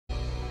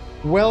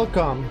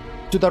Welcome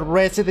to the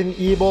Resident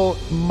Evil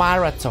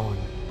Marathon.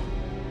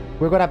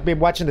 We're gonna be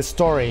watching the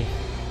story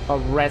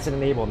of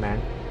Resident Evil,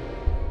 man.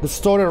 The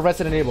story of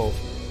Resident Evil.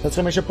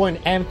 Exclamation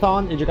point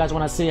Anthon if you guys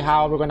wanna see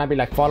how we're gonna be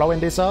like following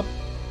this up.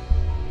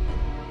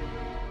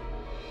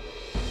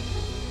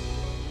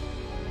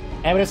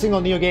 Every single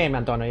new game,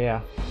 Antonio,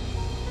 yeah.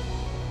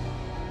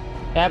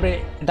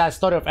 That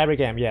story of every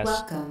game, yes.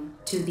 Welcome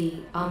to the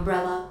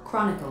Umbrella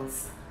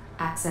Chronicles.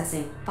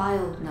 Accessing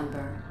file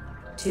number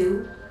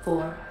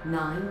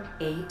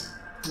 2498.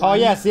 Oh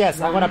yes,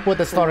 I'm gonna put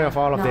the story of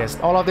all of this.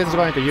 All of this is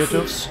going to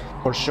YouTube's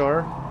for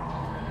sure.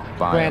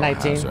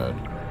 2019. Biohazard.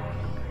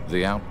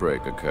 The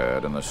outbreak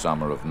occurred in the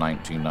summer of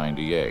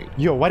 1998.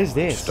 Yo, what is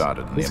this? It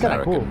started in This the is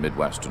kinda American cool.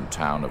 Midwestern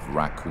town of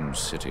Raccoon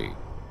City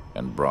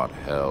and brought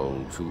hell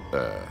to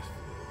Earth.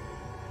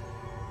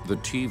 The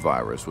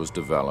T-virus was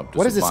developed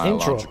What as is a this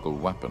intro? biological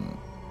weapon,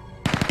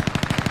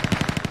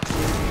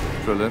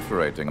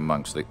 proliferating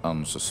amongst the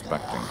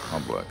unsuspecting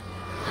public.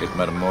 It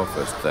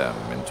metamorphosed them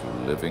into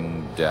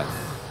living death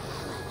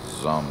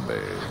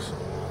zombies.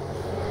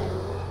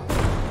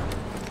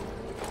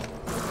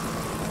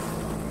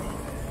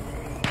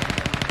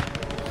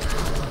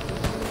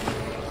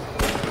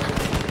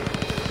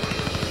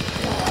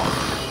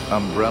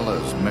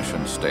 Umbrella's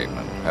mission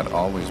statement had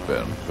always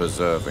been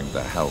preserving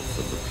the health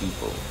of the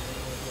people,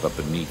 but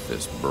beneath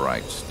this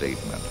bright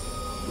statement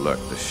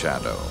lurked the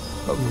shadow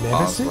of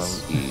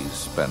Nemesis? Oswald E.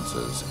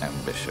 Spencer's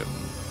ambition.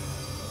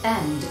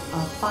 End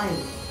of file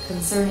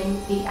concerning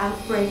the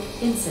outbreak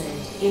incident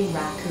in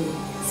Raccoon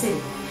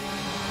City.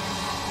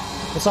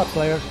 What's up,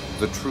 player?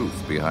 The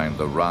truth behind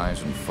the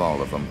rise and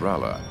fall of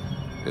Umbrella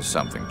is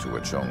something to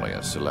which only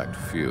a select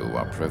few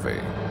are privy.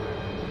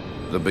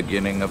 The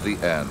beginning of the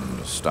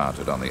end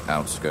started on the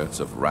outskirts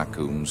of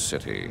Raccoon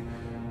City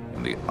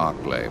in the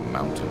Arklay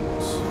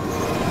Mountains.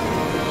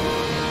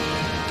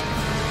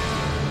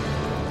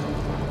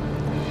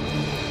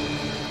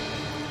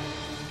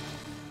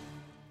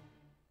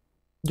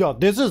 Yo,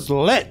 this is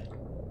lit.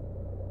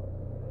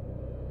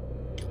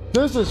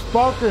 This is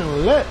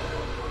fucking lit.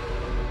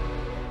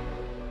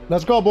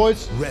 Let's go,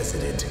 boys.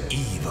 Resident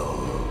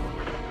Evil,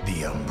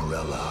 the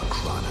Umbrella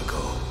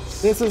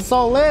Chronicles. This is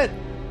so lit.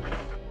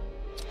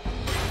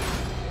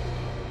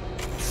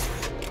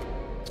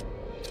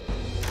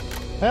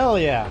 Hell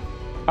yeah.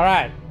 All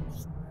right.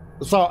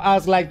 So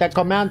as like the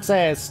command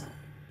says,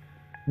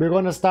 we're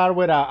gonna start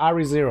with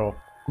RE0,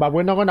 but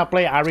we're not gonna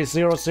play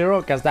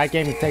RE00 because that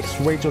game takes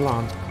way too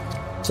long.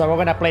 So we're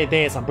gonna play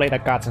this and play the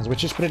cutscenes,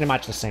 which is pretty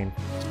much the same.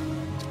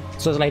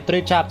 So it's like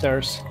 3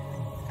 chapters,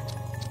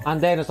 and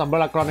then it's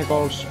Umbrella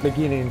Chronicles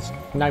Beginnings,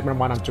 Nightmare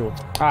 1 and 2. All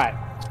right.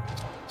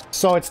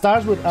 So it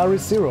starts with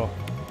RE0.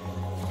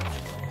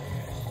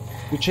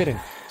 You cheating?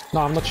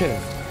 No, I'm not cheating.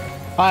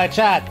 All right,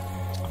 chat.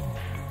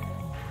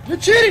 You're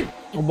cheating!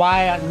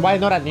 Why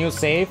not a new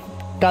save?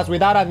 Because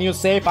without a new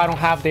save, I don't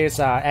have these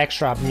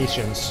extra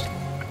missions.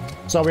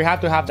 So we have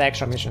to have the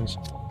extra missions.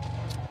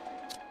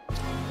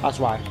 That's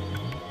why.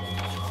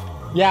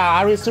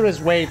 Yeah, RE0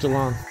 is way too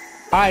long.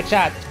 Alright,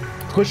 chat.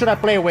 Who should I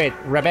play with?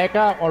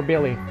 Rebecca or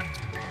Billy?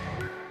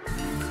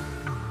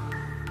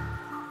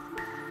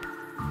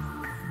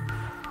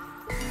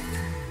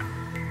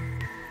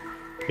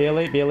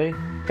 Billy,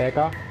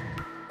 Becca.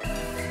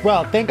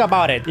 Well, think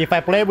about it. If I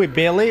play with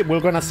Billy, we're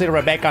gonna see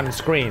Rebecca on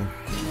screen.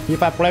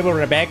 If I play with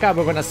Rebecca,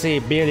 we're gonna see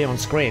Billy on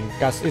screen,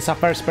 because it's a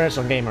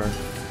first-person gamer.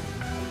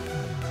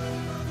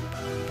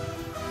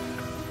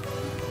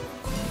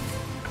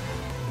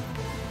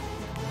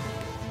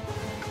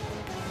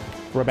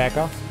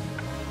 Rebecca.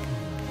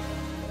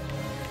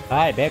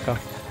 Hi, Becca.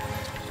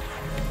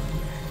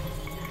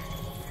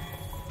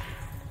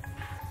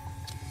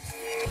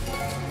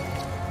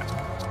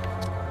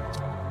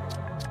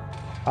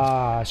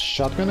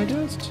 Shotgun, I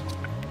guess?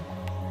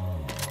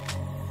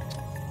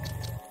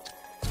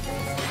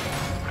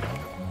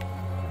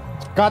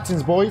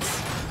 Cutscenes, boys.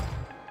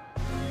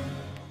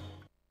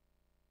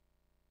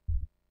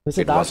 Is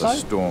it It was outside? a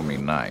stormy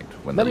night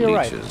when Maybe the you're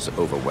right. leeches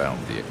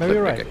overwhelmed the Maybe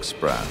you're Ecliptic right.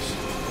 Express.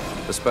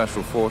 The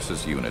Special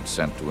Forces unit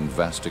sent to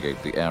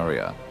investigate the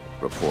area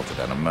reported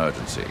an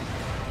emergency,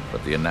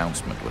 but the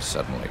announcement was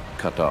suddenly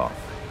cut off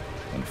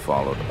and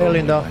followed only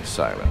Linda. by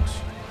silence.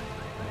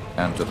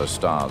 Enter the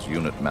STARS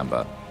unit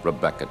member,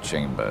 Rebecca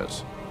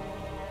Chambers.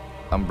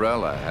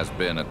 Umbrella has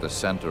been at the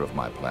center of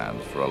my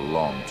plans for a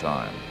long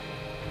time,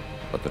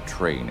 but the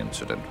train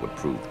incident would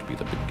prove to be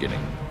the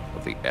beginning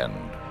of the end.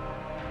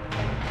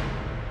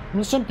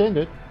 It's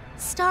intended.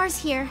 Stars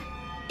here.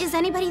 Is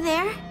anybody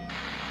there?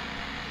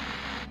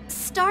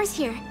 Stars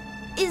here.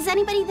 Is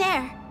anybody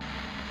there?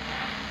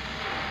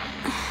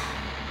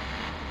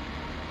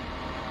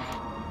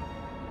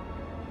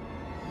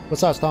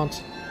 What's up,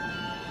 Stones?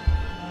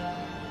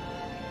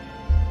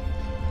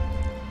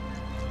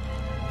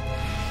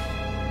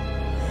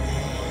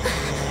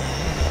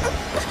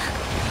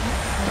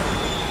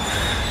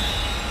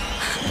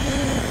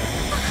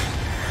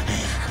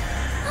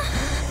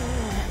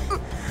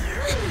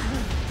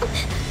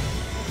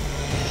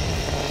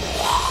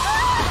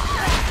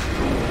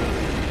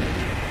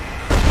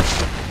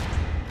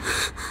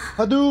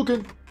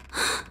 Hadouken!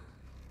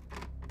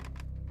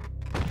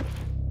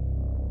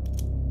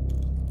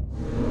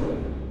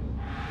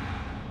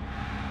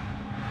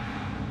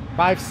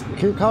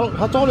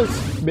 How tall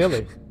is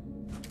Billy?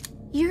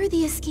 You're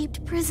the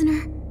escaped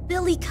prisoner,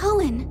 Billy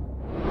Cohen.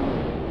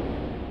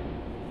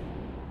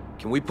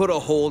 Can we put a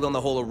hold on the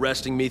whole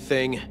arresting me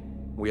thing?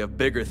 We have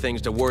bigger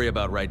things to worry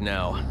about right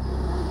now.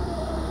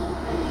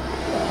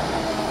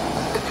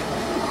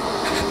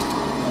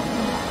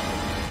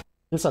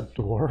 It's a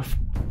dwarf.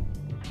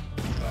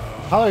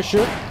 How do I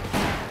shoot?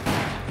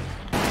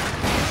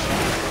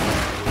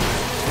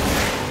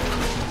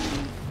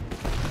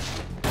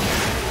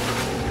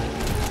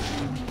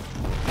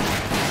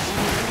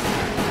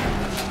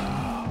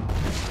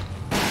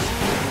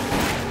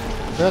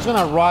 They're just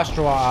gonna rush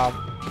to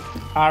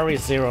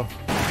RE0.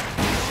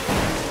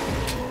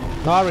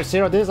 No,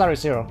 RE0, this is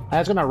RE0. I'm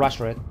just gonna rush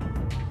to it.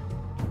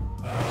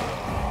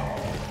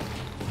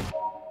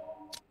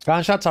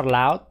 Gunshots are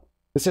loud.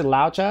 Is it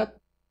loud, chat?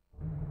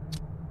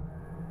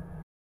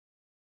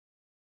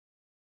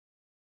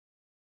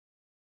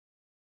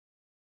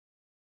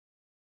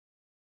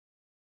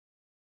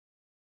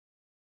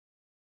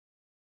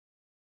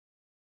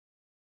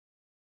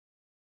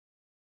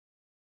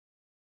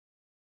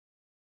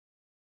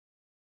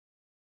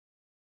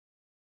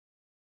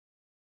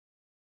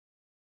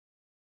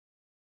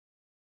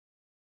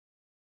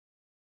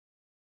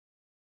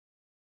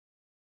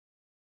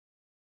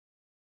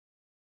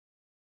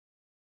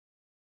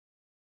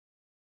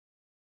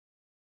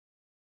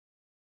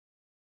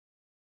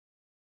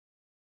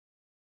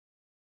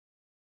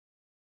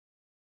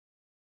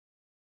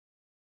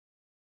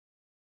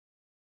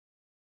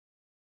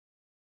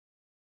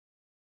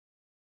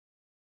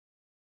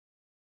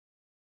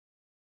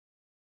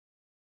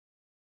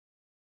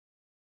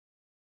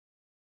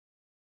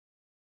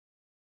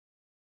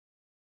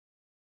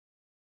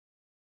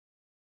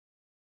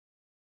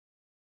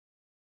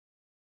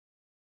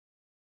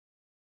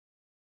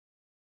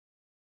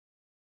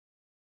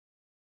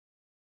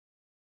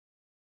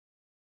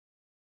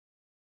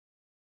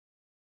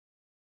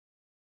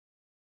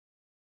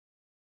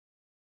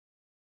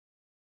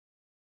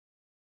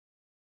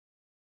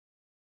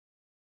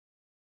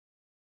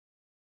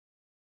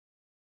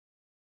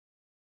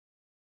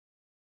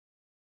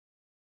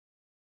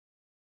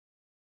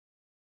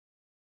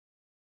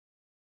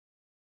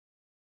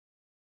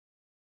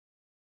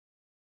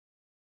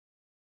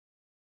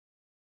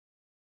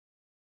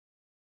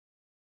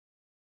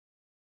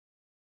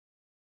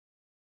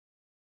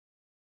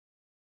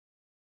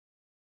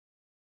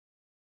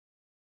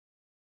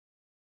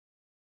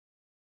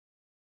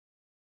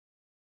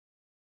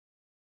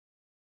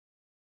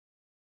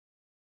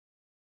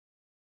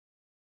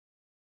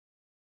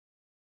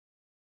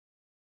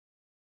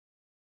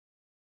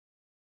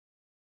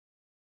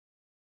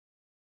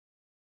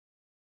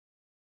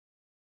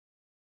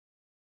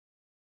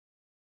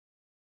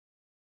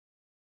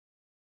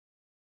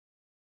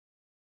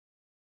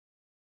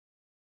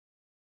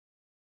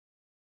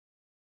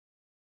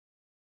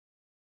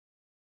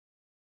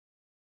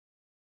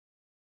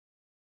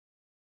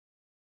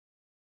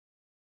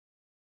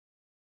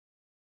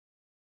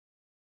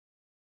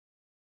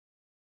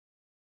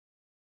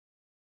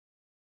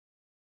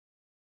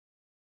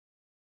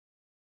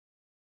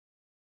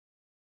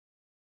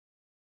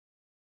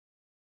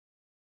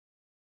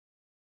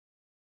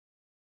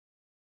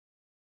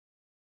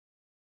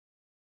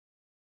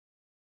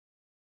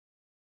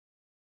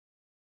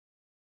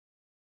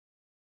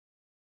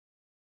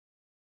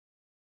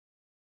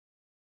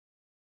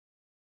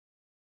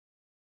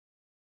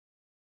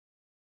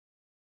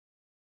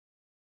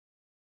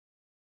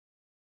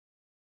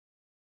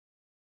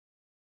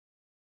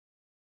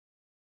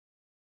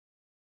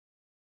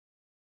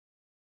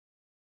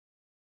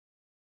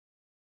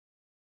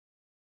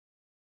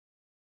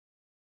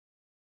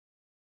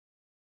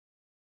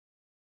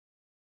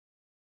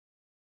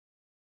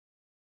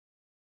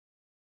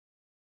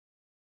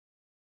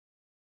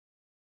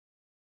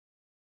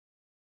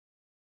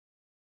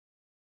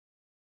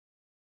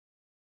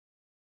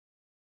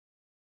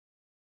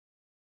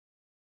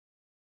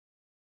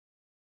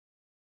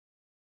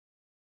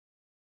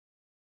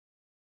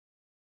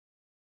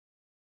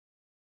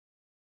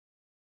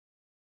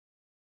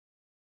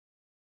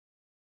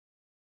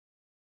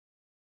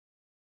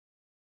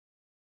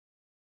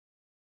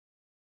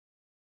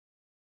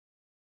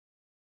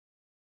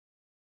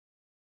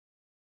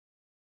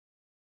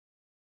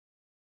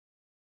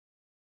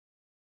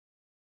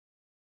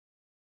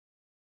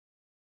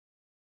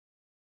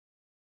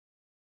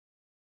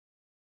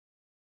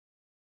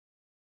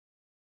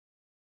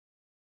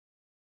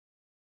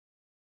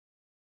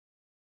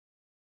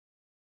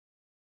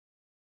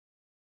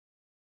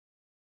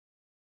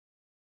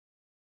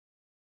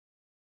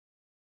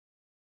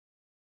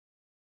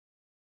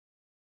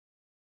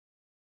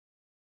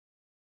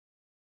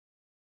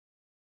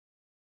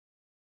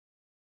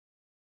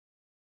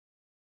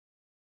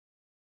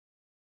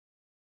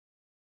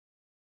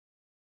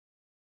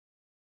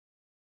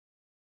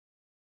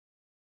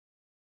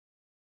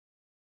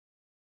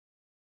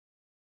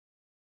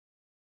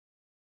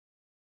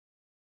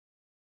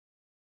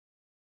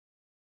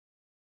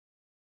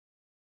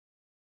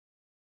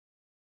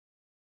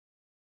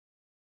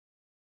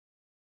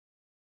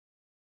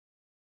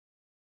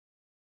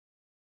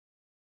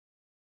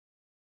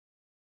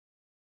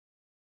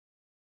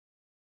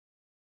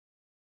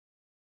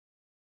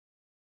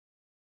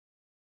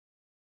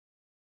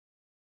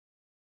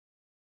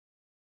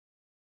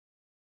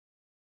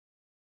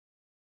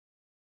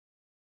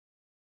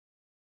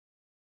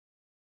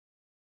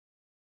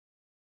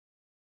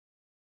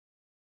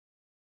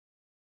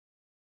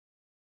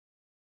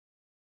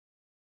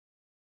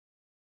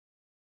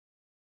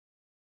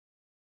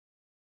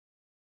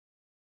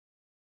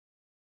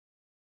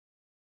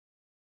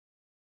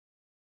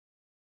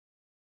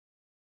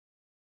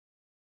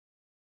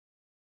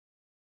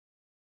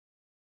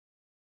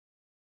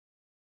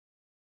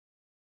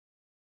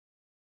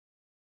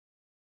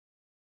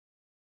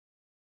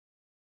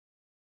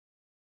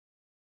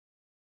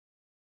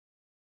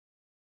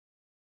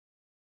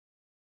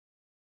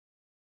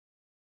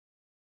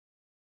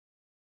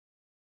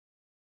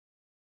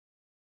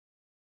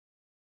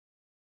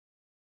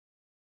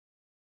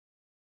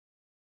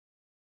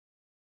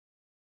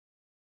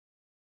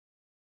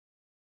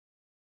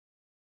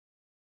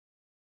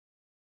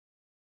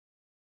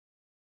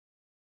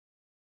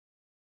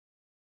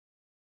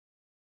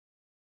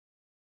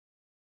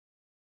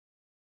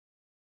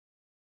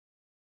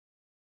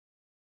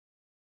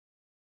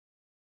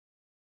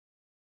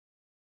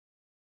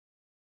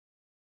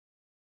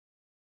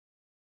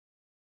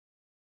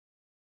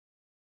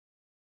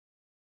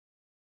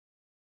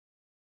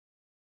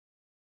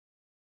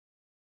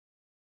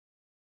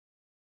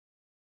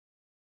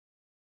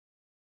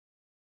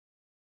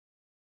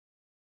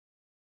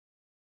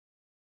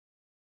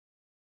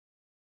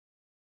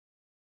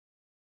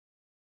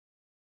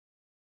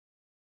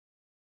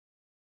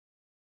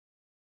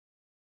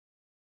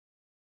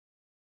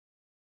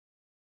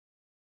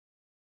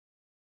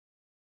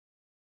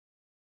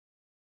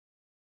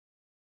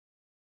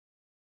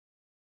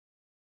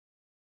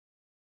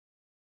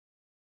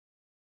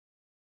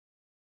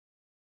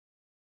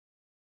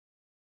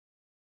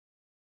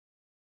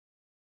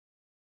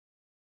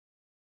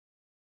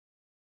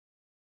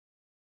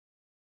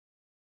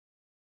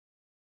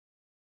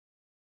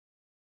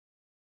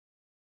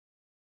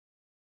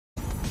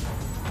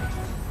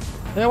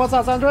 Hey, what's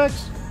up,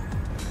 Sandrix?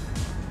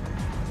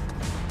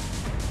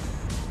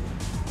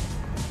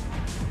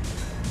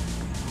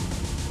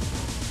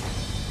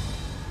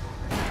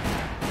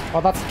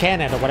 Oh, that's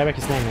Kenneth or whatever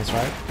his name is,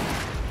 right?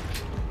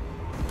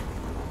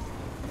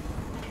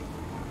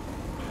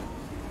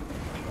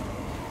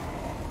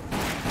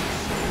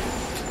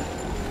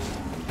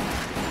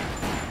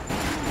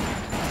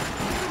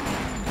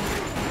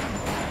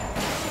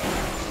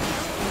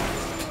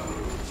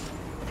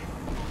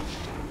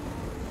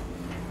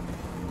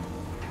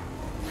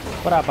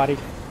 What up, buddy?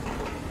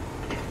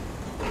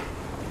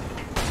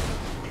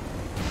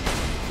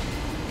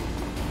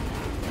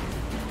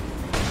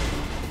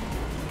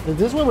 Is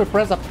this where we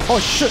press the... Oh,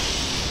 shit!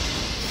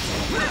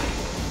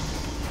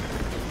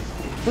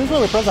 This is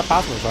where we press the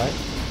password, right?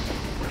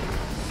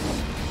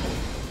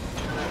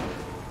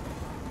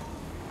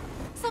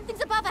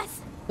 Something's above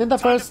us. Isn't the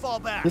Time to first... fall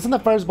back. Isn't the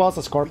first boss a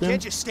We scorpion?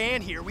 can't just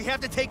stand here. We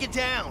have to take it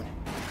down.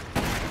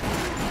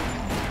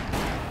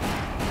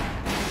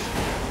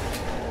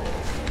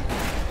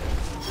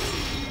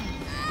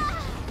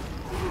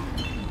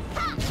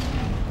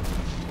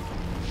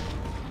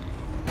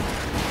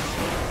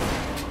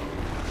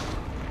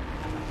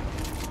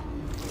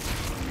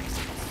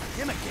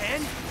 Him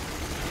again?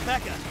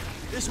 Becca,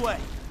 this way.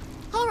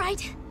 All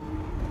right.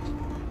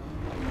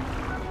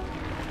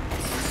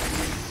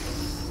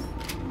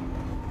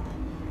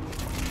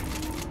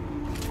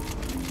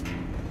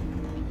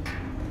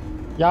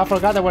 Yeah, I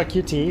forgot there were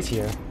QTEs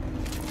here.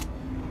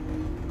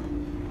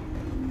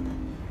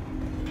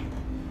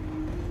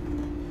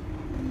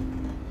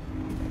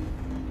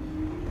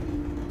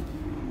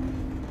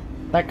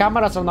 The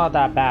cameras are not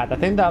that bad. I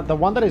think that the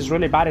one that is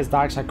really bad is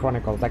Darkside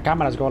Chronicles. The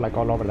cameras go like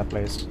all over the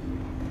place.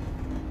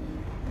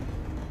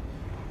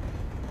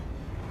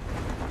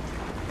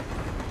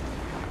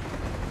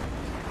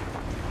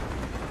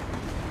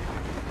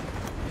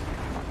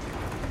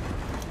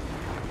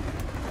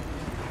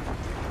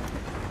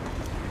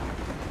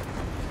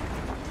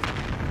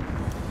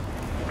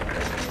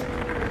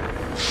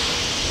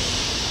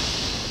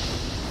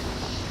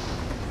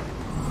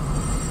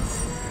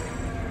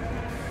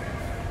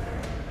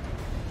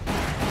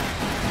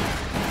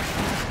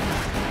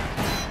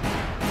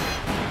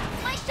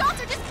 My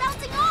shots are just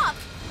bouncing off.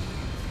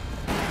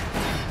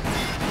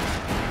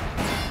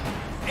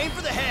 Aim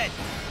for the head.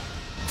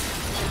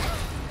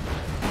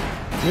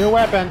 New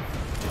weapon.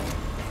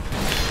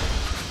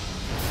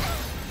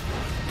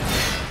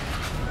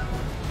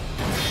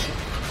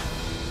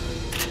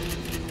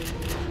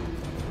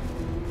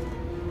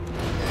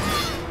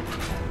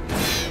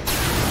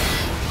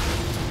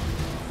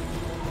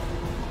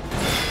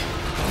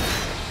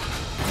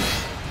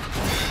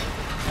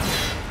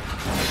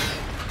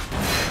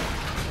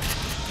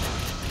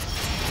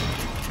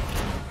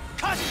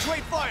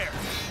 Concentrate fire.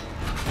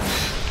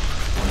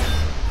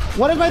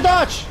 What is my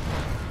dodge?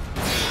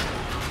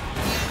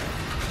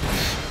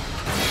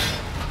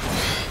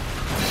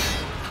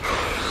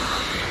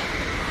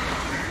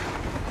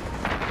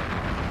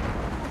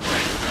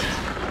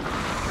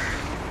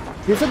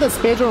 Is it the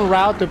speedrun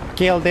route to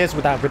kill this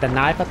with a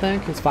knife? I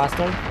think it's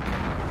faster.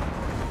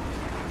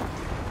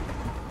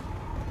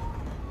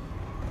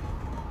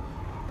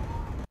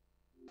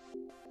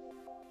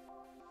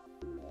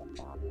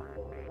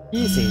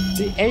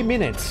 Easy, 8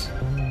 minutes.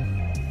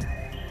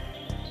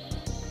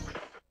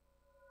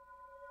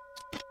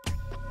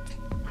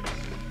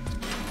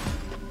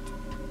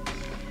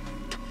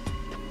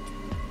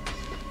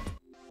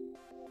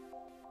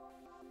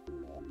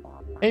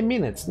 Eight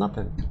minutes,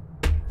 nothing.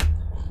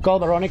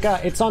 Code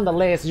Veronica, it's on the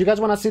list. You guys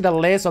want to see the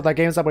list of the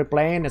games that we're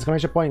playing?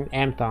 Exclamation point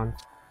Anton.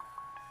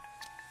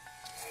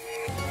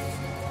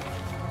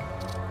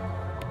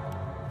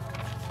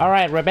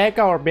 Alright,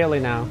 Rebecca or Billy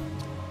now?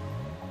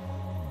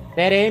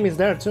 Dead Aim is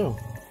there too.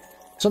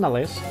 It's on the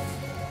list.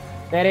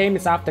 Dead Aim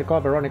is after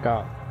Code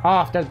Veronica. Oh,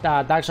 after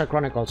Darkside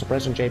Chronicles,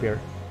 Operation Javier.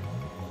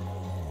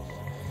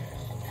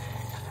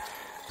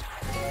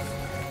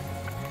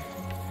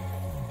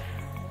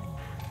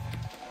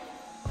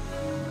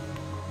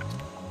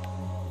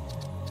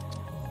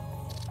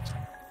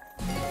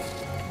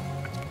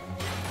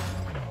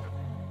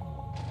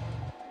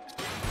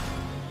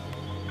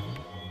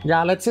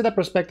 Yeah, let's see the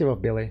perspective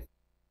of Billy.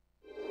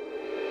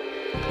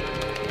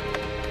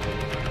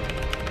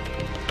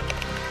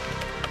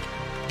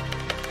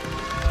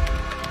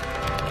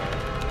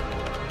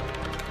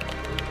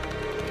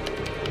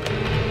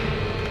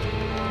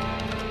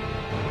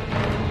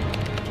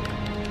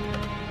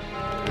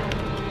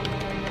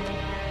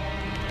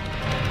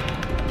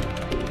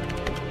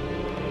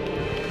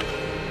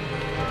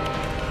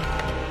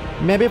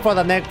 Maybe for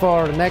the next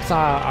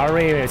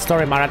Ari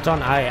story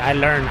marathon, I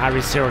learn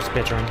Ari Zero's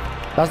speedrun.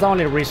 That's the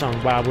only reason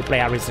why I would play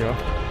Ari Zero.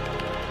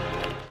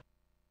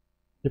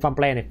 If I'm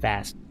playing it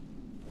fast.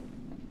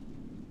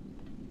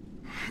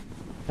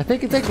 I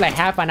think it takes like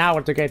half an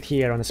hour to get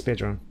here on the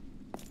speedrun.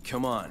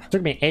 Come on. It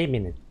took me 8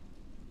 minutes.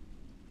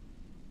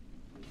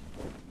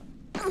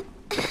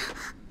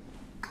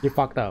 You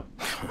fucked up.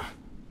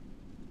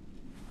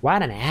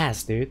 What an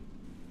ass, dude.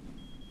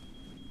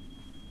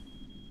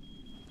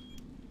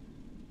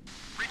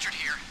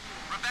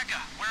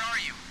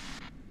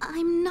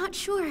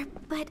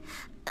 but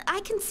I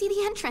can see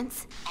the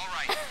entrance. All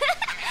right.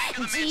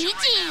 I'm heading to the mansion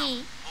right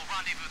now. We'll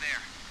rendezvous there.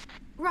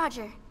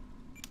 Roger.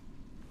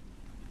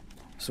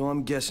 So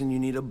I'm guessing you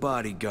need a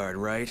bodyguard,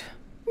 right?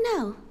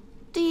 No.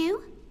 Do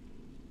you?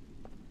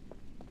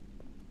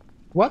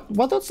 What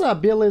does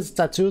Billy's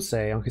tattoo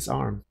say on his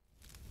arm?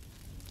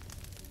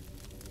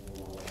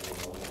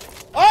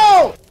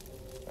 Oh!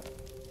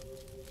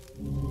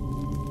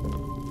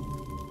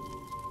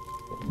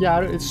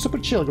 Yeah, it's super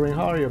chill, Green.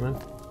 How are you, man?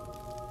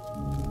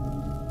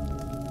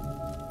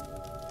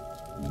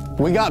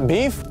 We got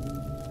beef?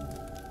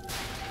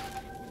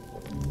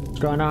 What's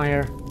going on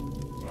here?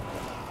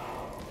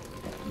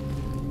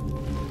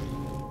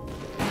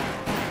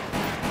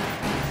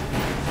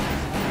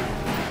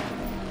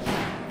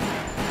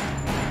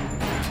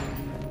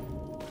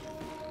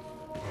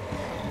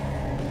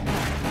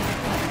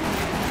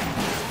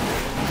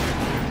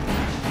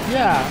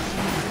 Yeah,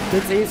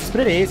 it's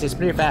pretty easy, it's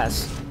pretty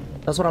fast.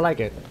 That's what I like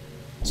it.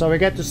 So we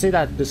get to see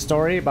the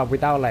story, but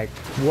without like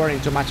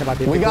worrying too much about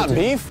the. We got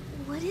beef?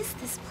 What is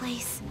this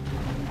place?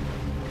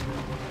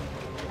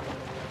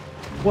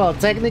 Well,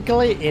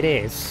 technically it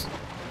is.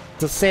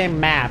 It's the same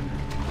map.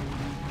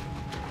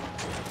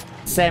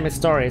 Same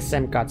story,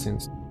 same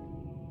cutscenes.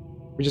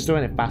 We're just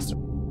doing it faster.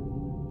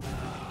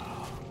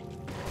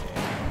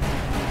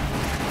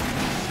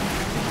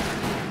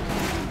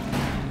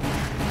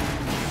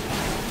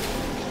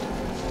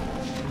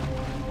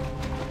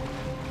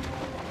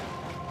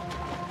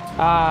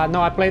 No,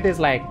 I played this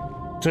like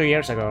 2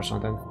 years ago or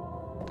something.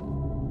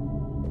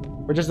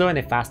 We're just doing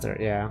it faster,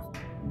 yeah.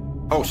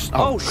 Oh shit.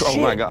 Oh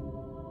my god.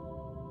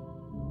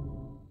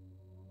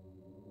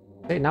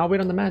 Hey, now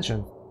we're on the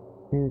mansion.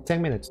 In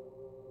 10 minutes.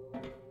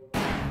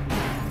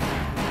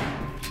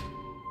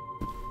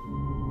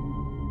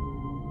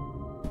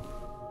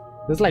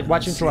 It's like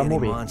watching through a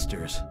movie.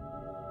 Monsters.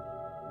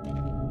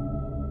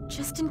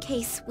 Just in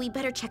case, we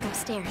better check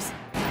upstairs.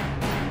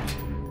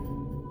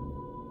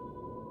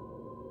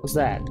 What's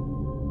that?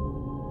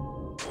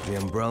 The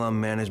Umbrella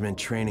Management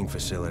Training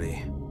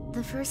Facility.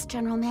 The first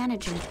general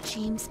manager,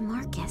 James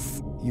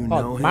Marcus. You know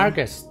Oh, him?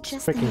 Marcus.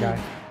 Just the Freaking name. guy.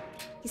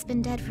 He's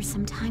been dead for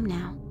some time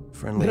now.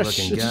 Friendly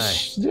looking guy.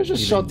 You just Even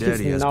shot dead, his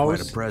he has quite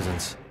nose. a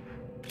presence.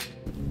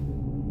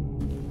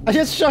 I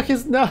just shot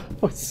his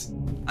nose.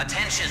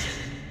 Attention!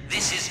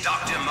 This is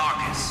Dr.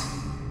 Marcus.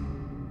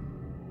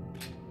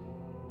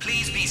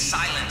 Please be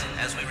silent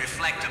as we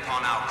reflect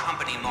upon our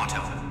company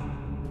motto.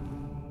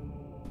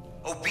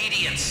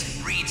 Obedience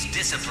breeds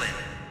discipline.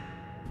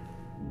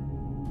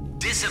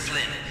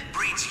 Discipline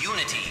breeds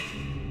unity.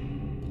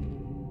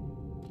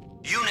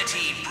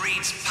 Unity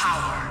breeds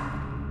power.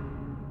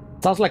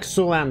 Sounds like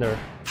Zoolander.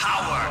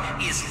 Power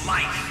is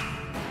life.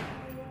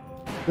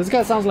 This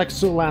guy sounds like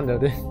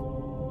Zoolander.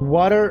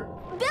 Water.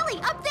 Billy,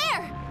 up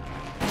there!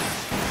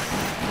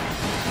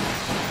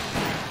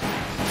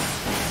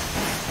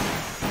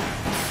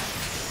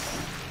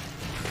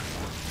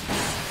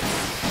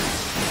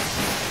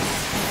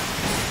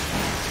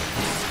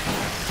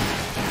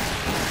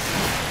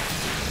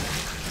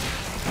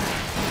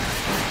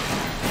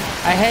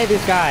 I hate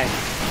this guy.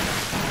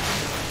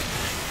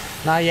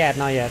 Not yet,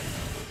 not yet.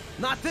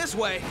 Not this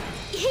way!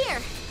 Here!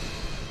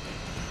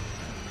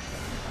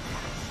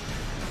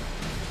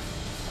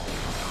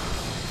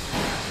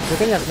 You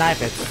can just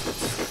knife it.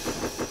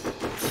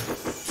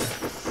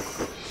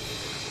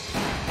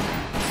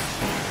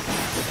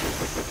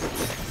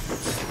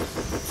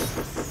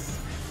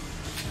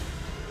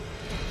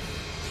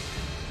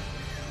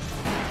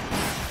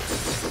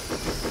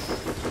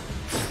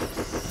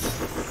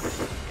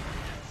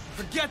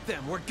 Forget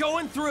them! We're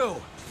going through!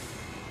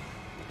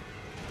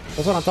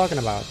 That's what I'm talking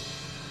about.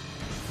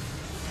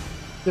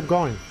 Keep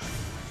going.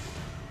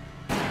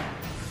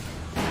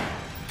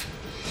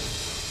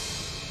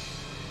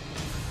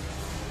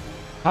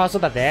 House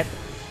of the Dead?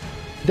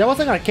 There was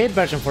an arcade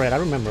version for it, I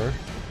remember.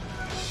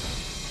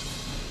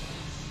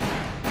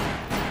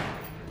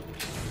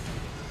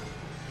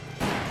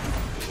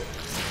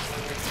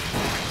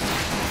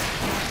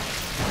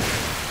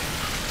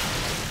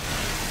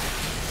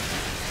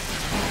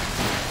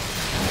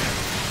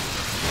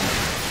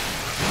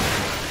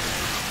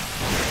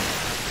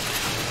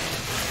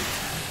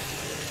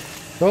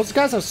 Those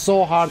guys are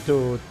so hard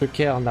to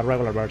kill on the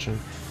regular version.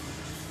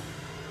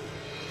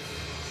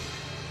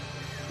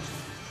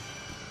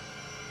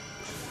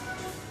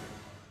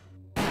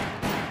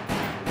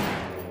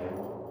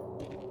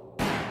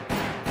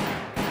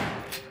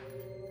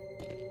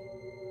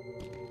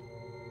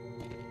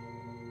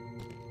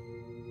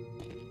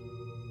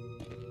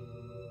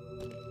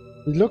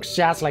 It looks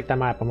just like the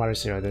map of Mario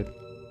Zero did.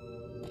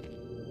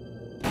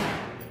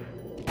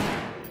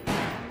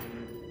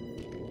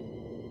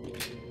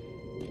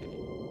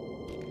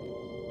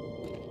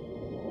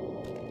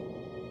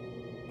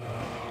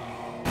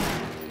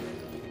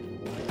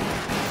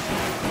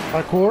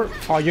 Parkour?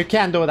 Oh, you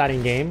can't do that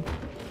in game.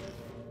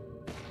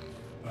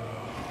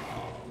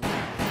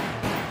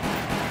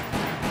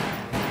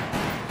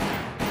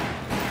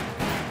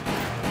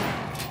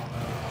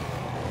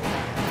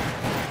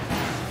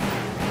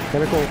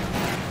 Very cool.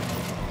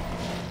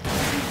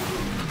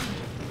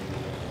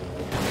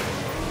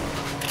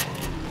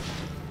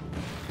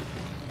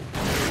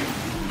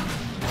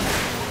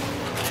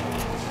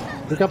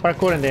 You can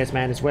parkour in this,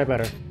 man. It's way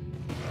better.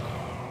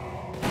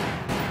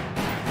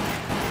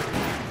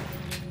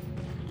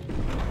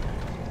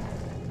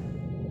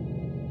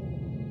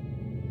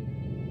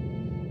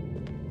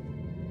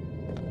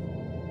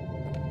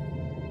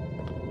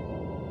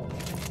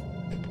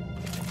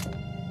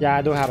 Yeah,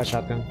 I do have a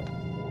shotgun.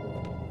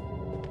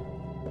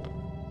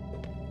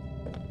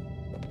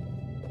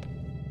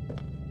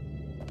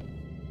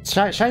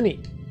 Shiny.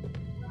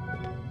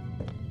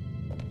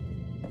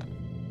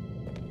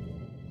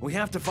 We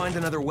have to find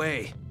another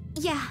way.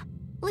 Yeah,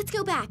 let's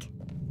go back.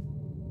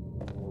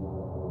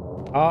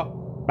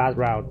 Oh, bad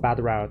route, bad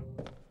route.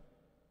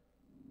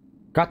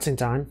 Cutscene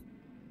time.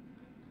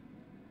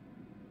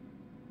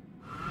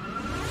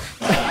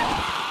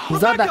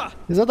 Is that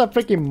a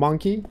freaking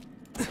monkey?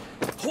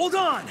 Hold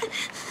on!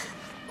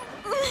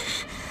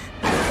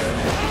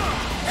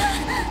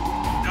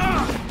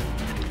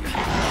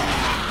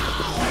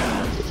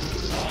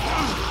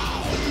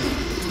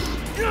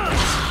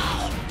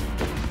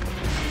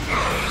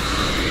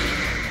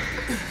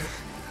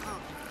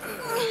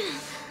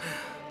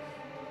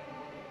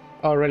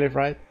 Oh, really,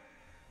 right?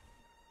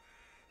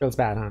 Feels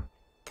bad, huh?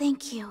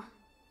 Thank you.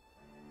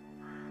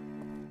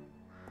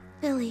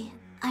 Billy,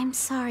 I'm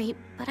sorry,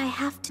 but I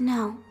have to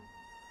know.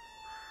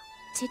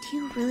 Did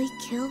you really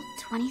kill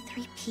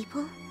 23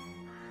 people?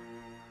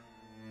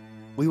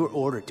 We were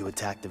ordered to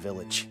attack the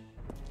village.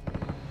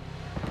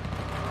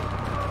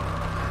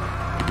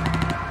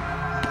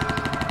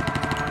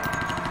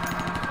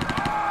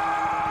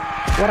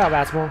 What up,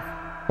 Asmo?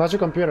 How's your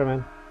computer,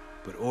 man?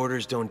 But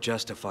orders don't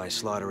justify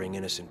slaughtering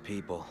innocent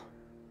people.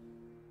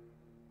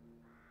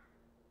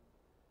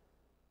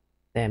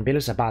 Damn,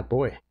 Billy's a bad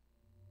boy.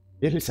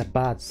 Billy's a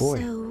bad boy.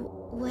 So,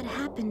 what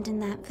happened in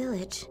that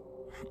village?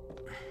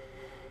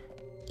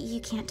 You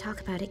can't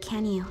talk about it,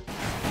 can you?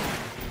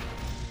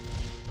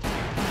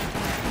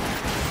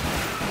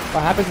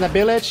 What happens in the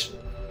village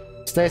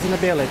stays in the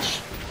village.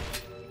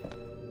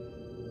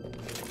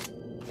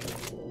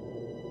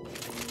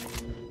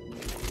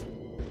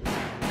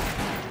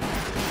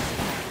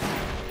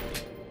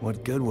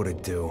 What good would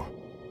it do?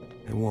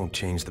 It won't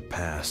change the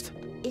past.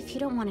 If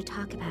you don't want to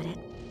talk about it,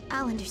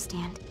 I'll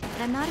understand.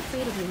 But I'm not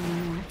afraid of you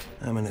anymore.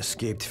 I'm an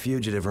escaped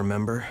fugitive,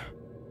 remember?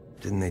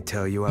 Didn't they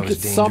tell you I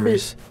was dangerous?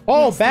 Zombies.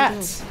 Oh, Yes,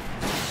 bats!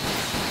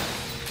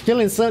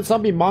 Killing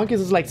zombie monkeys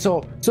is like,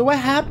 so what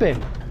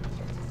happened?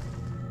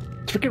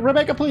 Freaking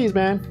Rebecca, please,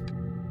 man.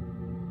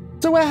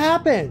 So what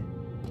happened?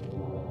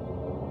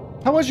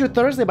 How was your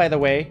Thursday, by the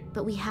way?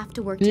 But we have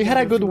to work You had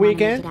a together if good we wanna make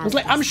weekend? it out I was of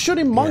like, I'm this.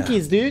 shooting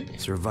monkeys, dude.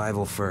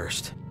 Survival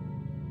first.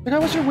 Like,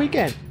 how was your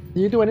weekend?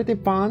 Did you do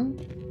anything fun?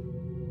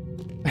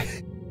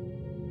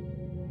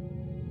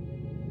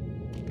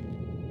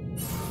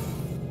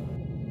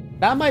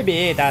 That might be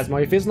it,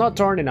 Asmo. If it's not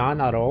turning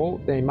on at all,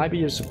 then it might be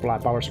your supply,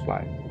 power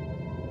supply.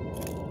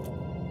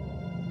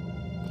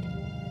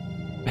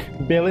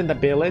 Bill in the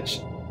village?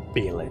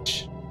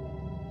 Village.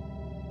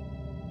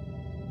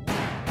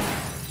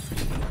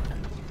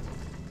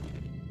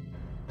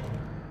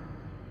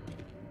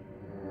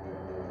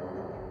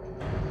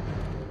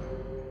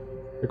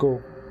 Cool.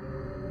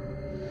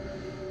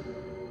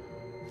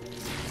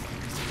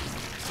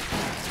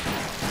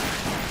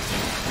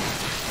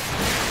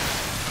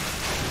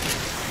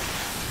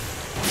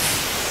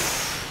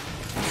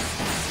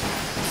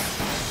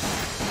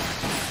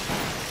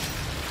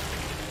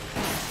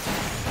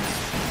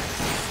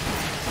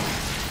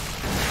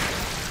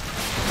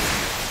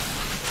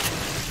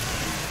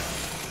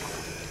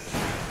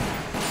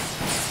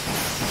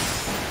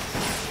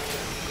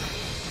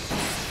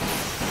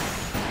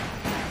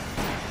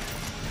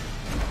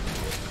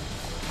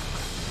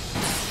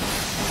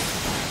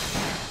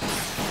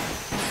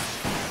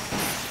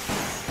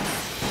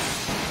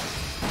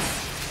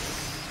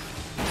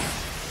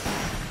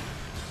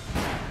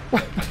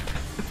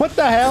 What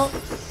the hell?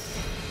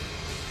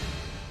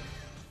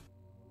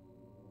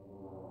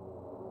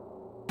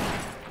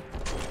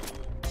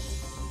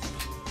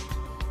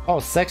 Oh,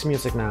 sex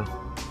music now.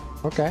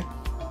 Okay.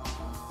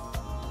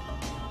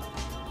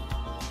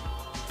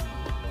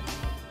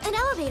 An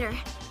elevator.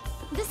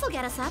 This'll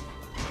get us up.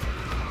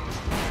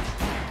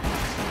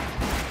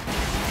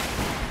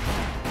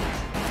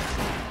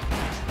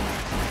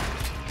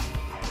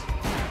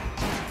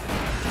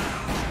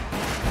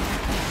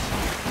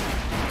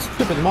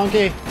 Stupid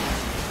monkey.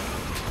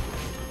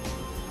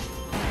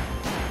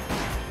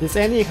 Is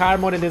any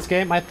hard mode in this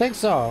game? I think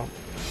so.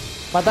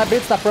 But that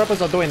beats the purpose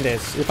of doing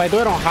this. If I do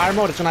it on hard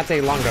mode, it's gonna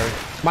take longer.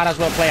 Might as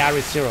well play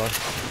Iris Zero.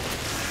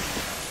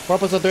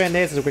 Purpose of doing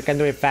this is we can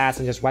do it fast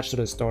and just watch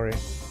through the story.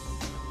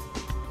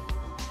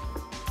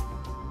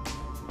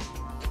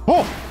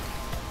 Oh!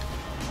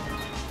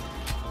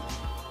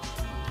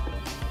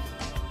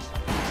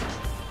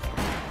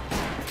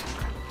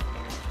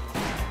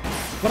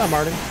 What up,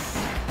 Martin?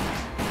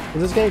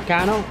 Is this game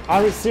canon?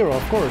 Iris Zero,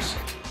 of course.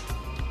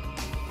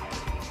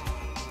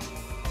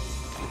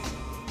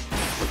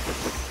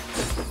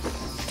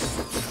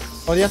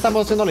 Hoy día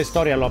estamos haciendo la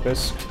historia,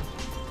 López.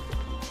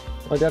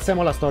 Hoy día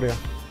hacemos la historia.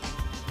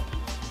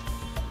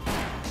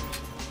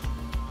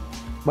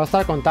 Va a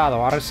estar contado.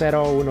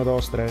 R0, 1,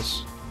 2,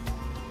 3.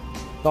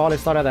 Toda la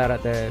historia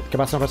de que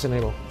pasa en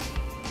Resident Evil.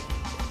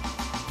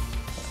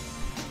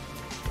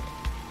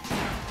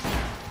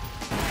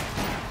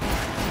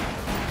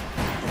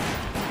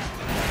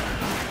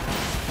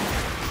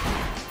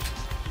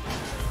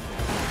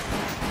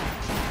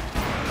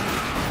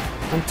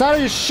 I'm tired of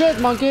your shit,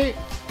 monkey!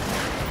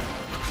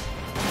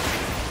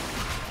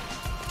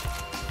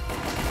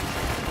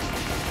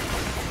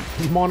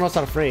 Monos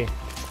are free.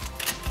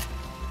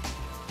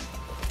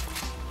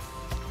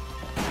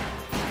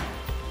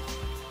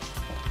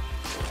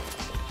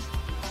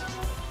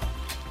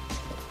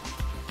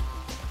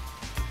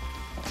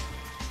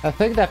 I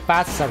think that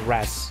fast is a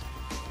rest.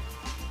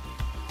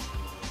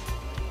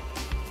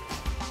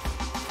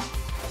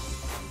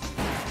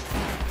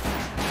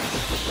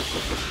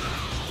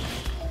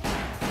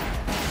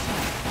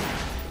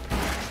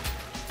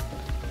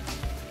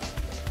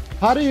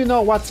 How do you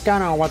know what's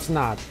canon and what's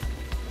not,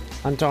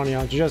 Antonio?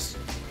 I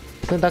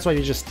think that's what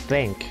you just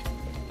think.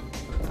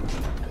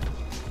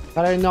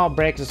 How do you know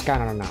breaks is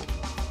canon or not?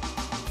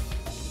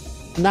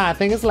 Nah, I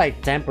think it's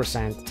like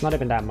 10%. It's not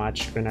even that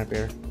much, Green Up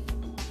here.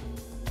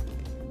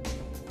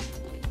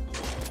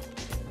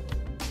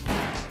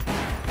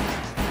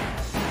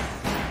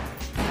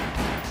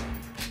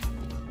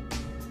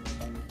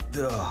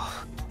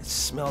 Ugh, it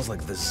smells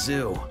like the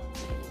zoo.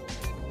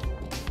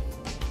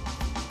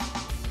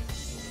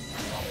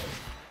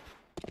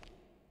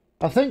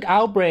 I think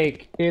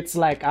Outbreak, it's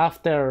like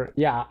after...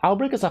 Yeah,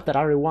 Outbreak is after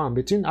RE1.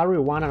 Between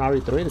RE1 and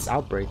RE3, it's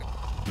Outbreak.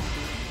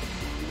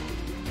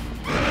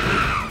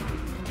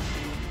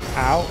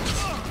 Ow.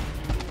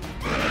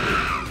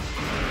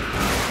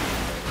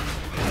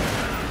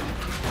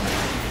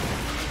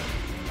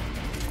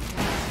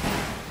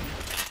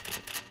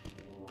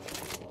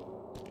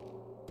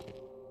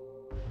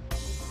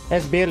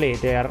 Es Billy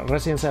de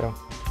Resident Zero.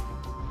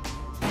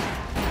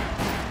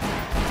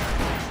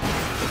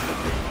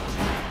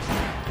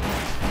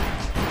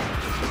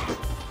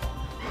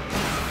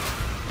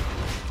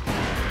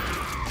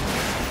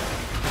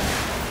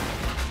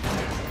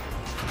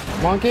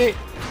 Monkey.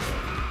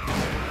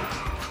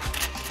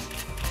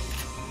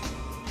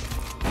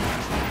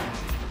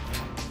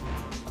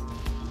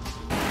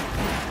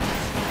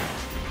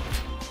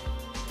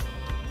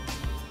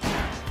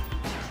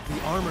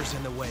 The armor's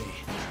in the way.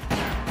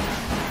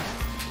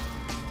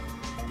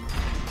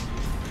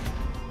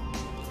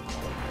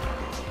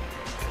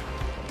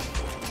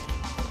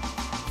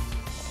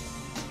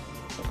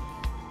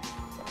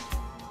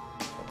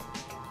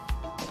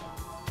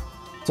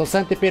 So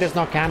Centipede is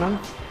not canon?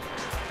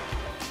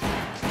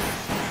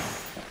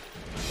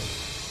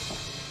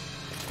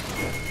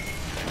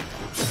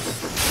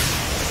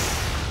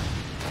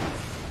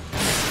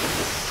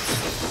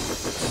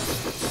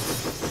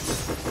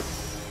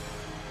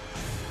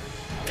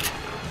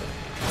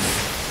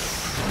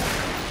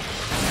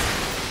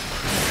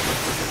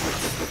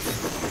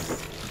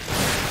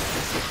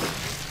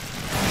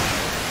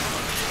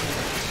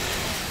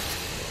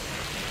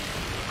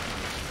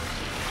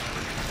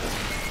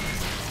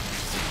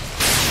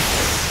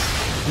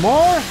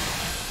 More?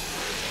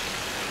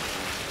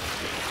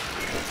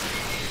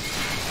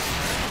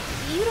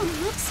 You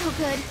don't look so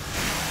good.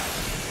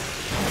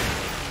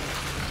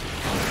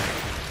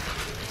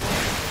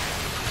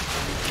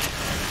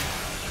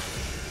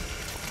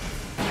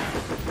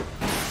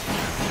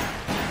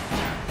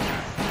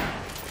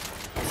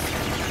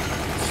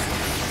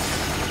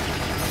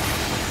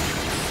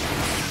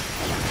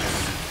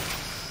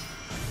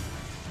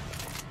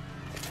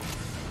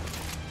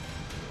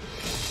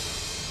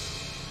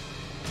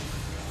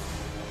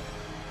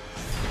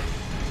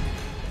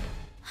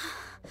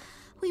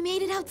 We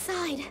made it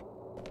outside.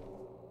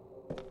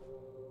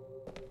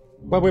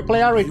 When we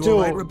play RE2, You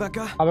all right,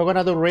 Rebecca? are we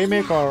gonna do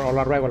remake or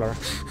la regular?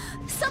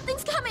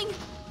 Something's coming!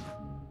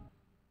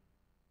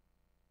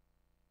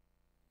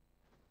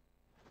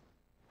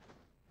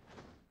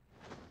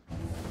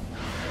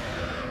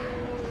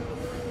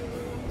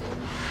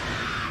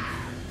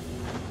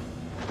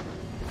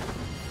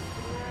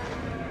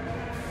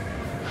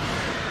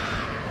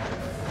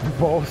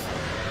 Both.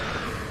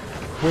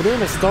 We're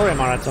doing a story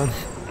marathon.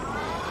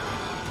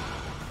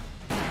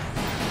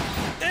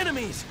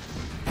 Enemies!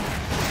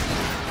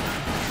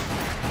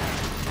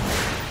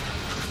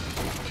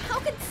 How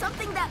could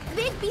something that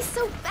big be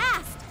so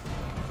fast?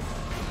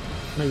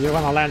 You're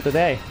gonna learn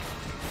today.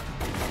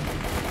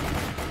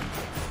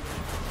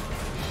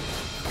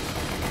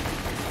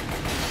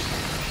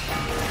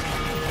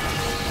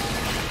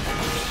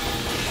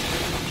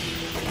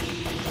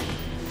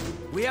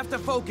 We have to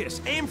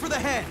focus. Aim for the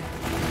head.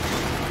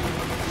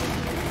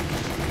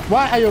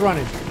 Why are you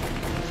running?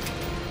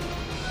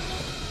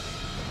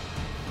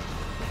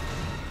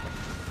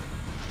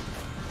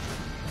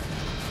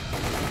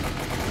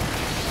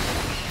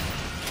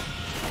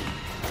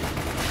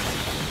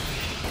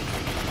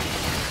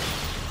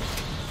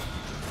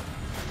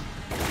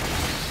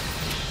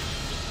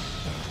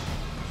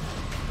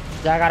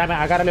 Yeah,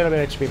 I got a little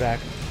bit of HP back.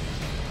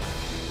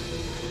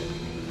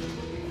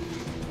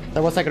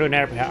 There was like a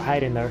Runair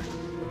hiding there.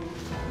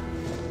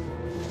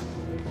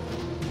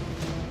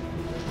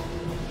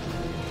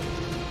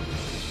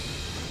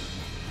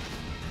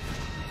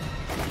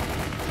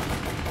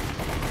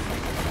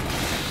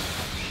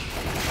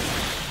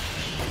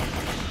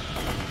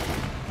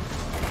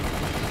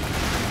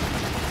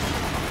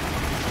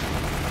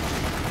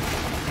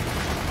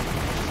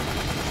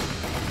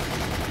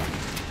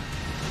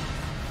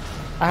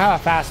 I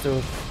have a fast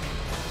tooth.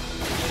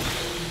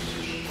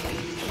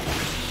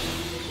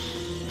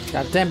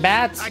 Got 10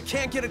 bats. I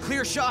can't get a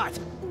clear shot.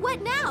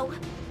 What now?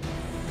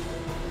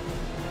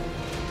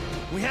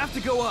 We have to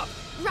go up.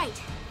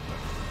 Right.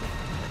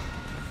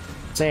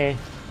 See.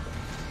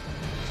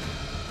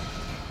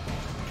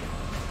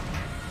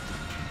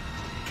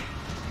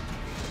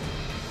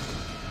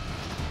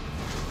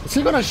 Is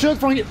he gonna shoot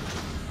from here?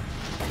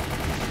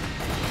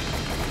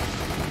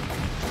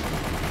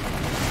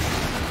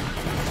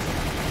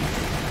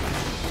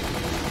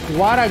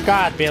 What a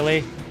god,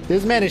 Billy.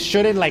 This man is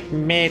shooting like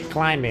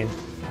mid-climbing.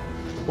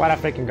 What a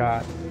freaking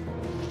god.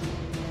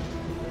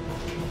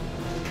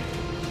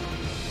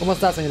 ¿Cómo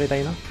está, señorita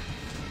Ina?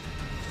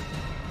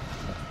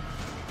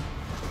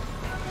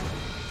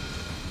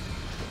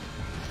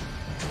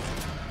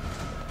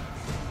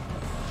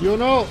 You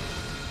know.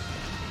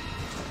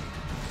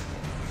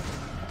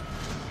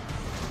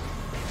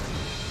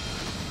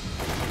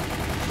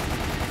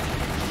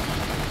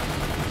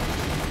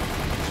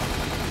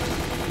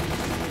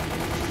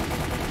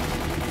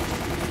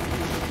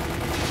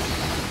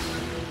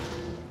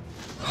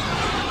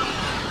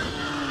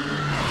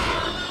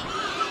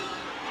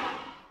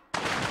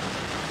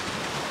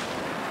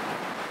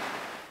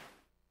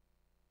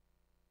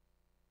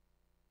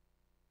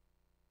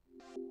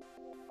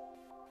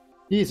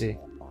 Easy.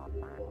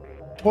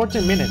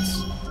 14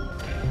 minutes.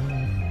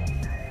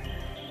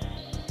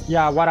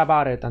 Yeah, what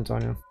about it,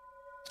 Antonio?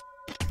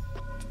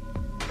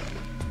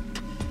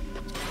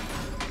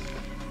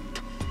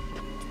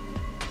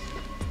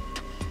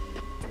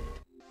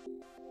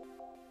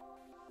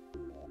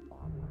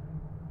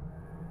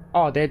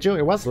 Oh, did you?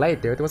 It was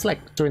late, dude. It was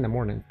like 2 in the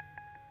morning.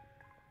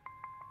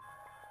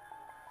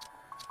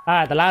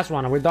 Alright, the last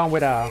one. We're done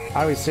with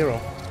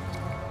RE0.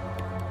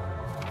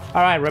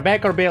 Alright,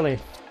 Rebecca or Billy?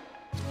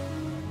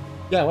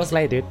 Yeah, it was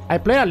late, dude. I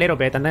played a little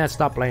bit and then I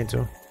stopped playing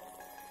too.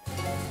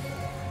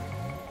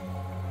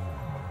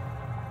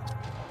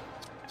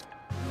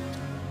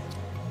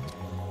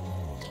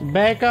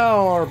 Becca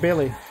or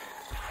Billy?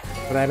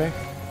 Whatever.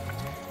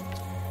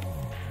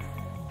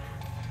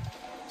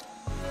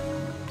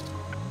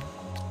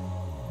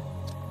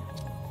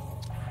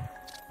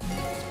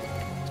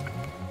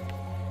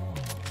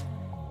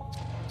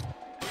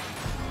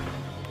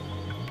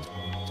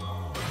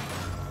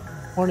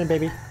 Morning,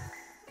 baby.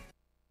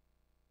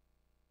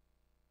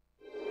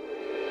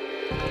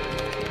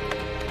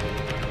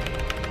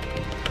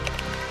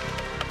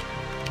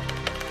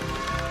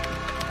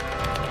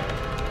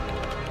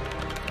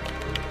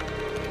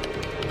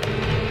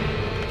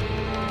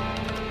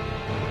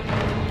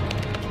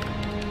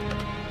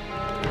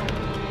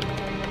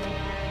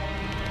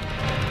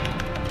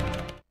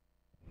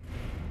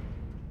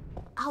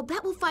 I'll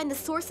bet we'll find the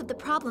source of the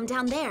problem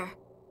down there.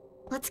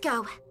 Let's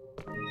go.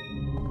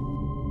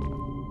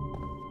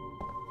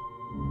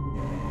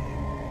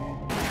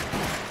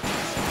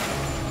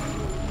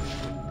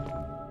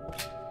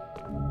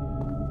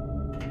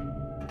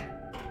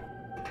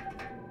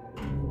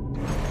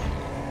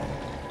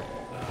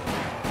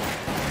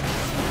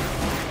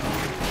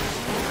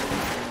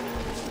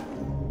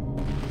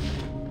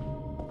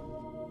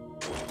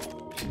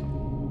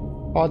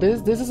 Oh,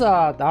 this is the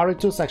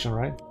RE2 section,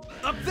 right?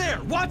 Up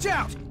there! Watch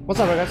out! What's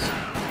up, guys?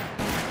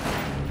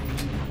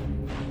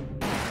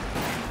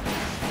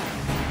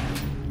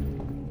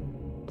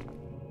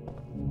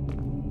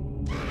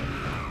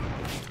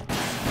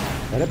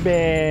 Eres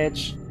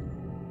bitch.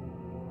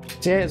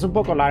 Sí, es un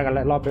poco larga,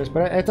 López,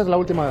 pero esta es la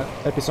última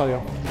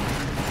episodio.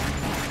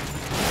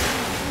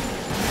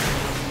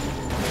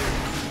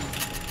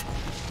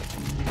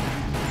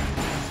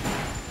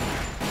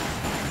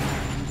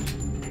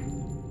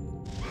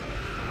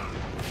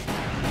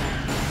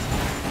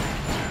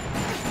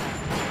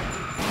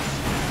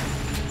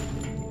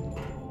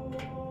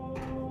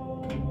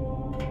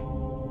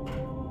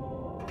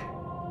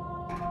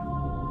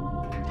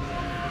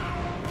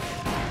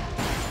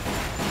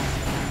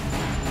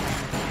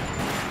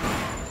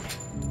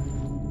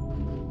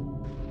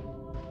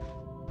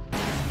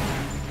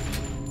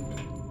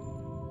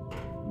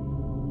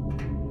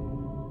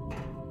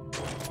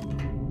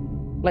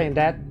 Playing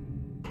that.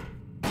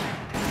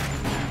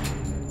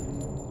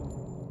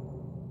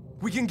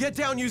 We can get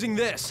down using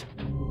this.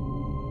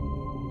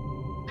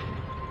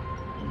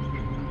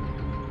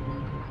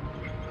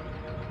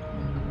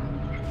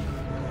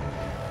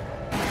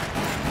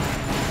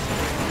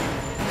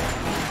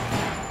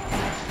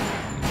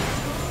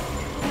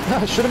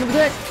 Shoot him in the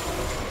dick.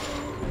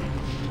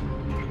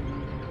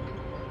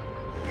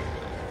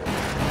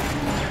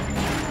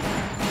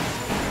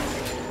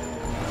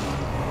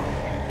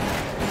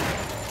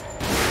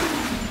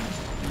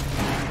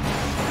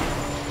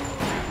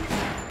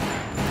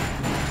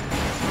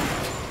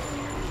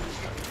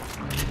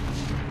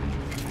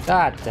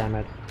 God damn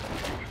it.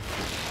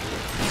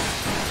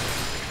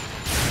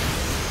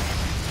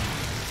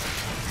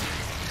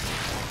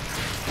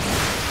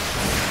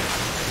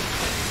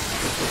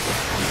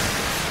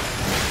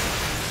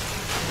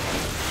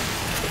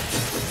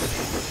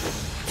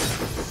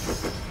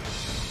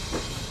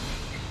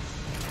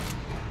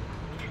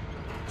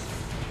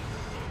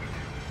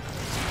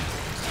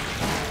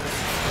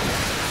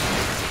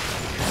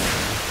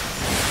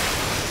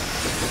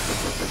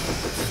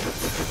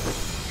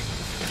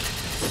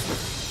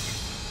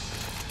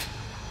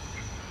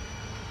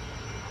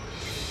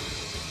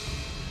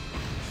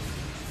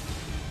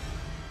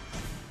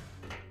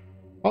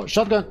 Oh,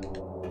 shotgun.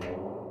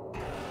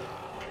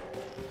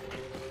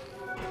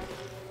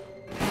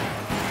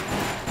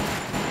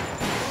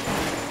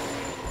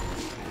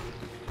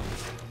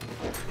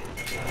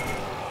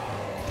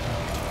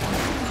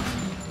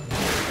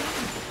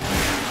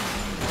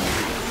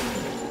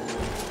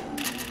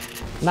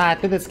 Nah, I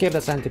think they skipped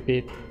the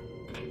centipede.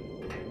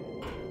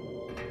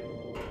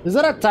 Is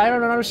that a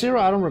Tyrant on R0?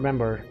 I don't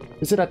remember.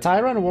 Is it a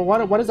Tyrant?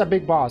 What is the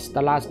big boss?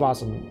 The last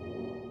boss on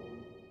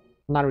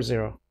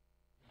R0?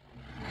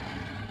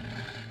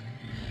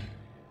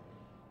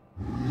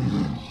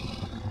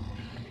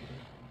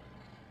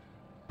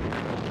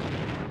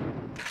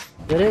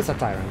 It is a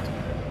Tyrant.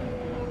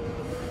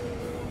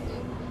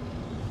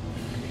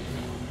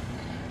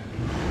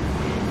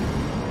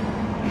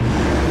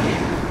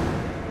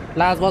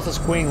 Last boss is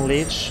Queen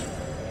Lich.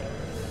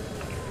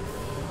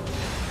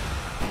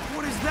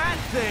 What is that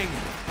thing?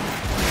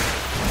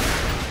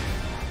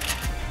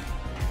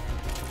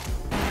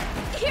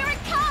 Here it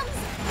comes!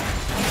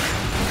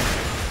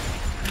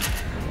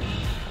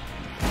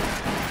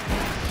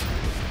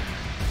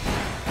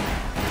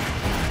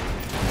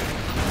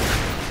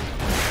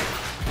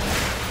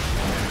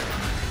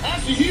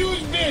 That's a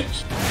huge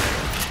bitch!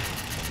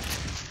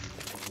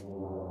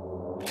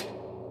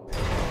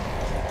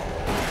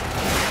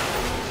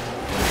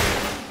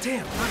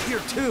 Damn, not here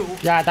too.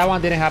 Yeah, that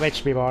one didn't have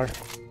HP bar.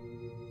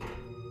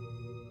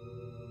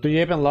 Do you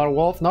even Lord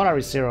Wolf? Not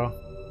R0.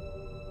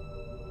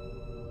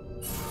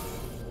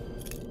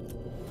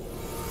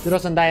 He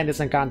doesn't die in this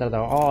encounter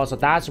though. Oh, so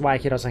that's why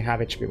he doesn't have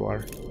HP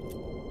bar.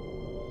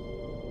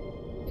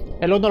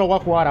 El uno lo voy a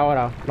jugar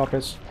ahora,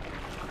 López.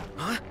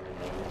 Huh?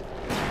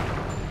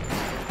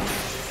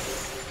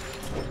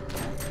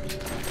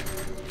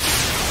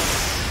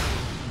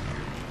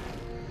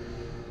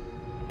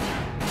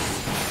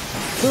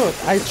 Dude,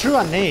 I threw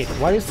a nade.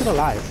 Why are you still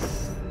alive?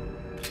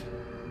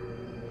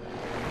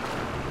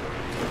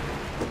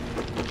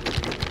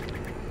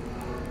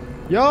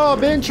 Yo,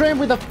 been trained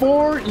with the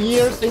 4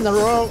 years in a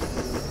row.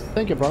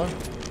 Thank you, brother.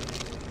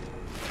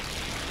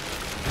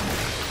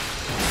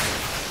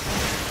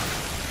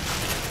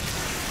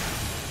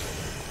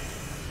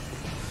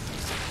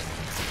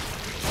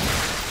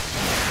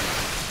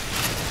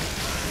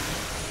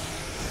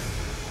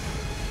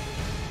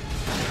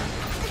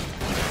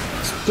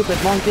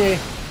 Stupid monkey.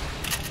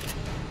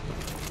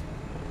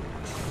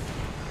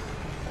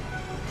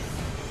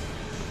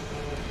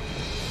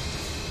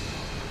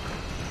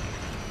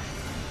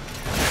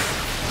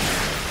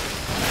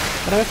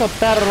 There's a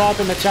better lot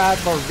in the chat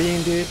for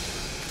being, dude.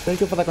 Thank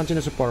you for the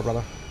continued support,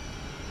 brother.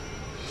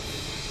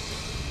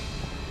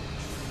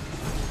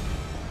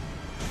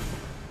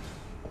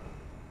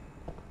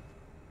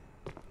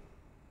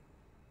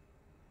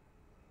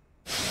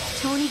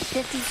 Tony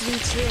 53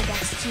 cheer,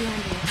 that's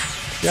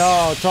 200.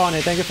 Yo,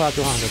 Tony, thank you for that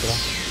 200,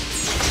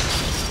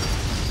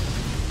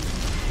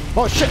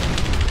 bro. Oh, shit!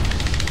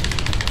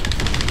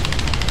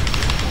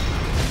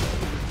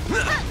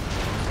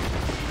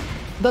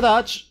 The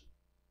dodge.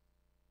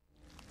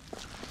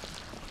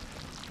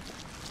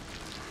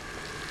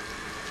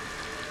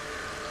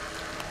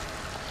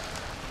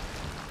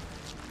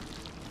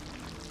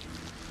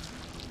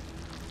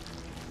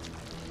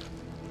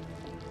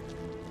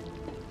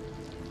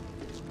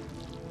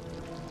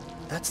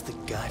 That's the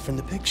guy from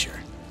the picture.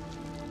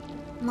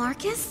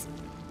 Marcus?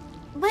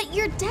 But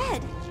you're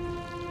dead.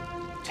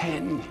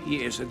 10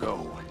 years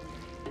ago,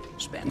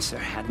 Spencer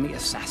had me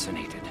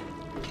assassinated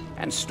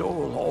and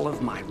stole all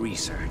of my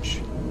research.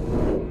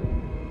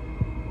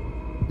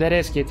 There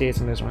is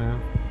QTs in this one, yeah.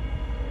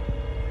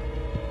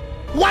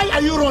 Why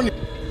are you running?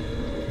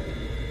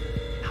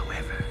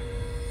 However,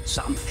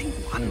 something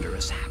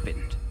wondrous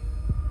happened.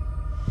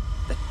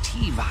 The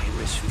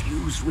T-virus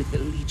fused with the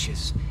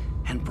leeches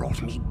and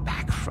brought me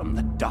back from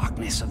the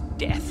darkness of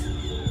death.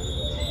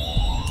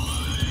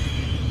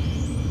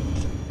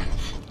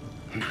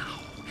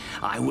 Now,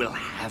 I will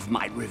have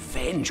my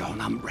revenge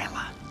on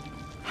Umbrella,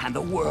 and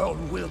the world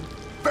will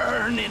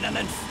burn in an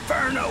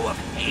inferno of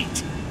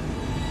hate.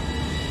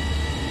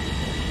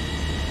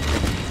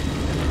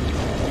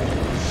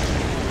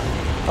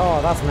 Oh,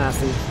 that's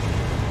nasty.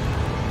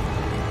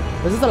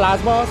 Is this the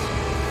last boss?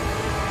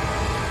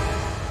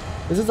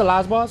 Is this the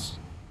last boss?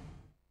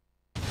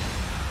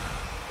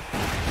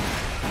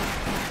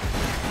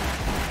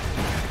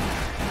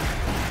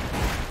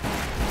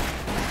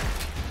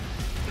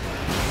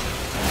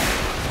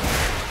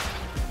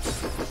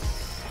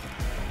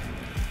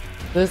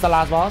 This is the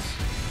last boss.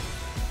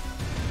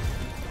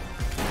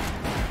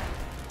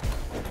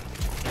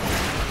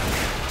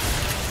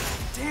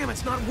 Damn,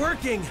 it's not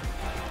working.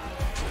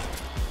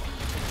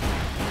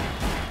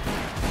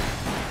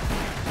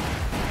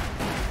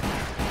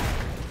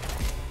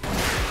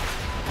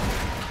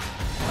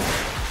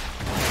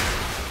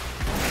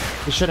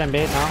 You shouldn't be,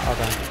 no?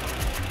 Okay.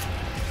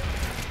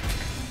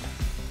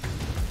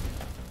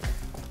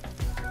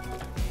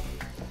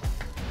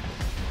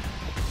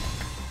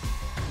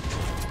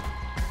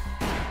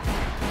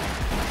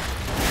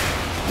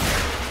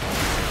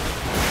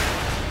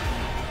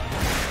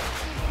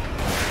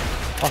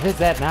 Oh, he's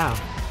dead now.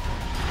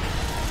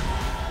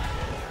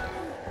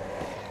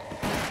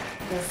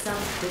 The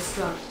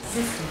self-destruct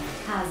system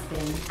has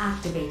been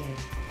activated.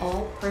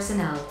 All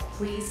personnel,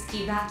 please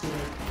evacuate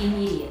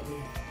immediately.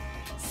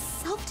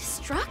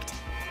 Self-destruct?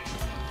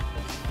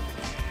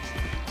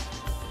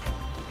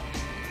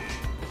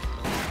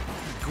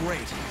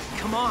 Great.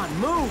 Come on,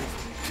 move!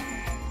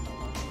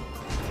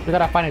 We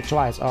gotta find it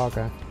twice. Oh,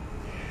 okay.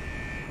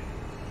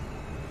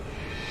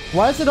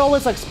 Why is it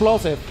always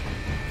explosive?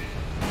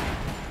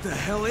 The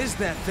hell is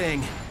that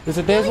thing? Is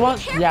it this one?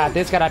 Yeah,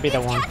 this gotta be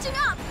the one. Catching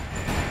up!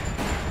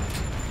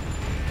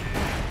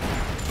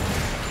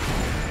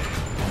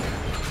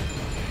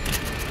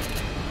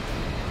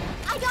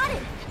 I got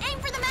it! Aim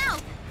for the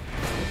mouth!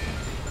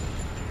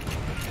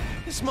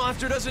 This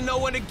monster doesn't know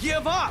when to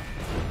give up!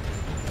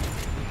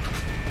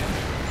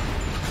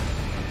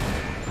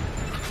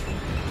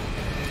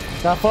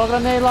 Got 4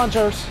 grenade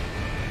launchers.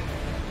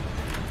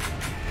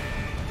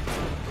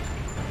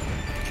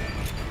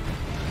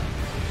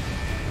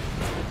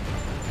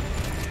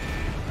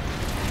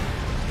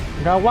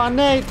 Got 1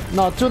 nade.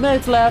 No, 2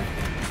 nades left.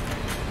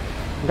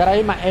 Gotta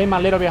aim a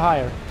little bit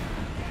higher.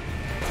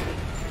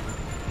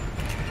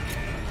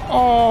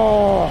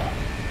 Oh!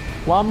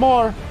 1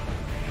 more.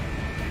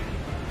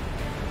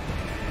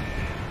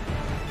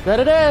 There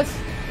it is.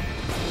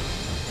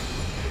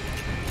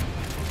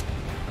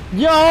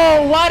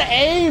 Yo, what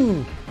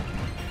aim?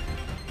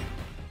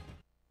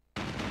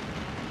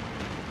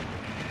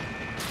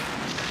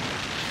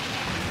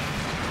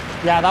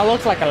 Yeah, that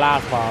looks like a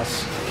last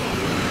boss.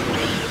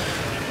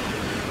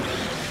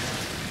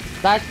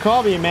 That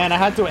Kobe, man, I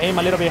had to aim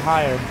a little bit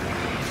higher.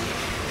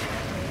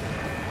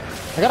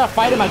 I gotta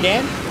fight him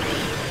again?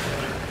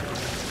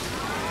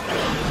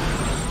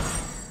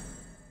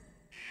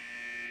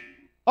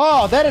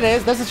 Oh, there it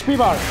is. There's a HP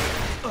bar.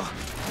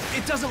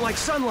 It doesn't like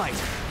sunlight.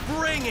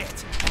 Bring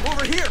it!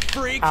 Over here,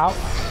 freak! Ow.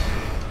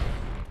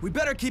 We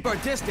better keep our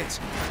distance.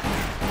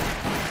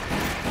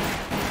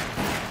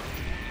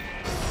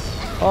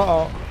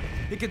 Uh-oh.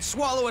 It could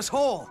swallow us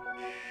whole.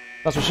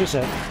 That's what she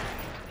said.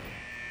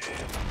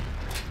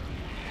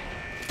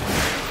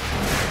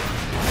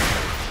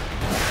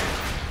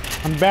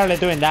 I'm barely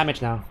doing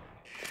damage now.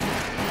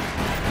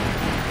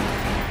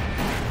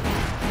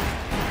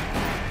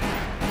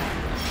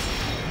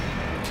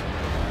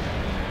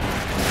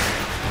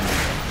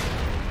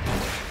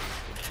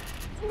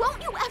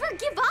 Won't you ever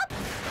give up?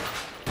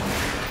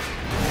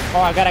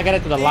 Oh, I gotta get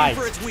it to the light.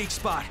 Aim for its weak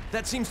spot.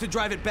 That seems to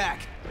drive it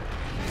back.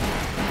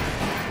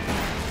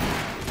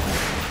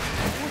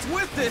 What's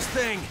with this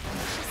thing?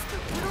 Just a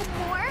little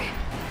more?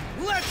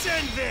 Let's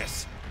end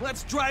this!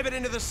 Let's drive it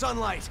into the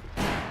sunlight.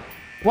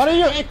 What are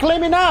you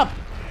climbing up?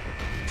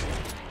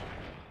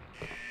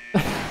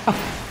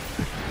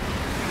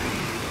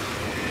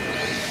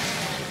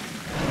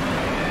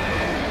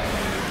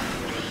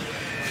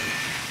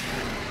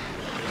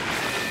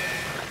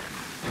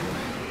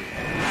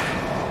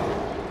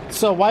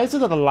 So why is it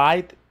that the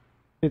light,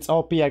 it's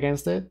OP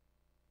against it?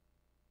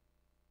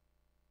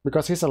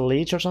 Because he's a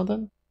leech or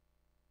something?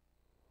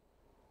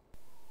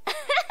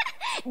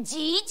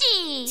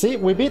 GG! See,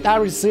 we beat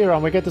Ares Zero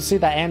and we get to see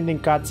the ending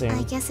cutscene.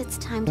 I guess it's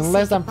time to in say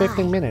less than goodbye.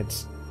 15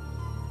 minutes.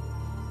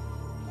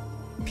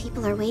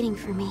 People are waiting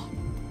for me.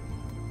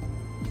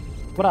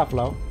 What up,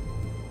 Flo?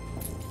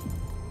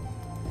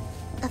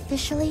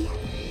 Officially,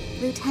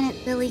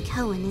 Lieutenant Billy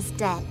Cohen is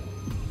dead.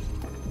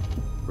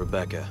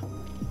 Rebecca,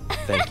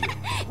 thank you.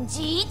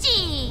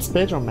 GG!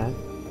 Speedrun, man.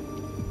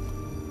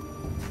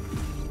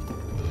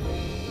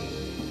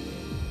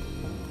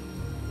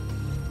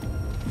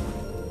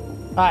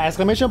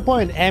 Exclamation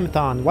point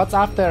Mthon. What's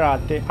after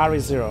the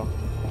Ares Zero?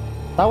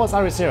 That was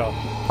Ares Zero.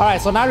 Alright,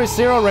 so now Ares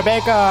Zero,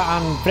 Rebecca,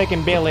 and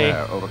freaking Billy. The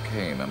pair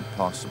overcame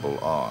impossible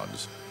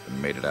odds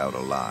and made it out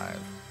alive.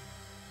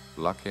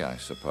 Lucky, I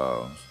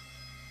suppose.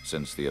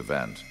 Since the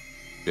event,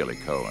 Billy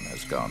Cohen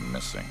has gone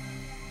missing,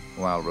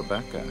 while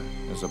Rebecca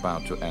is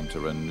about to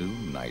enter a new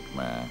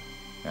nightmare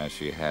as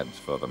she heads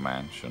for the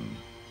mansion.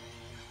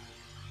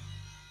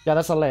 Yeah,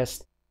 that's a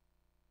list.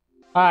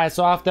 Alright,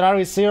 so after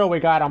Ares Zero, we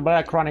got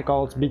Umbrella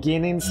Chronicles,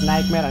 Beginnings,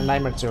 Nightmare, and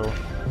Nightmare 2.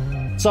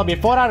 So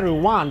before Ares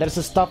 1, there's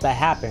some stuff that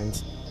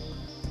happens.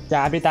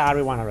 Yeah, I beat the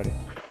Ares 1 already.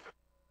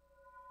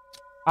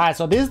 Alright,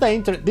 so this is the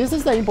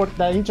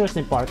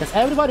interesting part, because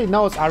everybody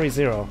knows Ares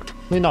Zero.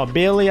 You know,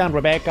 Billy and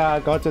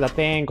Rebecca go to the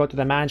thing, go to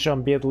the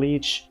mansion, beat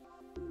Leech,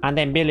 and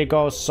then Billy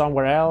goes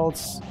somewhere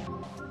else.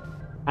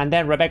 And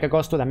then Rebecca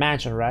goes to the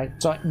mansion, right?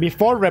 So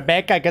before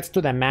Rebecca gets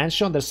to the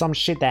mansion, there's some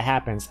shit that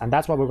happens, and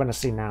that's what we're gonna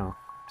see now.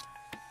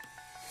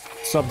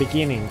 So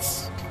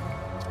beginnings.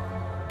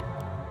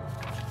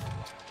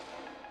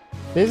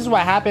 This is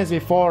what happens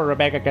before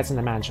Rebecca gets in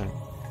the mansion.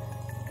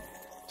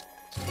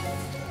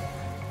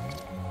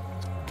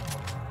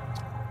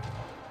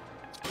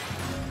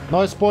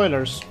 No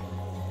spoilers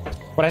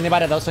for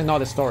anybody that doesn't know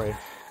the story.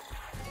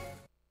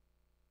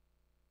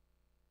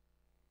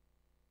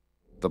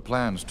 The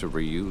plans to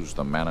reuse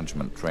the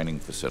management training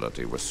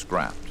facility were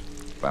scrapped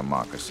by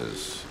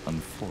Marcus's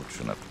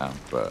unfortunate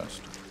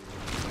outburst.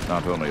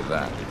 Not only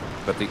that,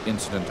 but the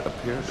incident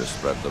appeared to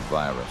spread the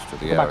virus to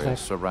the areas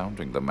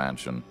surrounding the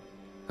mansion,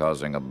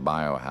 causing a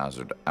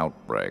biohazard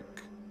outbreak.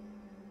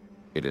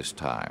 It is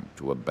time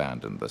to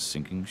abandon the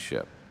sinking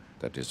ship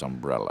that is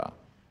Umbrella.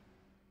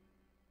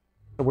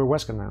 We're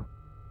Wesker now.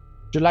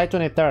 July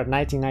 23rd,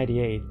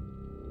 1998.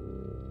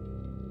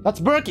 That's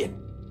Birkin!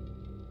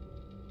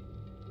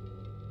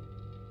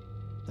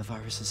 The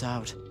virus is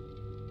out.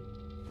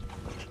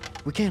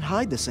 We can't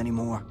hide this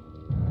anymore.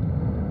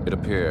 It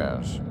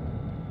appears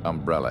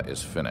Umbrella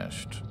is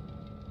finished.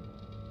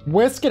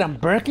 Wesker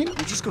and Birkin?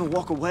 We're just gonna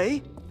walk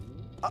away?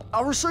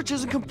 Our research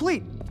isn't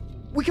complete.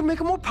 We can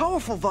make a more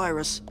powerful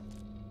virus.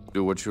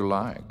 Do what you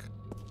like.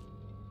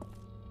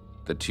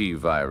 The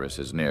T-virus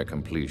is near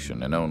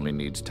completion and only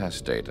needs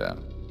test data.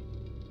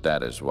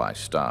 That is why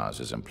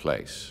STARS is in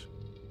place.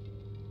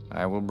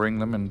 I will bring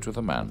them into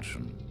the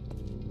mansion.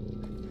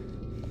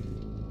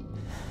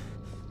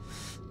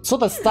 So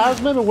the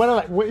STARS maybe were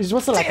like, was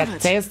it like a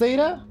test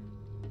data?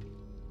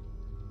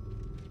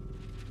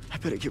 I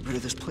better get rid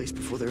of this place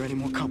before there are any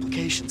more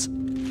complications.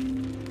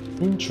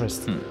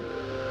 Interesting.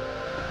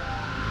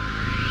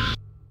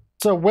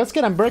 So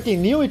Wesker and Birkin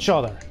knew each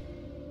other.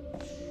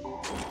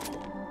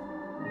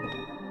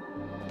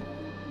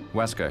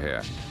 Wesker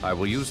here. I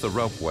will use the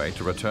ropeway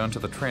to return to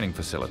the training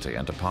facility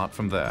and depart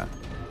from there.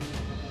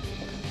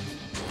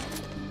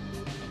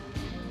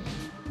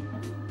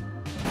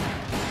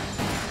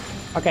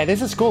 Okay,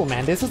 this is cool,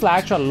 man. This is the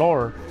actual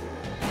lore.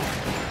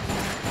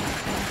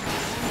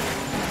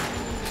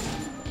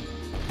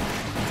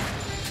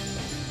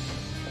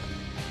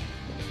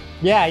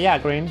 Yeah,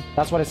 Green.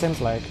 That's what it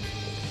seems like.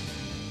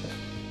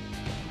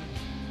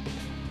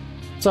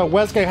 So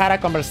Wesker had a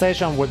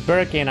conversation with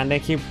Birkin, and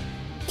then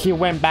he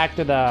went back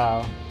to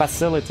the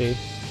facility,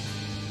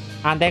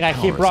 and then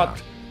he brought.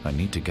 Out. I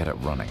need to get it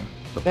running.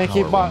 The then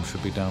power room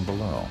should be down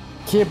below.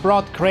 He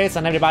brought Chris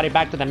and everybody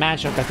back to the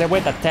mansion because they were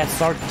the test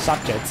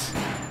subjects.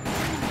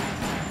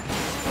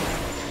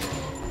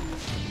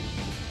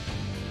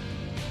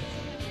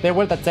 They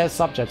were the test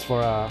subjects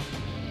for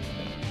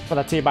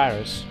the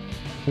T-virus.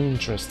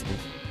 Interesting.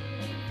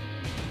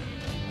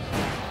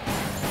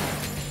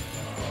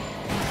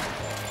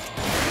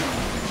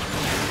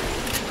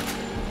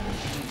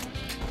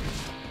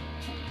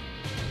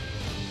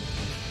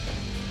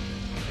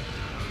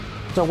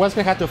 So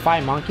Wesker had to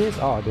fight monkeys?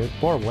 Oh, dude,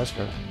 poor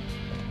Wesker.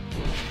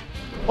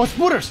 Oh,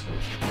 spooters!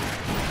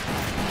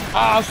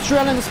 Ah,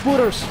 Australian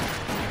spooters!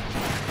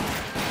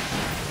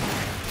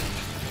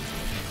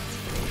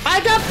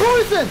 I got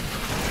poison!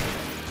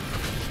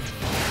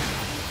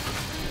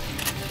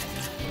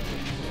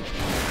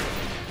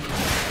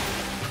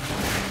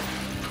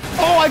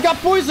 Oh, I got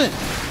poison!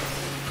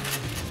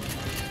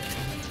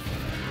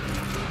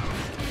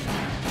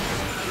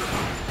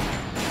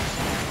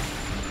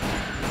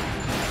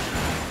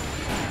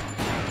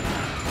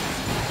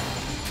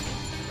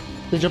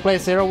 Did you play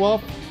Zero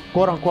Wolf?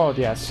 Quote unquote,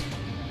 yes.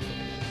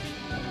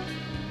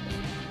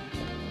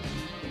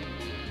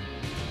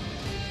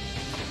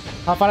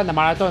 How far in the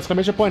marathon?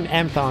 Exclamation point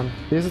Mthon.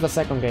 This is the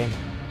second game.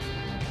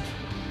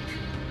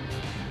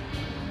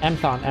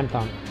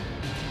 Mthon.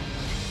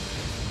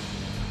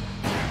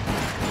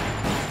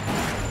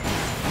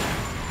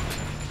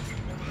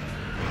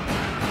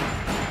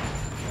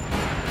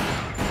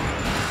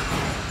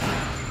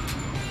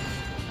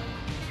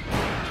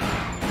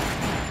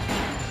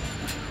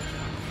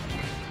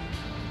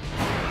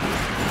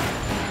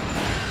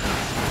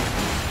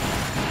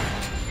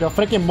 The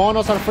freaking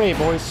monos are free,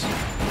 boys.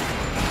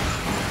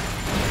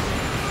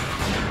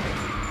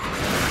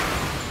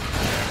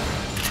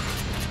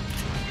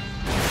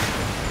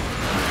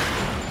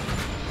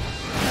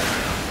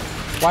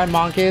 Why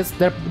monkeys?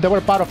 They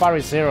were part of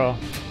RE0.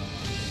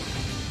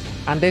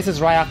 And this is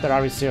right after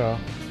RE0.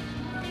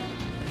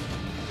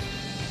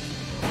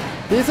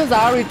 This is the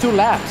RE2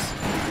 labs.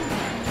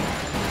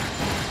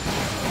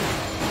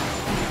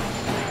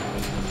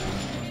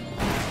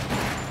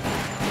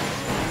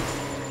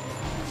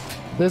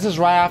 This is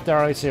right after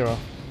RE0.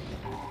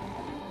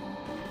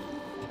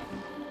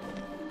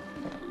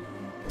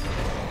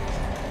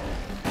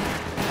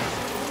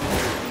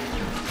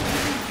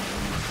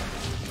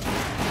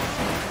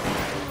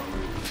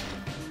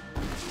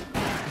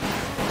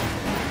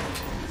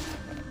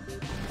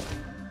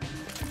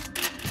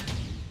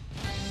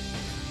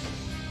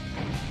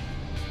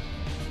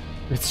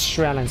 It's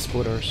Australian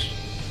spooters.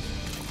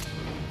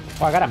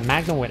 Oh, I got a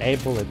Magnum with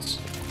 8 bullets.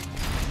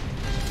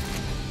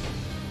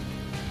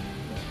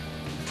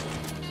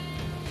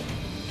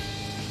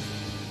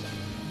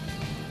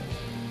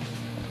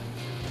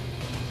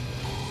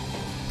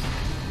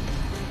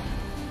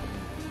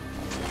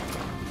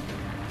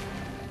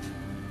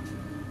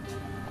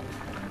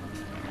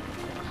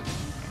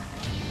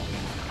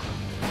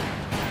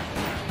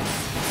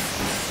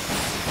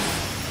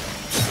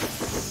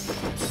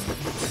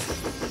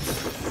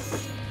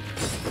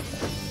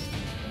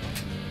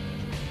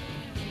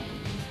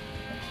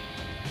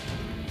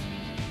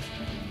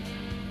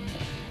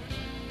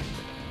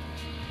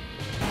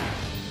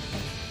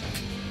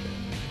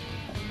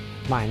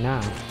 Mine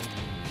now.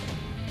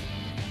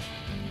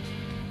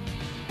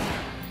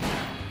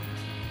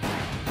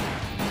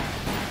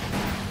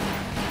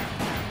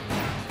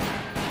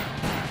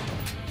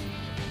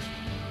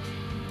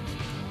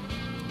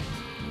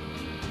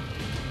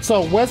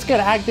 So Wesker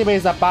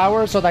activates the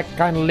power so that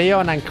can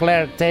Leon and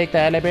Claire take the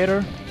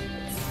elevator?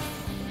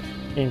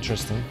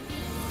 Interesting.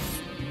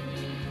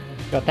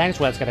 Yo, thanks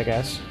Wesker, I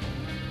guess.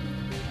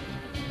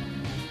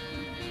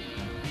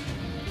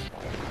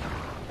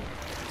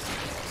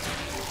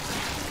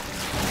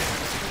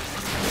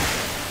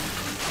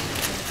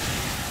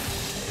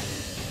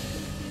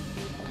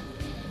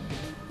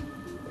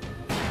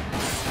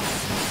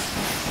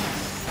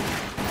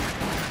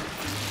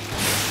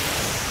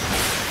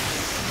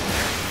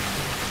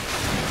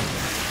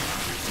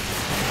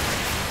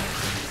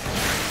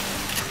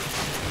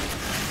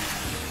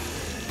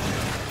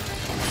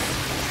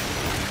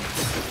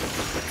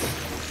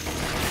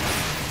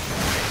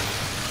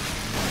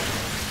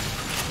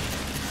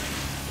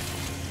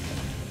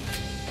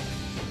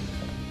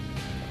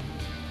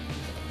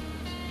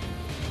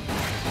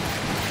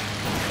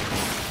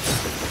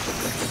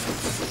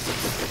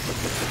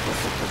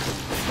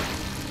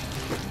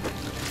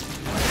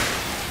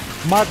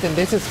 Martin,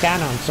 this is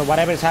canon, so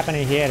whatever is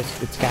happening here,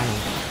 it's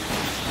canon.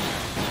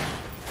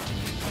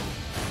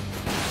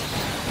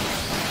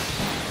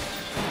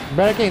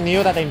 Birkin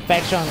knew that the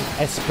infection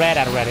spread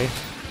already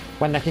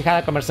when he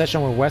had a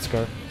conversation with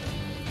Wesker.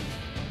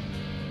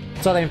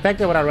 So the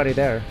infected were already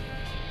there.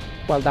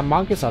 Well, the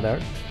monkeys are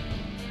there.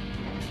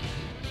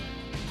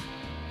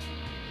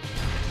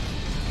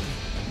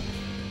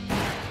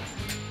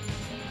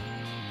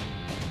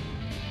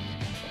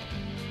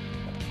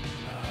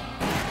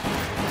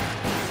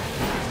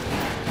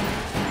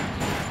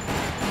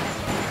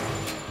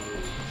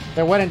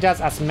 There weren't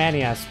just as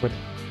many as with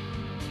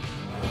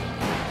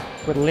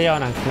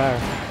Leon and Claire.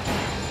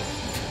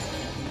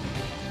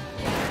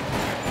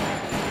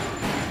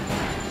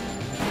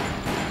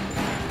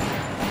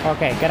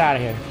 Okay, get out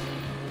of here.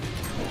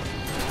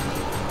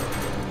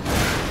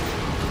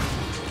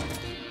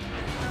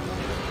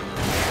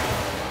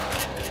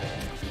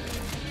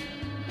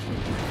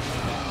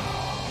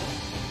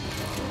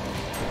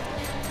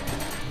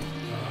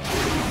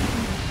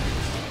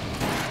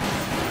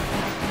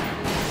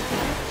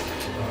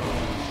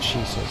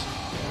 Jesus.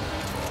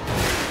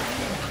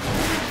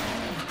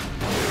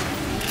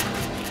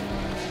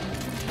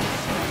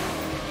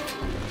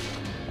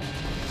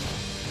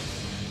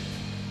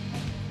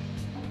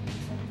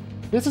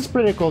 This is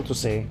pretty cool to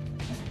see.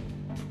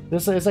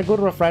 This is a good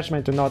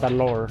refreshment to know that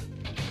lore,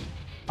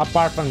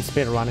 apart from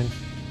speedrunning.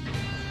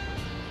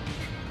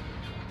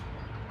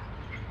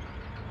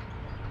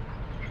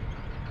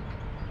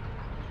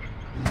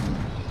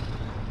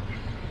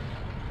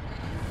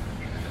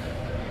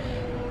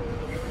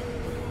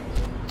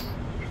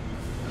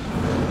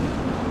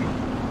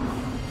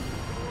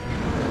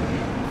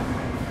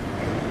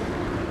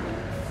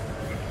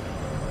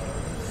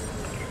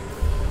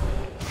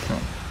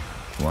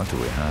 What do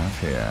we have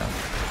here?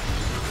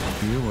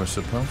 You were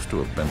supposed to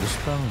have been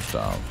disposed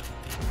of.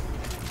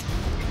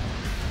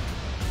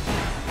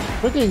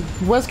 Freaking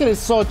Wesker is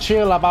so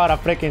chill about a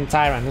freaking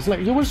tyrant. It's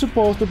like, you were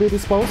supposed to be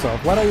disposed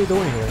of. What are you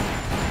doing here?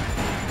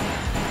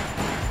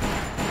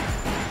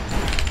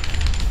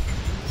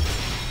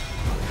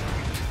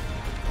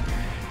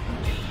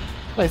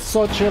 Like,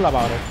 so chill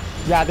about it.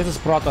 Yeah, this is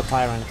Proto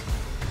Tyrant.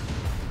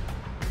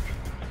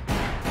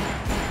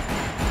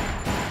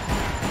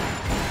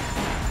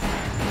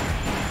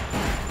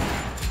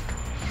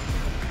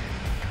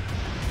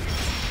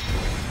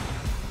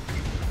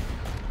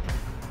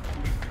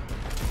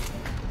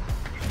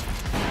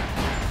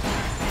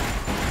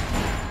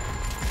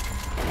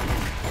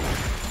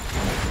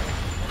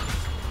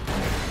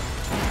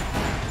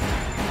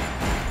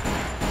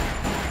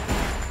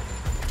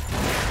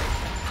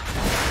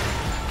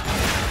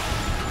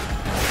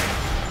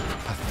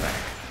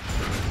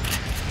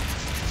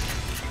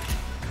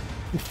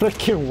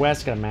 Freaking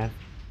Wesker, man.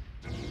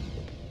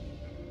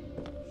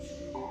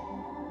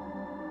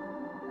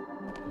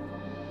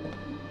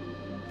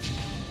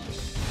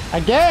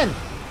 Again!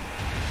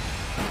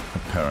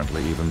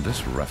 Apparently even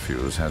this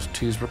refuse has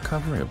T's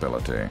recovery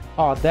ability.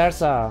 Oh,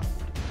 there's a...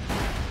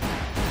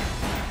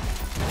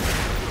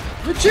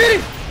 You're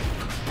cheating!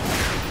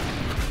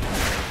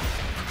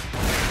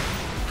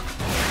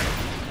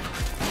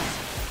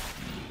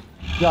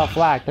 Yo,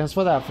 Flag, thanks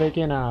for that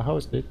freaking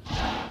host, dude.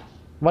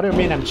 What do you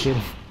mean I'm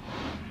cheating?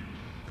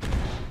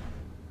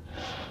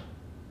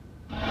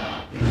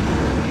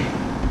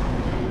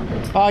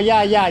 Oh,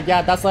 yeah,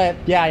 that's like,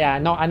 yeah,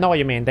 no, I know what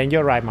you mean. Then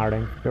you're right,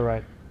 Martin, you're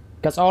right.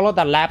 Because all of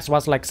the labs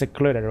was like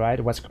secluded, right?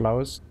 It was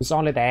closed. It's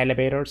only the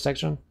elevator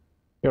section.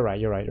 You're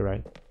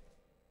right.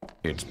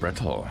 It's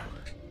brittle.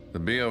 The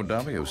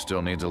BOW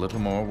still needs a little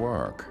more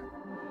work.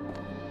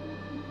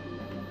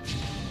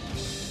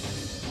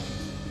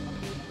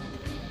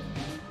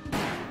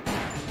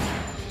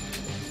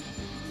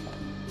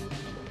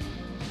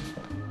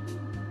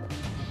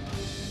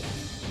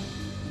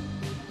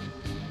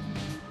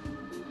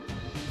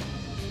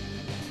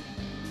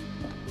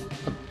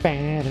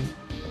 Bad.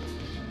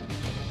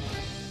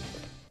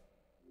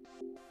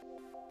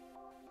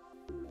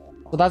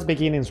 So that's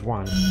beginnings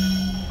 1.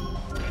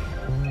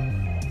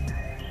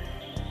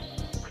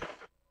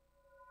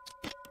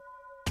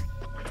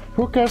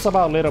 Who cares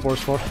about leaderboards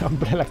for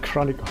Umbrella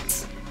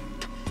Chronicles?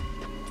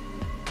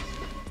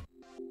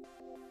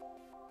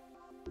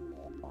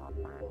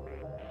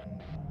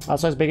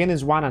 So it's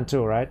beginnings 1 and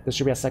 2, right? There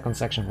should be a second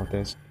section for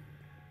this.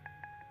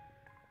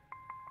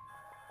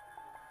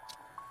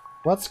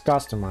 What's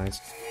customized?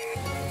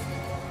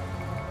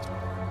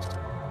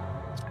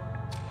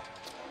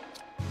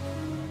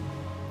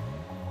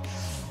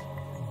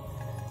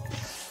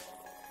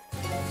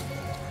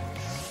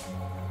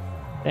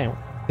 Damn,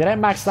 did I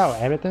max out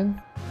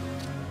everything?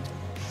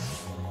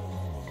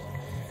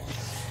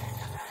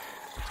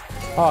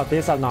 Oh,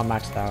 these are not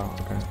maxed out,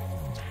 okay.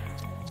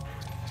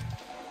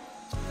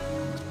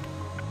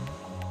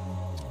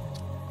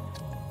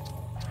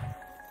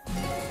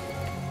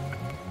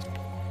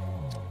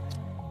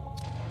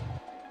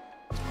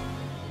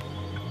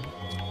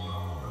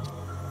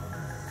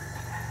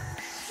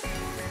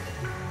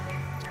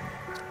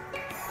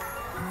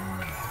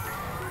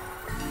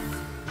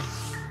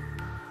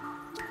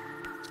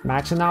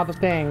 Maxing out the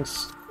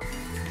things.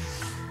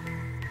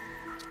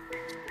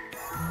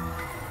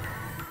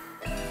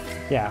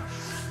 Yeah.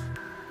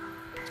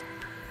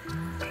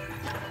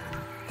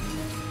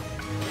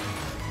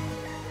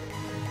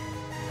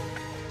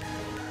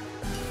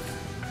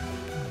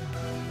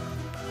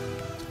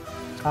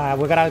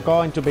 We gotta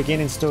go into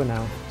beginnings 2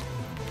 now.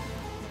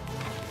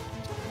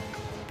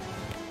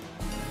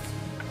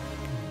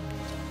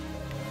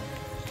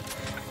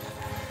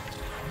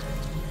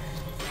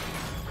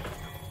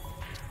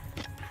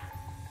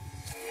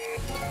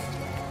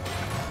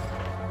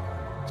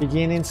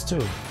 Beginnings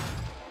 2.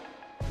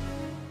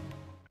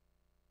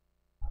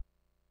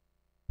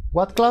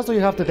 What class do you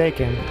have to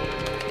take in?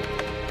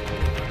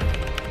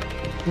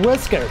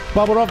 Wesker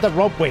bubbled off the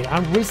ropeway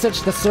and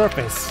researched the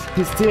surface.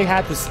 He still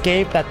had to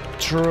escape that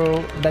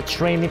through the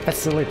training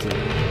facility,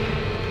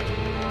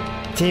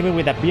 teaming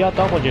with the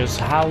BOWs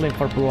howling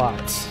for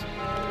blood.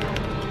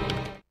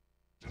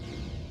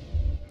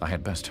 I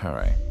had best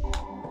hurry.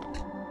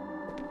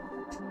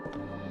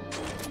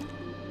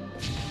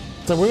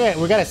 So we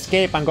gotta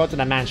escape and go to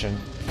the mansion.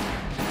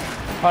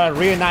 Or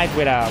reunite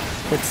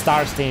with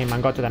Star's team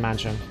and go to the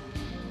mansion.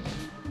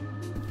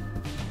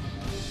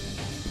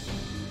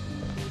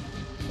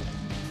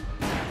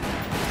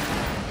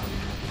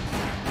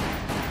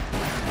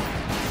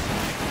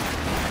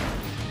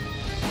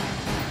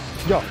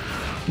 Yo,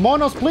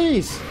 Monos,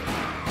 please!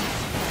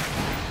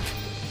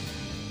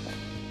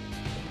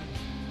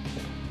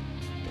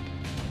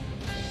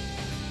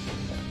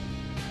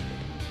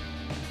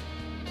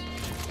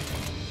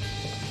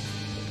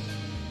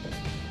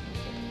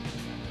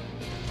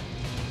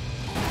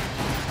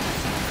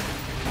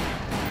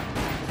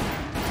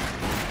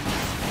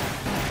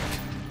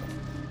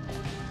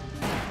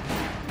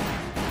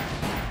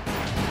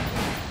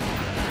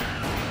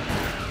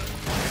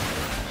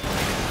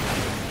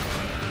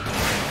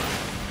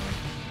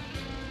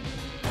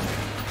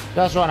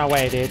 Just run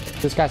away, dude.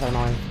 These guys are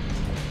annoying.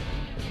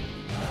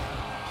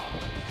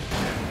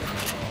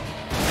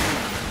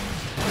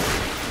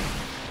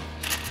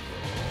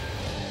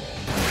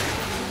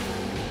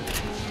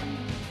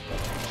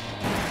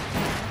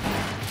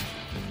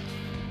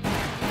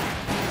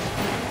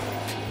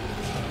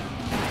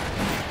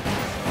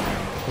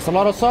 There's a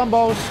lot of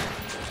zombos.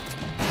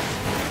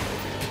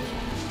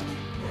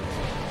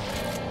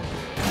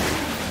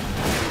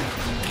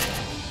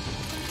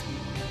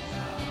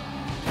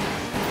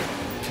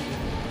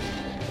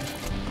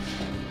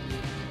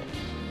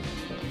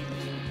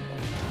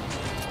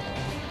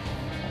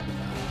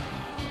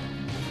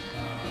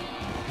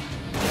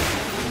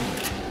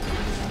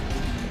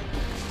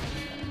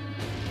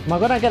 Am I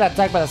gonna get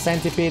attacked by the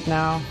centipede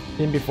now?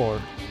 Than before.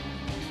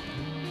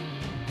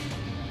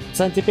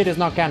 Centipede is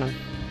not canon.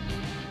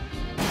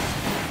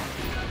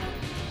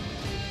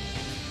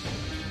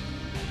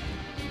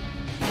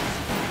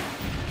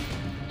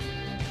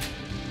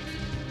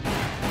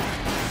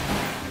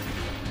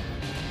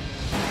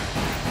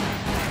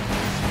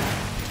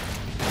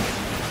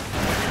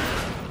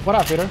 What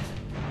up, Peter?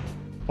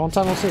 Long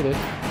time no see, dude.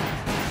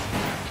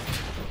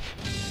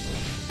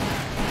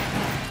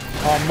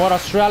 Oh, more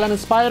Australian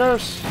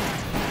spiders.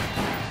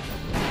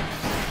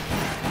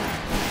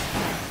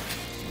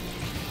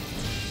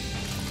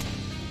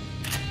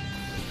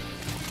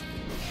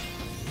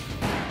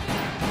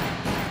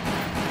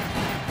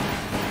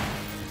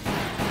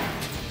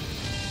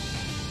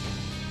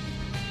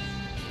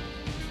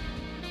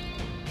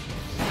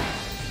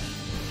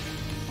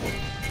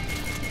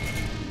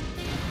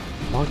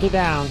 Monkey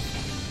down.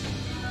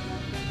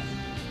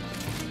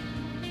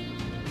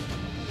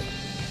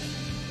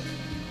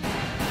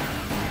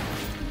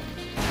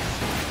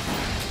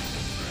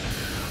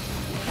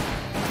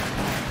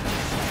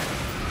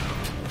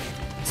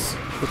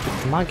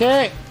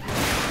 Monkey!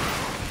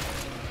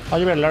 Oh,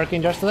 you were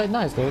lurking just today?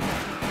 Nice, dude.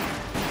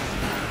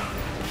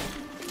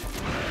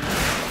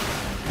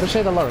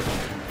 Appreciate the lurk.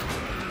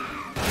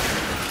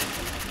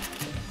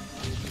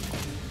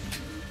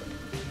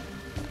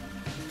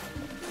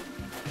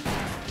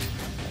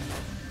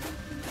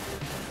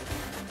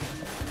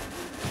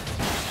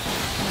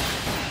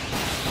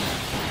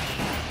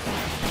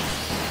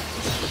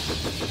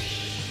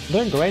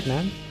 Doing great,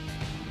 man.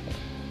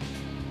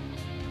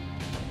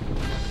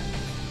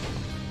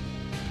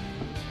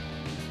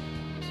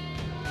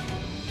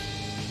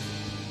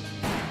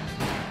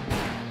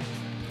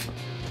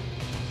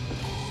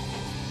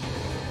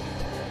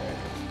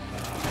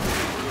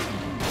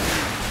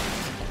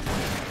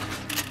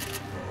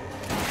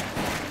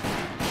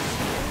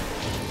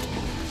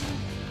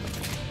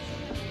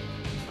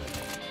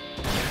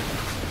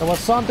 There was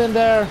something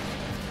there.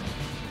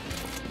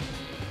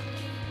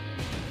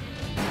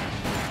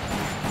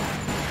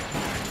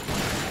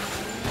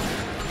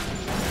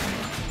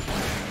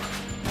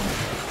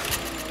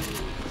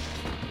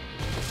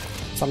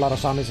 There's a lot of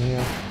zombies in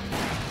here.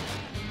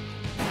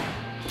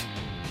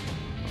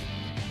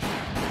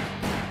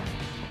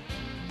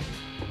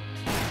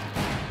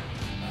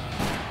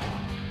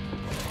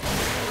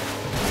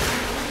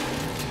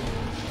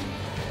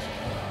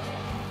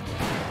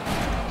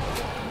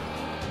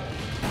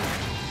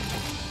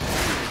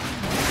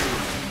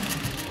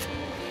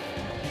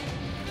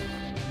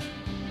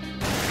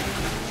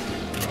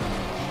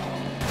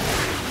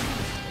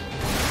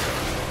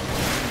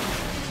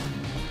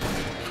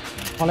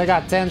 Only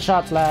got 10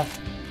 shots left.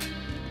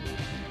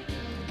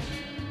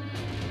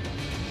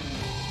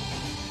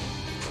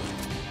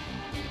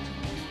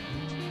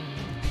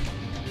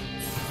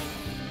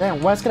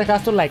 Damn, Wesker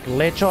has to like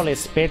literally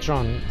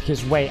speedrun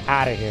his way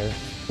out of here.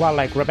 While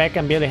like Rebecca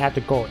and Billy had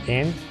to go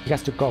in, he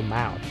has to come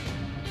out.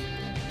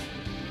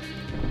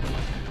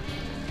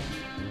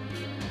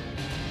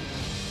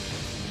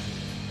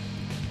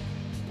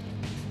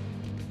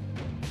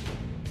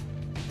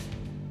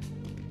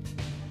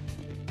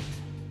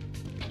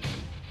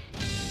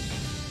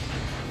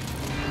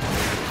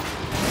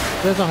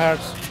 This one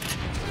hurts.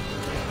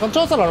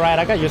 Controls are alright,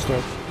 I got used to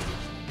it.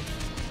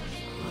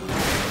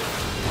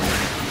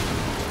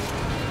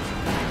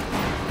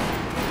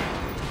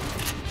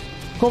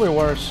 Could be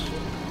worse.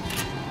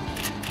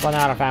 Run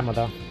out of ammo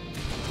though.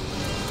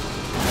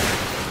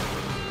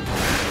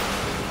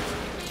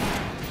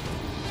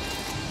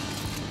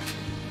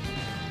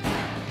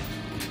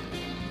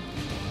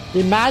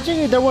 Imagine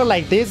if there were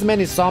like this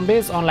many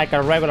zombies on like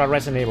a regular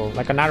Resident Evil,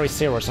 like an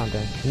RE0 or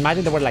something.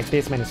 Imagine there were like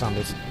this many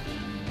zombies.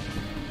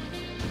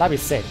 That'd be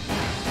sick.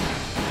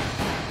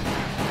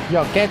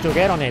 Yo,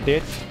 get on it,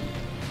 dude.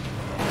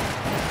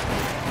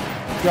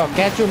 Yo,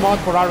 Ketchu mod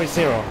for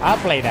RE0. I'll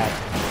play that.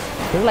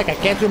 If there's like a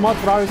Ketchu mod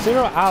for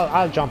RE0,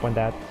 I'll jump on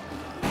that.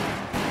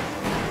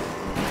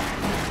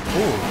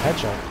 Ooh,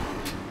 headshot.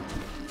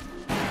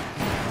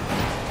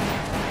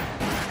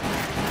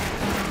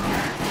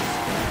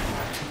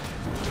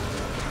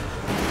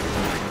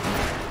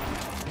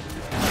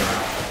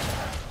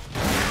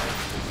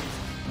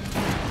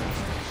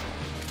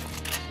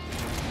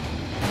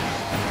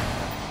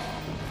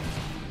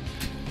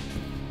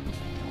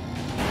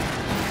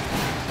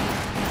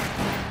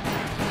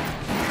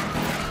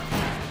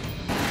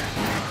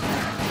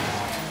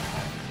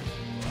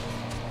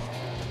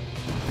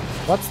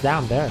 What's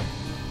down there?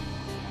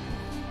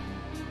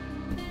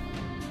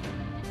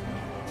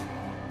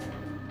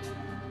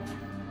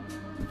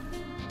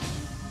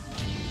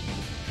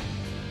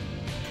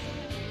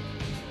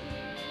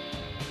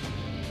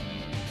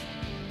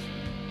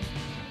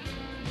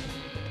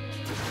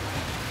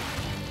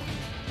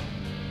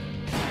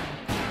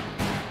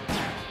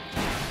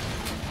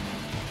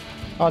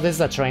 Oh, this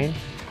is a train.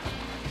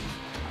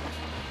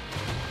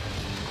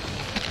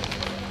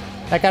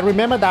 Like I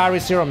remember the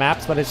RE0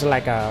 maps, but it's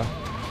like a...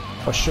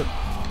 Oh shoot.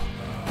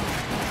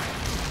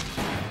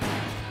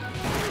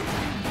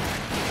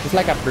 It's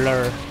like a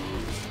blur.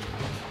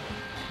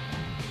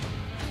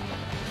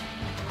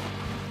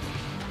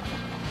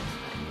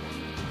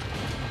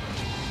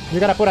 You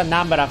gotta put a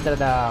number after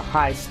the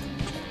heist.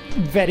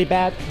 Very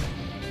bad.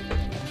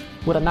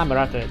 Put a number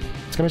after it.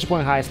 Exclamation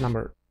point highest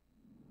number.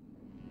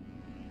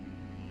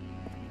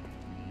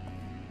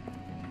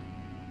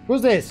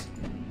 Who's this?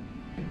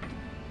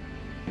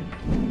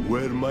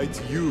 Where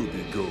might you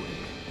be going,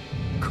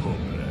 comrade?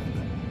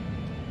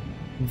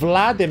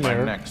 Vladimir.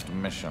 My next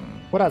mission.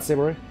 What up,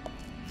 Saber?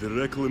 The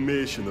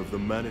reclamation of the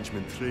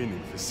management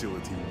training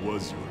facility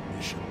was your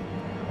mission.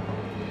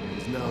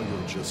 And now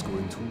you're just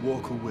going to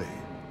walk away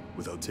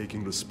without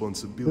taking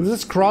responsibility. Is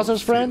this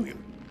Crosser's friend? Is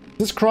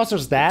this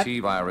Crosser's dad? The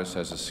T-Virus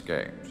has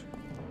escaped.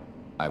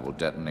 I will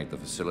detonate the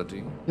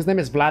facility. His name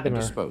is Vladimir.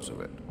 And dispose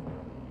of it.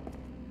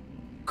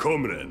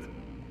 Comrade,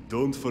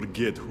 don't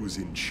forget who's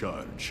in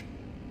charge.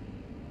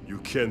 You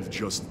can't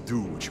just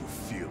do what you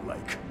feel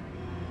like.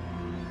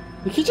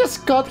 He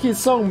just cut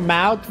his own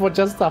mouth for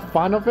just the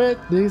fun of it?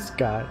 This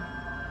guy.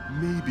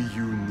 Maybe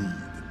you need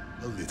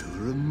a little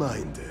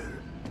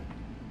reminder.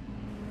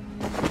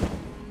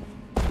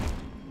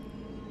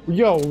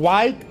 Yo,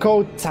 white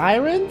coat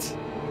tyrant?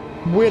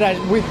 With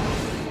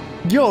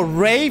yo,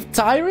 rave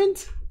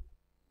tyrant?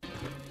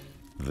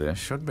 This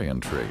should be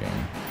intriguing.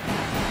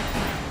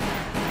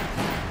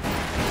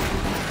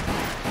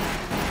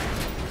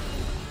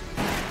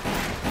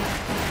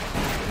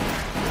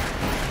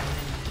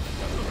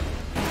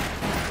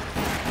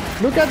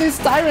 Look at this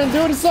tyrant,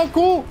 dude, it's so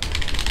cool!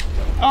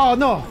 Oh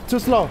no, too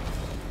slow.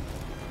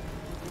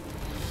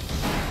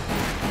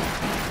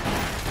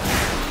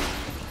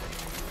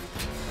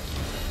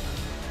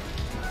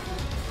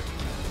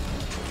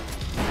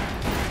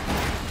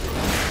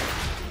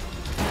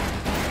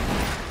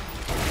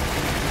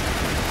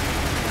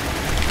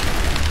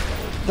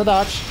 The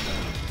dodge.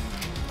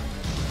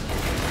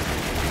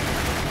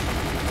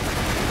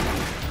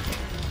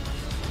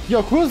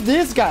 Yo, who's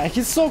this guy?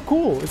 He's so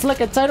cool. It's like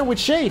a Titan with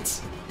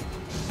shades.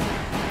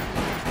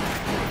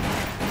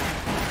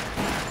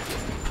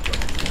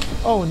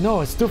 Oh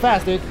no, it's too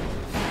fast, dude.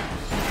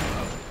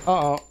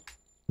 Uh-oh.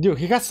 Dude,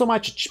 he has so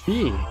much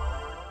HP.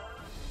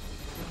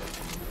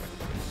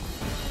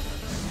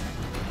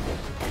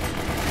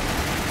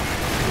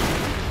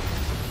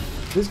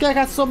 This guy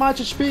has so much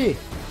HP.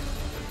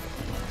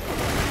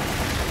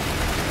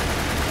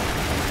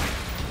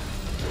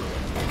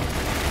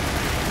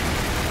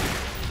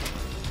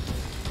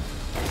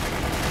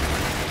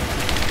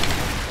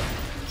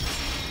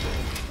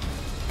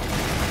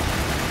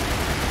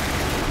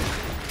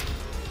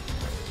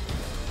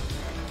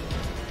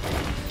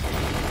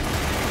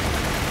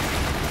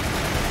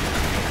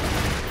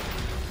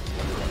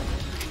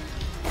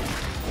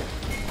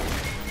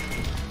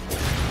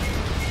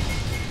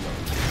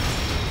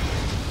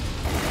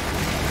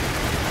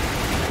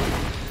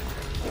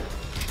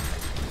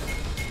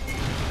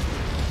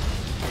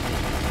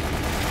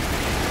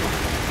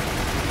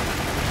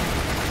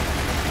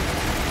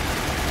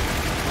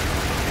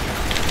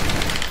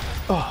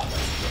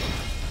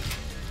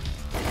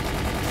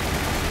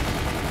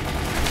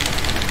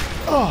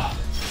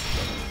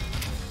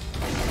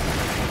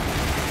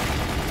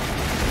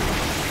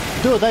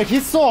 Dude, like,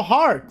 he's so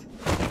hard.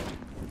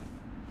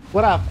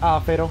 What up,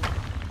 Fatal?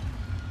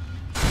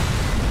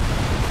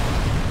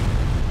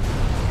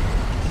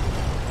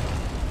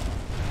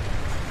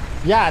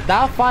 Yeah,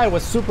 that fight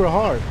was super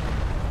hard.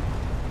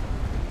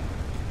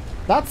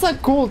 That's a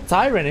cool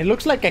tyrant. It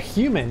looks like a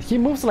human. He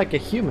moves like a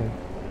human.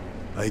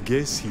 I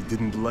guess he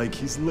didn't like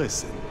his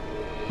lesson.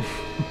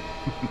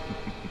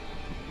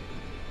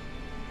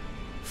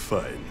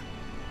 Fine.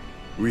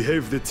 We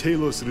have the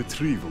Talos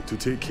retrieval to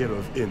take care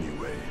of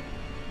anyway.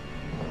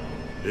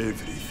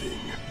 Everything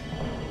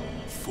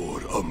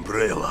for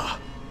Umbrella.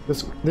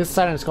 This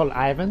siren is called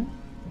Ivan?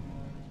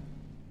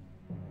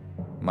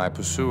 My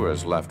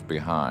pursuers left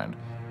behind.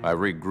 I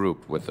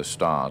regrouped with the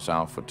STARS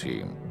Alpha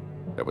team.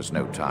 There was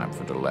no time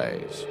for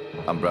delays.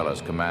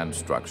 Umbrella's command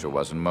structure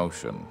was in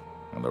motion,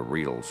 and the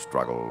real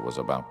struggle was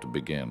about to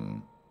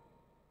begin.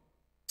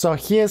 So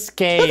he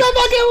escaped. Is that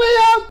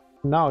fucking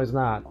Liam? No, it's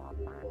not.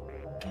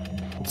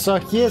 So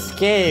he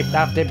escaped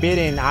after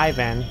beating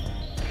Ivan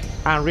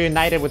and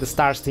reunited with the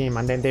STARS team,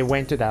 and then they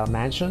went to the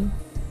mansion.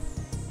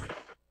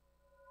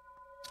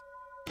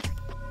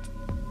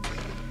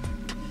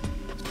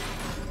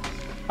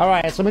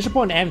 Alright, exclamation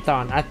point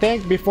Mthon. I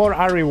think before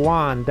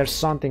RE1, there's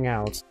something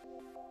else.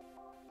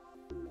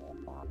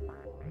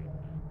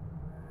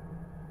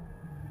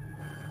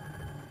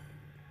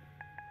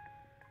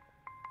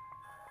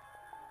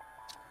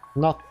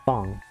 Not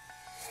Thong.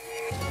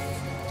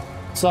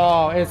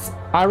 So it's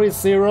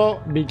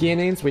RE0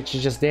 Beginnings, which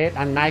you just did,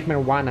 and Nightmare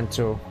 1 and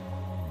 2.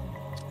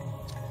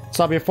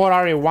 So before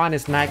RE1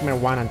 is Nightmare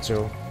 1 and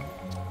 2.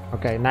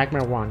 Okay,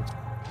 Nightmare 1.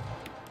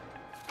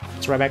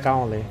 It's Rebecca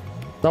only.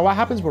 So what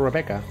happens with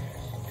Rebecca?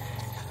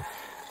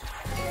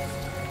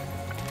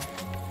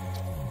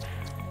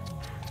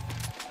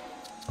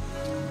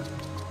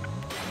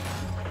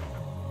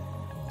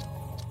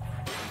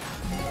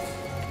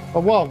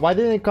 Oh, whoa, why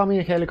didn't they come in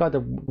a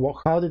helicopter?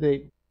 How did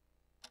they...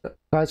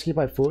 Guys keep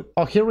my food?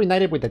 Oh, he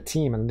reunited with the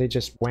team and they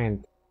just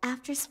went.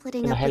 After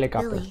splitting up with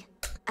Billy,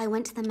 I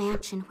went to the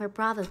mansion where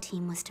Bravo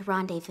team was to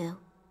rendezvous.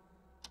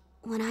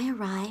 When I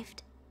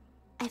arrived,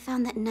 I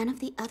found that none of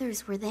the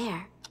others were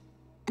there,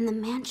 and the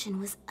mansion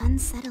was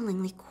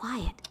unsettlingly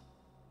quiet.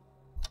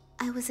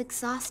 I was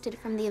exhausted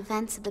from the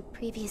events of the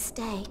previous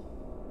day,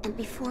 and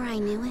before I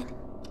knew it,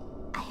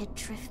 I had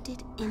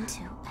drifted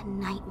into a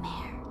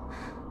nightmare.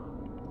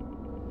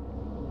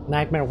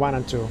 Nightmare 1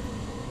 and 2.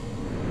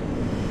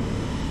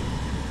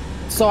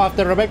 So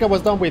after Rebecca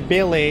was done with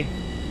Billy,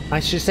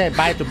 and she said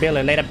bye to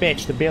Billy, later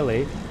bitch to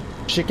Billy,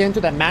 she came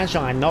to the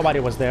mansion and nobody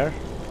was there.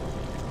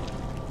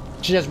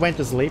 She just went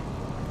to sleep.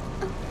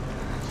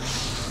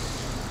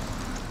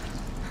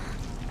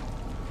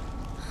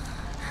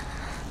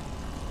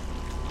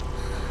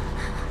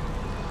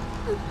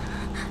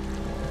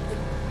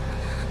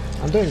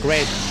 I'm doing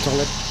great,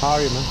 Solid. How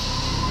are you, man?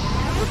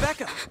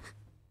 Rebecca!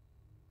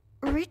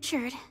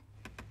 Richard.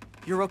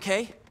 You're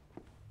okay?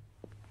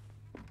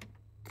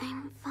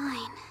 I'm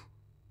fine.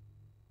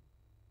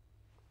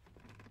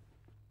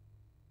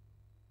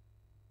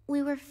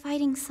 We were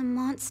fighting some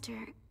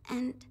monster,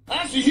 and...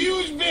 That's a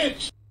huge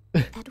bitch!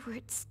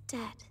 Edward's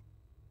dead.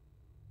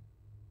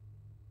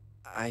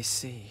 I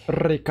see.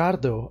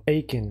 Ricardo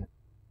Aiken.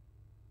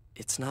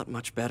 It's not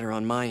much better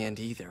on my end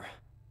either.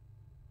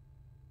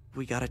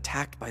 We got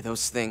attacked by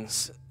those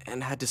things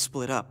and had to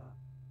split up.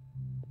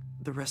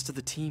 The rest of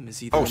the team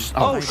is either...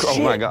 Oh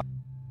my god.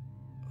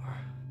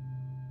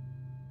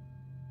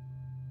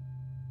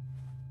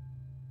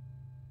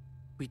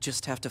 We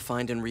just have to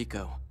find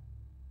Enrico.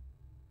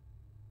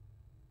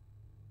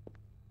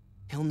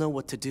 He'll know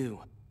what to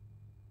do.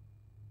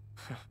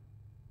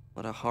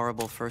 What a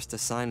horrible first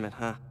assignment,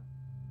 huh?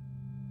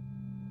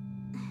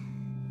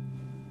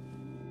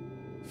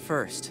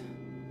 first.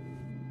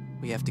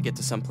 We have to get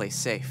to someplace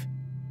safe.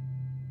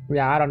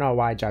 Yeah, I don't know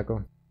why,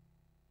 Jaco.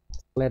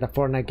 Let the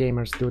Fortnite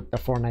gamers do the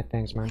Fortnite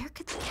things, man. Where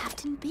could the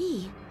captain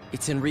be?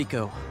 It's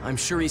Enrico. I'm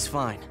sure he's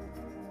fine.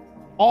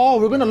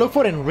 Oh, we're gonna look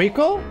for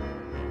Enrico?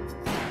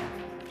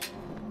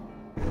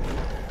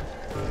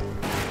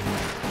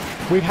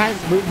 We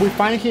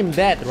find him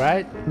dead,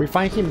 right? We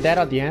find him dead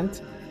at the end.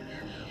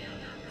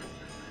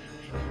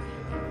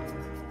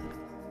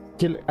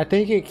 I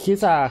think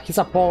he's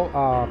a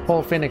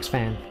Paul Phoenix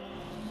fan.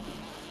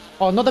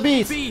 Oh, not the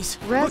beast! Beast!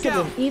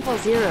 Resident Evil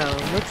 0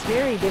 looks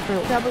very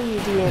different.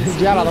 WDNC.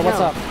 Yala, what's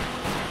up?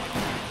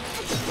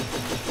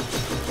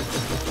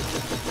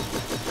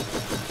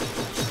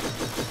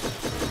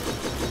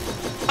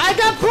 I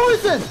got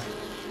poisoned!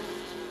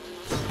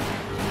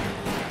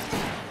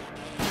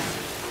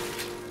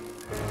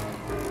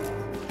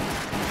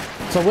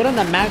 So we're in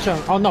the mansion.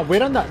 Oh no,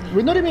 we're not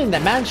even in the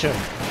mansion.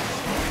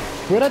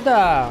 We're at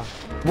the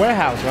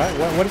warehouse,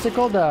 right? What is it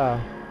called?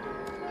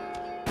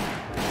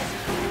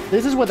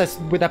 This is where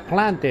the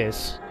plant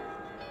is.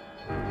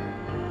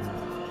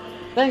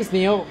 Thanks,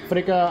 Neo.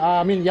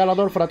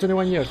 Yalador for the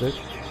 21 years, dude.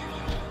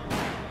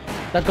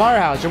 The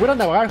guardhouse. We're on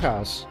the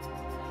guardhouse.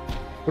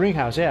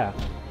 Greenhouse, yeah.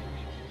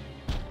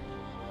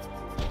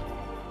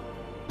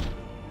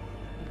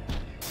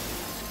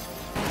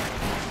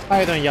 How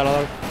you doing,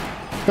 Yalador?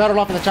 Better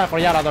love in the chat for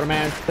Yalador,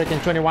 man. Taking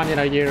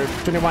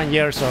 21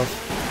 years of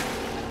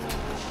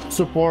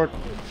support.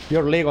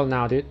 You're legal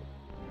now, dude.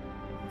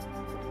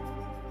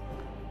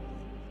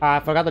 I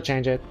forgot to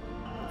change it.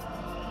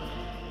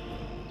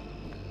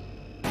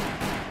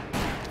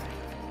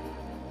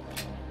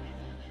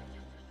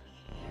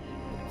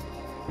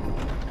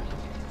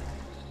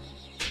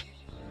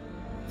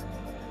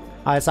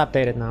 It's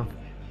updated now.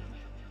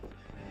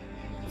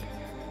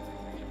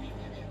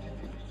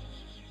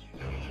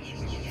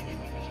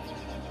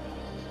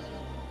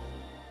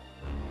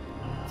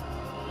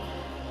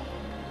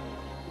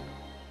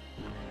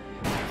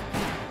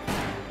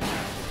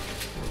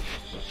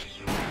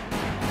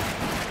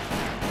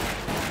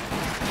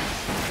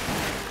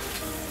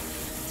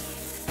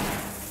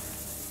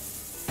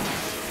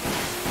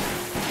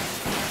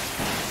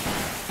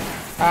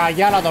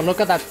 Yalador,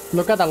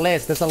 look at the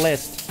list. There's a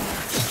list.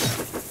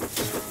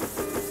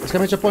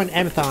 Exclamation point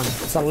Mthon.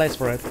 It's a list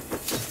for it.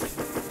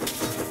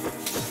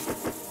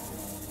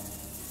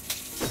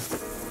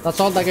 That's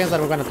all the games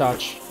that we're gonna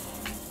touch.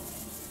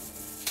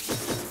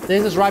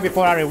 This is right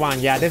before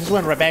RE1. Yeah, this is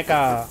when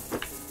Rebecca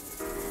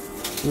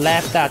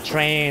left that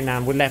train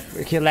and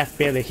he left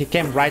Billy. He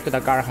came right to the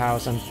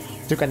guardhouse and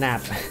took a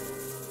nap.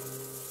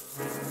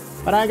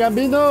 But I got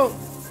Bino.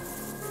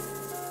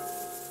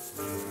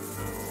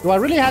 Do I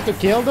really have to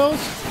kill those?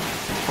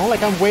 Oh,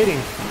 like I'm waiting.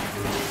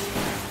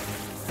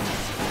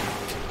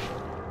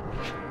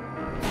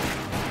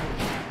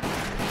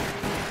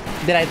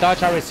 Did I dodge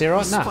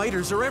RE0? No.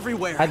 Spiders are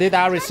everywhere. I did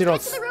RE0.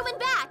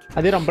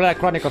 I did Umbrella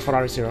Chronicles for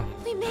RE0.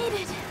 We made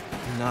it.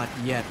 Not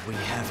yet, we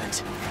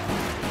haven't.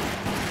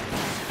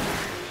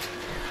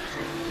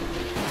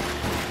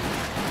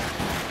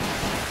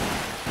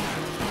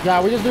 Yeah,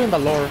 we're just doing the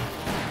lore.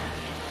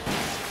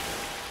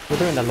 We're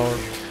doing the lore.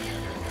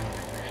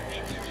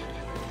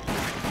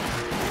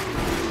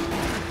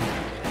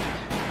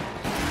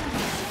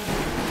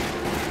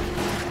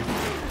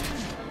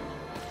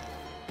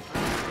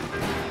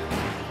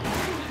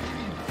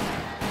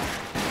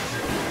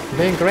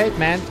 Doing great,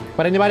 man.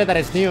 But anybody that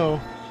is new,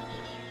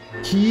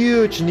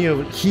 huge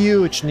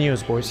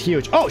news, boys.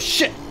 Huge. Oh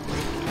shit!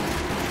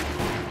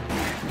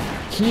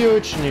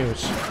 Huge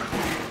news.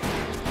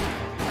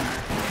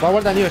 What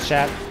was the news,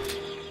 chat?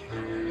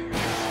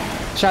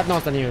 Chat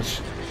knows the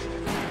news.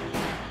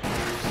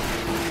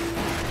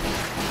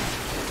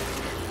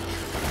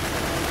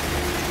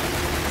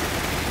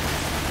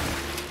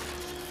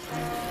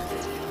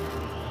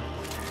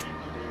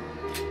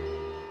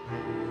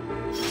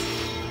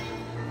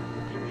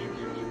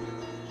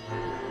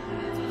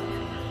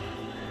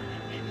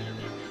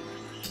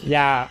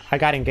 Yeah, I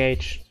got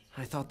engaged.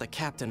 I thought the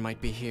captain might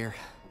be here.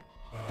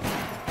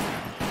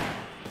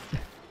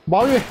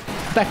 While the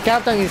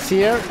captain is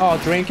here, oh,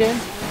 drinking?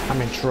 I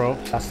mean, true.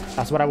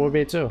 That's what I would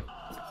be too.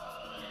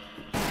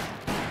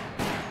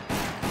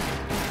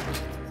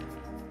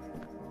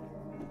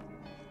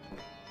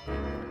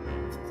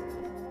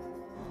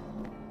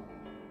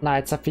 Nah,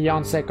 it's a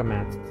fiance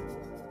command.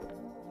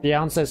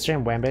 Fiance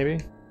stream when, baby?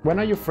 When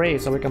are you free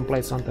so we can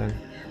play something?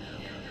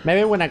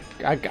 Maybe when I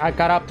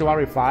got up to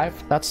RE5.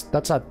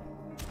 That's a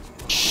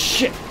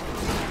shit.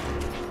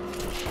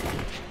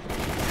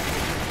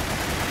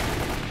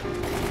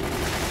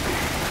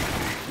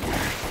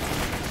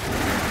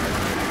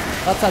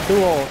 That's a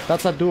duo.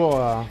 That's a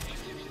duo.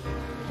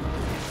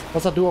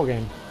 That's a duo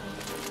game.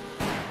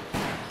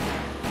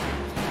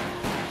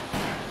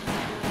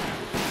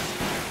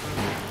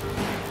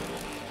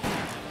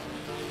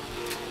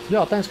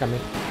 Yo, thanks, Camille.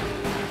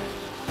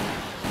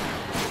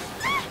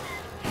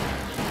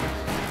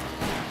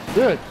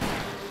 Dude,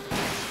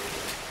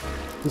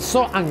 it's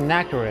so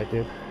inaccurate,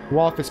 dude.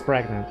 Wolf is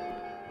pregnant.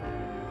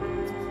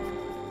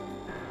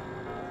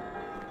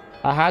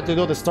 I had to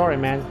do the story,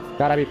 man.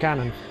 Gotta be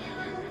canon.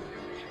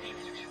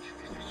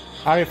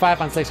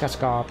 RE5 and 6 has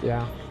co-op,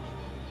 yeah.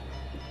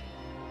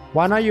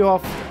 When are you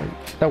off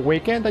the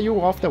weekend? Are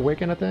you off the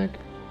weekend, I think?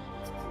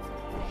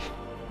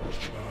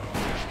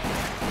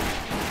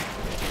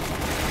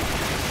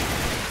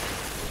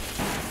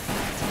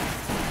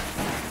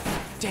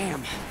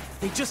 Damn,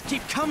 they just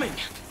keep coming.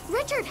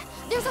 Richard,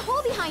 there's a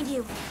hole behind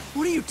you.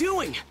 What are you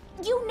doing?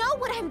 You know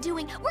what I'm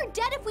doing. We're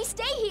dead if we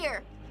stay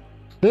here.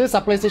 This is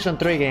a PlayStation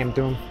 3 game,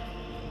 Doom.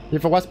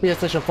 If it was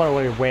PlayStation 4, it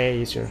would be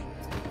way easier.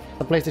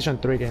 A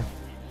PlayStation 3 game.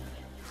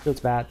 Feels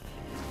bad.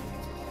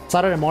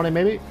 Saturday morning,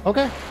 maybe?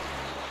 Okay.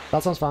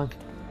 That sounds fine.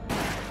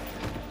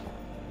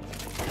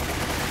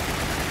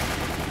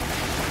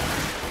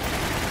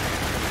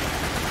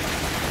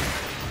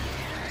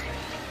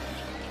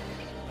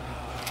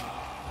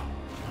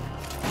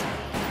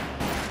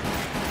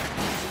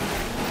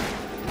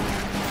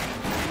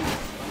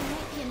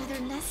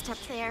 Up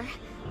there.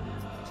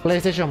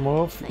 PlayStation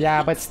Move?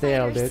 Yeah, but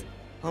still, dude.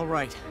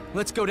 Alright,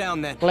 let's go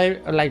down then.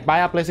 Play, like, buy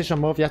a PlayStation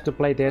Move, you have to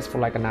play this for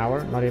like an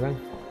hour, not even.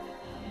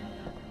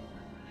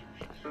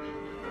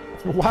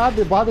 Why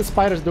are the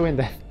spiders doing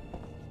that?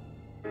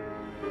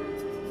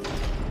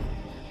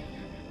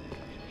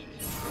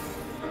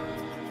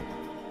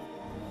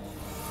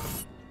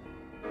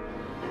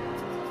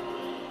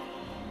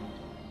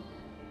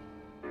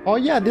 Oh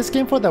yeah, this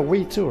came for the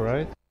Wii too,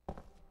 right?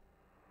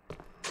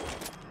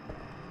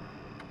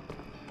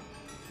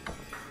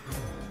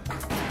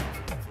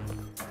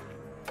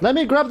 Let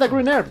me grab the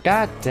green herb.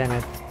 God damn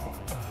it.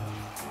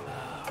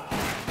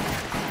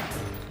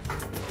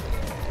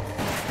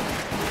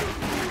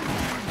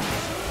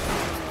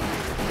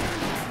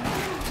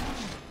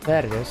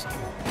 There it is.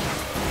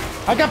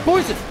 I got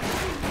poison.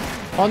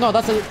 Oh no,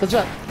 that's a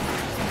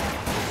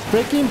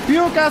freaking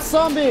puka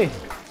zombie.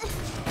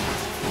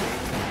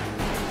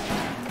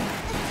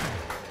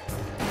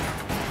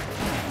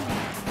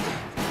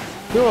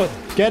 Dude,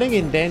 getting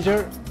in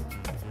danger.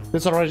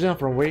 This original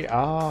from Wii.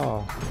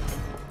 Oh.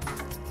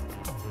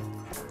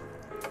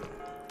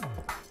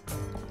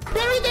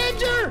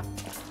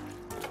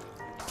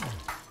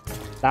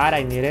 That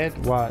I needed?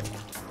 What?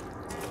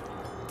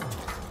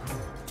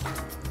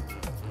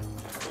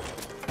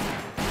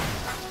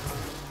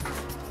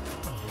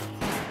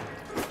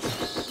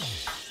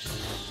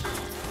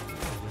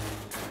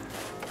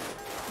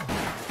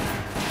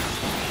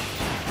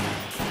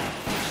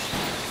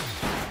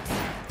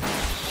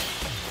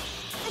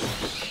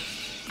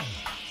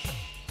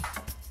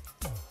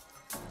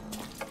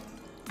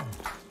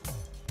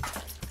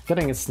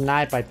 Getting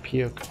sniped by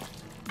puke.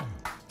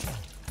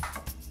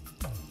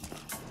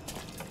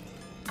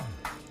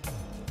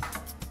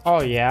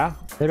 Oh yeah,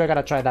 maybe I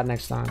gotta try that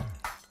next time.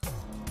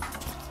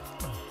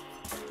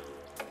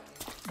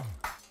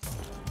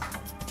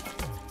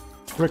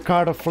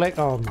 Ricardo Flick,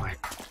 oh my.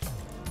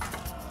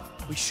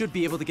 We should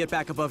be able to get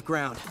back above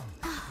ground.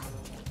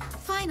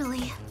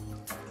 Finally.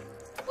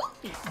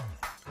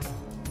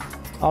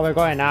 Oh, we're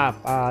going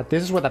up.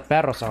 This is where the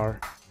perros are.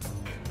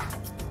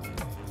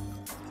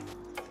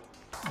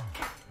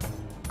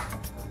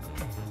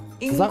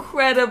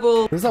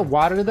 Incredible. Is there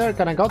water there?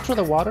 Can I go through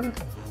the water?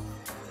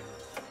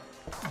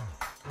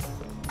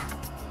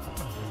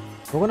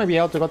 We're gonna be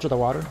able to go through the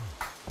water.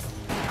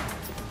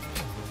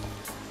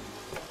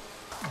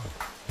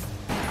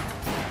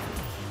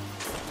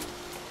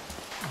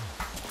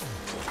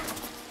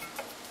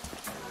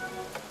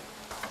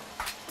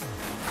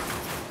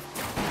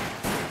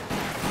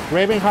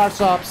 Raven Heart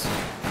Subs.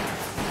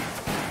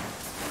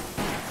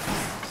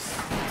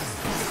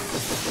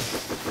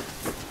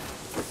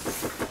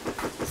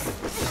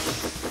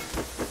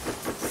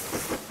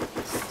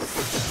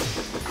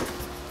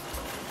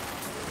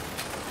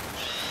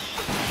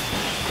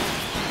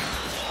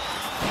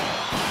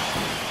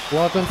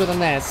 Welcome to the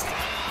nest.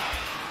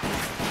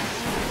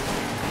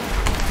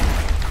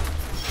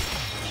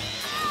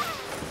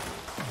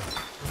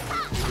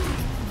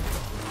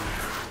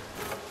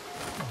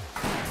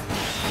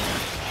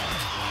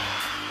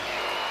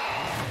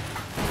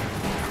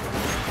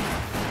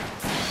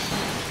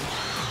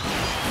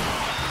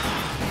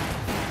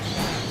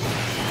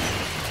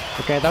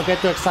 Okay, don't get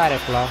too excited,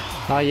 Flo.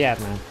 Not yet,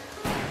 man.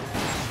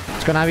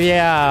 It's gonna be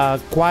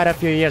quite a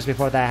few years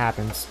before that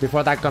happens.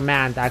 Before that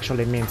command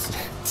actually means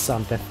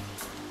something.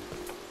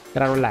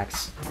 Gotta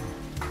relax.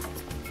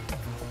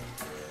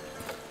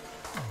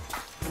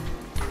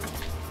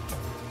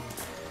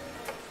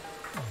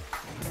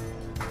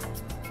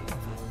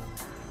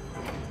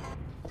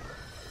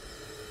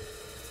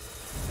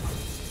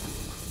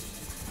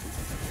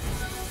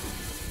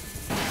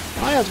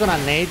 I was gonna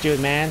nade you,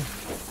 man.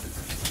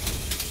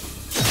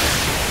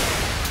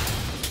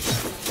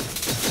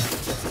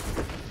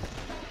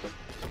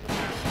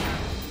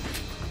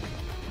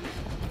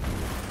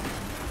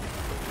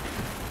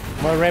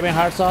 More Raven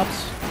Heart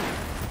Subs?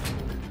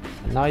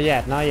 Not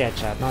yet,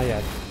 chat, not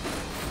yet.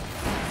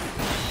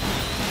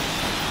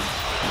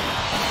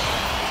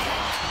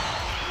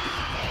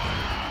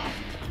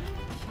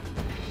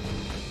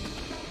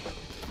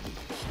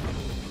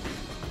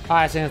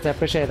 Alright, Sinister,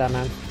 appreciate that,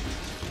 man.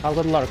 Oh,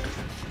 good luck.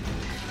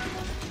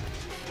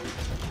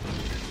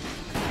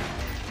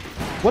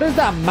 What is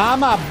that,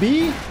 Mama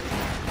B?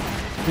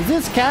 Is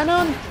this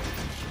canon?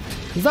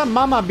 Is that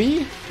Mama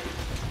B?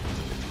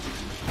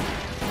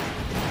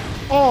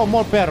 Oh,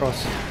 more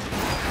perros.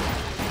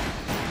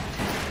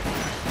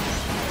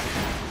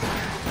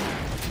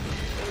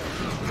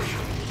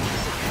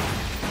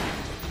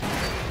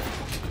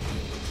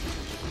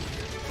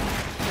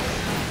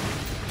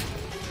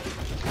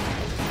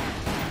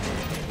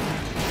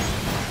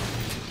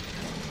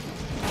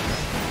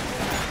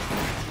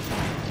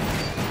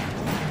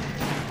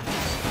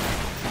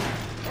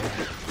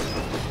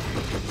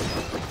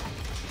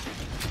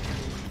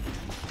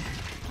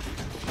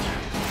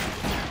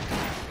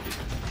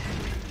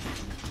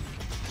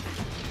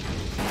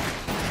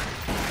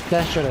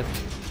 Can't shoot it.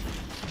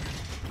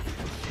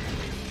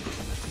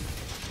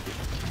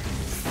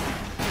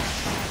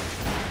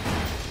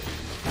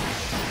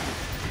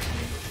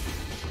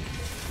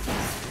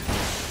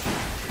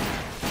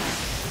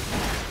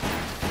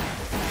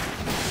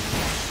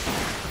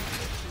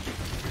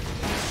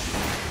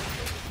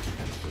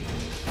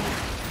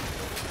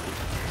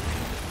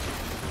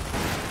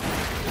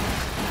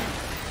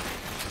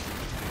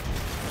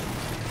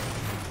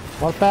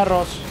 More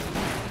perros.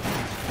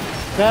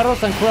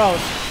 Perros and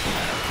crows.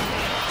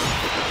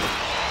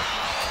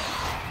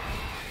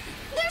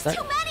 There's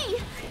too many!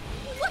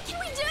 What can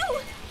we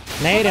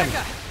do? Nade him.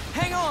 Rebecca,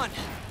 hang on!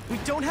 We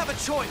don't have a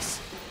choice.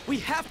 We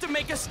have to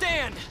make a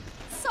stand.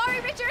 Sorry,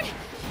 Richard.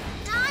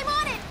 I'm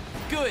on it.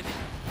 Good.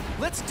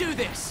 Let's do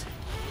this.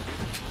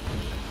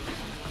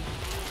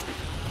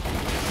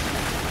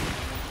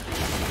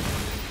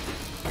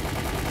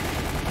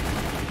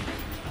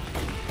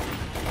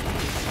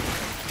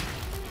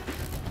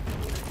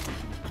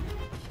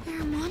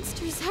 There are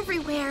monsters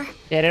everywhere.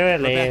 It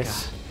really Rebecca,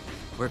 is.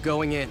 we're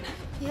going in.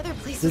 The other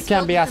place This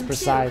can't be as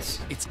precise.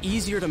 It's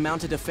easier to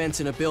mount a defense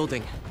in a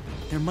building.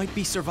 There might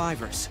be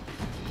survivors.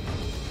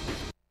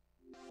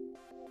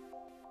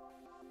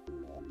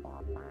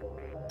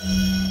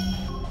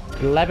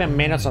 "11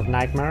 minutes of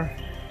Nightmare."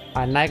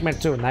 Nightmare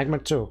 2, Nightmare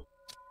 2.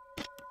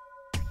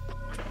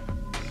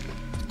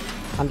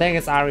 I think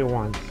it's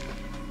RE1.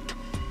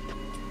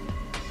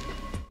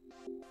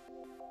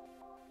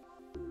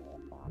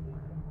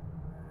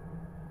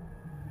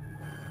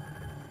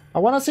 I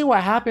want to see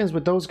what happens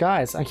with those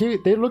guys. And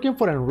they're looking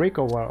for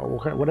Enrico, or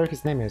whatever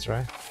his name is,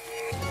 right?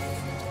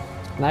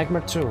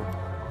 Nightmare 2.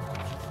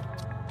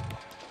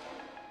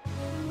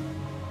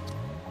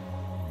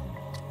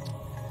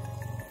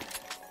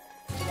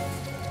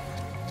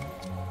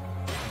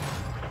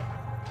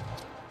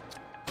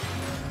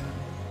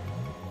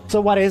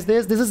 So what is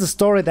this? This is a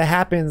story that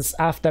happens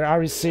after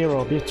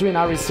RE0, between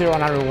RE0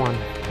 and RE1.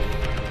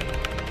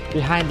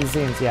 Behind the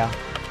scenes, yeah.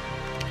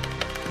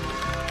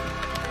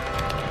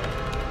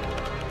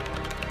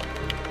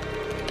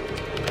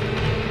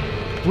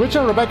 Richard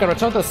and Rebecca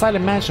returned to the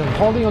Silent Mansion,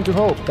 holding on to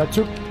hope that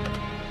took...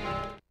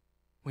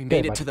 We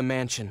made it to the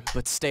mansion,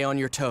 but stay on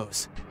your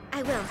toes.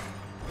 I will,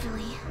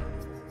 Ellie.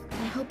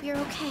 I hope you're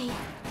okay.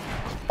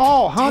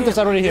 Oh, Hunter's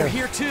already here. They're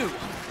here too.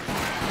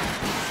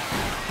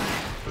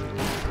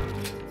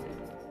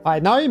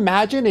 Alright, now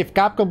imagine if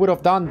Capcom would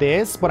have done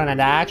this, but in an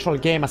actual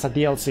game as a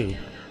DLC.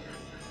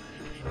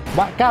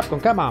 But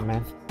Capcom, come on,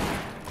 man.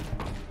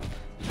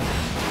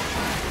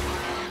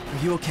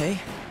 Are you okay?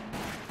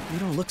 You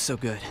don't look so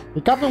good.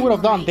 If Capcom would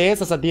have done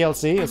this as a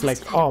DLC, it's like,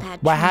 oh,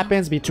 what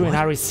happens between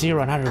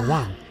RE0 and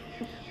RE1?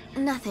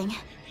 Nothing.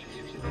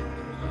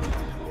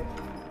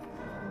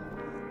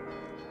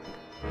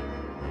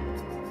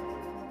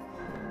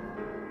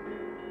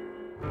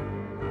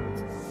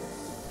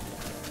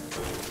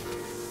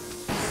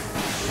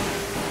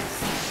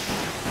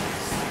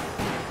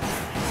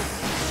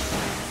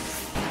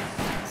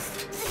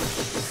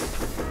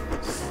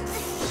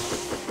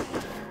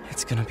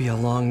 It's gonna be a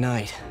long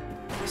night.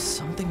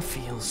 Something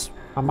feels...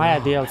 Am I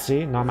a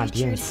DLC? No, I'm a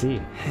DMC.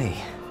 Hey,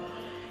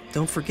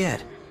 don't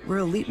forget, we're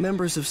elite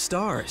members of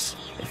STARS.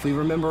 If we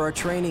remember our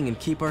training and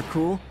keep our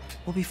cool,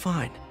 we'll be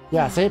fine.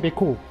 Yeah, say be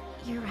cool.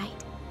 You're right.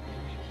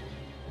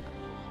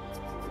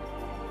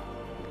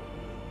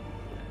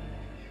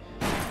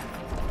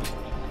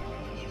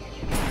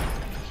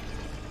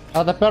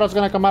 Are the perros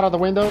gonna come out of the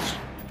windows?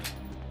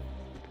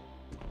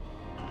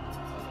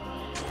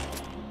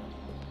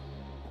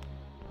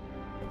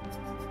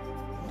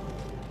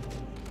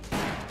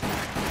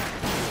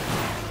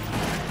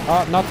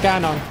 Oh, not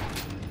canon.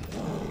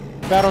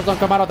 Perros don't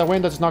come out of the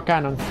windows, it's not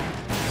canon.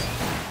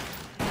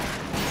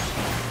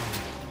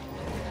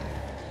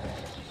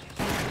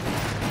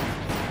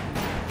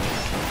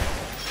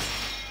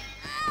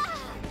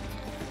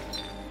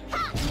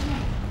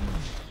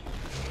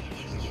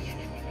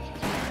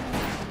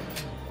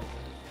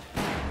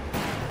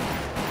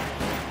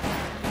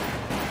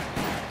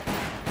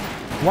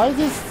 Why is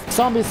this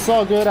zombie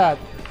so good at?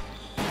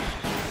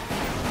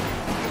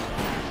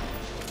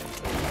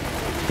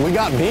 We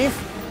got beef?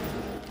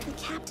 The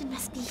captain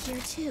must be here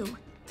too.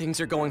 Things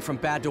are going from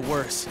bad to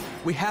worse.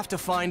 We have to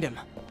find him.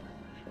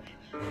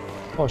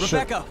 Oh, shit.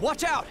 Rebecca,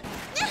 watch out!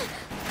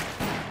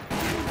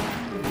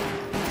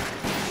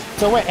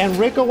 So wait,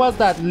 Enrico was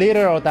that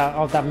leader of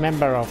that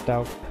member of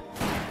the.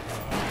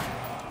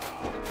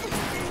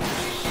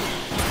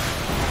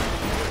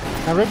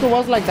 Enrico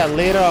was like the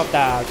leader of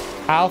the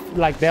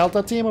like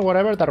Delta team or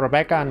whatever that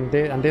Rebecca and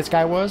this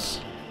guy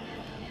was.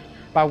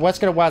 But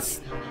Wesker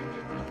was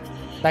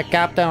the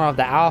captain of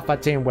the Alpha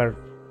team where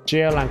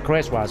Jill and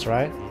Chris was,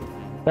 right?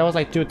 There was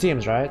like 2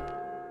 teams, right?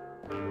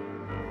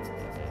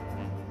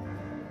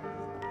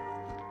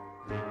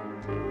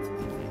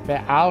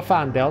 The Alpha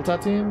and Delta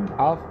team?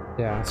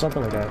 Yeah,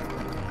 something like that.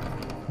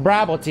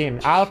 Bravo team.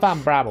 Alpha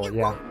and Bravo,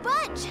 yeah.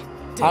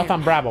 Alpha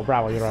and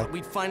Bravo, you're right.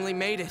 We'd finally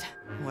made it.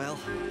 Well,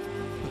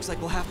 looks like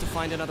we'll have to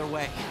find another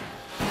way.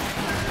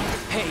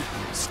 Hey,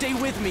 stay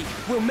with me.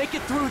 We'll make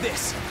it through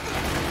this.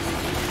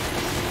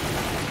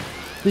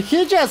 Did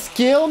he just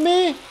kill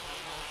me?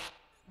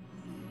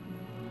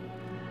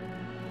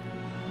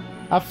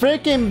 A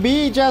freaking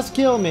bee just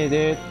killed me,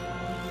 dude.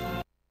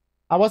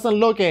 I wasn't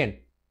looking.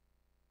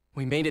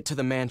 We made it to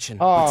the mansion,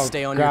 oh, but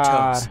stay on God.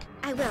 your toes.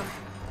 I will,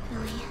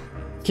 Lily.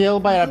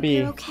 Killed by a bee.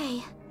 You're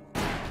okay.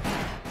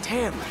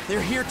 Damn,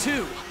 they're here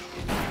too.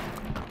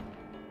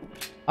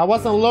 I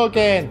wasn't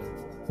looking.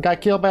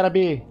 Got killed by a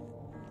bee.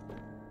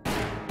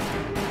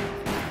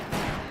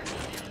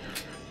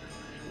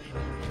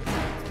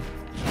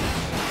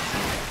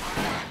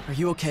 Are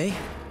you okay?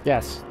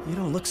 Yes. You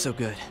don't look so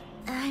good.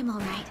 I'm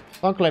alright.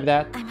 Don't clip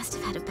that. I must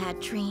have had a bad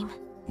dream.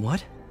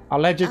 What?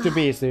 Allergic to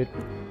bees, dude.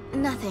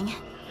 Nothing.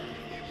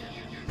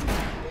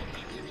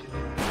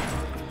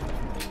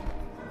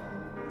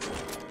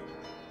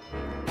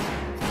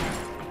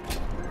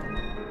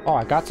 Oh,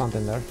 I got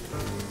something there.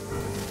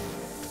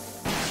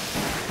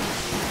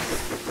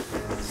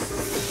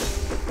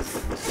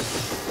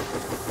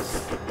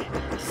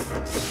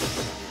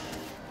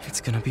 It's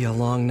gonna be a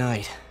long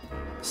night.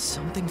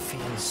 Something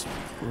feels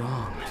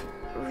wrong.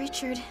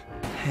 Richard.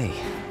 Hey,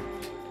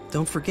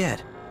 don't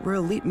forget, we're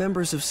elite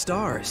members of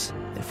STARS.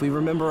 If we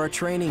remember our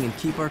training and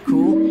keep our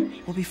cool,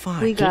 we'll be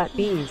fine. We got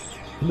bees.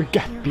 We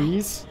got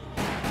bees?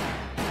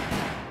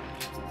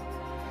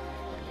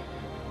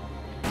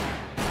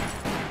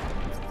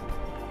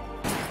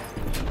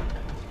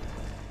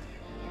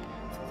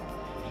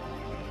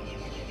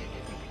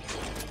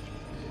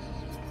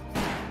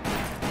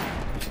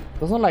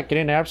 Doesn't like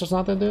green herbs or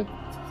something, dude? What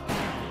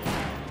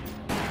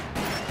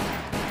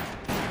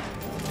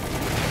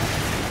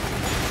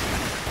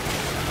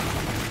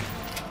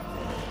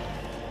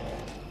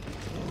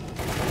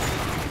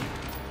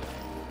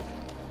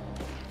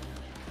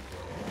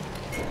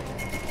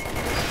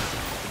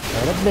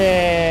a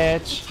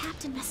bitch. The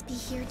captain must be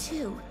here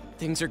too.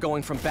 Things are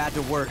going from bad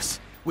to worse.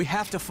 We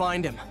have to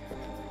find him.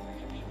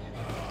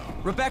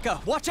 Rebecca,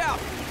 watch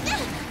out!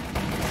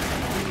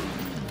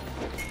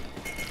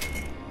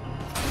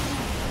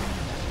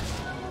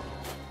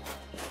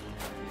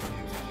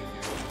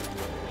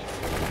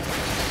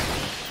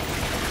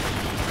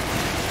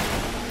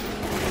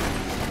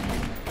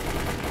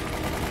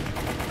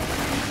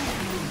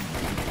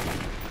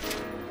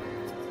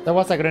 There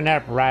was a green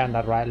herb right on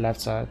that left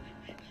side.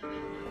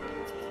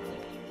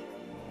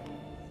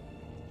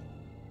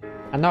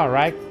 I know,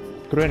 right?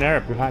 Green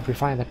herb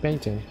behind the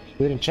painting.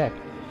 We didn't check.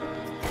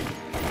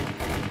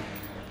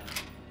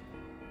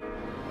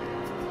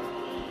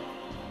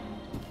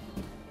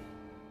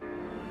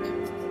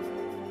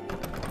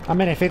 I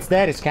mean, if it's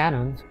dead, it's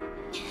canon.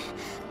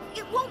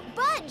 It won't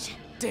budge!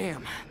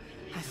 Damn,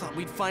 I thought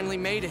we'd finally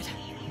made it.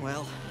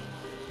 Well,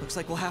 looks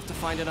like we'll have to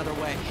find another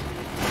way.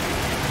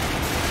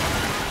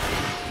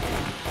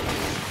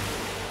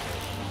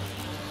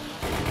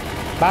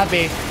 Bad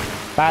bee.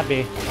 Bad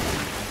bee.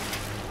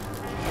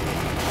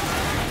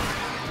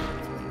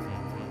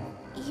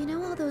 You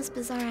know all those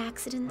bizarre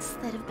accidents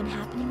that have been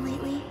happening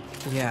lately?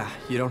 Yeah,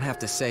 you don't have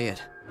to say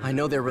it. I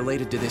know they're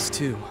related to this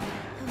too.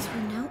 Those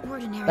were no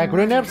ordinary Like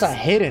green herbs are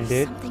murders. hidden,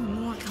 dude. Something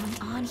more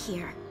going on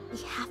here. We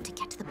have to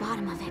get to the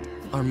bottom of it.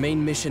 Our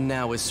main mission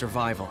now is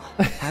survival.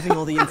 Having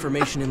all the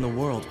information in the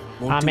world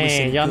won't I do us mean,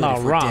 any you're good not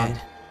if we're wrong.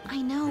 dead.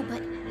 I know,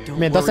 but I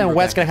mean, doesn't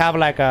Wesker have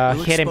like a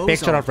We'll hidden expose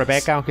picture all of this,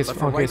 Rebecca on his but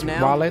for right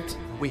now, wallet?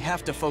 We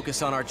have to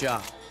focus on our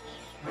job.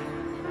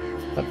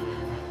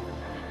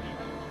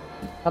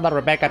 Not a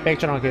Rebecca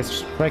picture on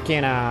his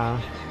freaking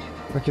on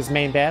his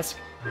main desk.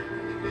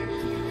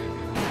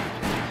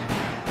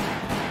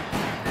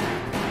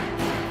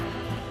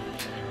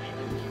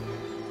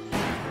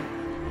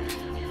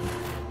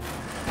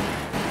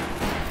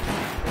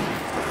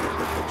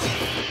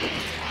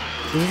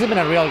 This is even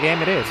a real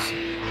game. It is.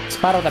 It's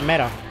part of the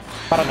meta.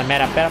 Part of the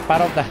meta.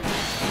 Part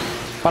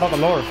of the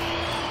lore.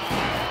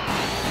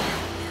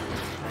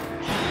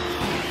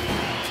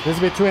 This is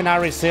between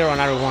RE0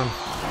 and RE1.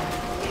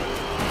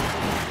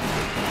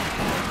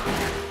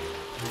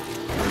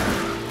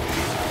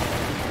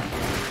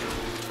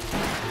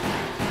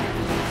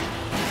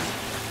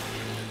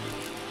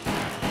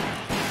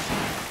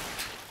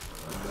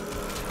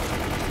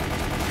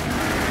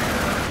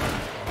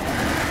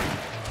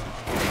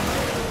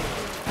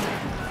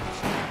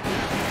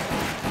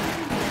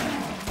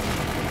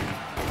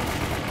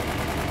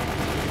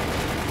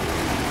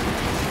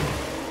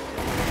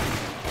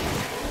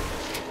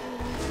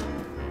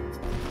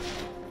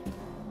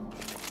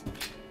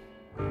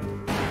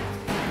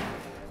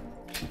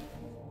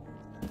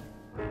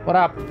 What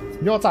up?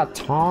 Yo, it's a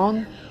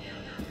ton.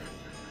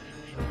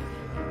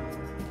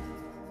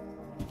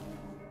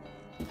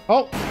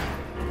 Oh!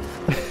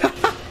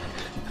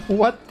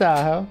 What the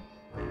hell?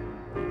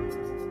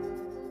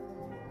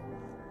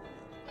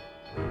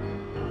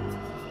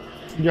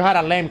 You had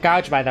a lame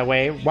couch, by the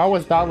way. What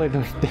was Dudley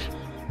doing there?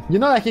 You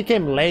know that he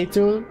came late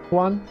to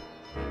one?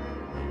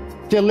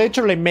 He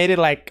literally made it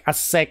like a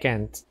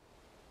second.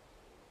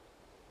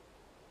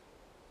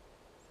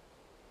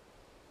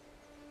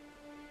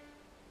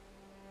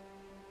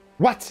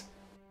 What?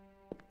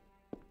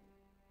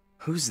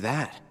 Who's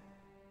that?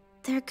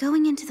 They're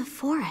going into the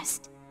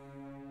forest.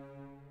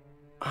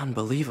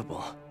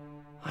 Unbelievable.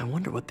 I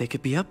wonder what they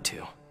could be up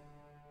to.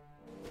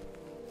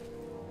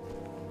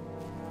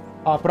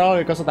 Oh,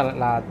 probably because of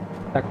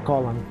the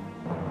column.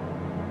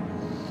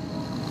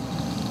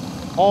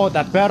 Oh,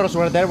 the perros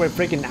were there when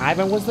freaking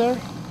Ivan was there?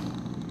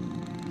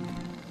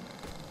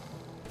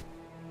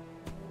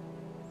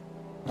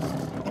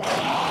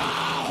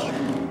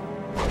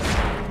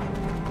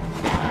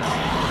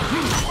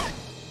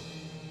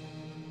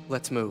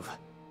 Let's move.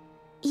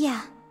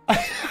 Yeah.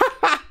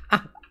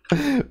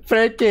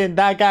 Freaking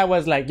that guy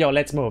was like, yo,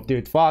 let's move,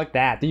 dude. Fuck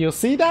that. Do you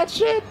see that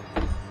shit?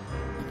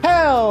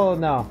 Hell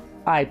no.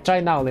 Alright, try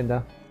now,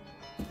 Linda.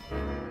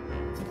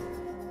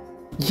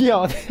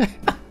 Yo.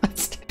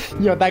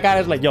 Yo, that guy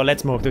is like, yo,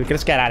 let's move, dude.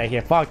 Let's get out of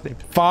here. Fuck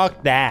that.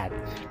 Fuck that.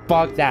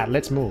 Fuck that.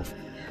 Let's move.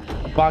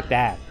 Fuck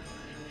that.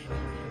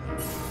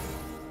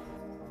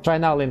 Try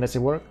now, Linda. Does it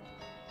work?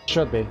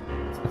 Should be.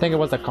 I think it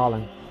was the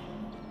calling.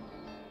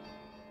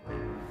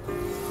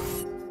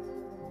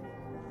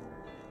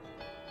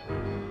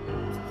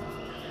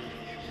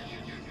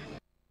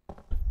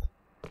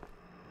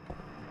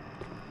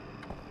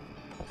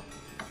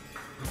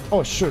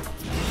 Oh, shoot.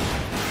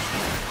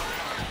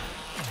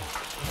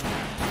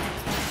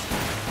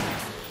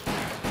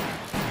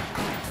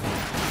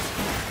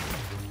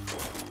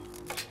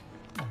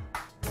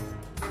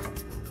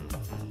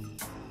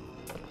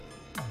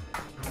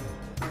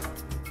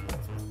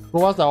 Who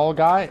was the old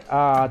guy?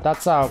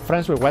 That's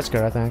friends with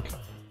Wesker, I think.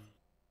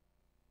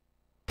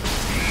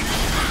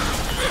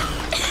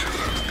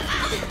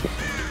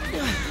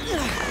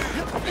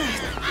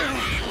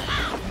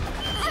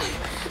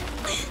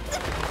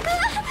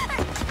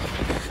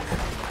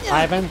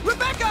 Ivan?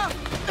 Rebecca!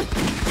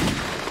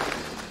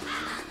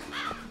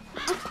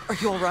 Are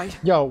you alright?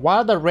 Yo, why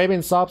are the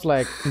Raven subs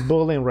like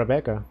bullying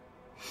Rebecca?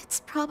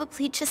 It's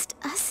probably just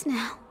us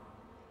now.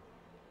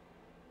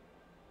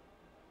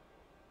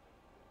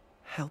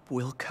 Help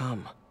will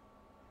come.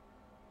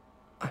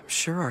 I'm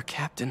sure our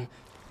captain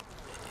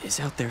is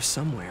out there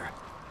somewhere.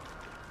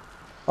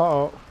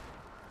 Uh-oh.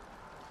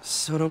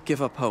 So don't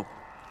give up hope.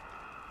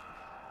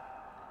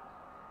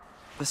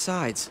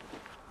 Besides,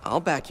 I'll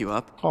back you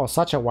up. Oh,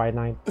 such a white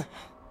knight.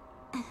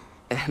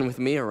 And with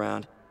me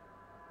around,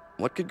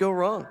 what could go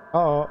wrong?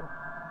 Uh-oh.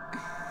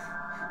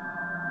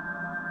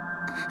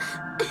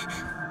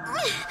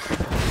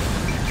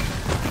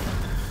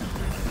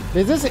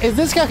 Is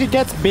this guy who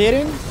gets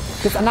bitten?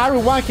 Because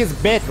Anaru 1 gets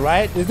bit,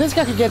 right? Is this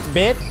guy who gets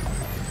bit?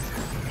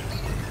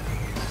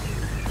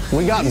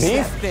 We got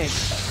beef?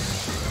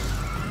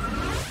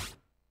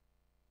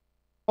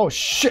 Oh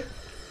shit!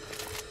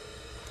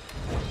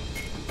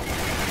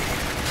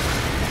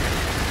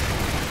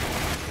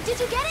 Did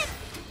you get it?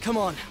 Come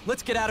on,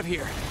 let's get out of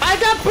here. I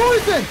got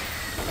poison!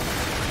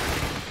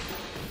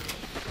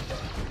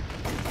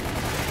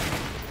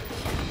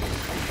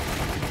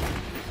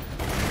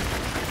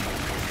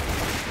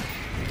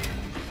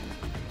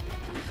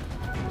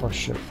 Oh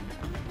shit.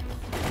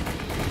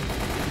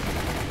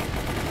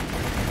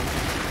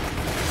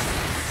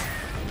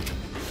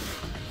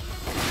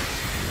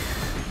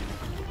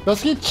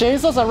 Does he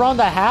chase us around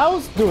the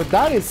house? Dude,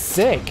 that is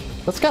sick.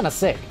 That's kind of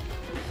sick.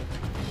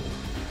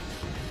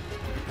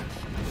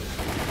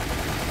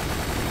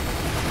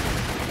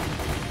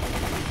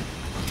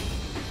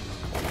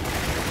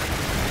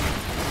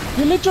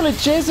 He literally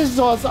chases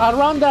us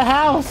around the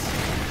house.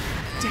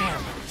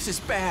 Damn, this is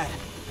bad.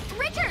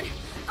 Richard,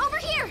 over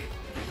here.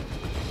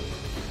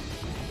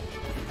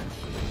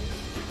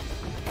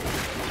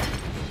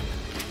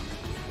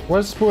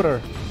 Where's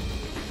Spooter?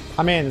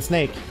 I mean,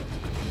 Snake.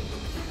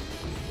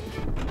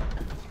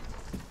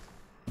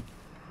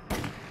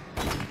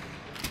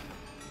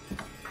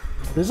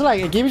 This is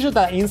like, it gives you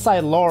that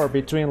inside lore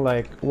between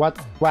like what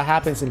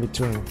happens in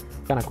between.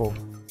 Kinda cool.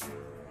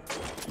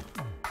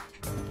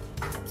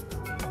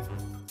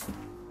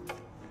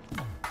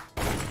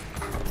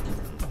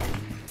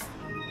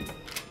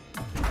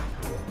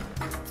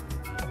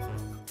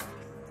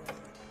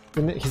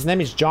 His name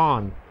is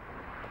John.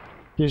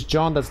 He's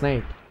John the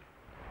Snake.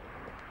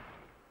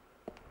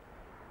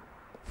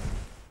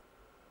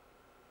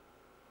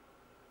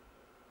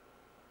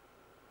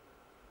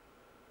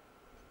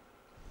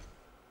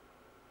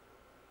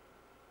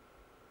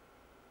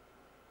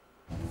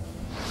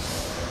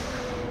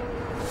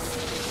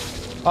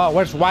 Oh,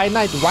 where's White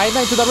Knight? White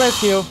Knight to the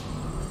rescue!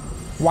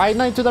 White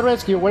Knight to the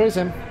rescue, where is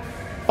him?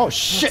 Oh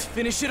shit! Let's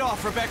finish it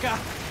off, Rebecca!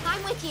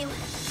 I'm with you.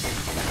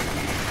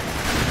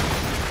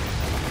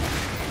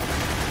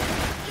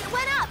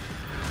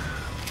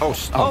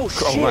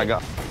 Oh my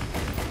god.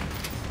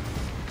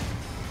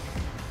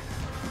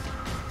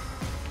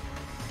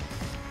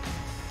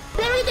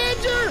 Barry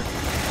danger!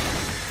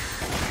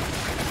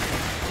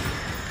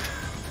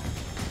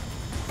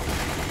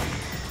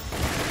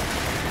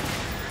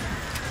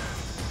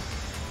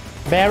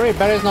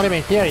 Barry's not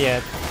even here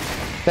yet.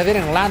 They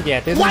didn't land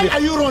yet. Why are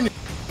you running?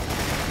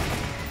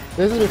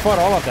 This is before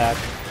all of that.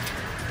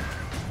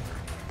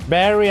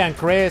 Barry and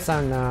Chris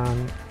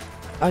and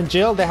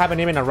Jill, they haven't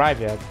even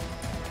arrived yet.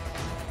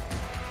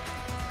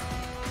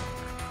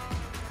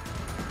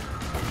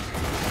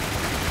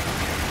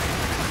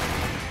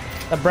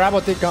 The Bravo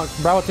team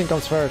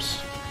comes first.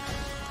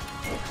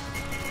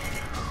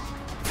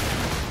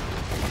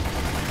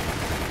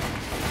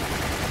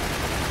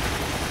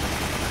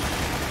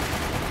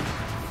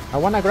 I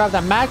wanna grab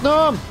the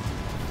Magnum!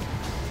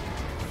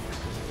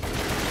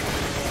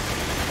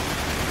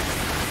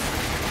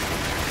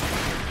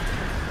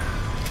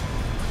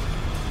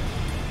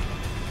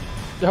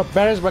 Yo,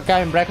 Barry's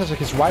getting breakfast with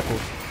his waifu.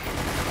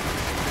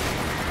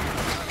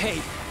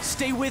 Hey,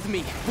 stay with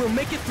me. We'll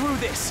make it through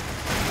this.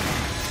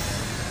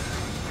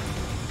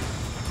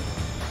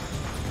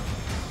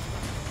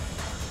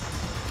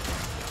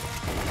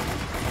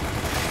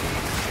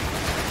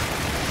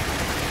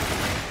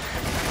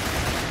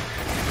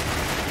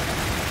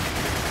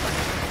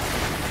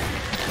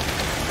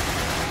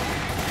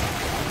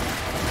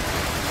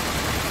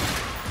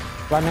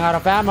 Running out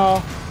of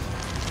ammo.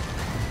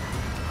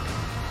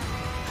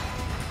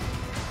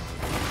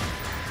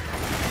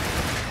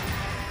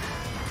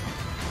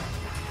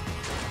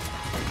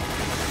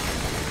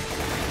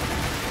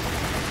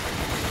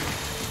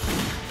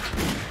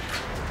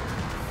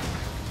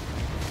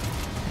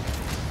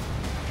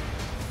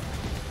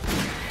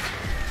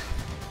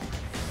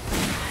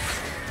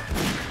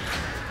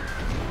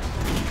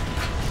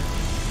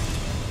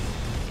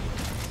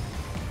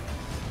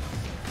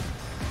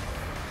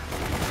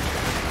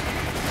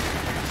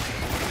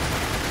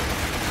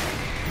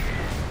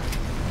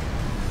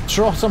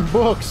 Throw some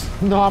books.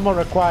 No ammo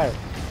required.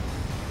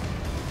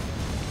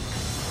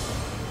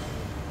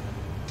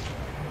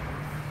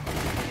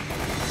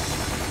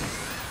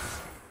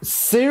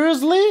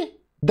 Seriously?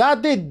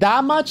 That did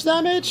that much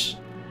damage?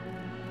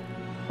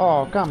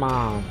 Oh, come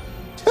on.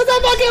 It's a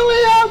fucking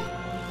William!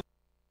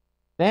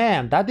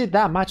 Damn, that did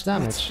that much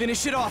damage. Let's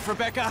finish it off,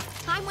 Rebecca.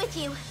 I'm with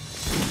you.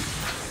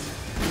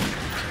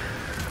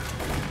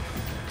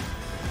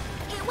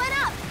 It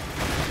went up.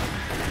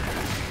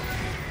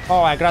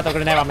 Oh, I grabbed a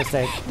grenade by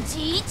mistake.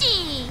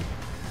 GG.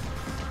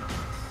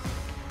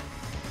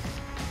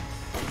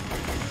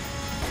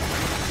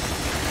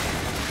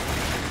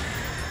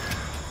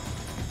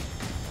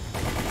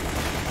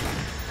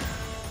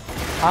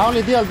 I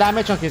only deal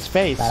damage on his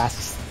face.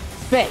 That's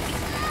fake.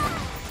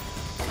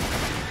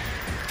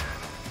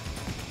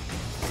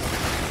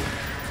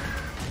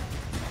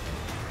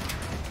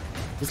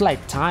 It's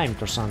like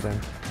timed or something.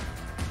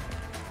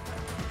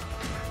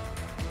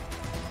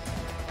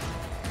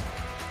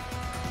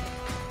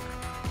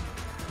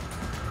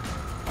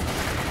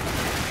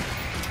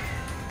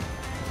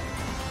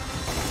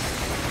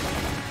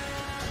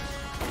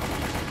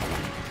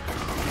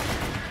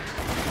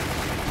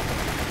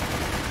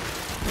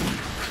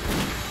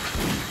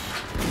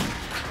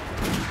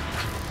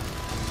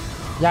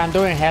 Yeah, I'm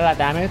doing hella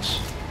damage.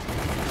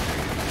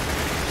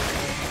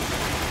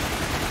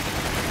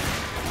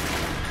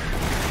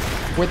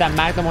 With a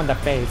Magnum on the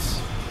face.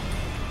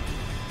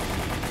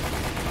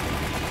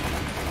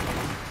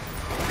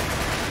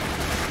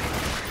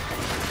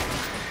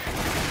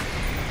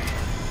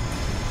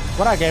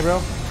 What up,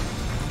 Gabriel?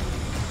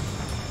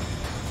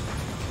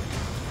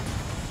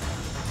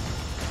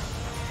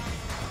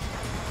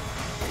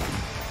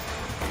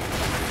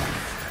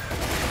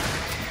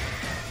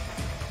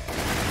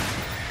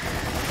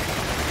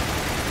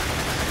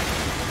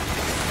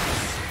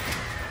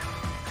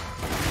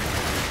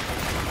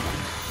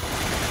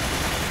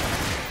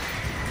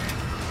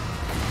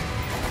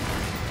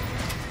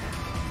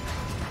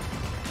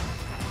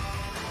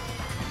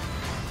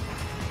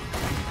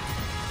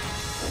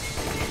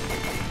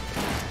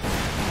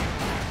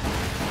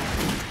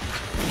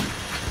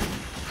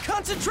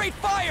 Concentrate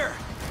fire!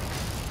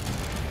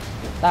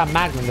 That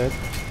Magnum, dude.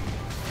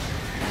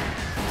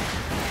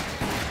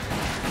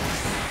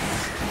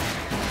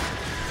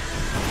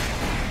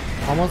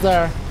 Almost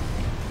there.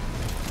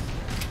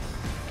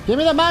 Give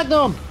me the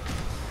Magnum!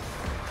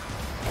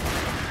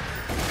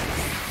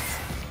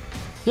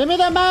 Give me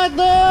the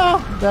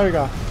Magnum! There we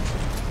go.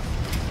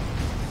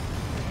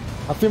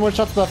 A few more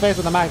shots to the face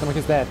with the Magnum and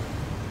he's dead.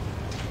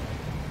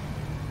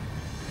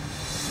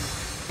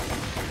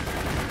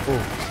 Ooh.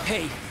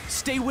 Hey,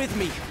 stay with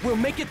me. We'll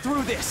make it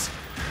through this.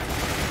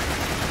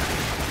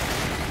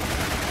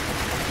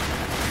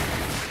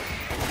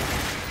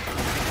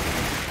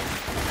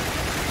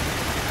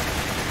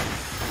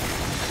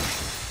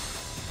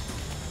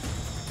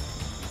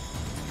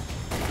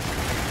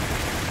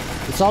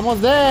 It's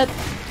almost dead.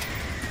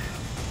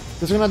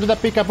 He's gonna do the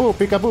peekaboo,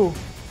 peekaboo.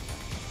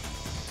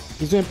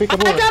 He's doing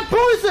peekaboo. I got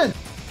poison!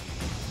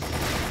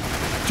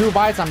 2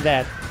 bites, I'm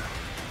dead.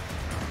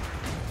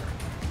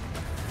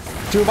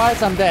 2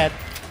 bites, I'm dead.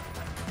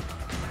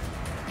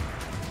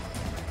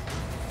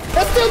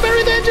 That's still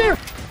very dangerous!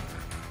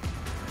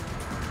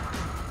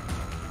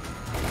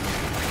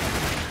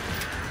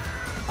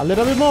 A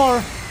little bit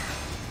more.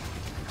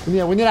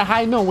 We need a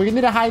high noon. We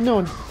need a high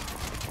noon.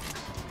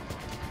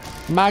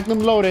 Magnum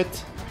loaded.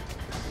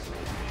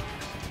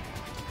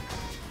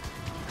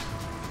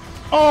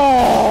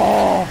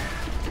 Oh!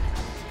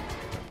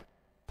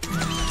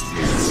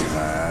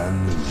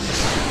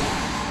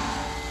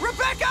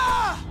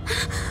 Rebecca!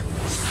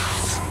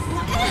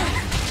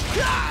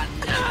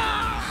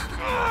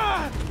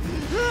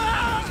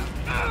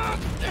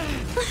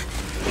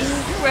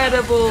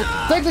 Incredible.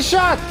 Take the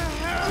shot.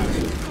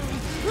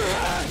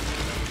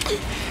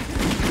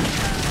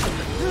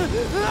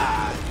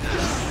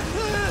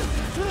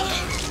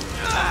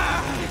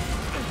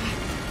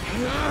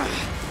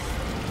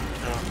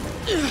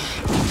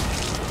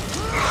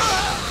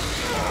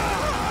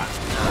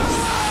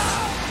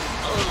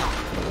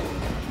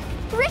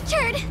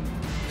 Richard!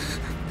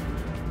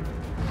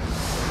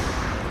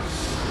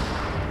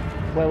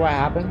 Wait, what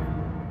happened?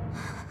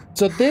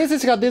 So this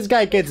is how this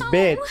guy gets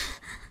bit.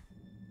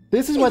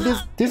 This is what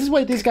this is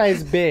why this guy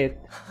is bit.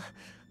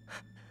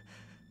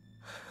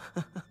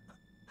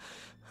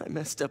 I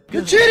messed up.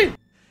 You're cheating!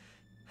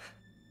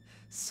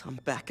 Some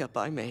backup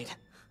I made.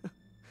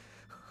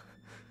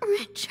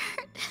 Richard.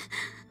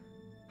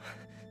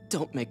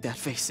 Don't make that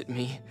face at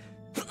me.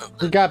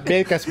 He got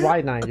bit as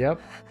White Knight, yep.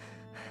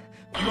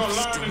 You gonna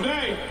learn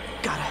today.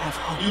 Gotta have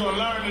hope. You gonna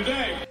learn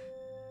today.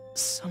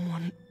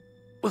 Someone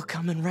will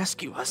come and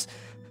rescue us.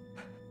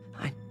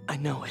 I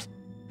know it.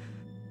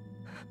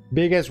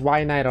 Biggest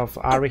White Knight of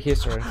our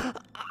history.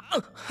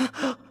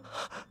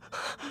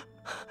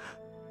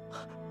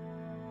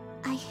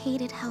 I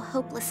hated how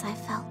hopeless I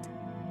felt.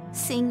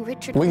 Seeing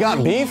Richard We got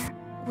lying beef? there,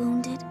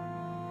 wounded.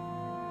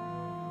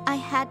 I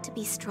had to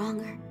be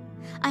stronger.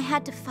 I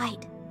had to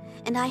fight.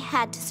 And I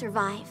had to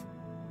survive.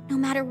 No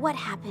matter what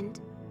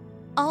happened.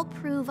 I'll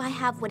prove I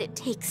have what it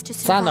takes to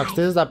survive.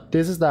 Sanox,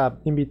 this is the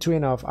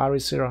in-between of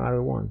RE0 and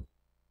RE1.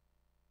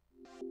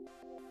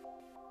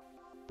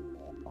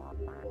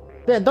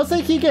 Then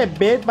doesn't he get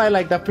bit by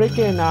like the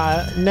freaking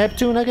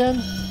Neptune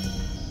again?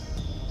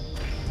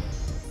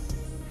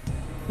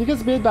 He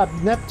gets bit by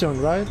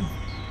Neptune, right?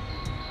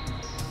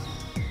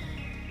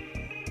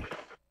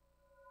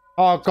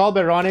 Oh, call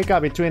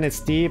Veronica between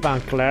Steve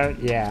and Claire.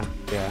 Yeah.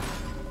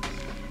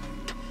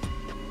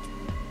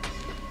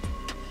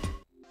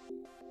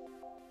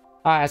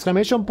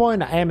 Exclamation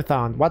point,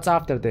 Mthon. What's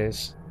after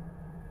this?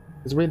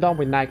 Is we done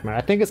with Nightmare?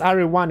 I think it's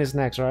RE1 is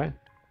next, right?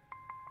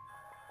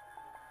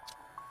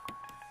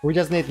 We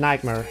just need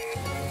Nightmare.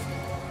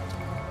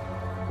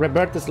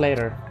 Rebirth is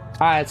later.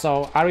 Alright,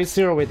 so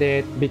RE0 we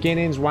did.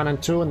 Beginnings 1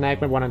 and 2,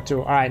 Nightmare 1 and 2.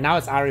 Alright, now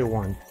it's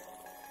RE1.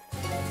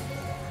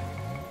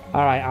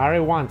 Alright,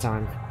 RE1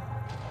 time.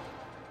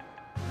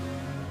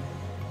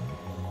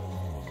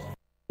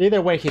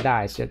 Either way he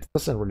dies, it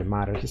doesn't really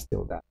matter, he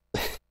still dies.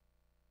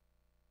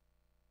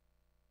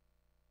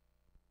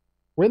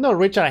 We're not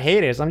Richard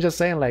haters, I'm just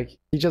saying like,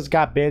 he just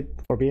got bit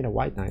for being a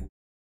White Knight.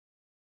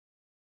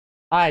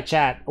 Alright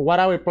chat, what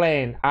are we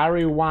playing?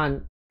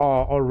 RE1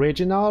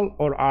 original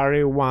or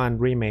RE1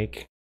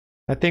 remake?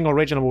 I think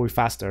original will be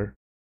faster.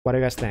 What do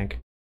you guys think?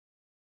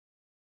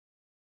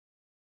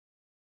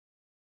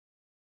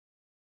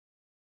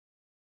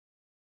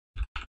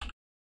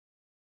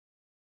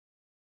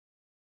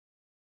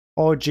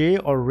 OG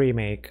or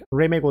remake?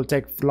 Remake will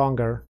take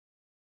longer.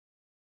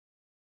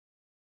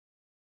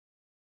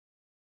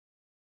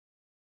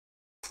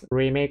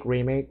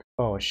 Remake.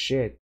 Oh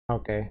shit.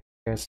 Okay.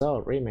 Guess so.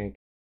 Remake.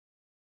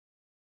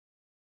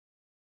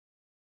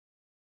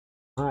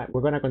 Alright,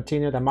 we're gonna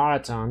continue the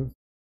marathon.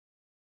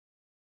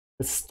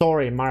 The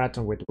story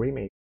marathon with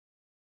remake.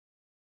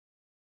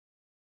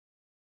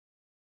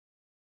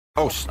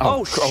 Oh shit.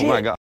 Oh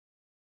my god.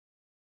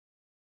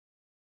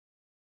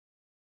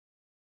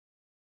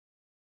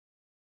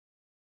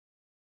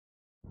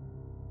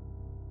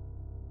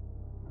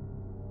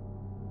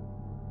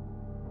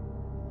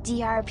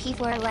 DRP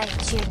for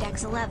life, cheer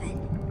Dex 11.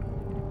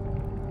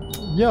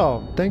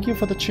 Yo, thank you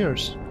for the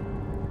cheers.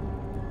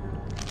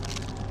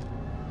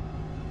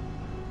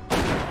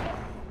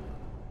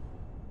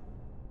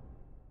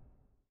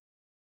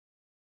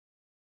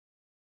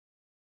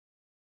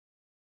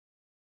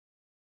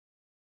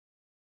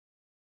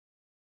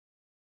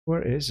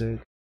 Where is it?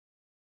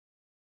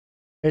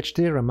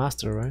 HD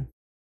remaster, right?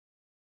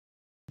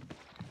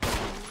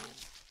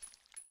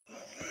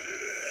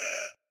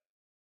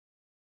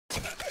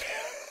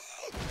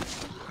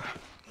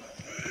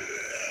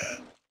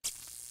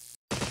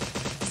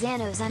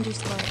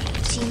 Xanos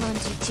 _ Shimon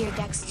to tier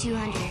Dex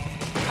 200.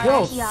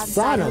 Yo, Archeon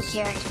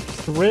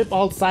Xanos! Rip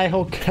all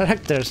Psycho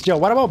characters. Yo,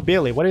 what about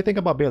Billy? What do you think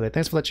about Billy?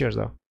 Thanks for the cheers,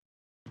 though.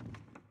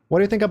 What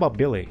do you think about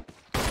Billy?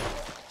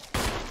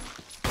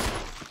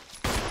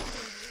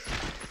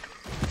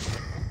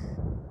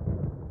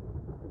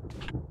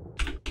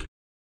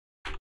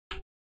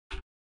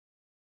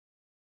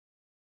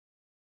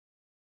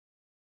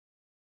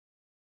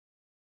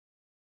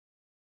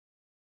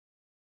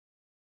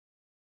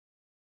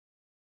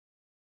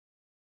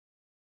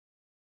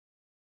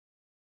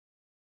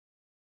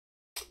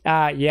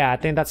 Yeah, I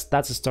think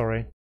that's a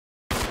story.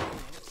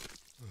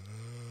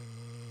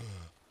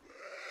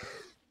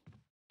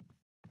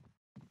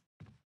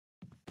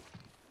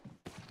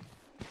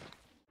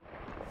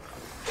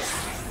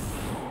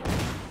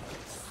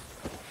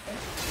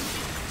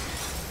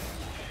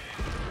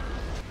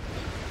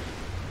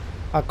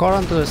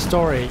 According to the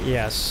story,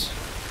 yes.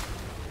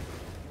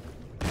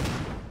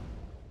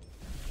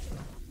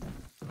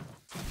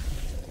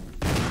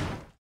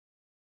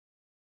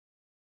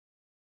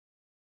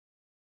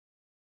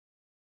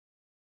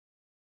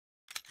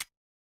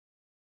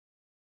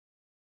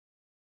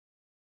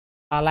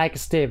 I like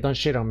Steve, don't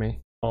shit on me.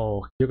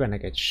 Oh, you're gonna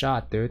get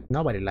shot, dude.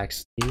 Nobody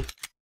likes Steve.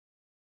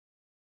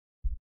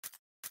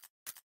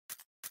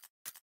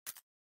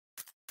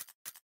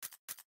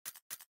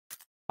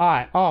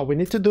 Alright, oh, we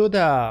need to do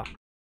the...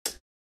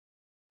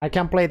 I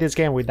can't play this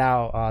game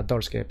without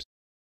door skips.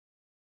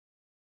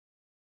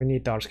 We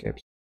need door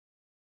skips.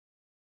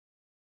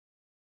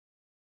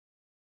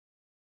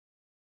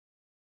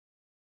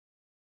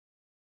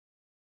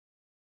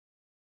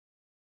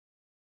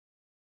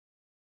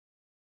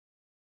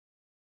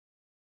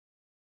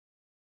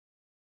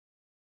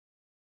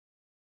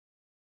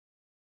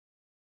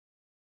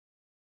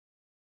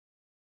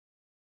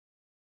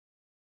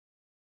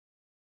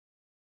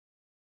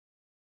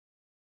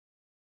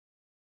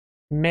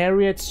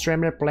 Marriott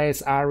streamer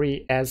plays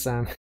Ari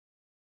SM.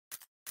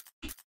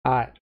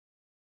 Alright.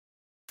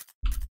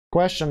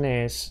 Question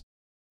is...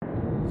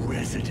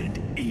 Resident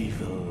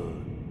Evil.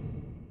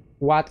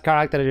 What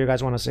character do you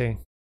guys want to see?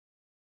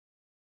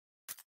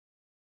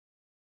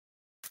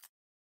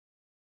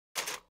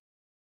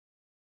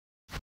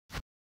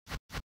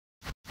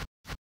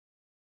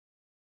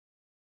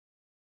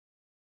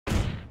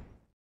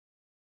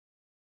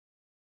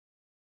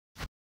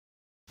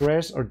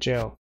 Chris or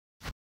Jill?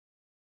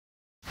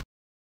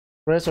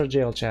 Chris or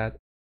Jill, chat?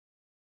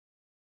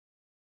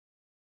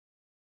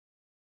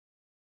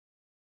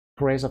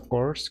 Chris, of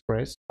course.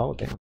 Chris. Oh,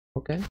 damn.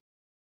 Okay.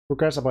 Who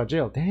cares about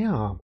Jill?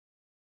 Damn.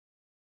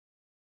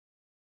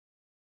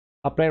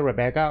 I play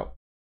Rebecca,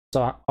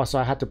 so also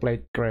I had to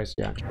play Chris.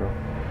 Yeah, true.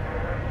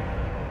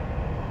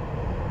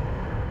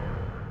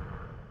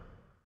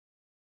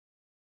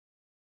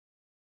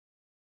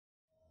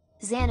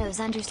 Xanos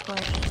 _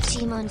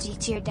 Shimonji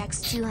tier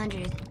Dex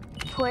 200.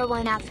 Pour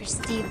one out for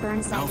Steve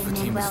Burnside Alpha and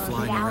team is Manuel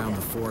flying around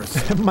the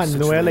forest.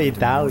 Manuel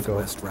Hidalgo.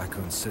 West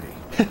Raccoon City.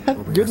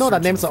 You know the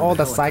names of all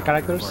the side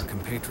characters? Our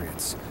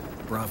compatriots,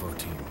 Bravo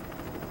team,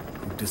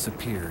 who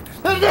disappeared.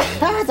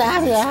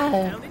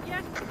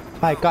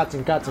 Hi,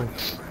 Cotton.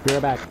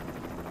 You're back.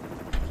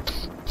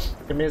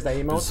 You missed the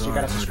emotes, you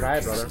gotta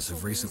subscribe, brother.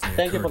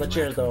 Thank you for the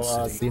cheers, though,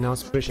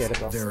 Dinos. Appreciate it,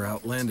 bro. There are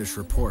outlandish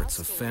reports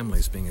of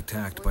families being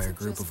attacked by a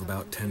group of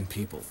about 10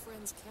 people.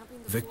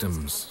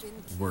 Victims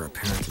were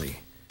apparently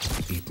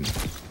eaten.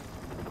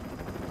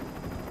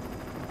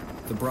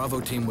 The Bravo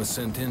team was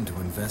sent in to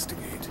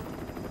investigate,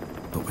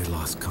 but we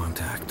lost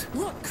contact.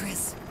 Look,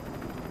 Chris.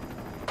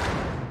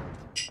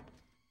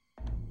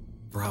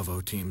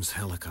 Bravo team's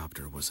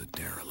helicopter was a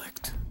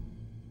derelict.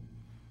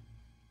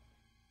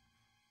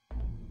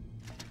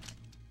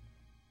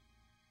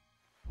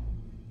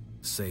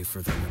 Save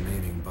for the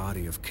remaining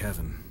body of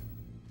Kevin.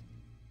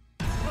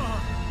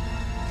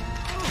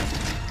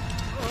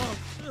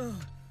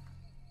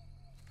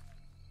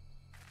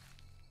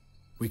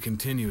 We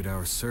continued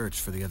our search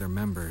for the other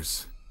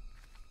members,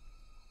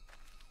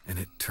 and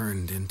it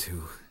turned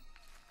into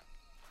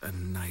a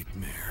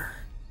nightmare.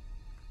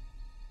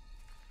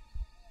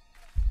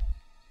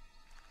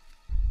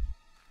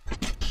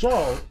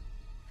 So,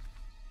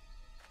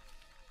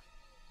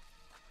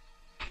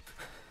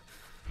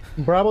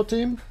 Bravo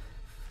team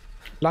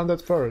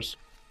landed first.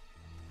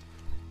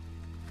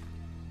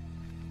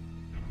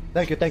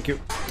 Thank you.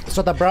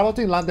 So the Bravo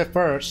team landed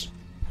first.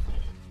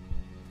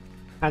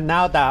 And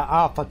now the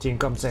Alpha team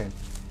comes in.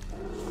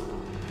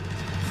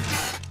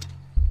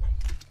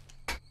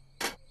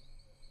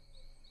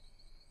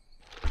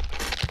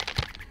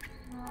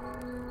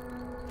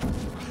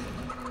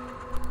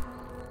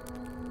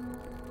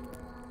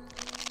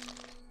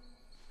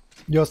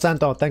 Yo,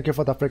 Santo, thank you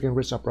for the freaking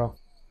reach-up, bro.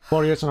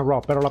 4 years in a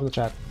row. Better love the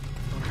chat.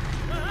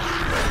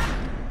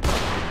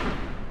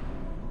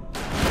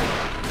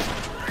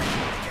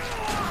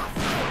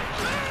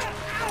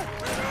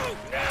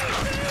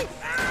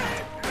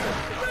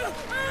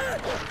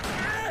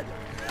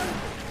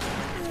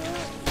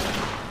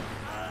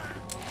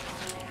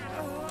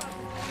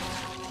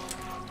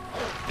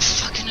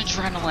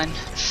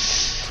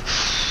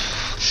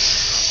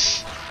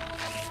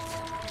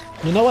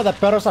 You know why the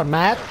perros are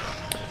mad?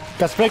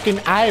 Because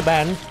freaking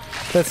Ivan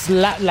just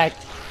like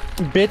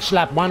bitch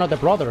slapped one of the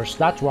brothers.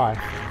 That's why.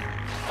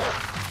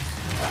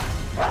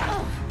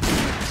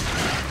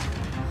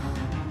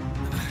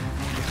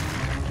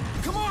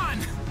 Come on!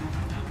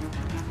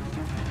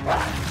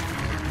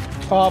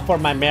 Oh, for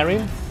my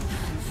marrying?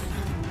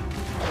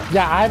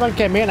 Yeah, Ivan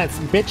came in and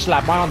bitch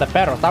slapped one of the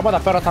perros. That's why the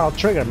perros are all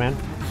triggered, man.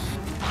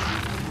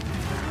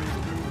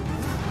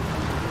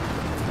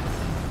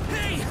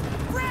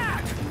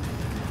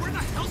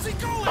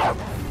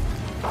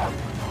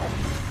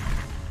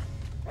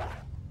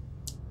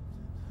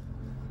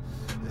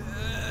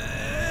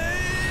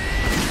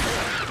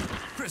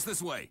 Chris,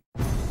 this way.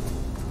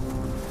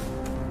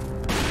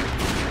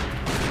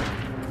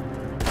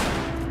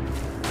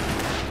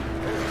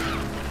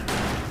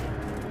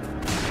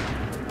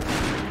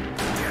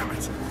 Damn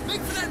it!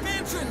 Make for that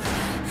mansion!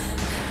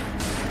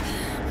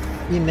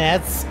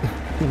 Inez.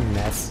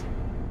 Inez.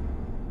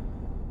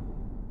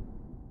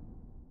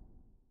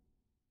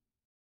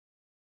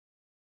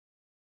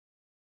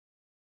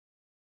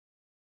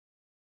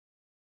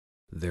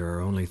 There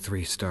are only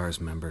 3 STARS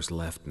members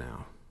left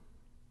now.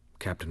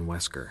 Captain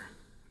Wesker,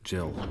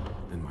 Jill,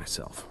 and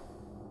myself.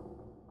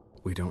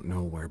 We don't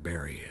know where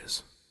Barry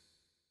is.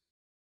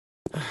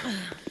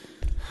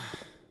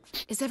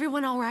 Is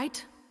everyone all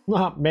right?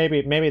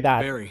 Maybe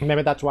that. Barry.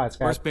 Maybe that's why it's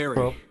Where's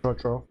Barry?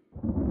 True.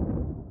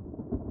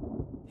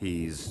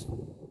 He's...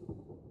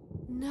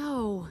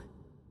 No.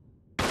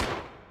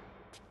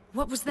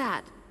 What was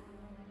that?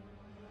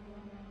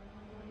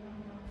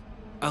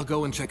 I'll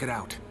go and check it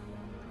out.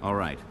 All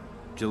right.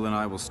 Jill and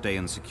I will stay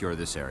and secure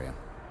this area.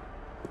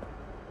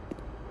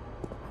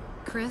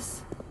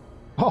 Chris,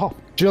 Oh,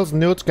 Jill's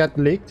nudes got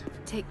leaked.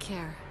 take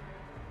care.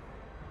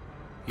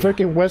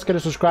 Freaking Wesker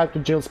is subscribed to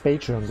Jill's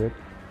Patreon, dude.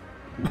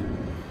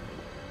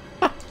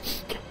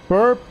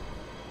 Burp.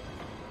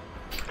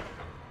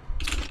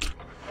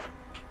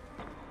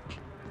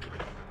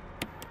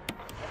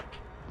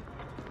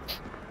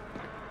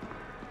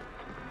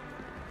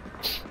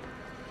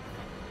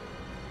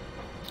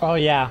 Oh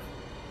yeah.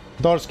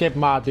 Doorscape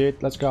mod,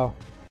 dude. Let's go.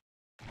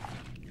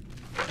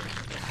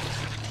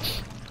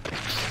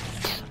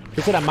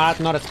 Is it a mod,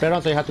 not a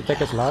speedrun, so you have to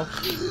take it slow?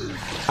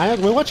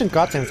 We're watching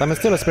cutscenes. I'm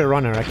still a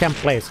speedrunner. I can't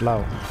play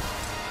slow.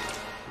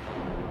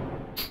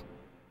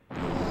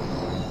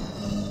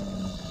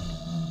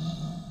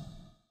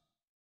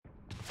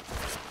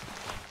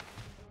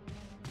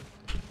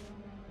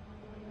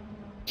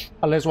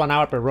 At least 1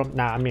 hour per room.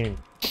 Nah, I mean,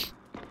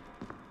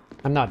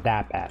 I'm not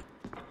that bad.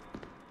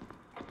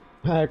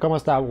 ¿Cómo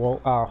está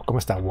Wolf? Oh, ¿cómo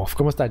está Wolf?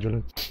 ¿Cómo está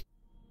Julian?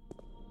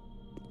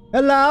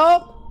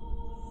 Hello?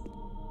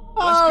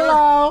 Wesker?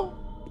 Hello?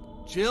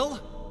 Jill?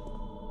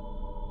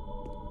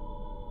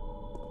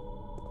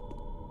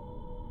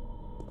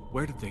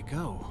 Where did they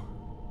go?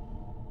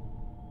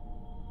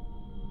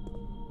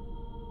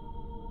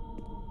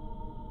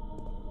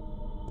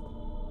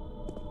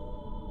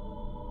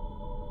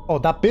 Oh,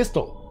 that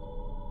pistol.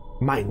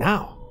 Mine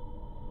now.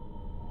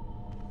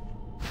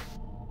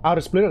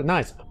 Outer splitter,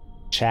 nice.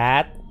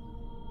 Chat.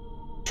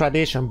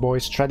 Tradition,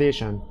 boys,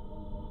 tradition.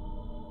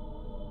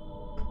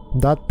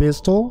 That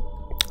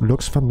pistol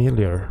looks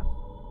familiar.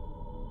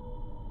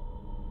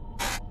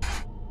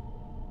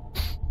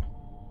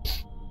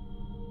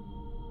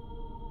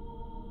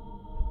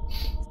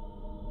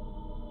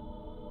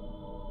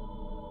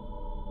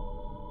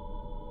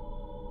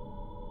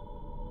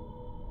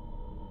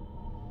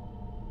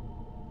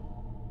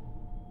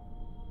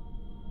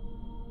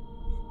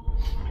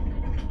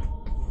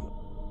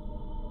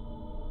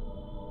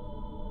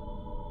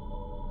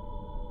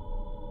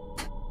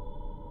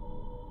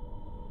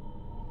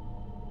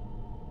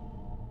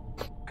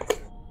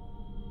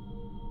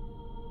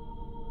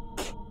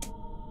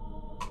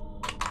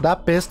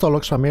 That pistol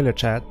looks familiar,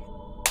 chat.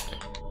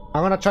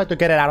 I'm gonna try to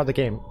get it out of the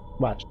game.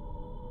 Watch.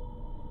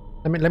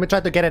 Let me try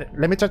to get it.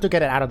 Let me try to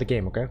get it out of the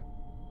game, okay?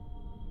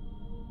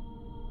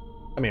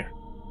 Come here.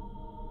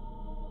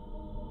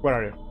 Where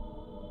are you?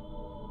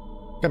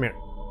 Come here.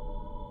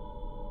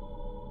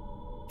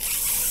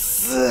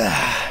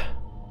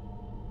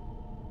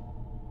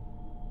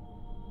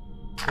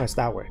 That's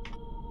that way.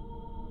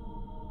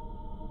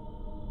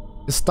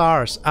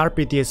 Stars,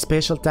 RPD,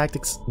 Special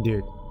Tactics,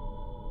 dude.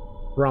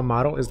 Wrong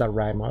model? Is that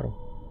right model?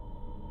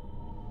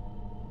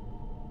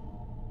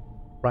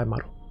 Right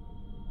model.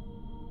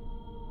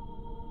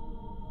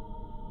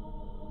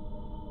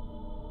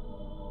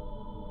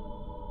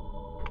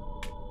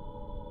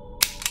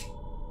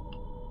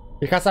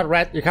 It has a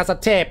red, it has a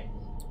tape,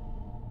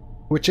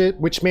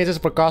 which means it's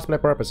for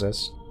cosplay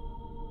purposes.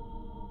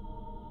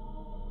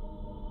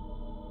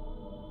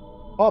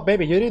 Oh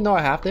baby, you didn't know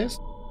I have this?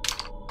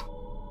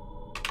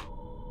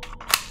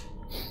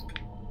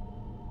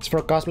 It's for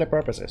cosplay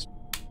purposes.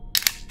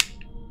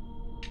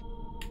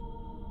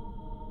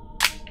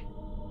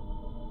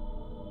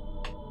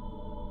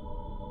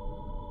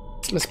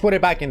 Let's put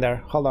it back in there.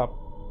 Hold up.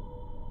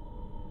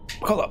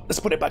 Hold up. Let's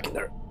put it back in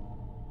there.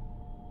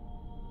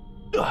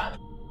 Ugh.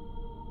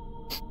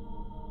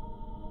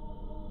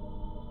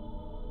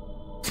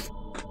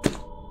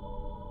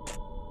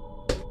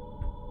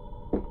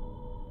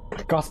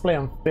 Cosplay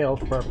on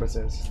filth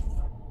purposes.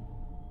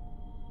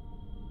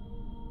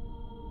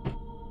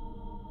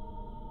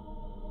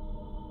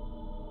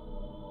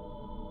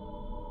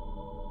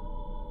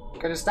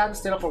 Can you stand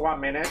still for 1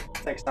 minute?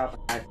 Take stuff.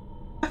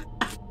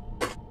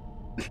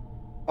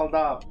 Hold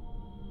up.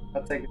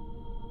 I'll take it.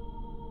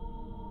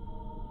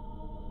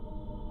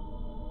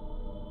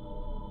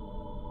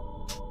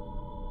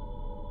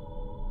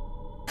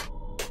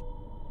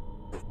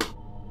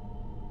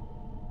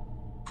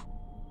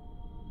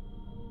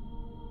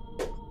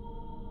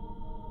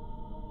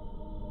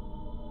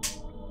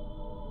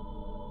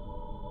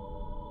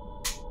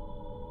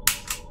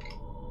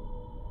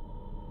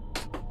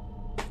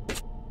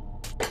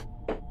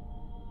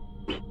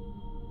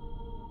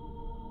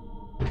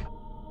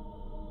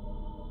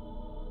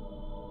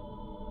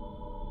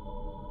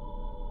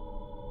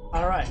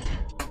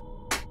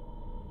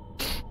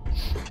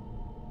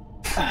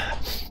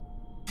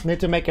 Need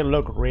to make it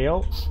look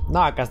real?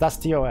 Nah, cause that's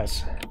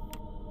TOS.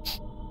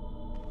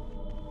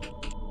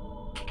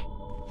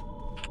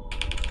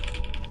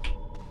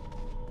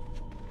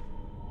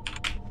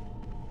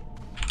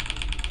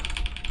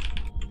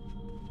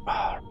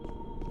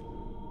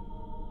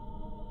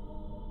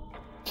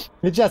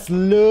 It just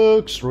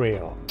looks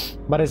real,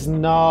 but it's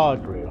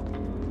not real.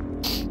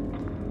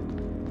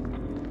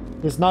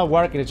 It's not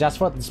working, it's just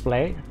for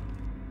display.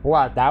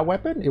 What, that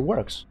weapon? It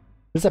works.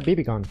 It's a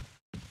BB gun.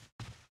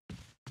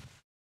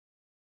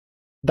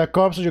 The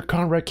corpse you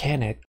can't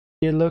reckon it.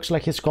 It looks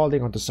like he's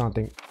holding onto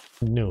something.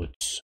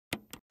 Nudes.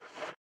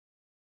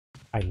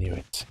 I knew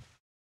it.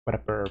 What a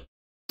perv.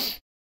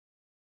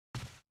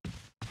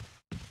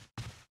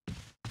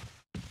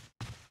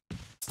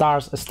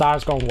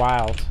 Stars gone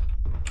wild.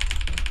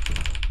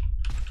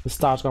 The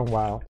stars gone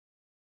wild.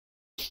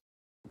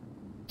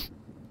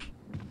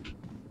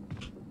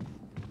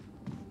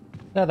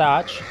 The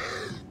dodge.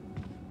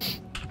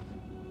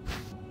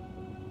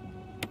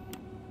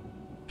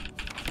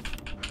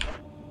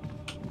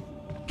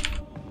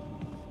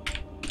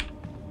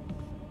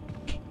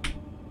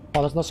 Oh,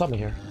 there's no something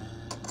here.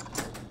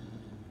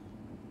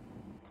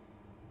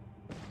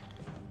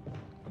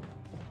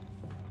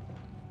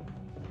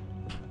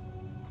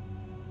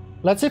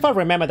 Let's see if I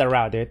remember the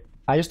route, dude.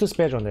 I used to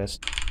speedrun this.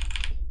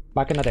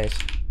 Back in the days.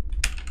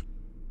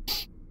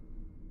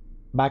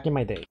 Back in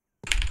my day.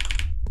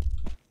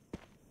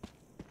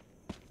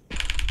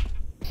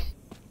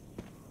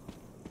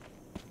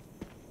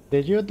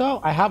 Did you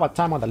though? I have a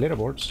time on the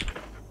leaderboards.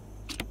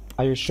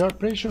 Are you sure?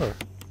 Pretty sure.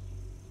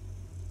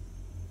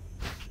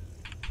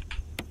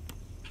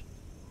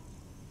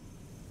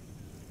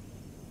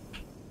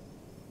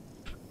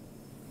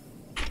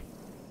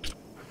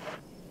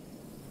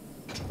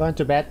 Going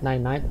to bed,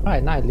 night.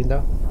 Alright, night,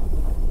 Linda.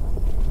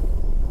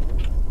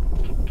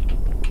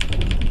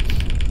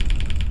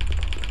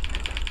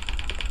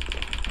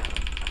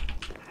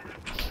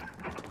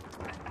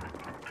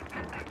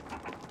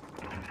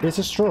 This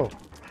is true.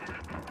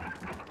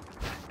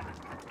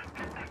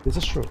 This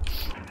is true.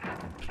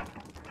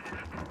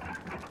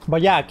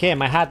 But yeah,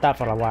 Kim, I had that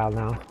for a while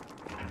now.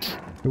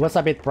 It was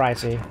a bit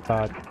pricey,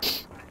 but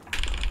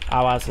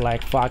I was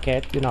like, fuck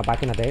it, you know,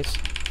 back in the days.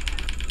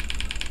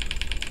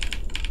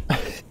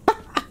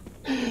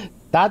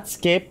 That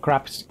skip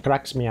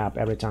cracks me up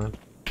every time.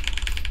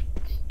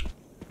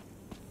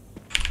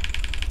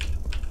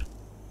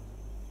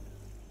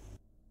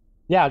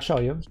 Yeah, I'll show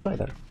you. It's right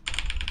there.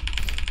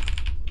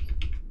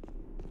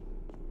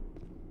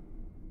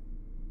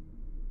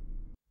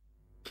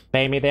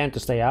 Pay me then to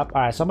stay up.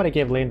 Alright, somebody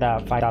give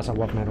Linda 5,000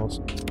 wolf medals.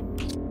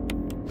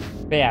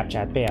 Pay up,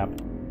 chat, pay up.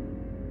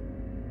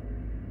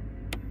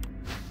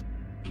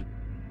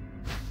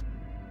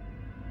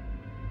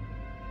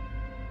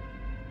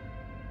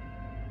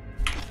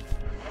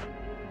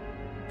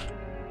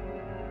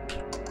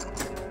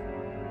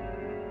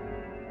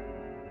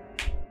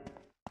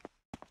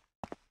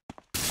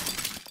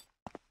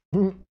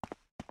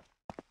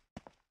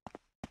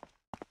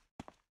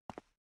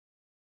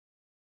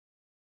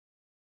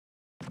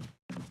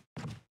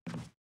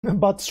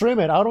 But stream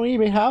it, I don't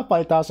even have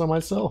 5,000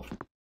 myself.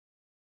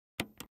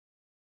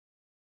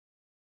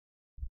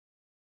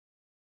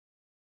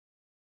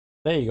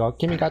 There you go,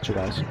 Kimmy got you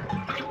guys.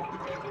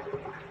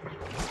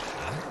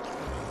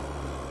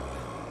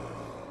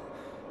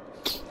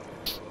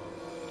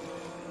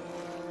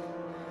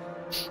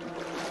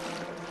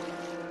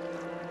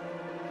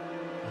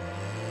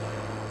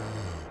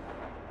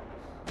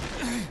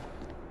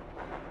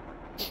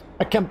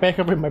 I can't back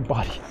up with my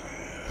body.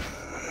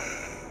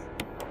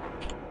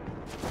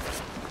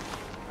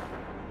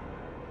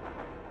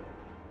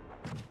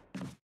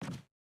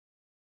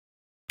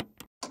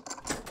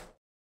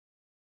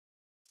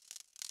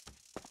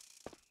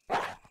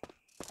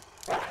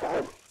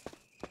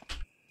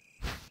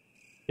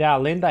 Yeah,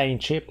 Linda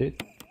ain't cheap,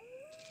 dude.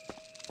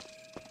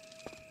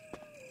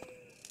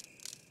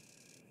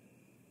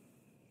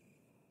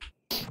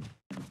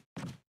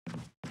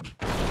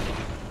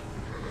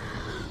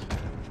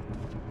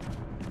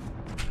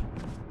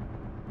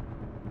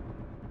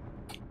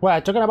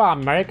 Wait, talking about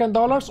American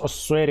dollars or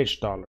Swedish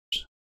dollars?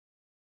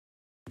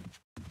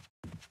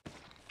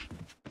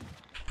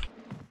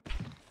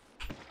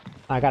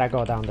 I gotta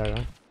go down there,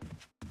 right?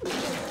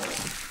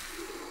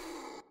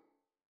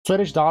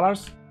 Swedish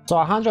dollars? So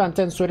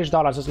 110 Swedish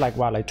dollars is like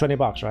what, like 20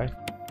 bucks, right?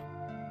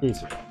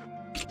 Easy.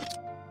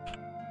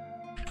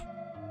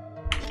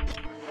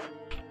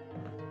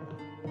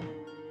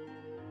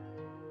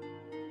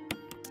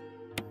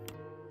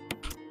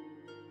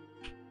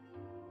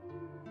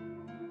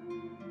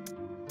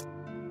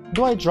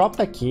 Do I drop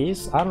the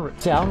keys? I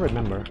don't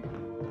remember.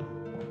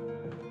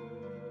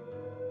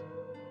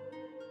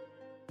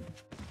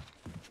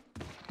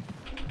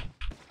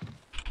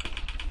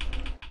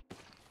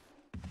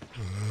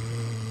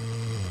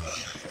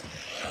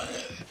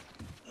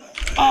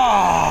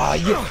 Ah,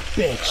 you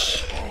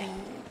bitch!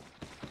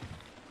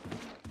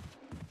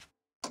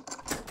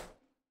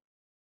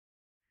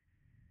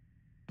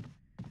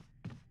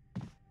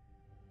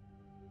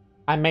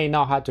 I may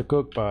know how to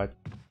cook, but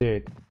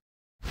Dude.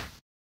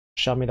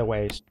 Show me the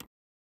ways.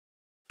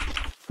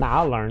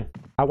 Nah, I'll learn.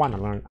 I want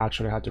to learn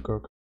actually how to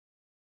cook.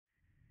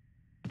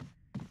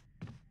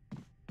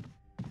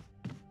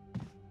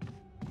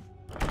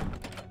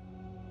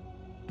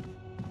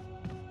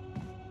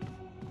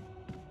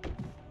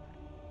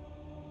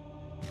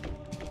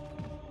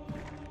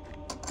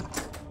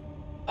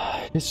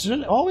 It's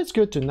really always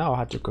good to know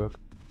how to cook.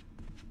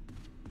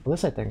 At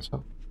least I think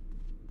so.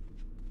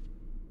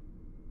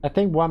 I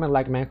think women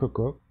like men who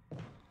cook.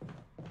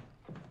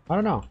 I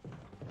don't know.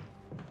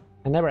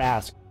 I never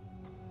ask.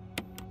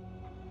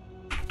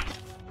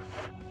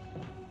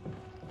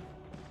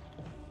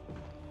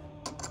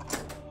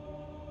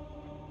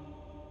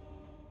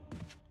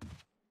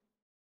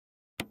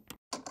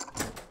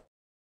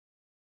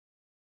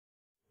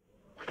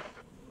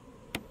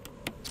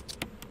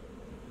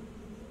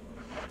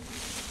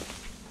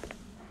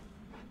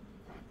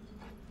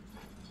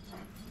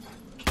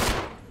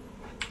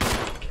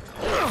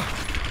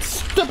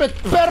 Stupid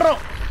perro!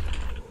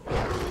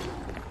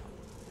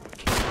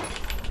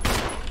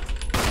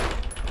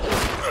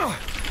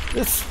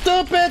 The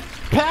stupid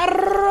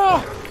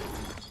perro!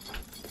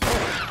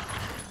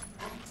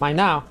 Mine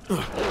now.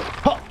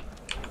 Huh.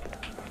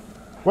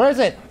 Where is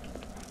it?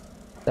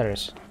 There it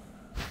is.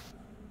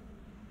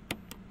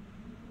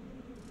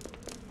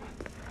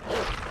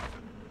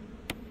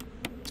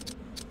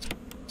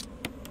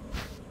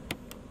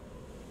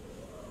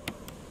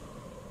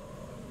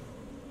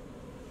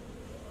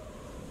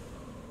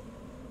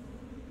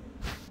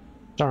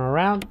 Turn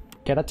around,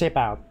 get a tape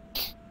out.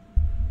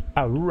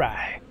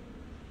 Alright.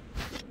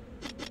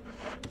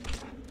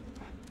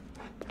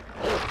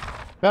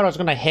 Pharaoh's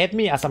gonna hit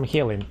me as I'm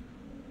healing.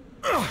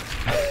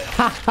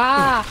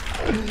 Haha!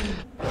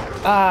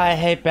 I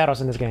hate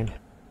Pharaohs in this game.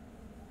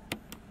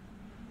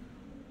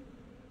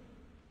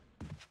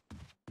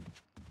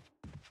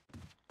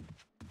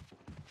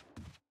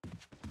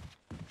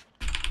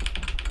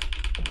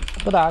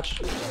 The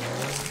dodge.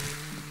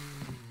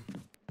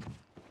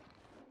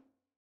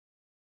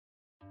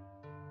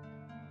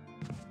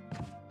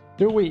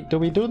 Do we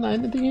do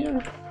anything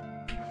here?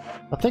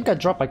 I think I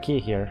drop a key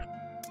here.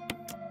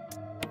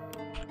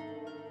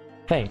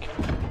 Think.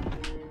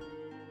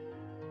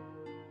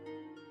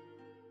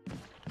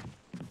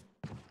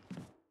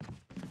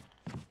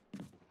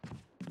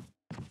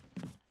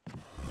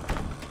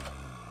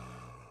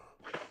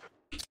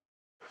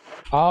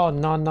 Oh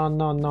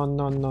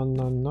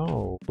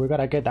no. We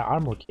gotta get the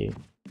armor key.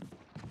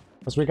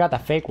 Because we got the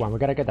fake one, we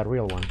gotta get the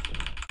real one.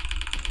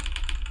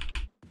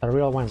 The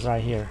real one's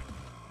right here.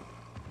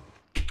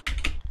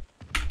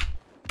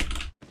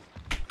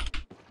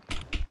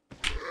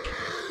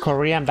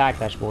 Korean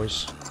backdash,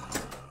 boys.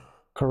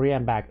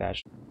 Korean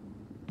backdash.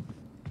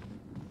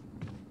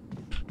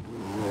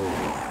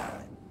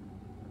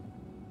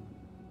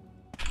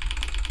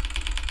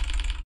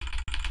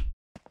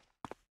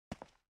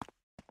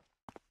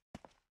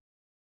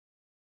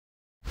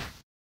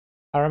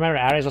 I remember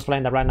Ares was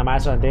playing the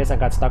randomizer on this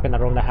and got stuck in a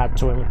room that had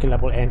 2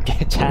 unkillable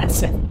NK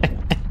chances.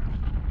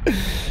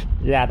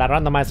 Yeah, that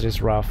randomizer is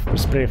rough.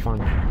 It's pretty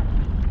fun.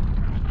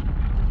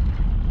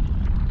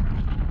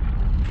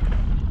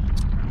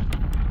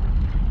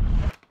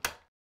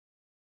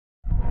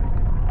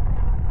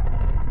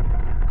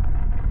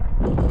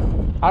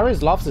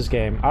 Ares loves this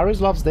game. Ares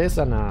loves this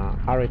and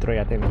RE3,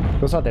 I think.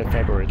 Those are their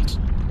favorites.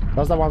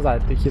 Those are the ones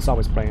that he's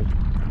always playing.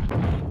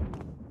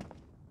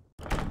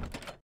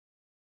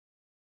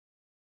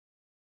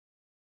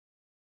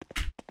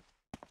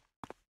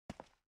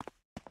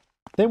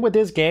 Thing with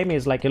this game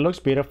is like it looks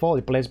beautiful,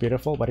 it plays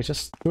beautiful, but it's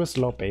just too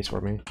slow pace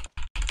for me.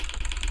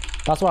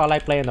 That's why I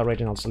like playing the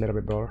originals a little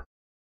bit more.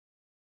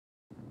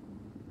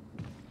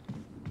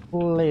 A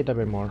little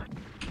bit more.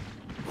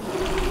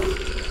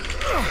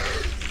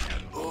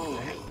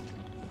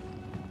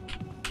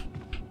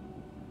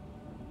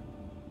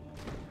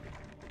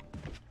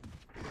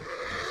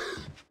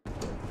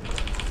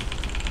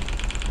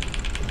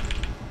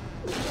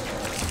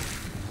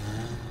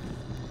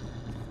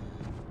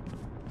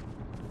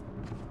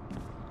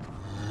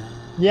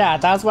 Yeah,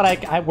 that's what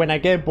I when I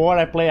get bored,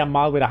 I play a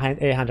mod with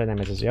 800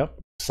 nemesis. Yep,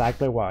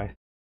 exactly why.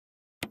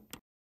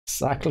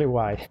 Exactly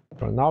why.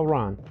 You're not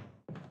wrong.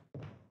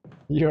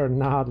 You're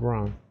not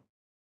wrong.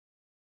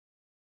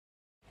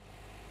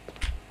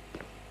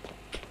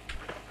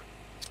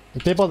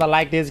 The people that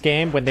like this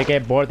game, when they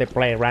get bored, they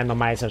play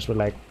randomizers with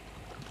like,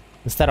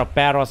 instead of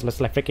Pharaohs,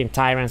 it's like freaking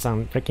Tyrants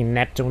and freaking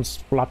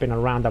Neptunes flopping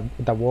around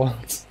the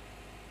walls.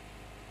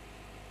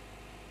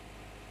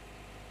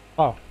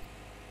 Oh.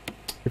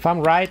 If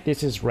I'm right,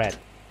 this is red.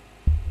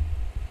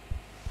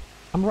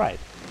 I'm right.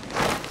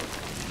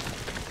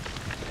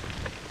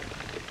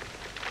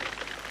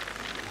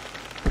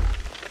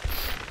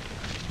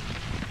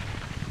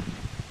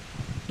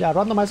 Yeah,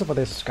 randomizer for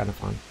this is kind of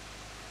fun.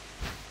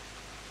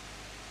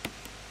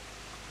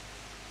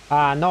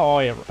 No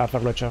hoy,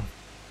 Ferlucho.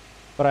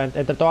 Pero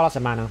entre toda la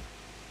semana.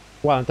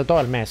 Bueno, entre todo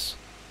el mes.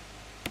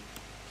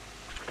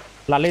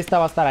 La lista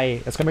va a estar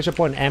ahí. Exclamation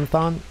point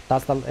Mthon.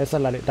 That's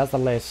the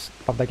list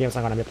of the games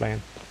I'm gonna be playing.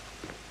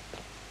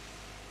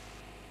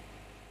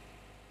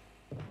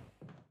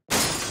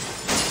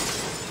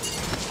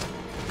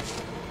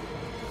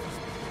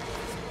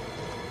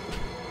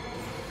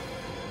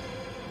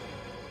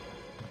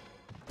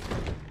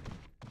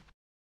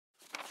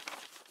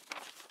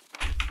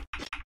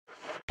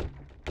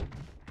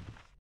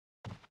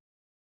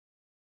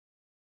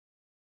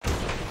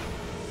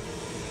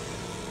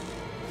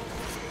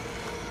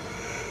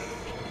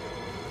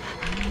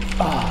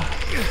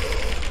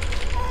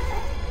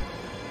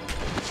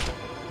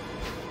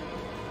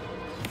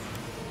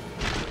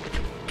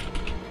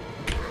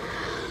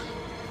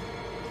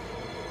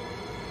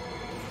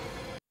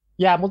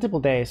 Yeah, multiple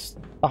days.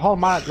 The whole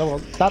month.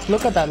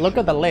 Look at that. Look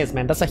at the list,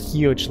 man. That's a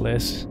huge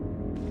list.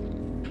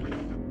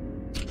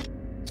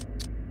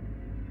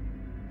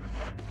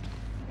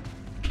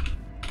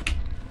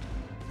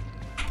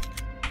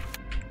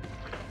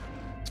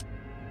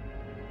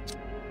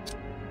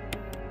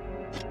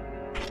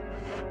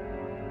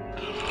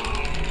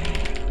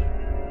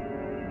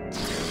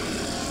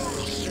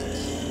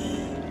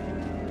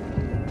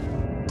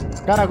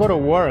 Gotta go to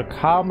work.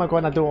 How am I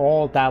gonna do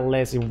all that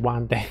list in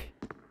one day?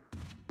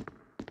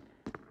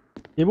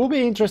 It will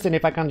be interesting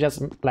if I can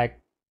just like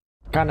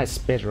kind of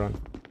speedrun.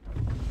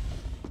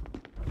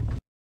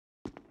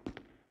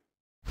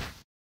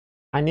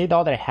 I need the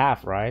other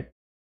half, right?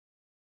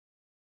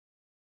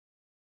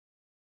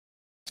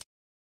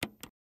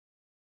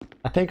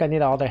 I think I need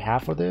the other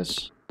half for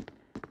this.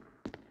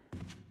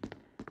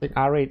 I think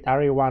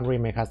RE1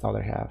 remake has the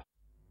other half.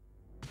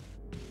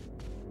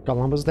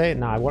 Columbus Day?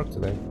 Nah, I work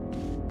today.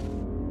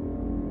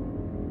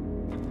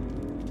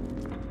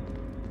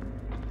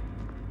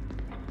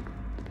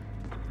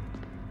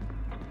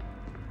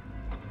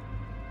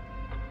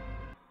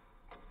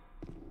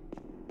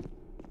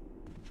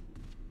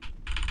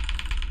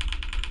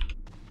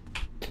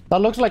 That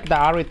looks like the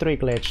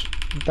RE3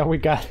 glitch that we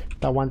got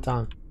that one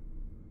time.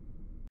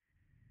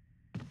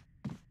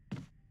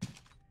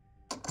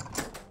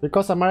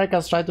 Because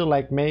Americans try to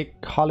like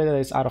make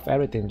holidays out of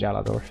everything,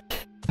 Jalador.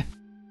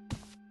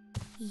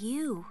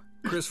 You.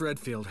 Chris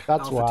Redfield.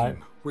 That's Alpha why.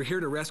 Team. We're here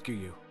to rescue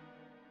you.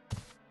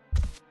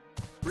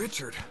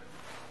 Richard,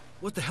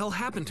 what the hell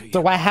happened to you?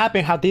 So what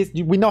happened? How this?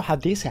 We know how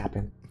this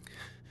happened.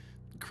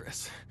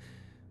 Chris,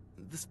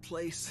 this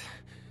place.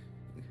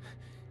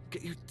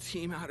 Get your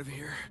team out of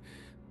here.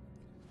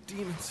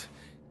 Demons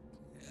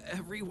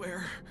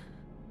everywhere.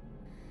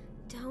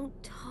 Don't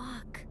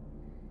talk.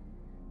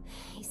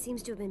 He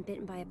seems to have been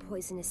bitten by a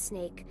poisonous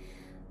snake,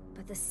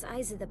 but the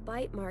size of the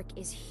bite mark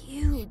is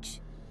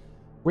huge.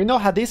 We know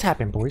how this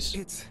happened, boys.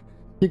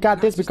 He got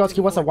this because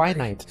he was a white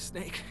knight.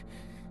 Snake.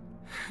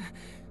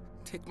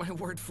 Take my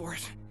word for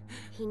it.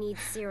 He needs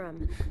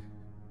serum.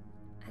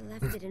 I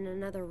left it in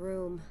another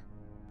room.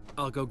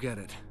 I'll go get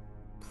it.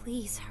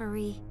 Please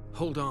hurry.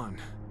 Hold on.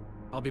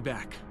 I'll be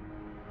back.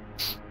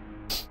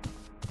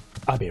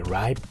 I'll be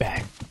right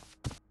back.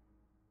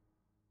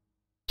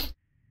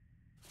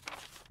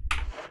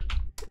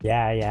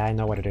 Yeah, I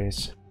know what it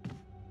is.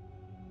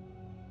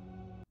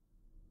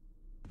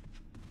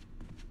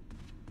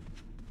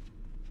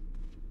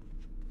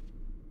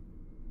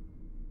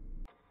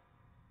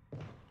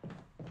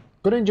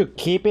 Couldn't you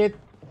keep it?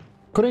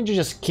 Couldn't you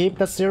just keep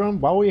the serum?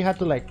 Why would you have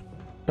to like...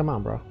 Come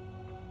on, bro.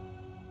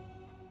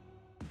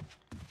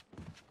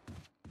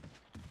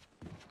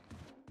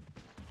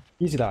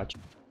 Easy dodge.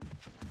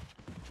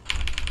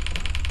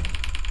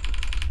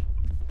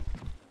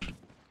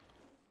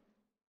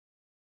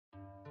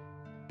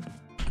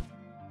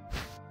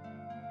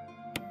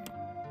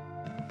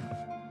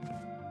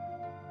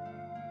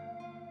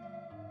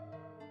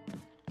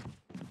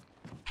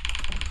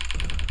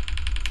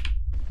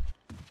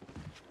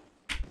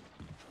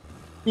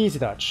 Easy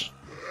dodge.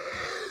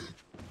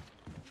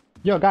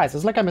 Yo, guys,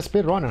 it's like I'm a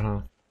speedrunner,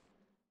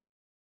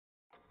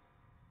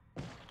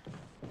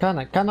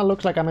 huh? Kinda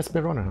looks like I'm a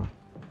speedrunner, huh?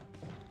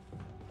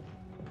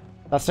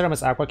 That serum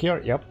is Aqua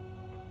Cure? Yep.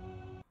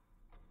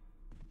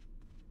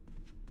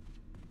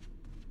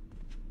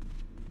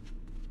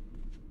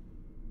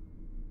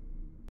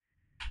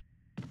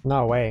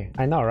 No way.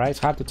 I know, right? It's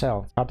hard to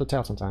tell. It's hard to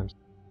tell sometimes.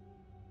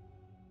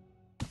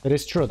 It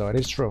is true, though. It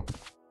is true.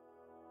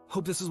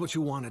 Hope this is what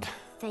you wanted.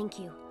 Thank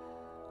you.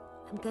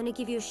 I'm gonna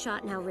give you a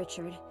shot now,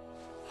 Richard.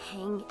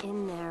 Hang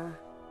in there.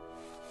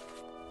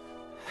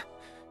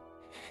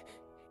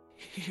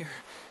 Here.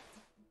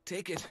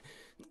 Take it.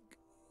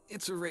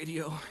 It's a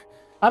radio.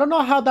 I don't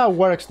know how that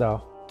works,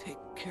 though. Take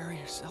care of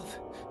yourself.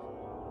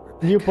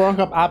 New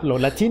Pornhub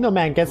upload. Latino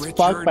man gets Richard.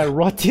 fucked by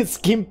rotting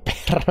skin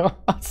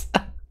perros.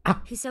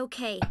 He's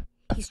okay.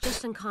 He's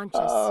just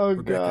unconscious. Oh,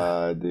 Rebecca,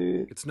 God,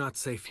 dude. It's not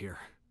safe here.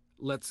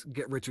 Let's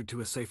get Richard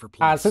to a safer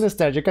place.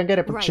 Sinister, you can get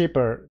it Right.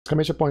 cheaper.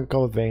 Exclamation point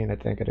code Vane, I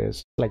think it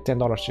is. Like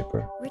 $10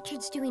 cheaper.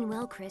 Richard's doing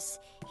well, Chris.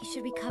 He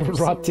should recover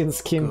Rotting soon.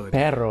 skin Good.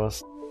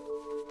 perros.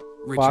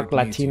 Richard Fuck needs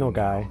Latino you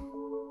guy.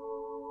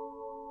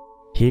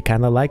 He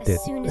kinda liked it.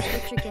 As soon as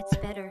Richard gets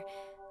better,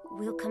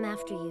 we'll come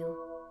after you.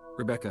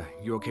 Rebecca,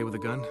 you okay with a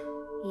gun?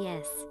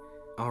 Yes.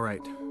 All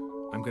right.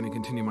 I'm going to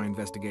continue my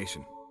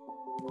investigation.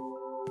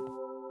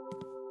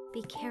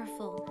 Be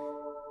careful.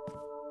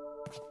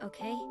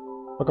 Okay?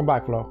 Welcome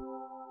back, Flo.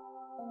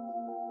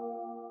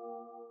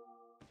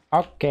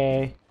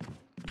 Okay.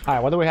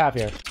 Alright, what do we have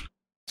here?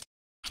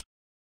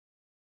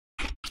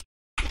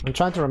 I'm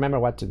trying to remember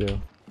what to do.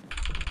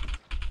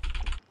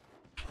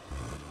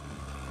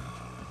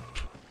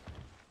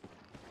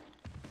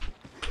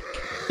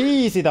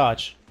 Easy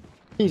dodge.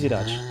 Easy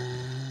dodge.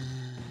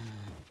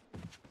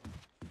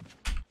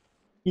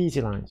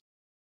 Easy lines.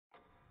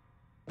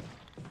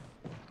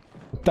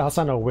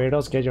 2,000 of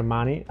weirdos get your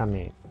money. I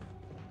mean,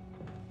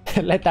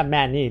 let that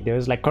man eat, dude.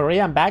 It's like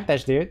Korean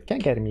backdash, dude.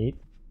 Can't get him eat.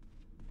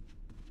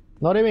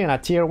 Not even a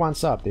tier 1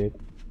 sub, dude.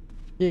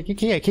 He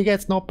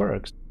gets no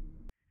perks.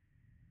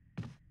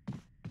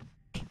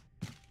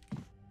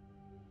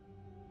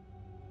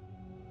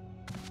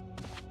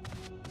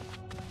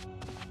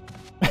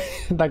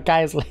 That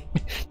guy is like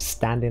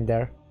standing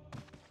there.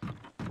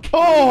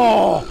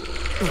 Oh!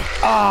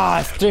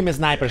 Ah, streaming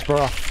snipers,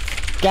 bro.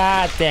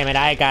 God damn it,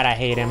 I gotta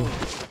hate him.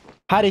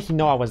 How did he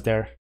know I was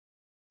there?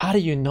 How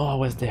did you know I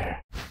was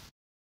there?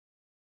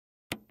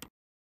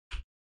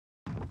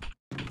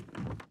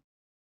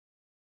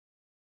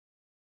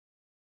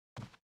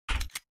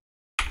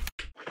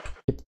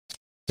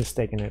 Just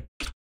taking it.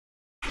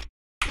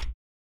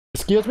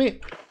 Excuse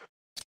me?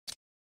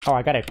 Oh,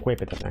 I gotta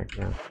equip it, I think,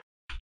 yeah.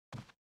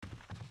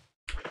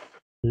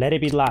 Let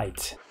it be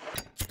light.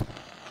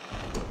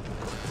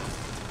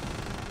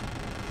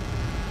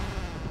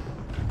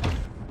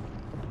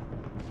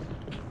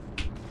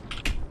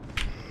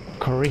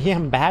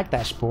 Korean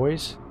backdash,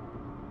 boys.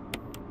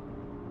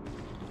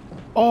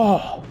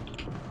 Oh!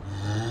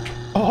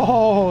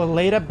 Oh,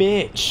 later,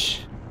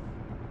 bitch.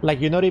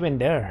 Like you're not even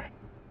there.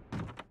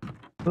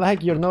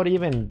 Like you're not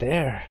even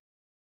there.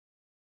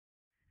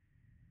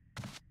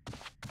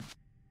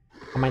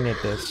 I might need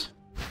this.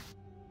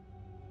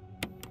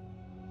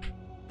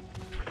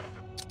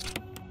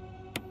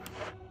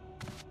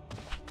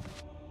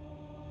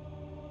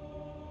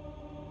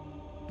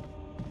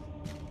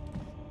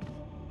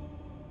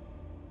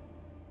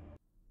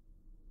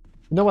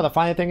 You know what the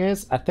funny thing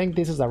is? I think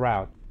this is the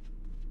route.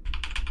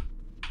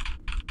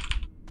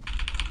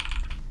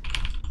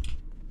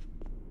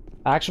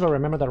 I actually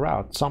remember the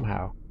route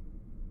somehow.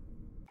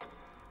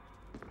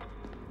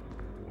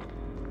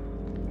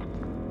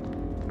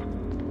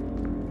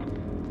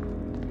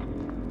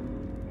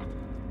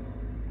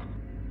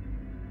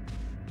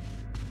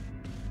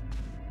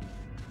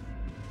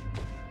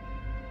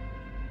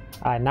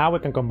 Alright, now we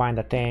can combine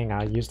the thing.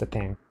 I'll use the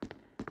thing.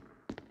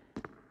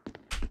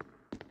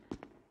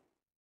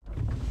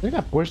 Did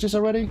I push this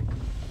already?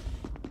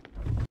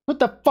 What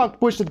the fuck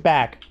pushed it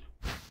back?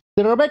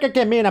 Did Rebecca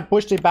came in and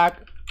pushed it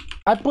back?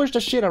 I pushed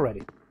the shit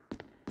already.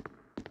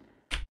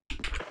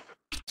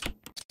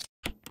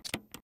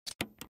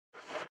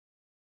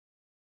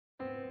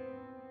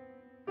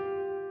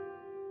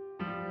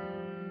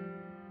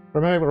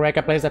 Remember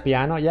Rebecca plays the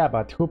piano? Yeah,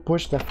 but who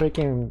pushed the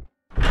freaking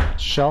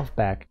shelf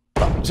back?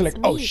 She's like,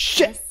 oh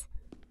shit!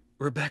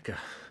 Rebecca.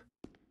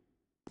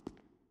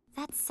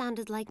 That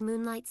sounded like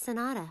Moonlight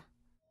Sonata.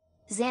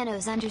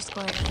 Xanos _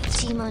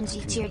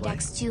 Shimonji tier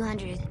dex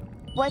 200.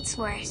 What's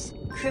worse,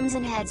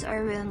 Crimson Heads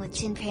or Ruin with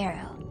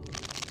Chinpero?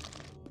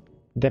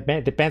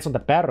 Depends on the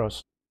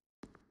perros.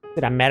 Is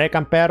it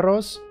American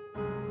perros?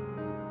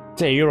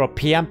 Is it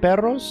European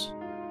perros?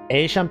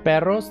 Asian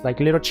perros?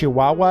 Like little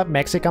Chihuahua,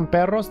 Mexican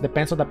perros?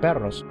 Depends on the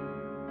perros.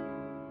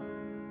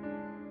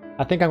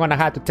 I think I'm gonna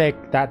have to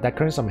take the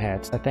Crimson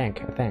Heads. I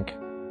think.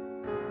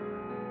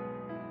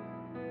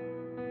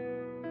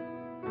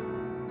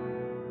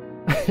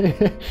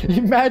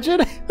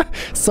 Imagine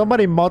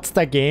somebody mods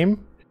the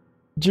game.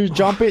 You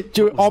jump it.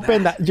 You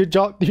open that.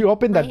 You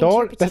open the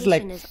door. There's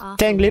like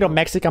 10 little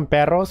Mexican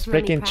perros,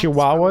 freaking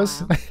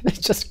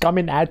Chihuahuas, just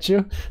coming at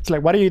you. It's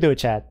like, what do you do,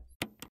 Chad?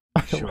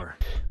 Sure.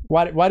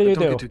 What do you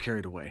do? Don't get too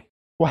carried away.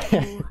 What?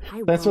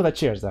 Thanks for the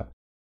cheers, though.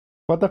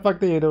 What the fuck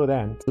do you do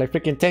then? It's like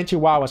freaking 10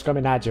 Chihuahuas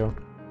coming at you.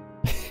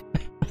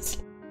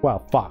 Well,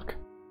 fuck.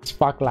 It's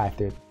fuck life,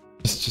 dude.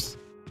 It's just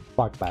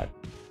fuck life.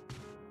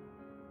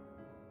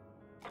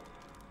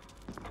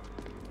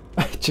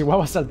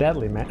 Chihuahuas are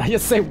deadly, man. I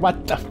just say,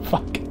 what the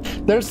fuck?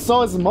 They're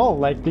so small,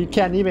 like they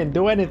can't even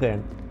do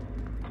anything.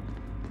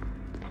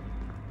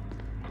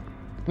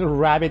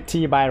 Rabbit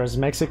T-virus,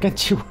 Mexican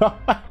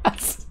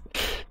Chihuahuas.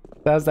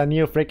 That's the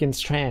new freaking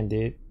strand,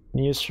 dude.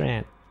 New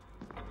strand.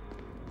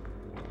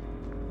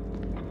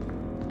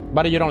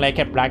 But if you don't let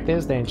her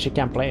practice, then she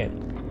can't play it.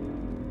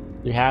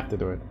 You have to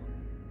do it.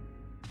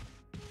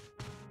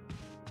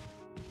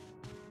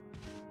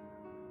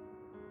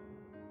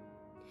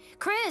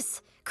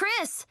 Chris!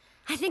 Chris!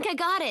 I think I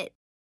got it.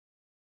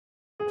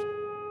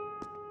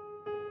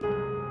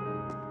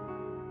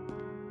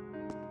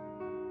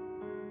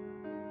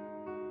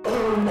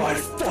 Oh my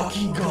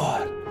fucking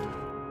god!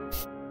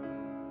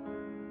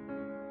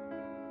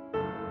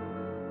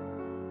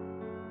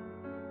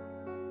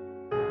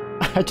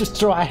 I just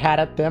throw a hat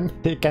at them.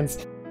 They can.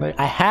 Like,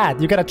 a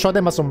hat. You gotta throw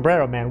them a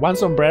sombrero, man. One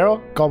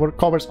sombrero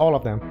covers all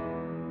of them.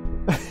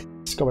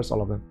 Just covers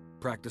all of them.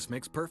 Practice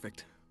makes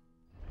perfect.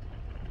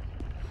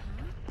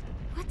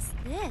 What's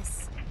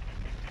this?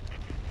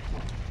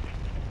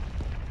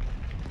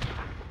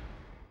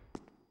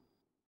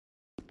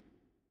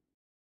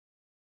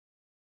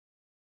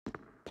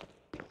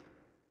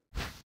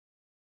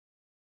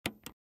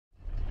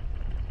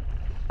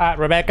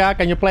 Rebecca,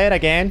 can you play it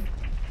again?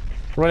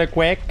 Really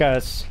quick,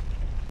 cause...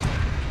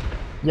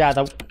 Yeah,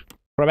 the...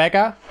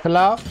 Rebecca?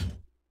 Hello?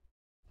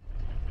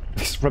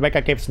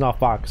 Rebecca gives no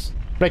fucks.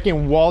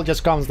 Freaking wall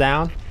just comes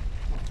down.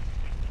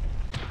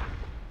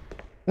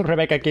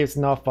 Rebecca gives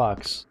no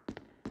fucks.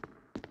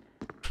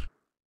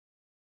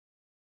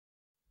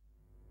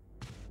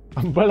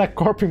 Umbrella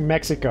Corp in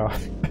Mexico.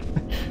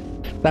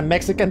 The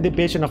Mexican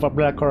division of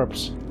Umbrella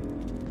Corps.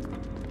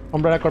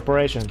 Umbrella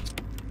Corporation.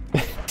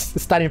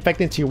 Start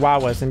infecting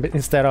Chihuahuas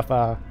instead of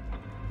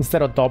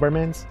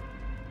Dobermans.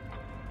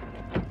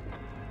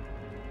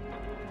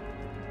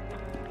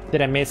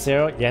 Did I miss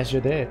Zero? Yes,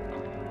 you did.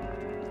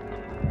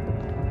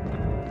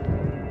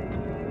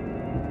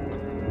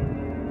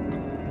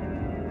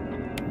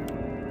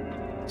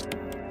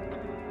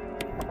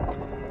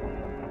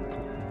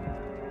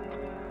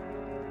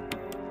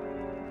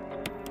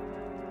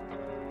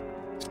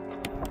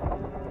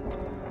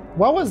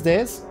 What was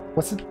this?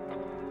 What's it?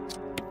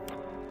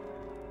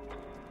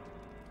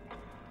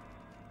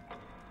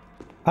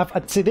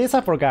 See, this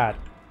I forgot.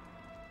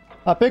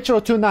 A picture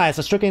of two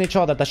knights striking each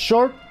other. The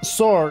short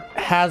sword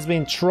has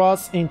been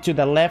thrust into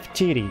the left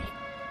titty,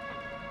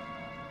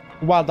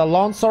 while the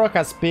long sword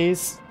has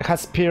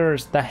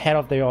pierced the head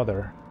of the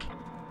other.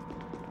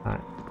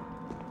 Alright.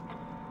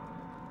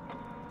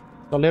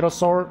 The little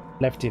sword,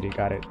 left titty,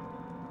 got it.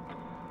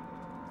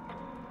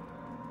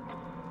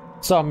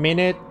 So,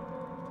 minute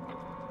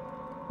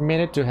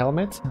to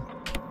helmet.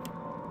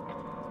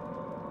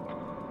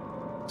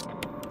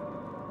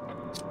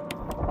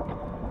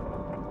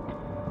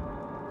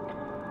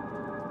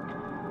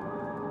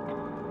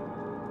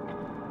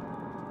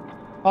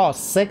 Oh,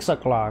 6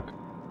 o'clock.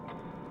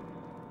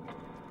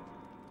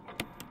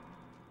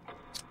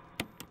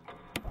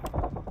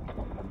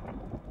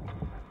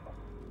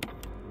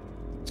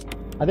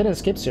 I didn't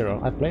skip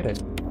Zero. I played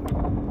it.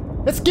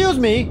 Excuse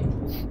me!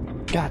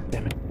 God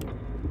damn it.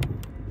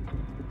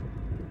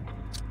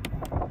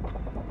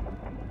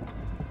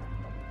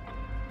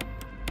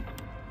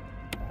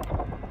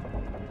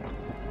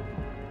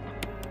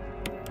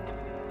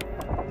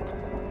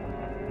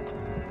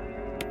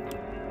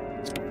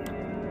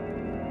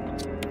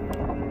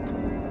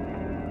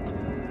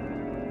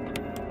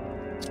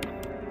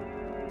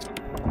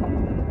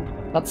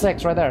 That's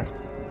 6 right there.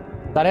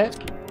 Is that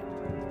it?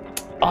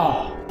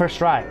 Oh, first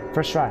try.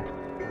 First try.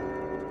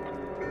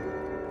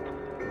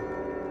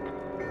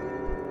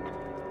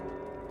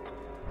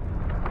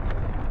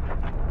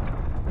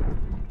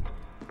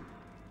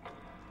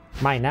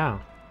 Mine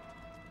now.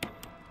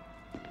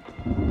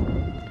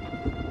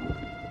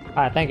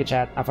 Alright, thank you,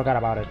 chat. I forgot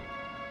about it.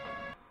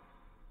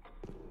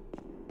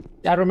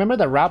 I remember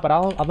the route, but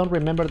I don't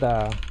remember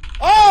the...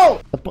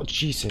 Oh!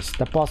 Jesus,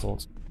 the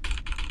puzzles.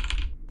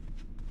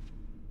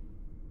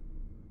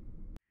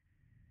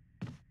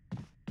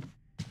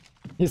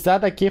 Is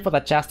that the key for the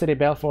chastity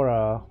belt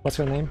for, what's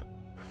her name?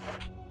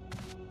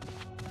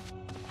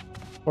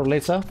 For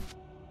Lisa?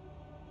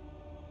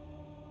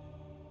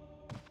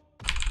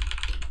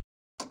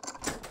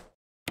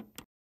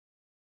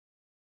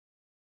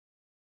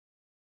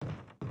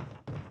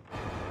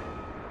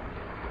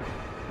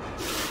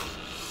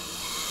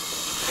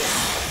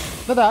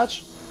 The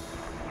dodge.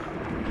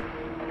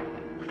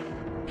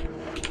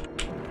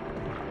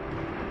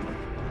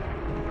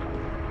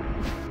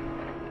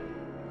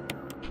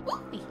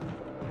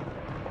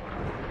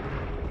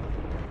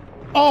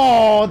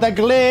 Oh, the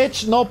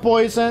glitch! No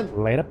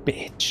poison. Later,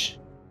 bitch.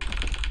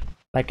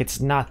 Like it's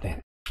nothing.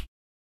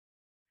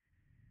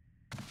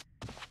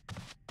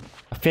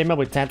 A female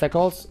with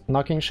tentacles?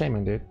 Knocking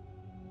Shaman, dude.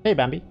 Hey,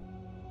 Bambi.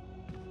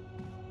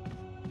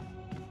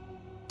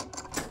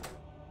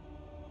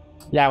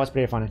 Yeah, it was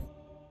pretty funny.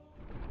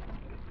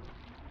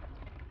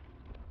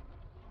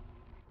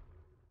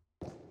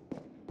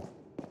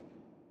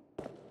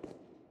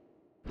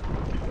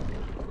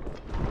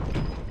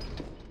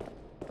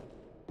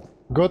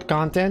 Good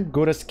content,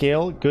 good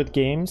skill, good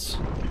games.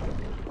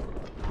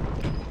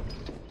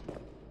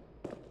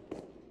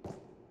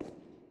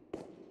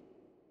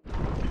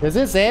 Is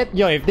this it?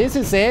 Yo, if this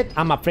is it,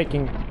 I'm a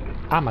freaking...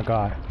 Oh my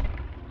god.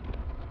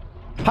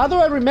 How do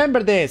I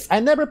remember this? I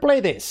never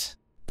played this.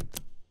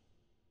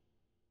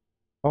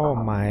 Oh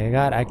my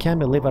god, I can't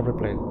believe I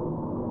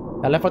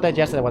replayed. I Left 4 Dead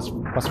yesterday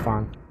was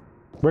fun.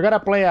 We're gonna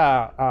play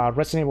a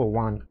Resident Evil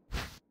 1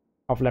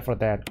 of Left 4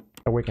 Dead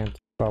the weekend,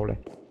 probably.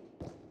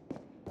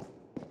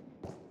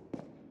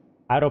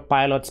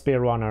 Autopilot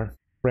speedrunner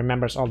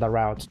remembers all the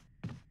routes.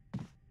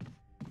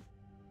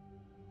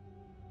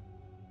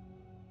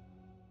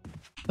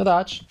 The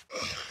dodge.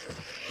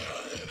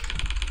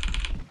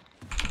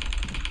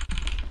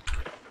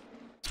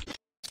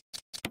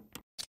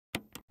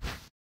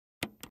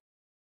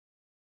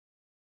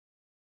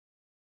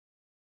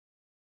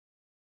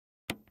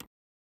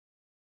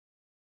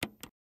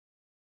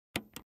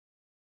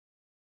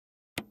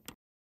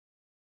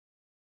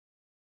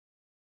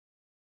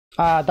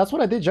 That's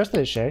what I did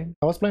yesterday, Shay.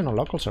 I was playing on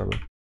local server.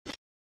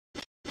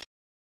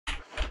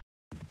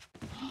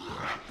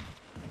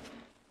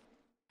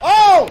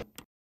 Oh!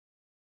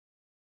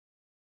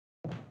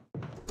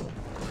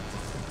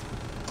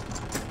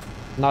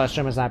 Not a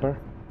streamer sniper.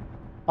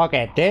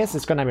 Okay, this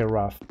is gonna be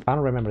rough. I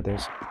don't remember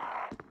this.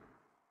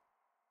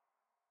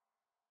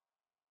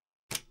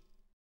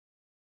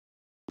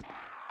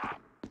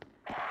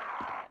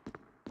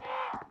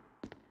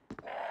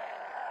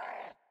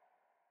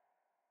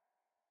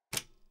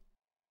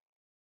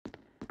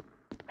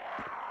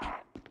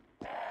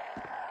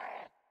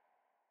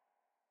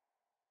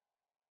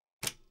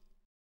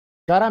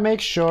 Gotta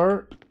make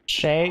sure,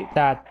 Shay,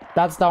 that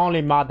that's the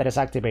only mod that is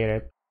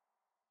activated.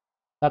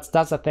 That's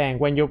the thing.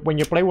 When you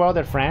play with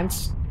other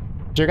friends,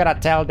 you gotta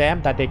tell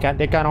them that they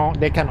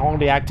can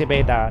only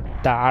activate the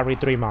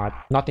RE3 mod,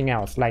 nothing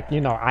else. Like,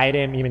 you know,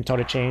 item,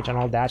 inventory change, and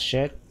all that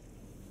shit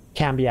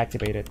can be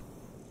activated.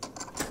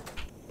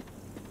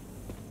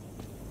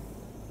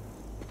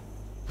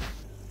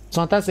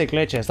 Sometimes it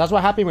glitches. That's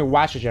what happened with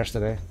Watchers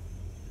yesterday.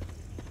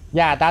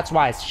 Yeah, that's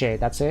why it's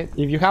shit. That's it.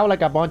 If you have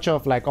like a bunch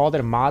of like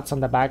other mods on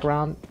the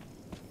background,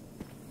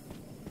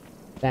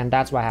 then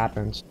that's what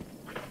happens.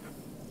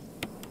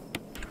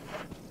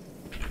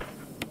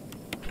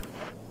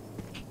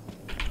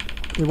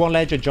 It won't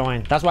let you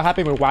join. That's what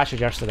happened with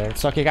Watchers yesterday.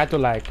 So he got to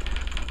like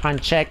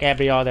uncheck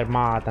every other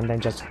mod and then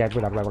just get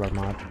with a regular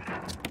mod.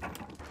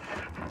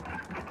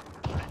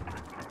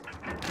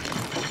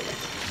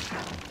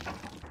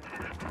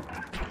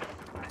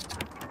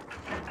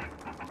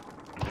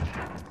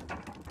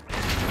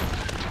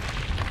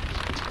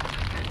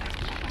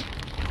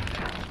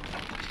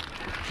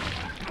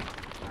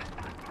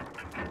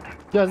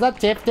 Yo, is that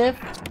Tiff?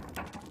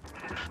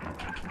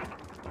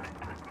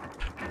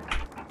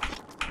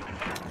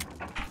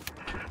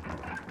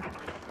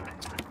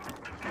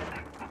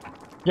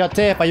 Yo,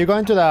 Tiff, are you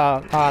going to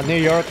the New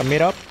York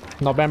meetup?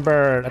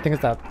 November, I think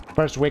it's the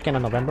first weekend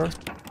of November.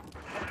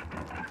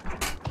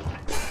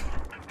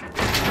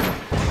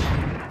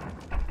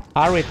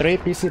 RE3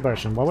 PC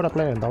version. Why would I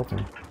play in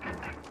Dolphin?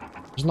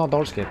 There's no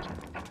door skips.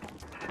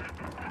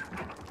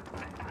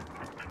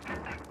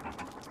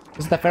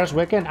 Is it the first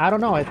weekend? I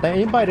don't know. The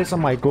invite is on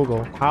my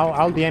Google.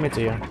 I'll DM it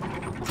to you.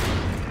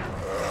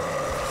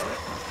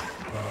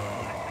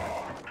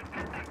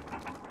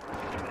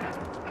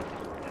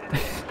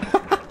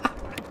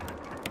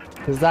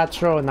 Is that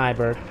true,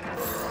 Nightbird?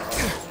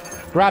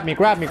 Grab me,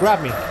 grab me,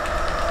 grab me.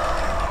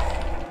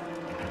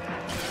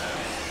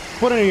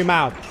 Put it in your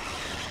mouth.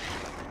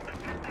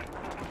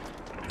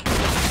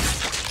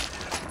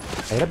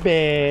 Hey, a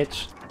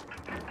bitch.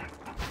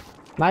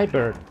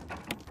 Nightbird.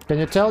 Can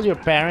you tell your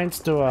parents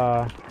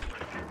to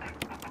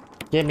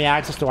give me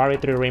access to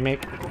RE3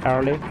 Remake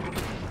early?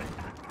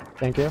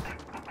 Thank you.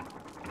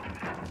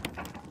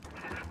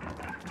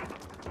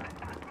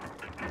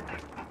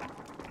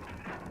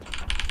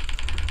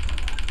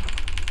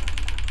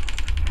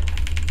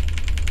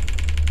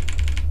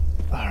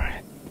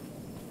 Alright.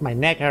 My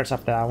neck hurts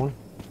after that one.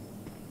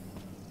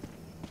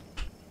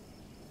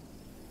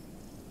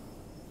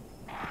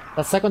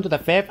 The 2nd to the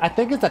 5th? I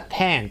think it's the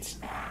 10th.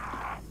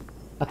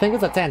 I think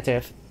it's the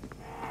 10th.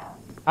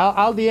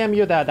 I'll DM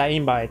you the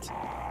invite,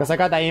 because I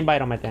got the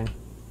invite on my thing.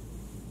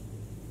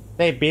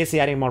 They busy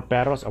adding more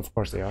perros? Of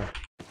course they are.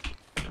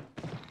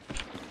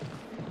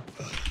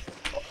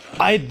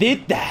 I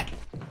did that!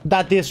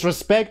 That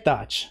disrespect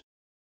touch.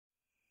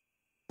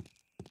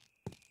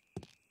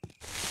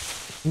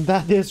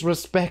 That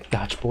disrespect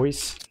touch,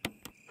 boys.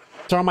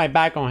 Turn my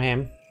back on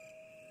him.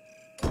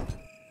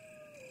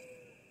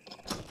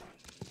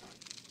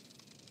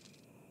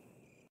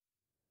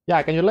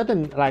 Yeah, can you let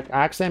them like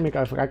ask him if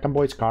I can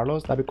voice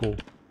Carlos? That'd be cool.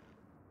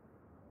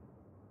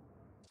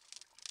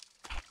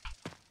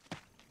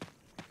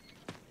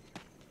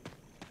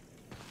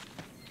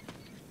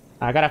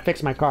 I gotta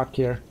fix my cock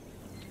here.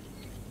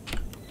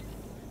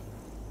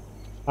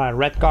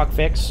 Red cock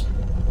fix.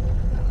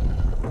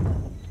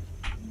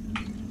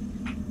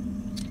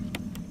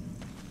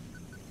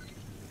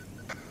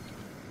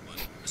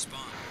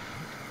 Respond.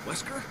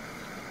 Wesker?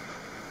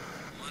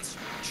 Monster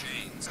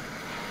chains.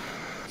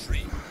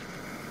 Tree.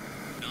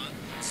 None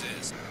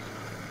says.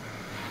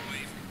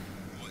 Away from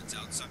woods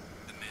outside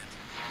the mansion.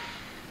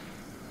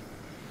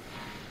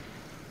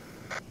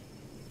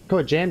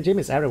 Cool, Jim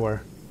is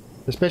everywhere.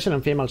 Especially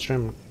on female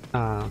stream.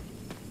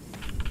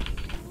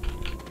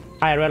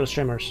 IRL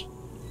streamers.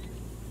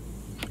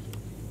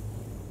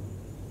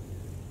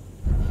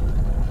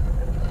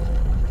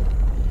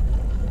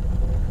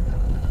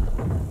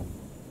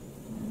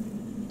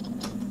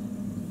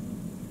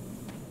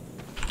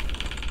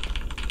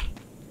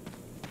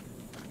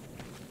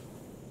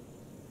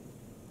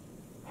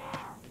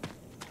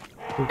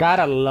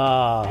 Gotta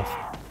love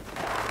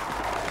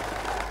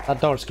that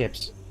door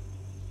skips.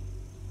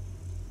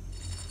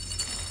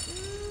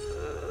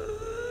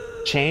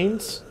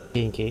 Chains,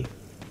 Pinky.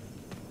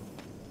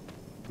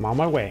 I'm on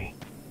my way.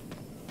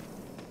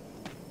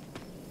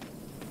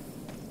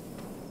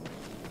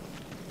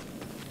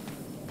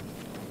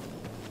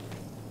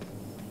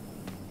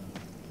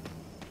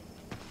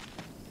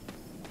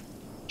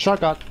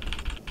 Shortcut.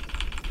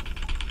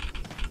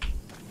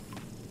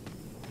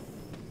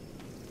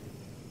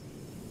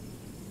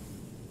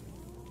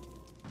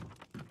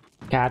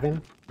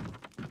 Cabin.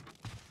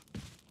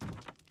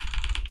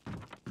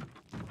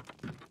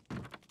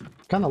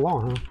 Kinda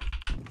long, huh?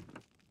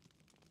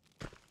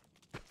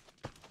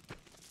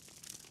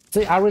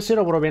 See,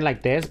 RE0 would have been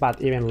like this,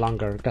 but even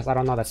longer, because I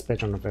don't know the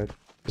spectrum of it.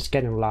 Just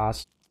getting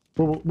lost.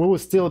 We will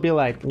still be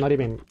like, not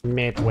even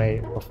midway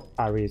of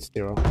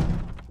RE0.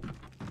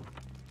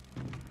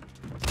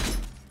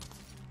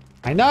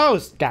 I know!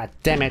 God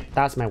damn it,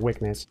 that's my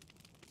weakness.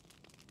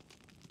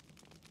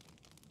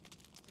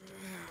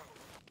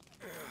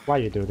 Why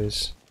you do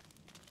this?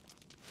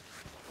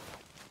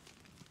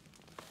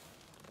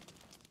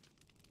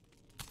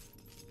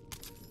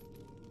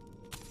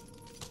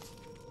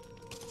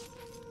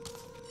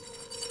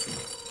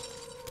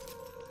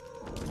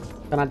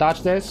 Can I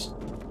dodge this?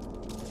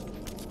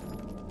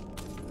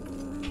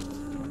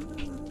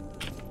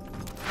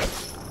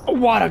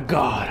 What a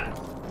god!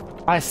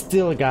 I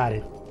still got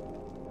it.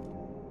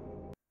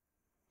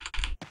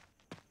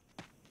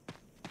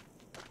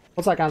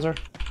 What's that, Cancer?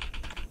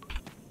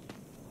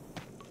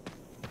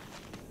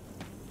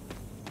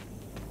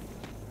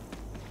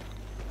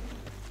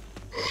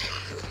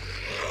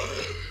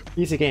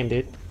 Easy game,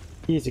 dude.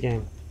 Easy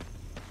game.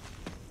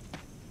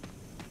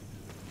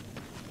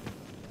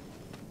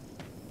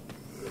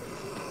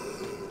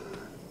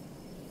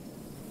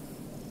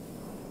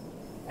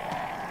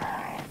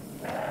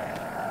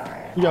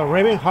 Your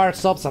Raven Heart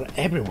subs are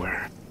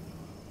everywhere.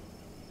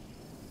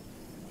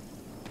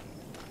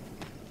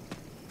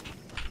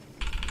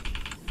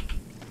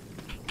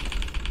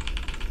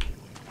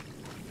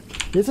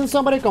 Isn't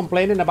somebody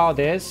complaining about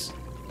this?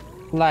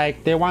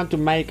 Like they want to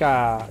make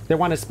they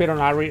want to spit on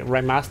our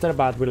remaster,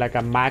 but with like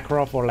a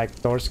macro for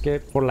like door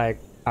skip for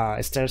like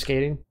stair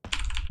skating.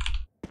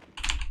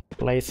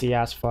 Lazy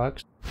ass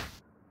fucks.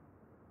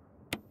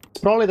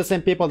 It's probably the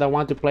same people that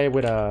want to play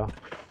with a.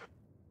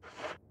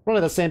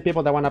 Probably the same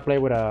people that want to play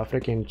with a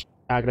freaking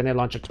grenade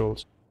launcher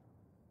tools.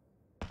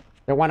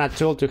 They want a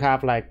tool to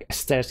have like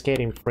stair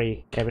skating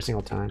free every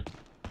single time.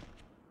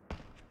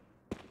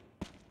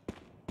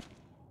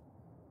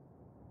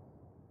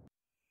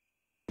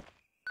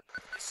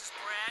 This is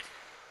Brad.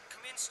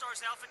 Come in,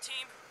 Stars Alpha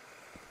Team.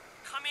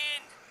 Come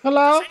in.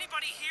 Hello? Does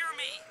anybody hear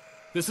me?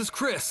 This is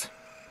Chris.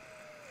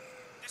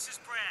 This is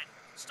Brad.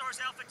 Stars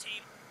Alpha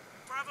Team.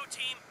 Bravo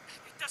Team.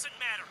 It doesn't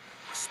matter.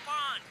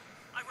 Respond.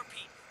 I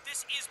repeat,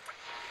 this is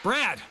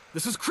Brad,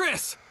 this is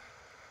Chris.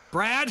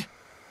 Brad?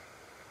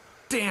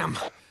 Damn.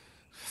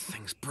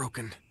 Thing's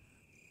broken.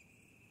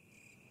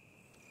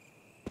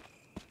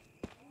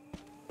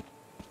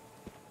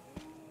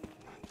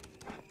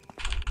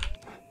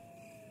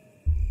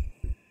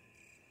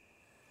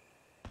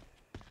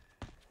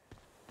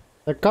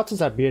 The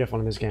cutscenes are beautiful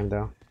in this game,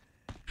 though.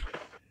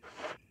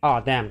 Oh,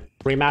 damn.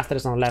 Remastered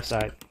is on the left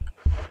side.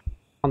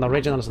 On the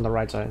original is on the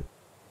right side.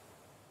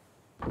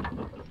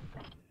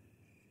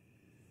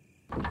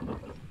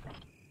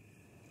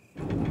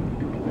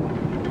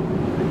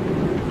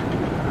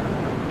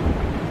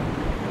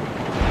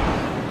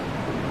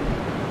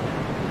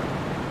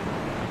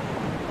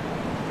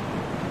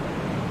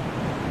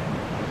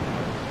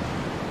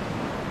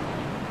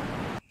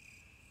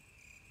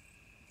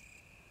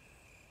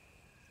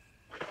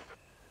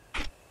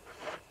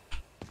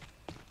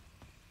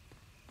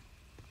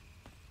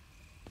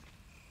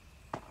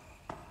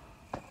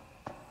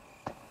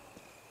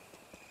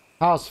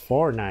 How's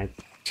Fortnite?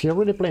 Is he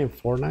really playing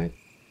Fortnite?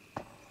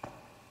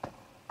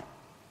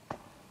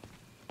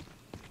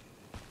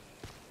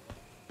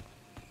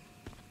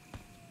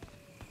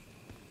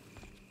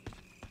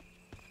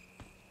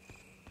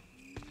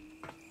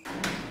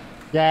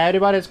 Yeah,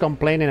 everybody's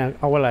complaining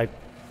and we're like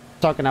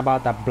talking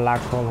about that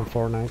black hole in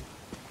Fortnite.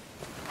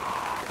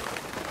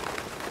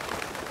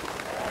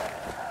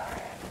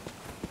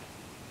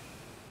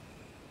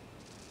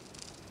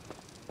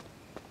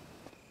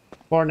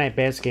 Fortnite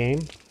best game.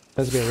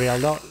 Let's be real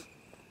though.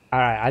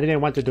 Alright, I didn't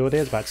want to do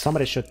this, but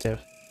somebody should too.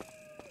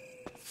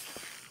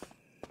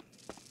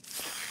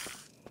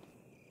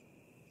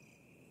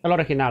 El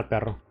original,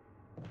 perro.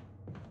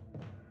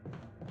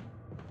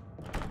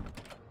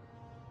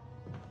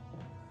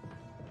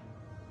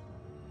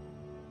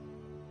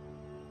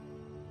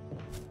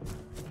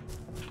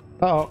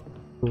 Uh oh,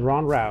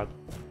 wrong route.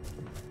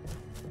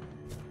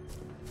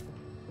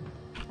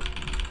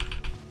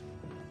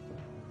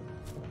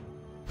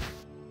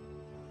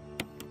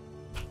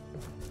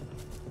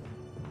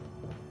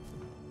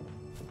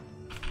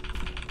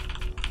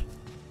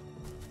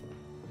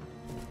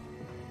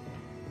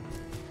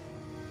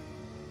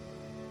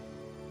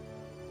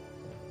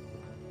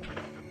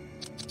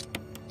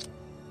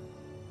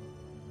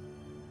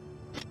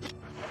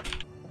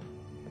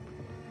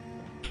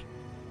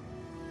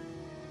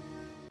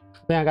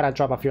 I think I gotta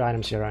drop a few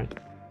items here, right?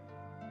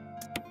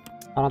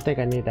 I don't think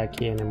I need that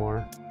key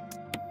anymore.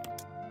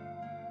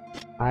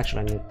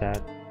 Actually, I need that.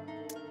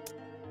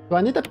 Do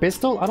I need a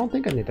pistol? I don't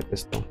think I need a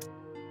pistol.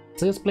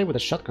 So just play with a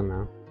shotgun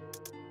now.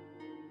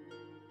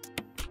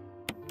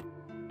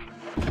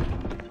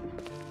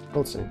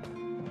 We'll see.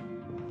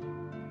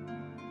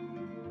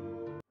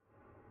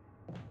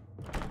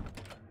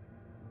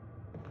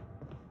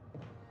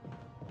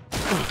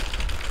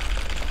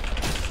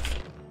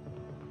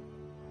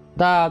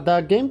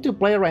 The game to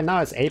play right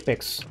now is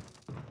Apex.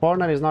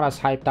 Fortnite is not as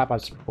hyped up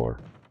as before.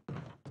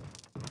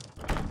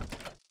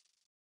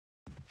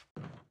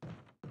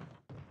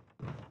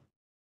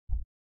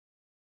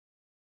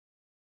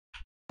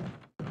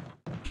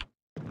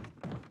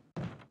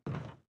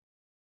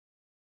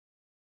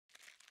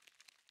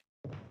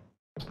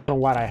 From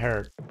what I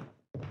heard.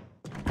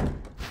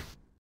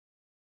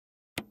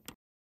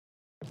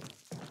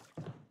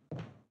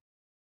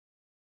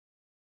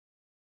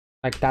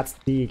 Like, that's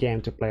the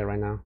game to play right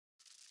now.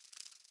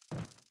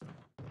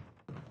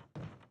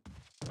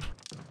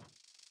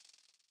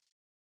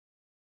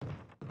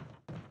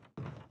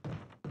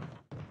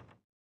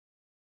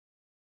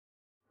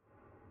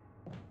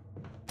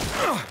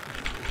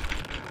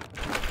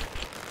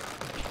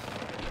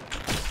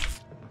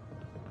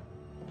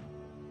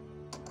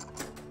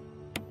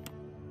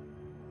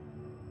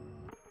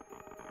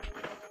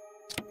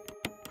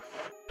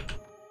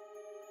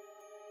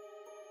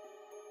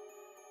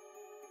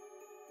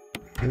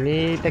 I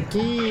need the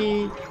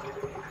key.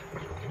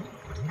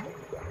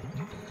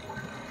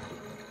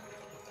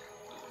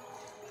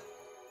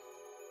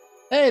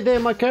 Hey,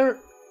 Dave McCarr.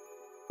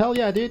 Hell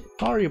yeah, dude.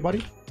 How are you,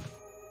 buddy?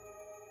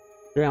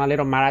 Doing a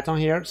little marathon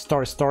here.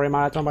 Story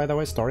marathon, by the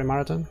way. Story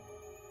marathon.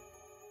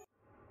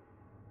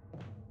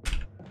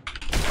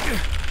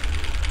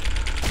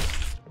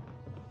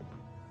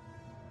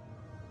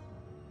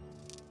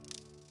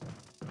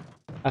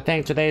 I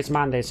think today is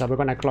Monday, so we're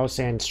gonna close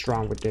in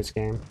strong with this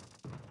game.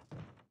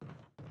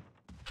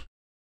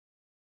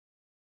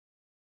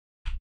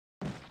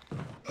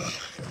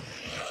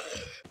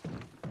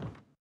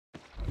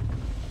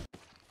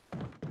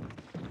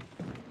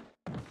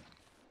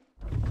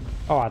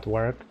 Oh, at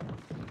work.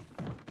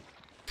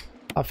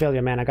 I feel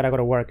you, man. I gotta go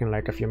to work in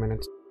like a few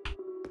minutes.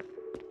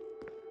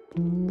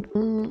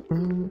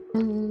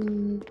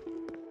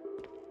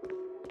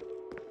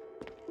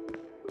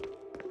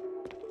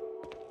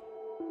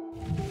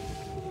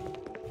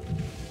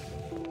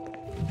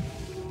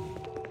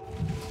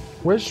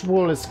 Which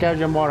will scare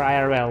you more,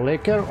 IRL,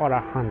 liquor or a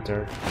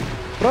hunter?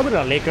 Probably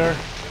a liquor.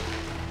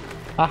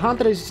 A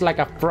hunter is like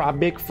a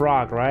big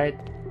frog, right?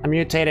 A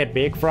mutated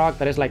big frog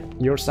that is like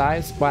your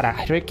size, but a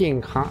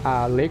freaking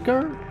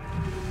liquor?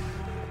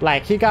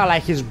 Like, he got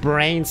like his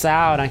brains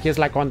out and he's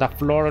like on the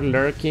floor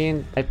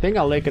lurking. I think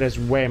a liquor is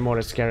way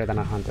more scary than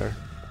a hunter.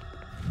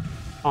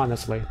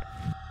 Honestly.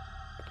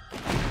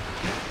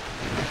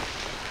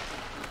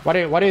 What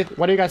do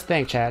you guys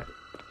think, chat?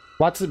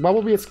 What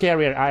would be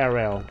scarier,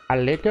 IRL? A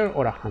liquor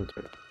or a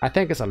hunter? I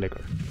think it's a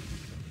liquor.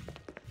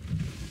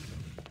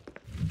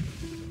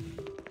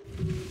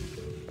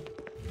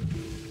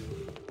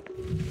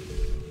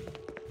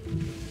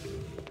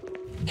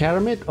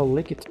 Kermit or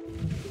Lickit?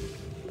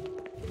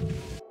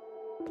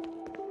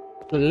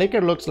 The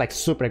liquor looks like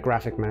super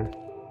graphic, man.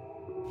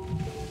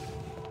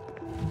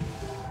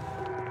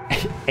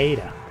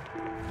 Ada.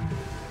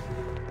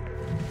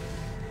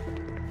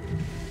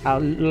 A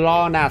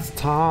long ass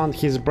tongue,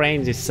 his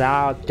brains is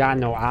out, got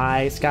no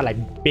eyes, got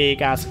like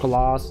big ass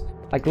claws.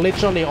 Like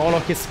literally all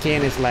of his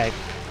skin is like...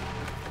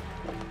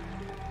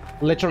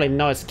 Literally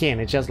no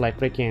skin, it's just like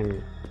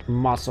freaking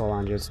muscle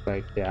and just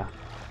like, yeah.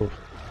 Oof.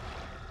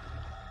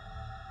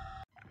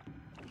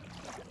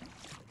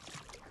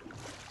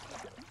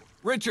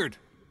 Richard!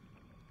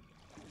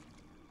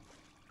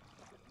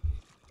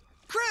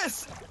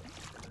 Chris!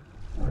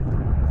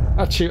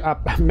 A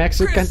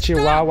Mexican Chris,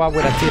 Chihuahua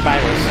with a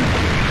T-virus.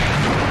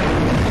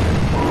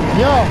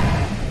 Yo!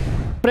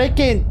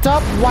 Freaking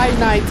top White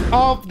Knight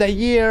of the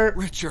year!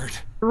 Richard!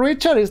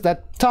 Richard is the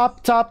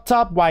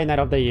top White Knight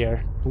of the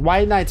year.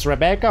 White Knight's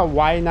Rebecca,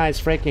 White Knight's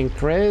freaking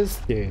Chris.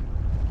 Dude.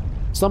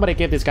 Somebody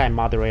give this guy a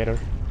moderator.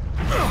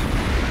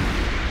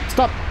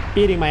 Stop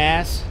beating my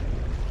ass.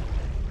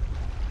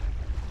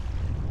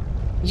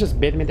 He just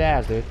bit me the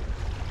ass, dude.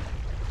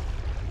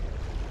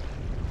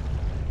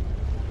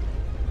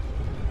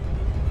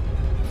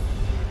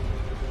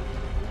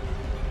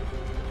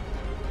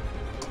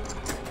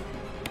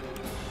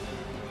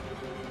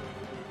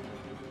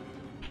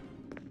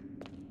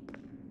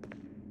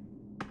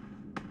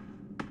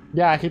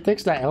 Yeah, he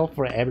takes the L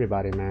for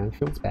everybody, man.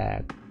 Feels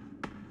bad.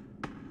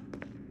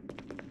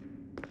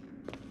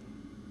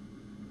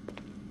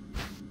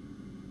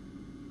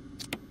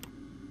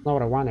 Not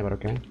what I wanted, but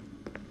okay.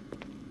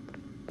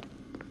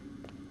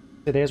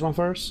 Today's one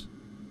first.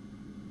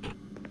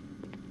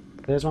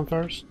 Today's one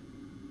first.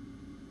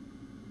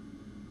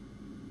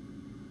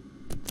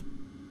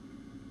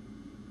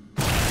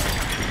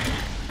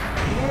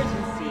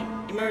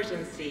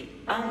 Emergency.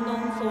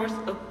 Unknown source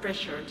of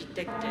pressure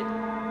detected.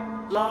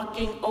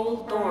 Locking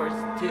all doors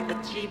to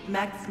achieve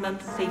maximum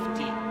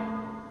safety.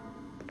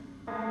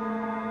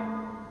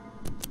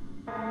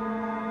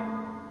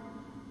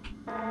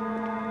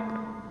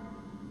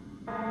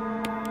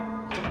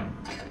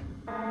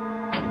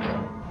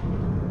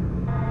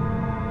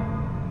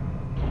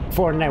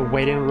 Fortnite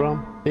waiting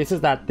room. This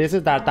is that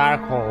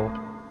dark hole.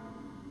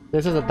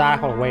 This is a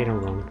dark hole waiting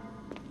room.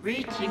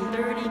 Reaching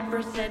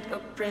 30%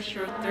 of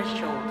pressure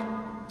threshold.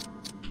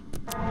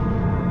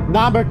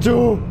 Number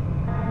 2.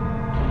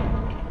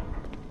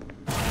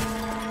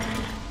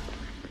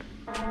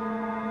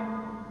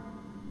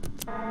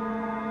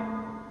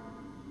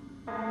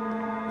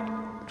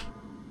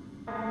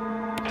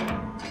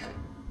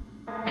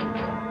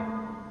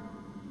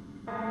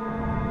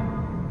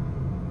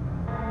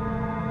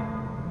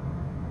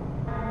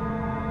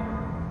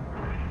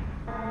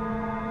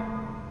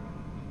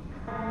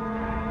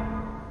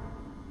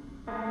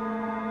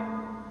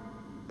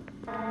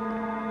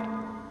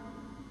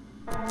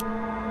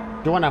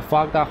 You wanna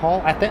fuck that hole?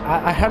 I think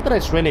I heard that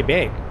it's really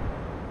big.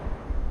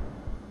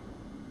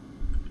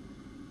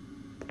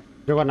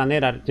 You're gonna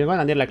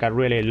need like a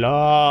really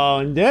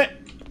long dick.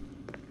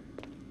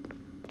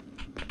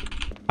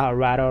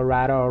 Alright.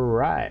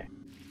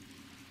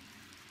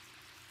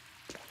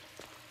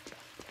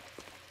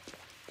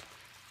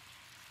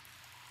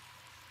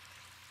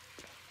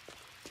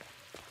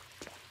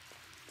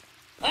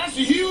 That's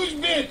a huge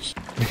bitch.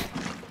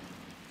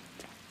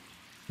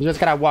 You just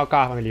gotta walk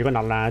off. I mean, you're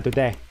gonna learn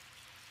today.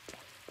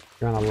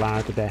 You're gonna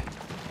learn today.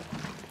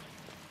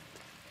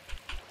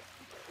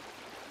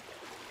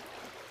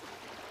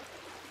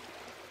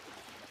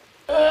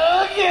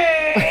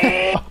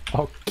 Okay.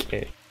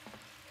 Okay.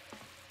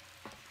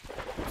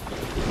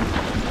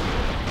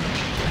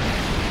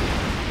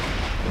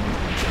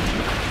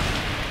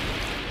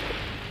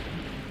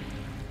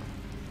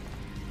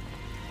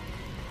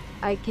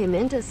 I came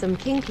into some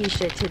kinky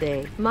shit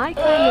today. My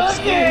kind of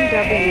screen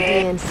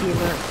WDNC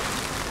lurk.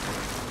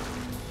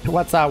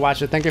 What's up,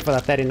 Watcher? Thank you for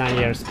the 39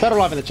 years. Better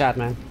love in the chat,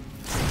 man.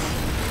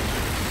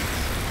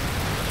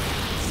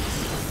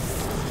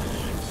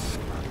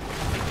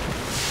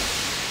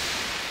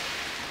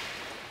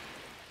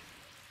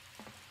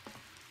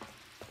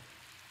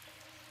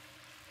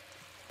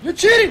 You're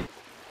cheating!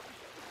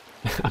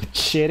 I'm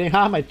cheating?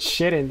 How am I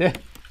cheating, dude?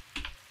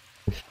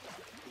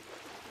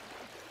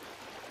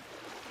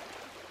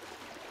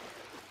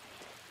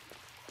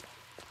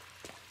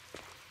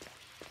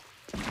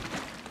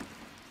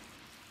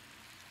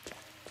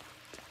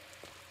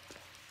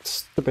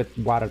 Stupid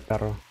water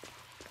perro.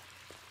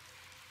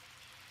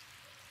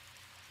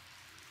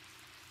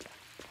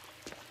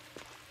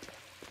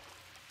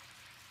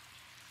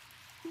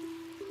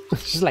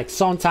 Just like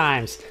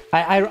sometimes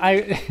I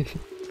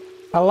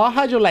love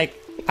how you like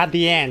at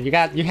the end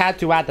you had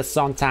to add the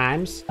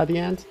sometimes at the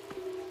end.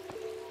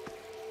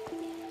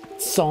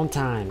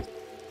 Sometimes.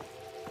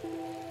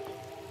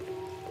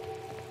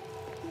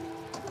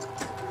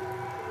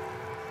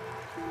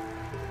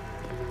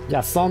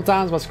 Yeah,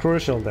 sometimes was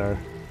crucial there.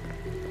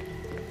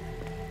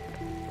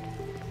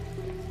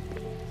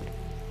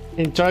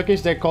 In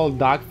Turkish they're called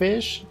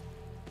dogfish.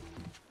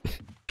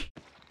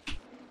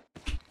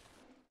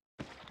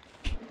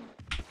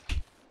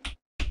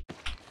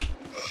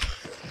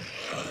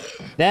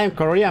 Damn,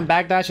 Korean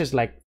backdash is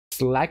like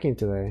slacking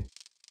today.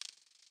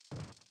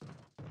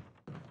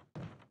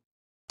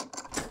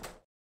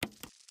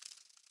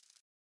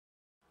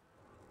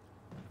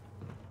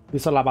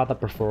 It's all about the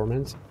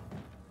performance.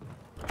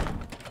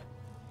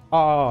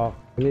 Oh,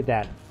 we need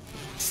that.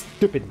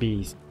 Stupid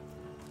bees.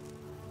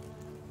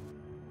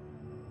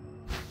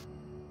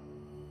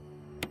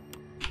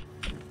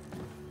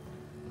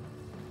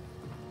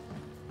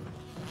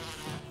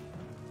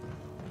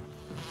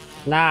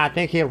 Nah, I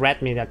think he read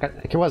me.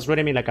 He was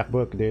reading me like a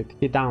book, dude.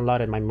 He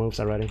downloaded my moves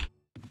already.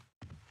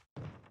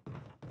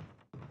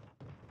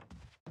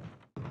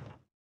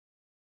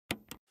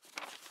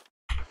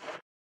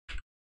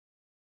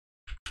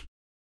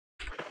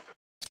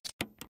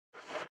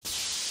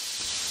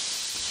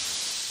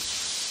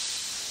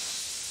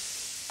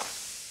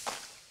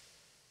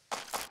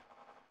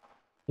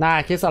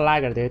 Nah, he's a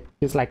lagger, dude.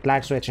 He's like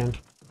lag switching.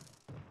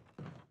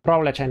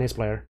 Probably a Chinese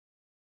player.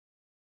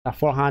 A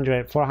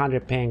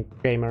 400 ping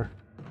gamer.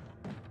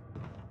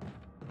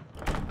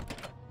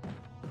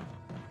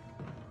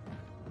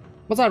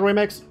 What's that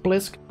remix,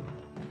 Blisk?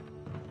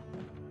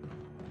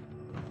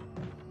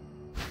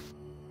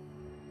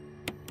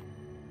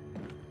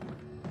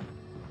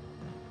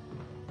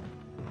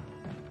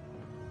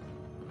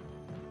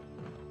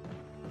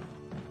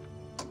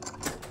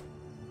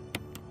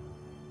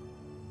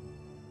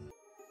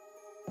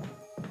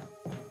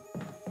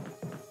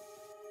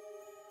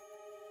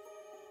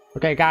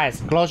 Okay,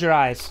 guys, close your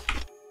eyes.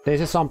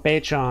 This is on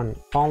Patreon,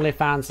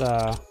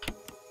 OnlyFans,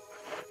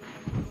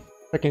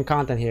 freaking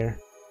content here.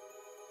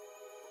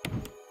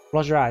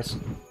 Close your eyes.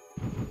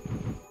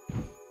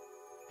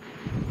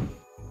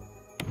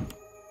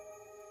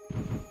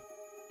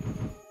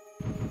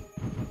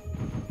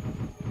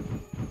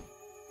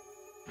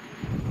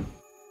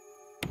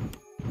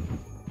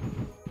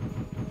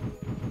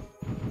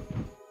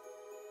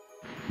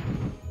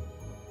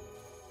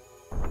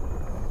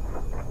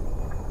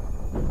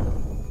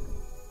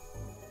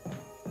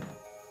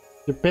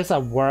 You piss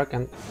at work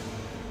and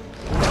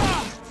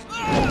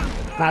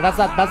nah,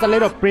 that's a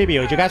little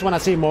preview. You guys want to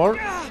see more?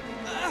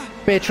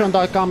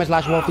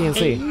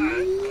 Patreon.com/WolfDNC.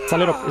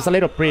 It's a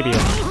little preview.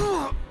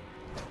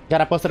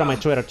 Gotta post it on my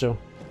Twitter too.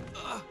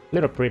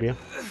 Little preview.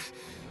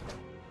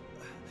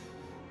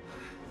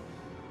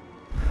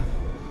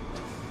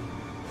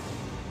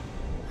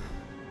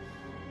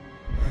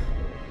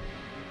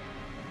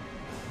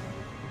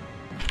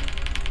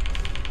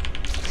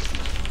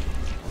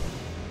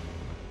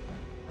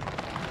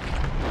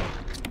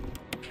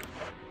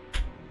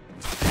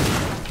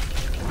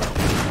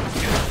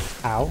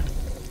 Ow.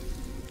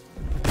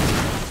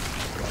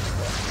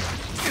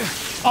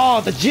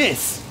 Oh, the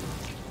jizz!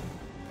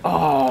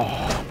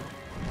 Oh.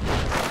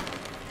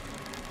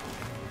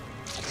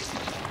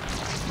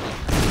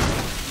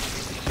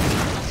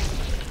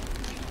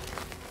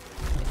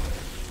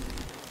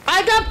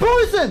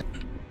 Poison!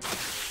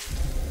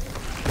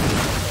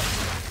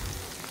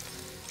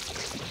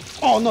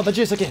 Oh no, the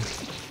Jizz again.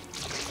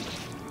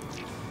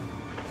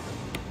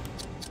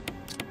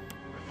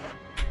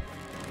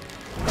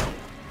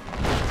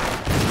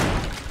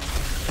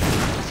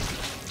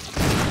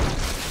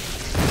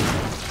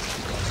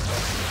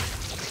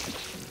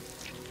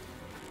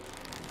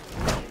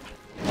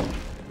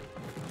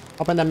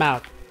 Open the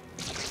mouth.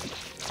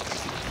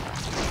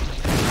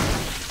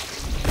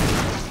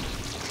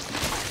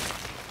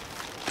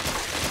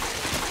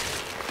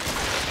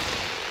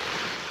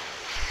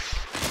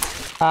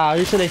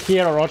 Usually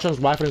here Orochi's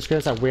Wi-Fi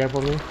screens are weird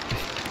for me.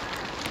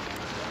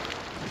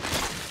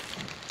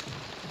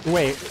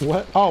 Wait,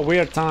 what? Oh,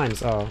 weird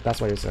times. Oh,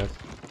 that's what you said.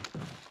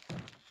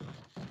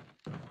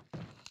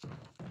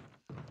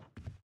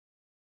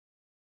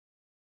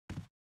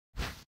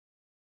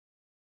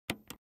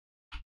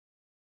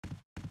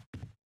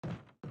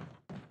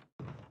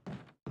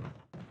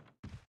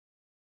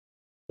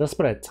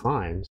 Desperate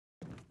times.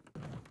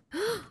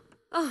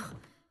 Oh,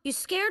 you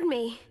scared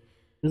me.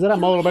 Is that a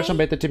mobile version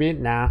beta TV?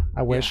 Nah,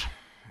 I wish.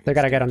 They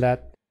gotta get on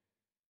that.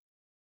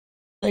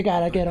 They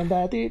gotta get on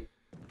that, dude.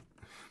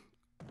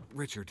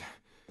 Richard.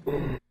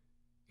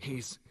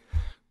 He's...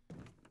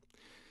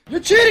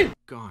 You're cheating!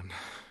 Gone.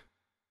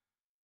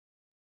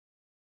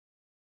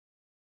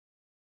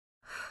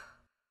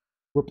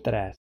 Whoop that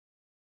ass.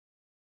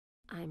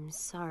 I'm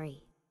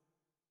sorry.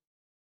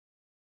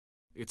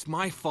 It's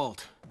my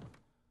fault.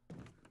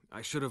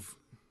 I should have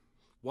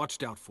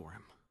watched out for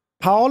him.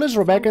 How old is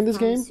Rebecca in this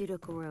game?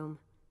 Pharmaceutical room.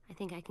 I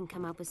think I can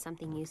come up with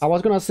something useful. I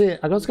was gonna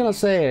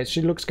say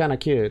she looks kinda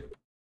cute.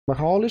 But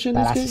how old is she in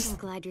this game? I'm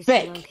glad you're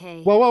still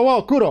okay. Whoa, whoa,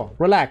 whoa, Kuro,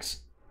 relax.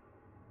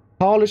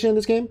 How old is she in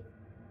this game?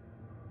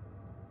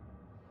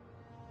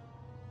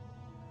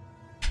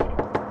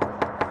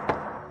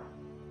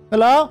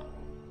 Hello?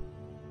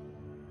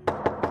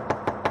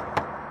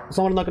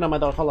 Someone knocking on my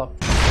door, hold up.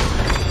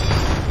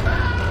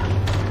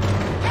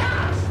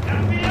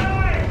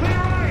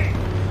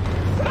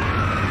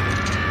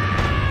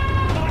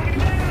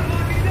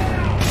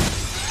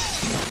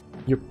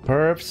 You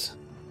perps.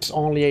 It's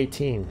only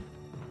 18.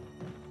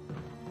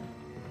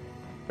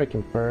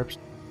 Freaking perps.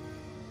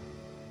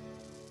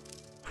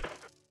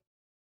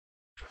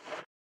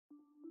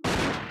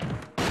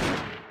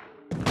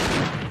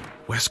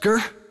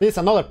 Wesker? This is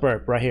another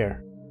perp right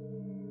here.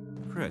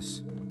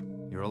 Chris,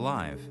 you're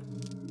alive.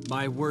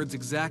 My words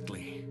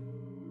exactly.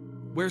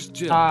 Where's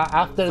Jill?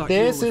 After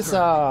this is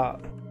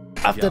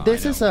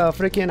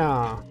freaking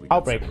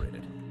Outbreak.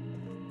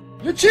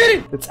 You're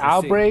cheating! It's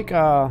Outbreak,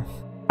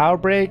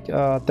 Outbreak,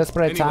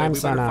 Desperate Times,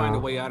 we better and find a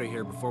way out of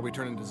here before we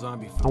turn into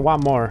zombie food. and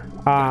one more.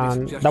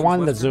 The one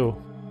in the zoo.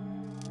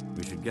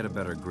 We should get a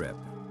better grip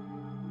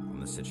on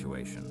the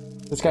situation.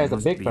 This guy is a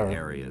big There bird. must be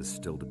areas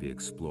still to be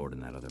explored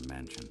in that other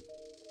mansion.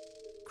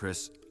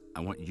 Chris, I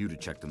want you to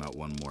check them out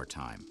one more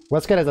time.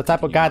 Wesker is the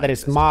type of guy that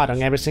is mod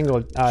on every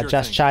single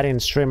just chatting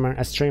streamer,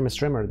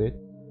 dude.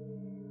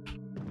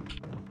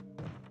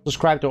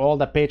 Subscribe to all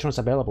the patrons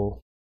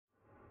available.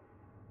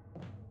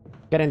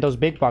 Getting those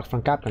big bucks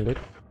from Capcom, dude.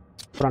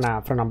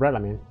 From Umbrella,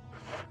 I mean.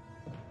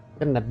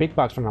 Getting the big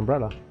bucks from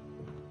Umbrella.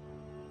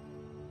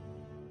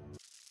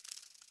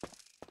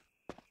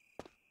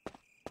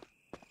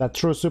 That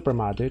true super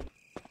mod, dude.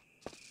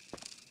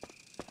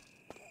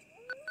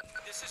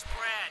 This is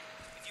Brad.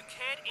 If you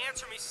can't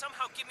answer me,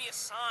 somehow give me a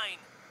sign.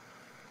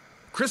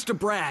 Chris to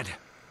Brad.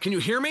 Can you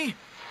hear me?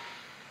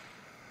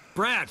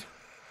 Brad.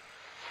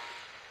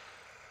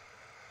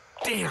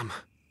 Damn.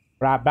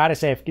 Brad is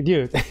safe,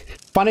 dude.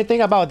 Funny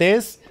thing about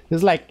this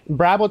is like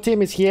Bravo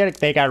team is here,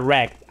 they got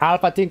wrecked.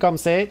 Alpha team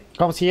comes here,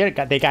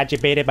 they got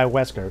debated by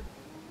Wesker.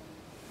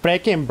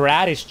 Freaking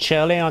Brad is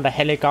chilling on the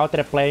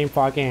helicopter playing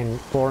fucking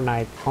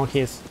Fortnite on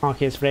his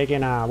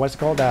freaking what's it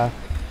called, that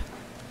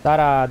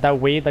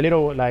Wii, the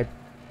little like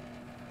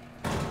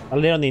a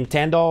little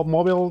Nintendo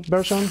mobile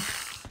version.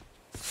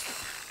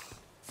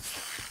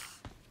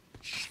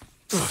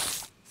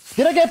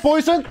 Did I get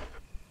poisoned?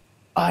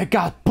 I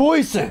got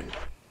poisoned.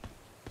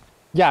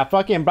 Yeah,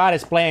 fucking Brad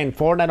is playing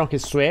Fortnite on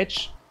his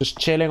Switch, just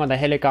chilling on the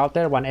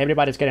helicopter when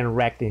everybody's getting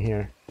wrecked in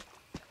here.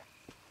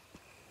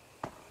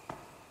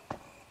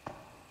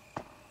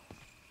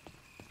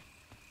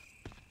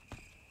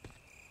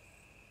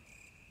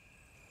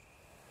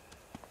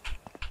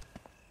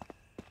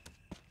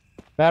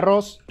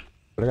 Perros.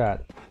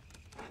 Forgot.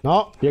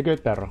 No, you're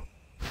good, perro.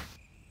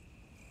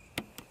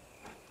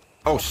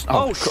 Oh shit.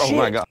 Oh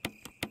my god.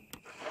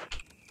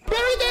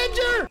 Very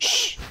danger!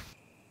 Shh.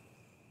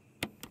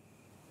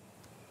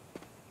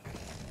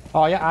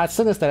 Oh yeah,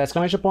 Sinister,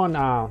 exclamation point,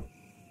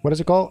 what is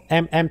it called?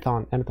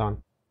 M-Thon.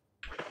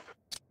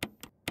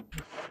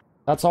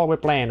 That's all we're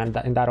playing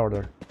in that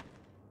order.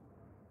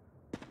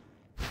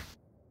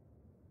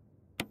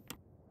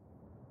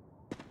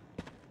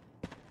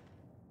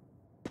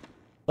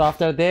 So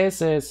after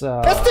this is,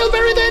 That's still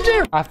very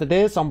danger! After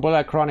this,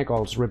 Umbrella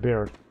Chronicles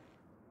Rebirth.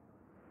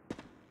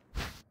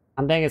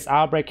 And then it's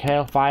Outbreak,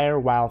 Hellfire,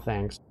 Wild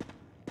Things.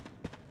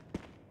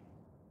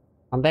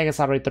 And then it's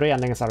RE3,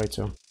 and then it's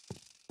RE2.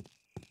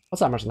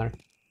 What's up, mercenary?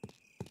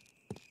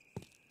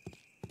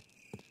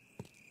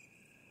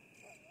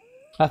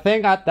 I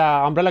think at the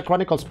Umbrella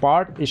Chronicles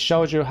part, it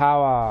shows you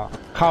how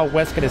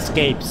Wesker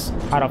escapes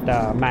out of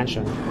the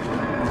mansion.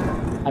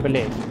 I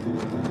believe.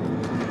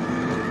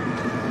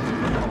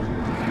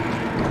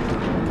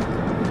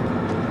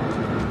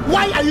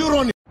 Why are you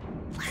running?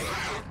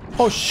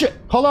 Oh shit!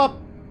 Hold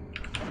up!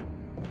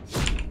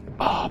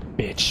 Oh,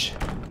 bitch.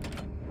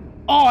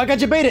 Oh, I got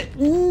you baited!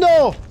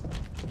 No!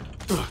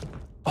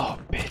 Oh,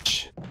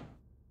 bitch.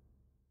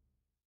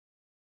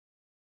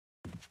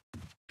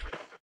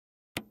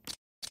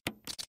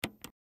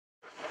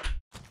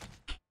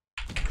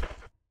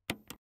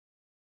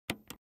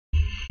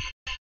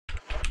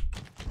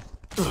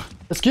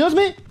 Excuse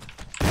me?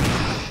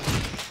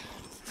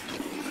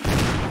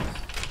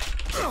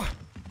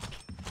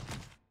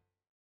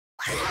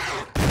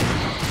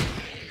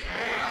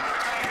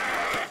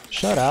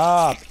 Shut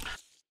up.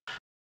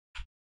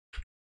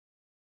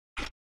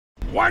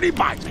 Why'd he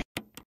bite me?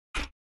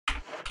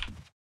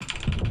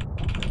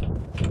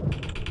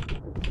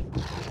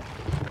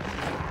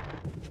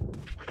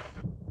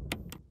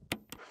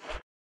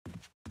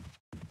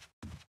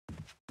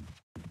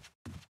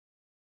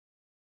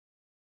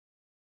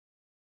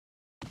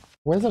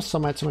 Why is there so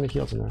many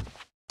heals in there?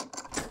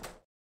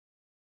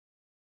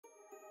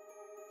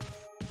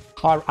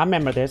 Oh, I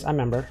remember this. I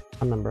remember.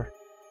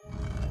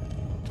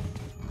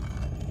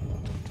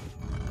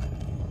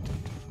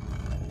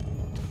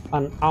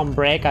 On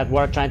break at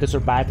work trying to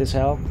survive this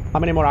hell. How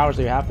many more hours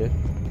do you have, dude?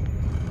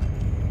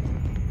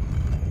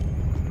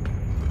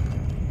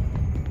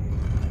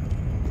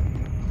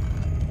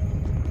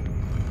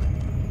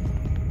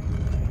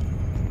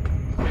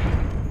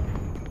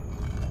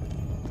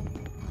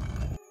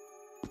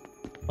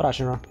 What up,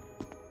 Shinra?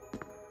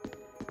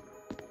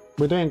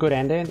 We're doing good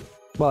ending?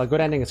 Well, a good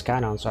ending is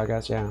canon, so I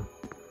guess, yeah.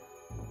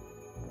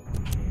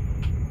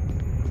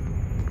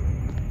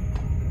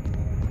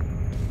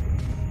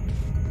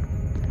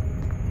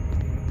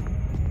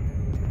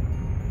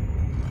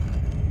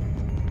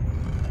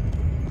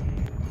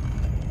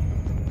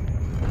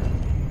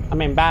 I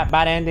mean,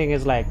 bad ending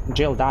is like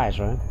Jill dies,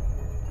 right?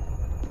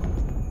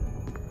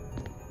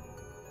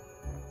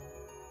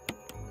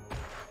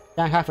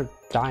 Can't have her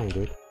dying,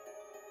 dude.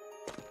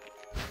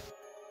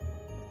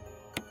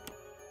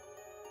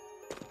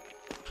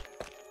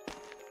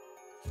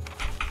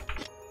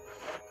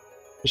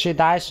 If she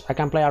dies, I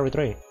can play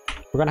RE3.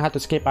 We're gonna have to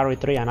skip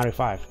RE3 and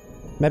RE5.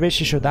 Maybe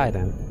she should die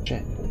then.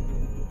 Shit.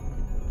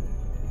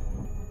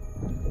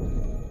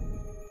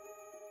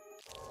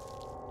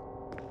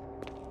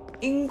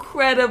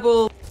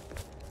 Incredible.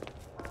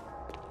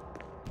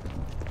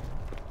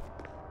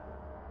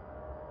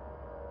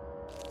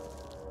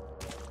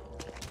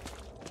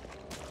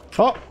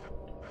 Oh!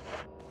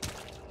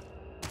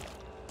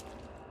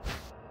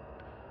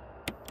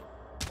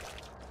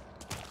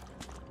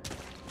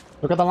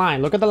 Look at the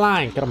line, look at the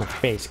line! Get on my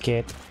face,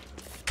 kid.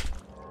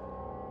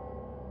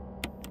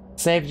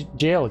 Save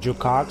Jill, you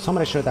cock.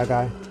 Somebody shoot that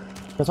guy.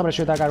 Can somebody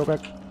shoot that guy real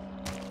quick?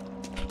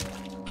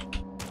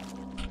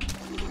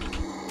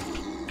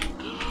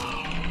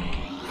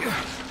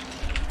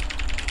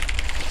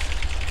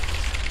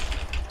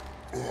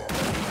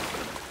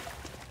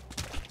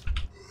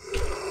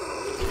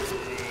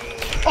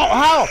 Oh,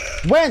 how?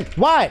 When?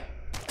 Why?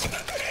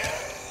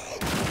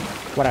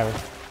 Whatever.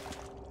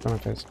 Get on my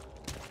face.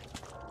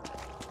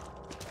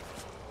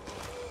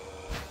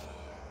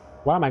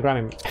 Why am I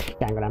grabbing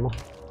gang ammo?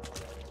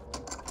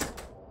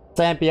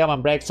 7 PM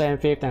on break,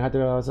 7:50 and had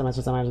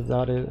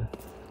to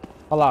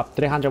hold up,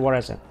 300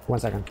 waters. 1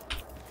 second.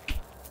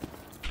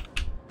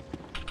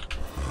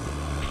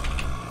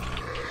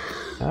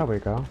 There we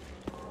go.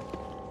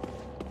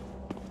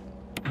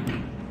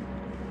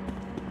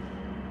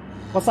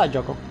 What's that,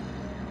 Joko?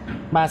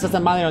 My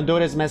assistant manager on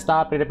duty is messed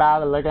up pretty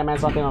bad. Look at man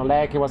something on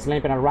leg. He was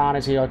limping around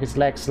as his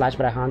leg slashed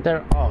by a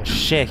hunter. Oh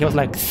shit, he was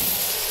like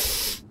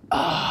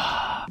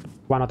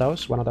one of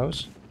those.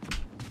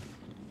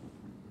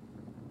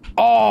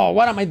 Oh,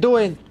 what am I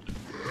doing?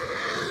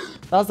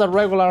 That's the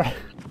regular.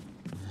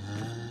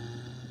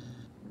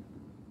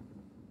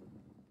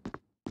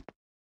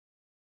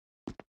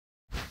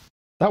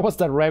 That was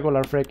the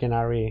regular freaking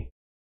RE.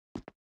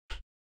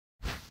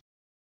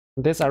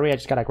 This RE, I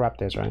just gotta grab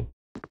this, right?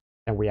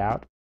 And we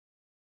out.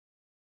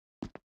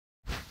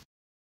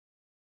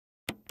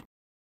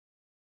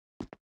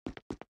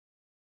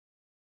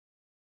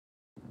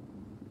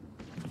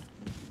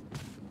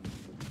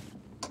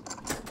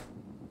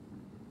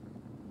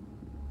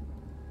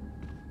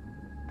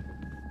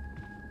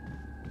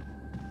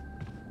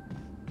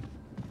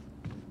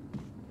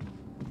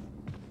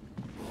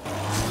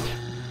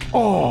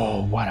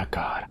 Oh, what a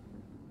god.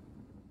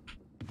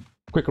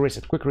 Quick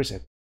reset, quick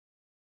reset.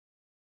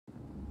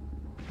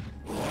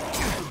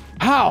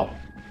 How?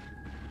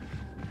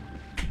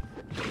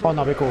 Oh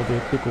no, be cool,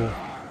 dude, be cool.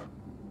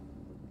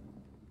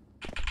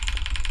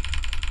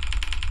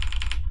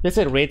 Is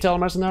it retail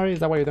mercenary?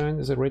 Is that what you're doing?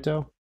 Is it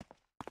retail?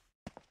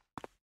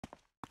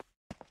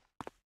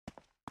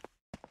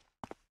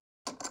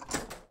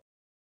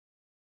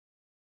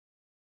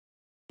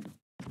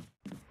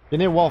 You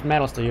need wolf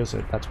metals to use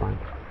it, that's fine.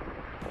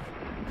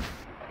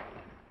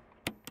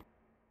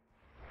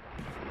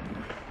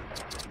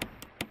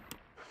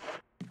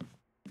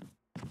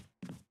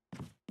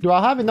 Do I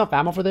have enough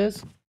ammo for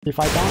this? If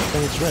I don't,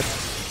 then it's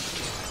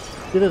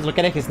ripped. Dude, look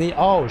at his knee.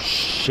 Oh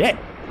shit!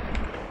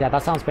 Yeah,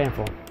 that sounds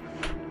painful.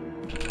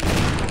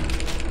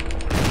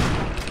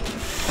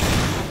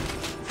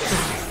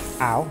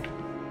 Ow.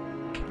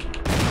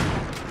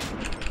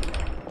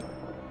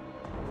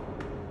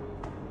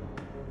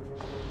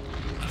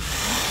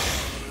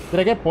 Did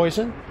I get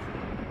poisoned?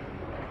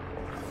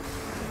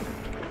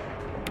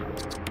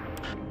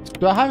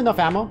 Do I have enough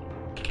ammo?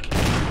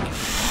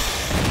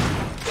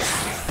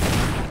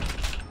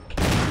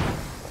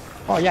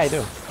 Oh yeah, I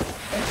do.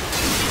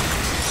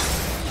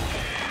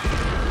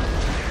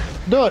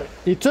 Dude,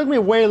 it took me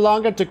way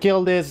longer to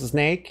kill this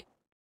snake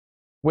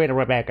with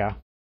Rebecca.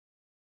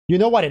 You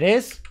know what it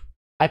is?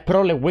 I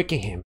probably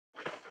weakened him.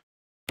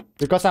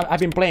 Because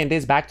I've been playing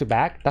this back to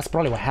back, that's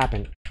probably what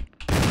happened.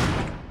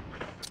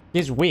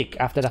 He's weak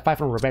after the fight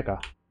from Rebecca.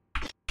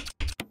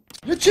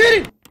 You're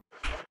cheating!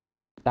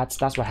 That's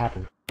what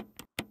happened.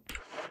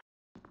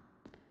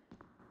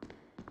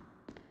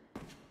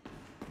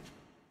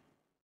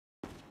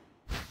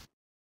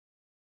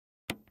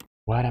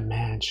 What a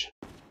match.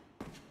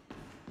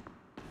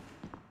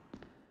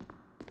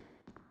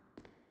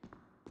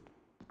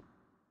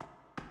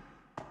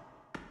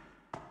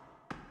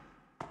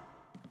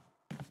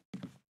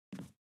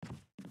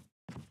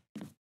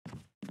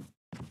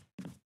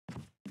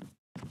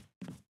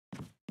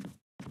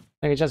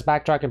 I think it's just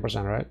backtracking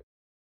percent, right?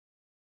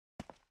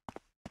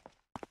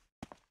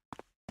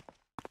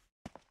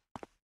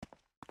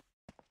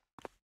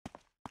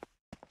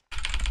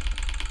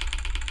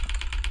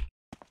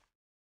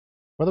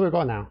 Where do we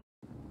go now?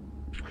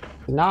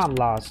 Now I'm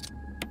lost.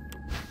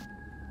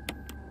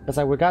 It's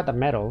like we got the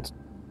medals.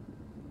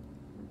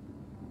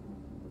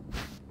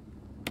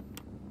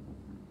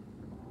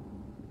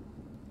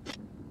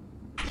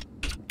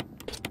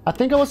 I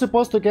think I was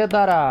supposed to get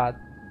that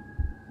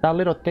that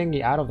little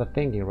thingy out of the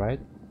thingy, right?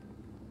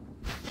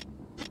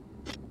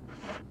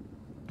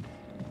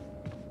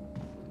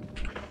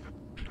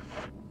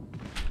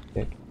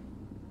 Okay.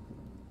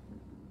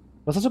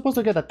 Was I supposed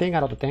to get the thing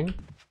out of the thing?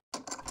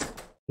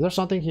 Is there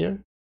something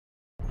here?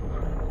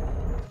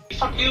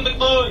 Fuck you, big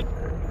boy!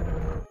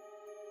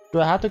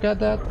 Do I have to get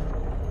that?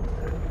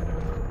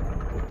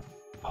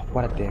 Oh,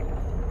 what a dick.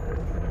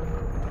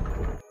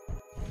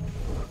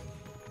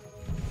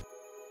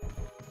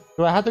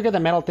 Do I have to get the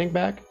metal thing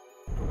back?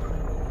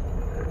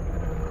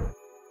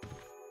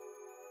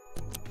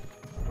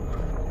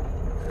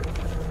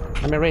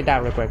 Let me read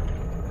that real quick.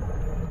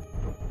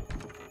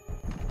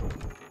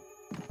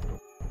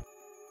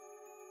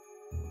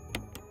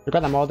 You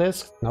got the mod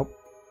disc? Nope.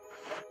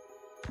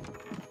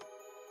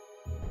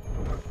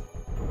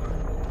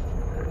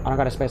 I don't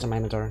got a space in my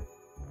inventory.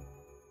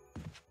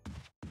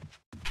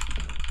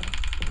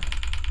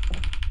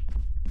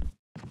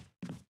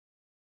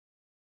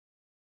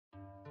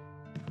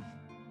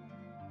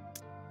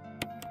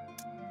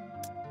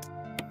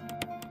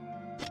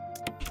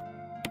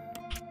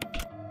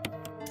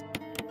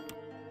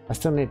 I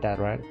still need that,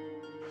 right?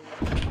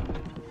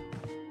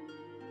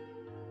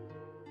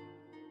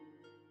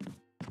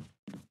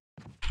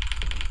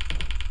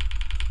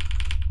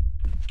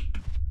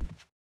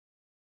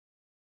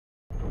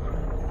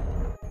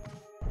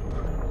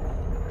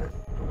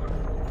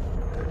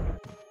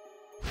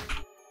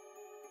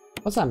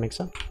 What's that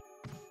mixer?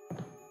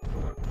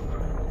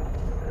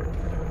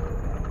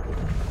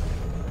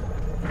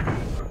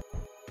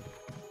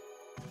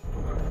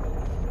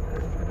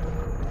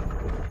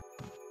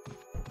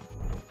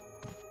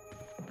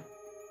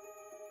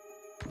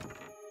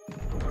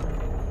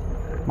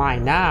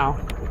 Mine now.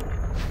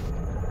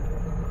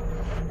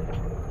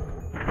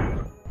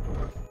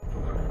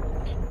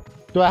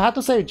 Do I have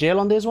to say jail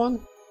on this one?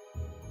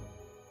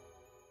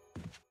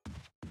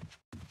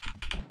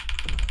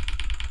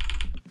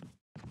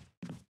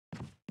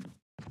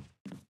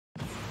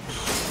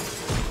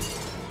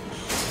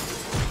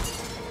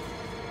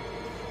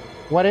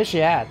 What is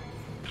she at?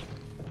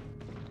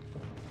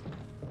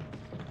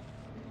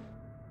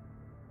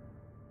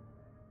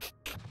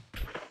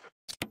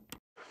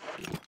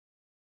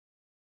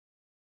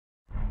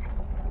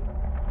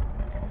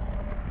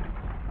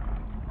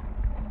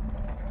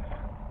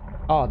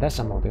 Oh, that's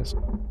a modus.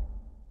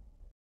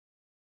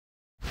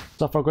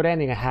 So for good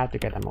ending, I had to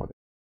get a modus.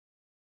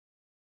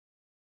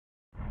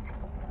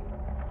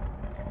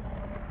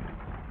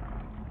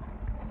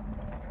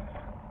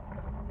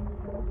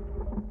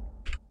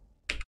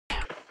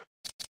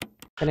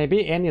 Can it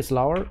be any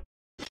slower?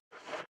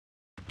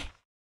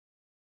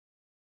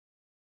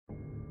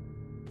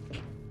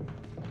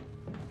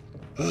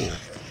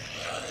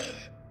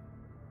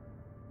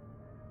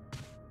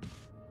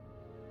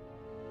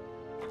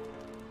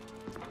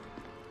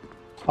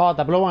 Oh,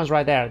 the blue one's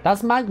right there.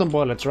 That's Magnum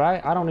bullets,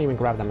 right? I don't even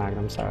grab the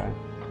Magnum, sorry.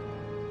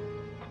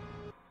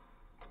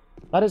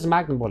 That is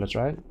Magnum bullets,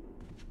 right?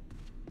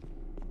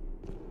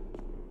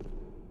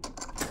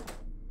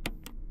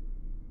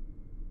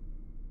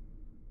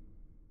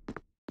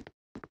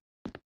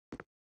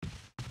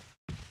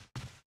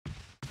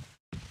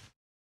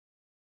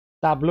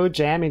 that blue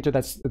gem into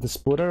the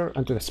spooter,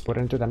 into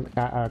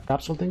the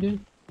capsule thingy.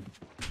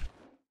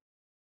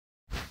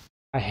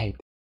 I hate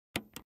it.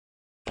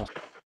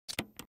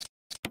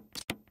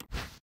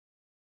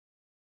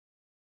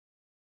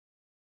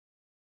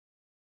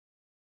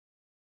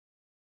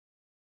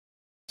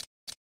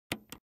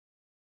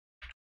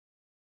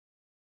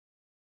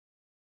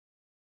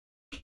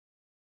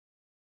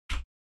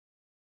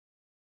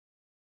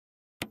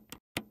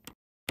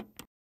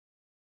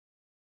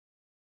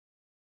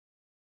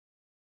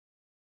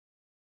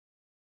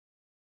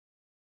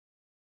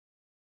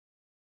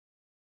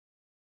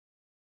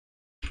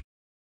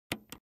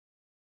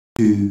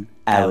 Two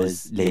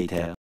hours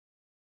later.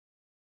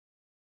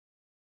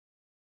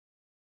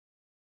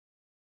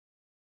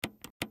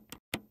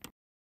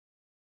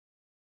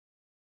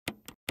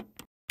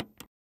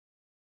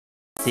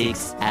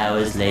 Six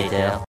hours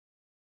later.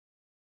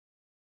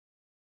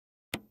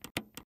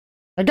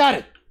 I got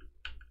it.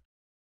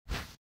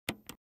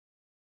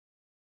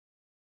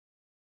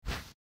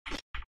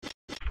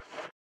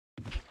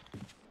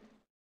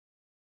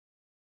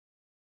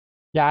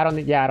 Yeah, I don't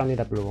need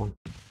that blue one.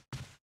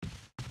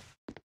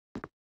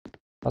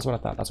 That's what I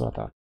thought. That's what I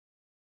thought.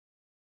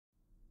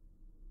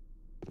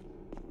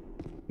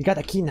 We got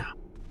a key now.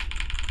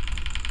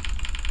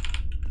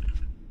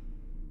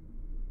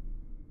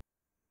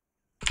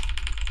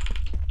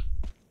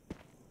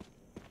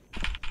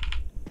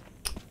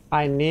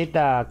 I need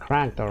the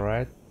crank though,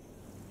 right?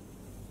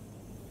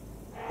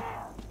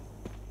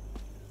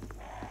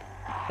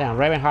 Damn,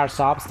 Ravenheart's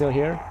up still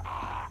here.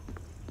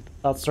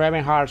 That's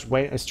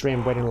Ravenheart's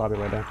stream waiting lobby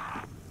right there.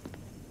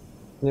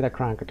 Need a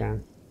crank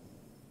again.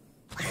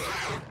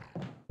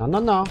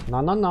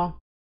 No.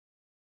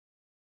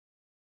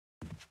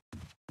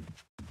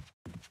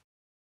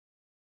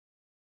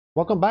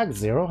 Welcome back,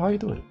 Zero. How you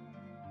doing?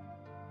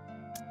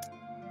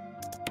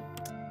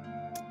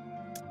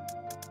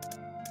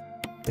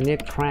 I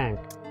need crank.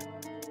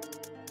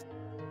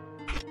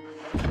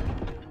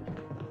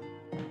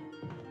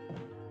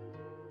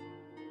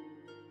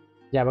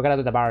 Yeah, we gotta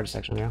do the barrage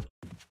section, yeah.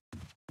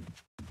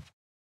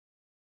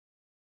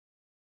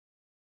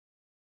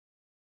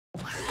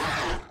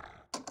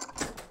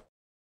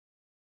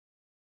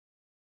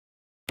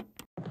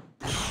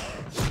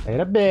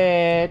 Later,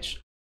 bitch.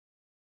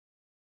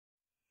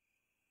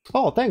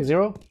 Oh, thanks,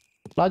 Zero.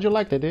 Glad you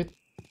liked it, dude.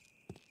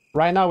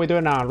 Right now, we're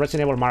doing a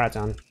Resident Evil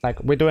marathon.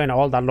 Like, we're doing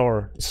all that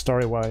lore,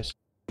 story-wise.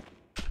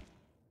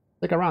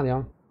 Stick around,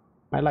 yo.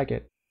 I like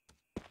it.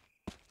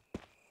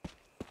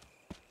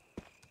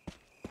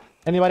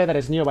 Anybody that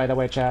is new, by the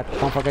way, chat,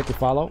 don't forget to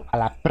follow.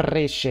 I'll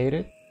appreciate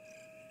it.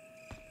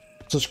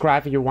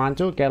 Subscribe if you want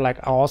to. Get,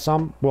 like,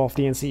 awesome Wolf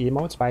DNC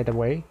emotes, by the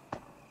way.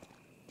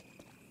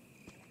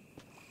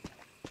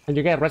 And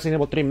you get Resident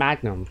Evil 3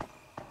 Magnum.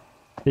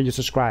 Did you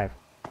subscribe?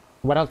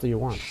 What else do you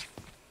want?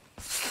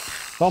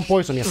 Don't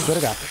poison me, I swear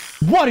to God.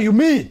 What do you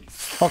mean?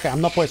 Okay,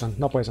 I'm not poison.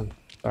 No poison.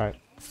 Alright.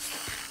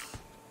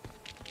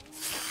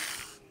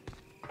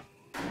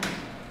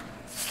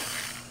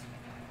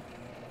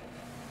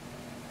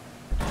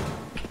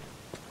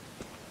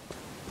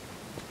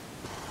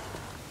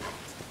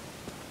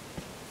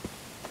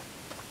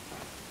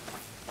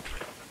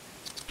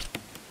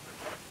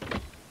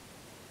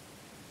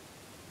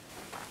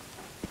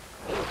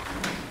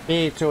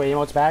 B2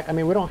 emotes back. I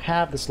mean, we don't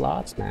have the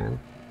slots, man.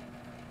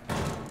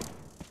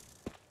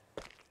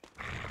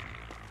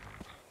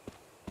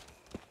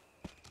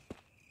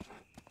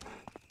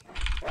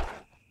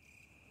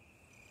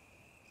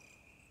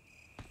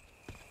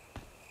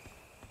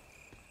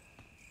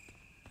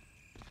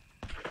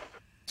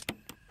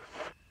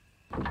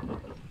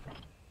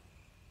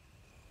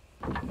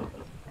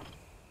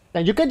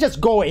 And you can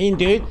just go in,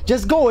 dude.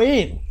 Just go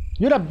in.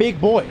 You're a big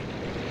boy.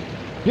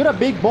 You're a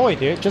big boy,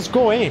 dude. Just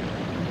go in.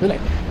 You're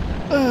like,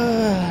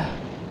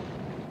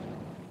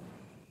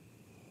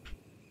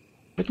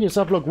 making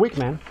yourself look weak,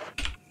 man.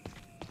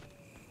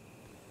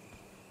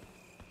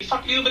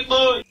 Fuck you, big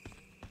boy.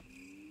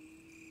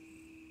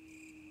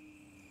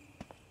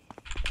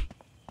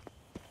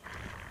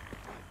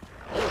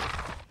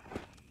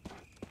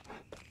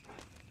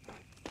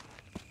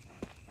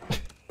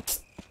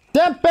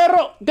 Damn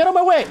perro! Get on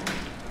my way!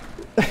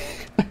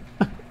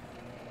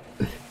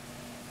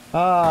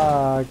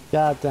 Ah,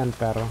 goddamn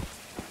perro.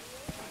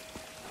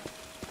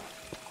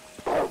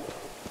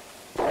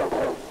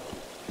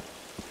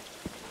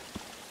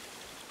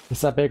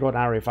 It's a big old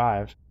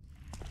RE5.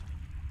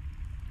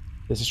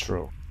 This is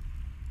true.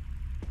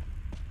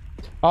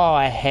 Oh,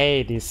 I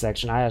hate this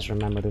section. I just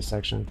remember this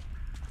section.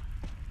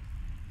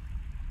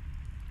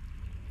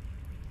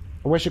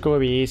 I wish it could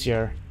be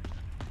easier.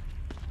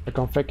 Like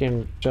I'm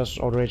freaking just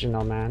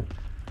original, man.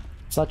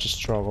 Such a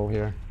struggle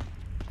here.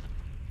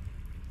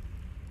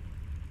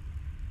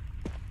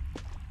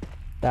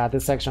 Yeah,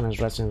 this section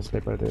is Resident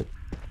Sleeper, dude.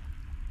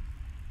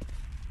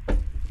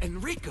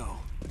 Enrico!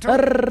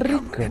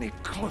 Don't come any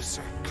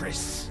closer,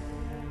 Chris.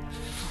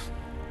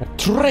 A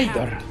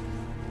traitor!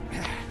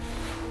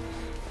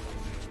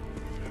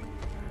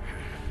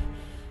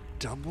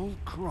 Double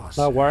cross.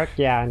 That'll work?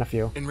 Yeah, in a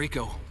few.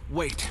 Enrico,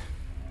 wait.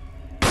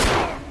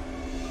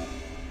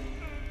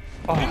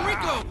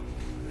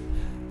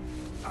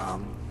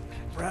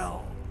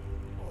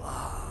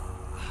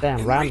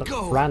 Damn,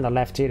 round the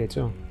left titty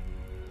too.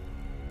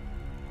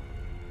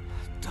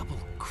 Double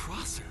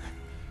crosser.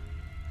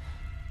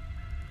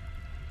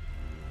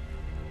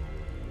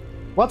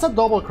 What's a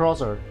double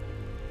crosser?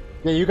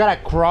 Yeah, you gotta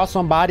cross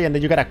somebody and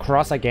then you gotta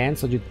cross again,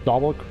 so you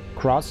double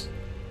cross.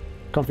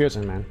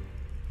 Confusing, man.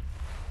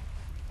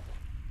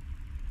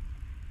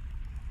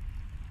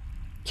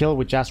 Kill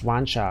with just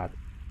one shot.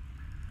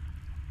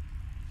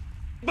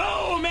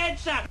 Boom!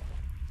 Headshot!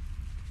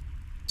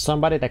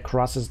 Somebody that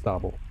crosses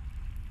double.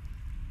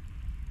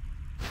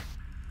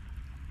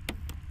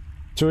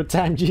 2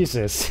 times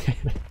Jesus.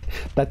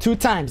 That 2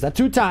 times, that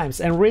 2 times.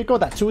 Enrico,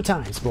 that 2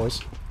 times,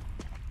 boys.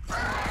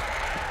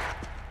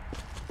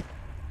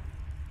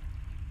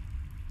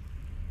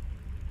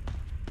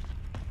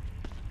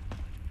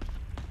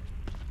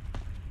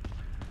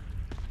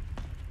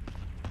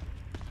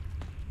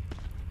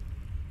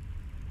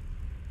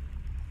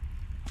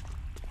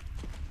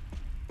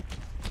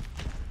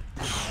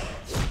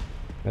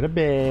 What a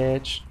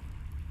bitch.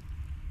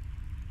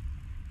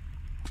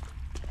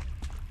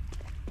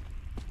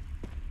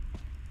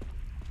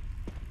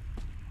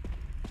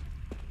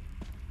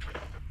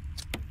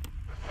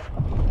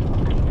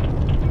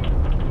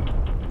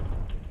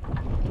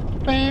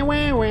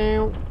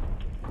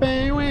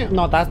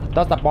 No, that's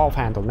the ball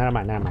handle. Never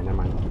mind.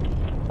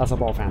 That's a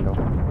ball handle.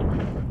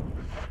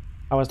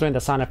 I was doing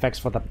the sound effects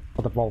for the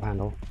ball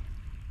handle.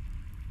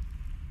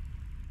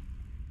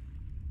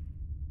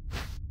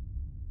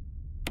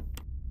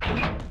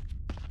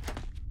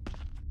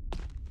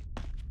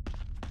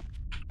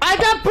 I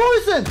got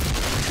poisoned!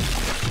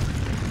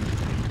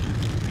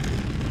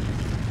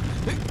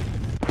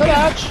 Good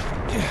ouch!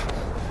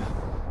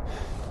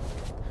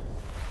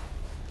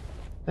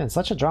 Man,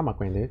 such a drama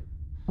queen, dude.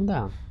 Calm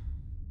down.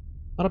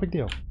 Not a big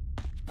deal.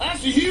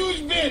 That's a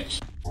huge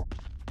bitch!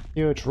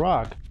 Huge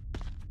rock.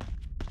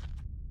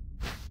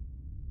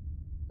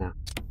 Yeah.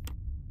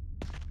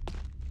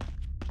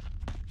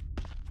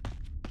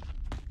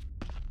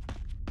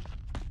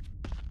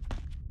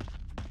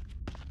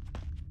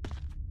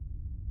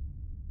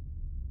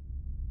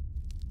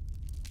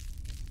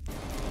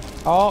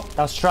 Oh,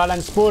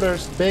 Australian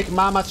spooters. Big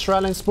Mama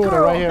Australian spooter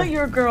girl, right here.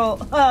 Your girl.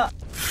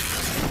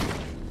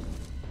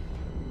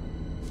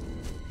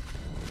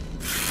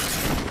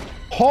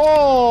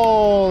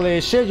 Holy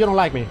shit, you don't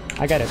like me.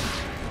 I get it.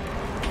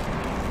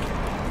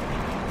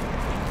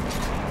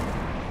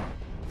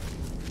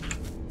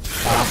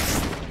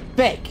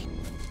 Fake.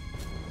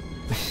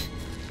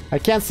 I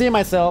can't see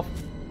myself.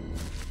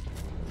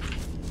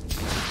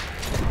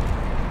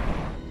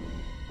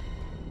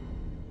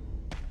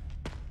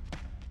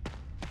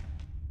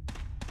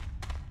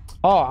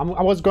 Oh,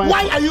 I was going.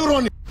 Why are you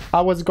running?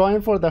 I was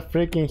going for the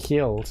freaking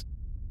heals.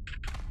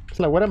 It's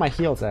like, where are my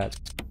heals at?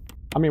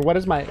 I mean, what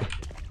is my?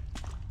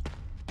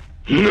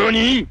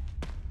 NANI?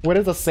 What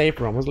is the safe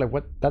room? I was like,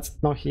 what? That's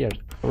not here.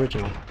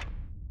 Original.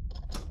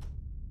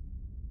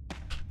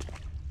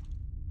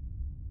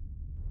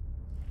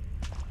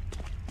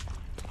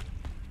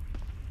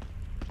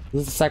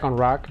 This is the second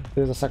rock.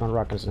 This is the second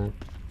rock, isn't it?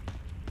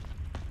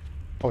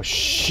 Oh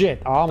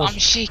shit! I'm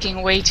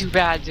shaking way too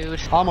bad, dude.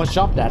 I almost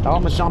jumped that. I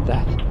almost jumped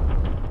that.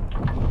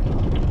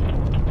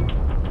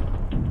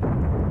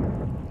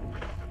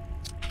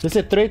 This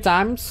is 3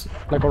 times,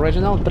 like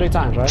original, 3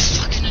 times, right?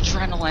 Fucking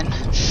adrenaline.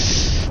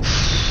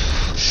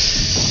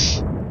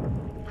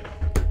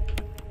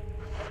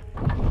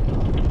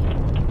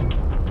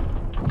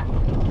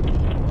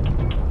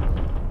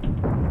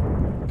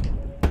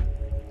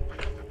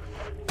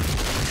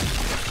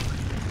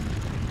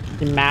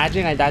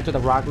 Imagine I died to the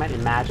Rockman.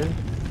 Imagine.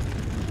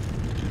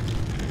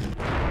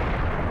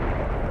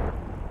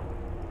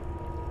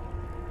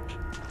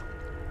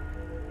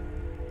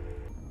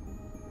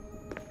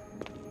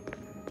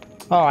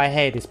 Oh, I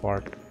hate this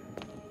part.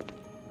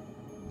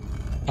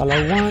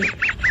 Ala 1,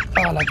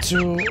 ala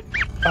 2,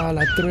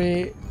 ala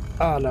 3,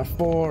 ala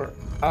 4,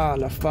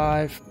 ala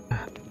 5.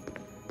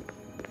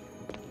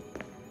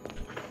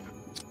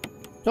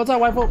 What's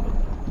up, waifu?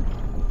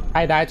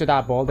 I died to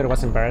that boulder. It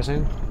was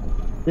embarrassing.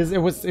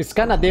 It's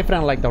kind of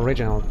different like the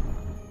original.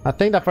 I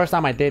think the first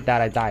time I did that,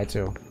 I died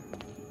too.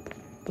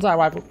 What's up,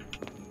 waifu?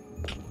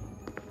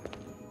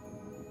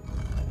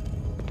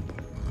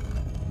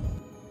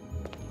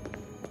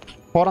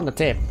 Hold on the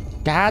tip.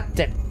 God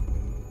damn.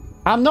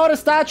 I'm not a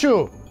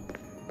statue!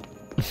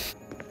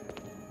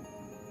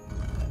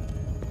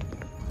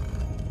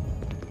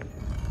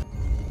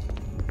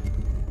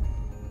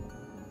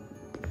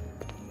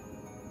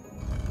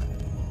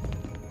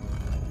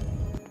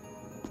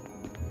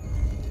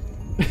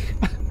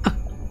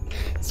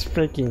 It's a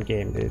freaking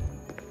game, dude.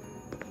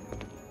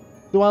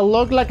 Do I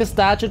look like a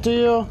statue to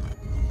you?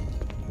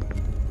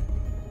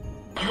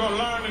 You gonna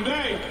learn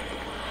today.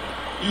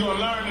 You gonna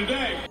learn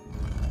today.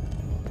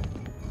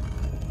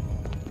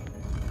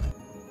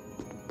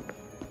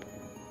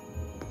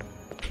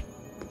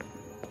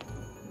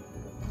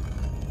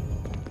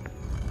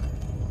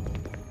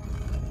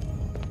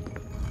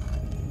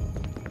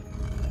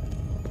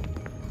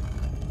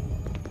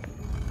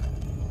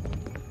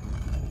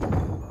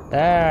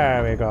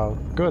 There we go.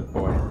 Good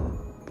boy.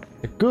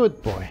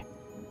 good boy.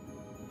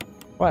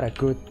 What a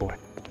good boy.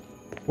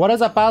 What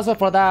is the password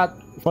for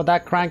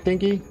that crank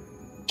thingy?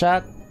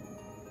 Chat?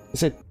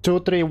 Is it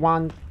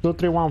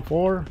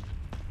 231-2314?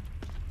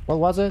 What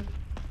was it?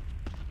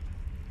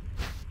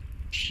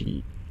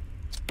 Shit.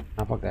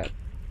 I fuck that.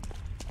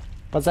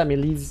 What's that,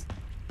 Melise?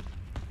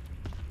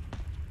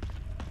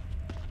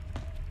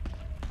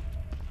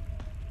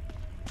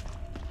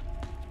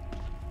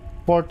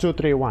 Four, 2,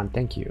 3, 1.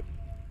 Thank you.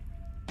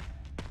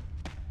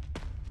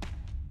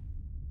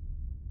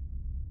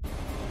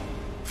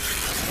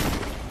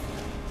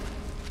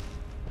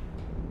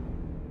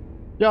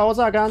 Yo, what's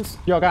up, Gans?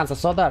 Yo, Gans, I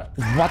saw that.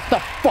 What the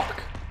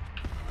fuck?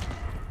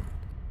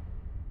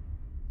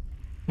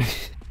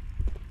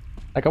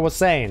 Like I was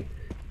saying,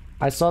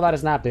 I saw that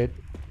snap, dude.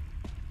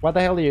 What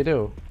the hell do you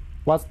do?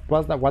 What's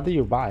that? What do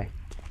you buy?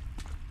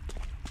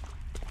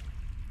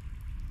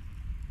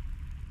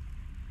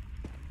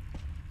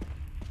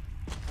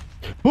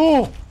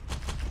 Oh!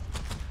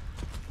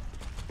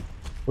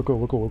 We're cool,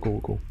 we're cool, we're cool,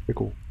 we're cool, we're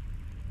cool.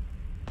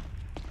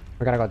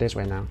 I gotta go this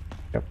way now.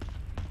 Yep.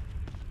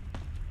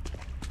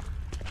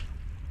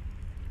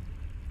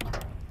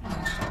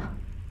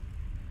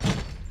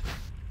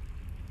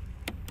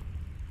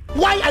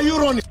 Why are you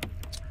running?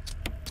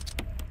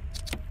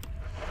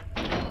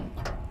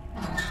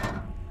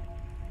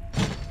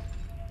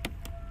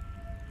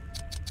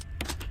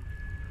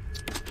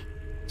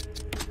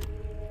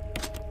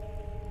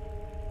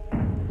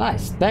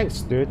 Nice,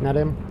 thanks, dude,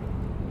 Nadim.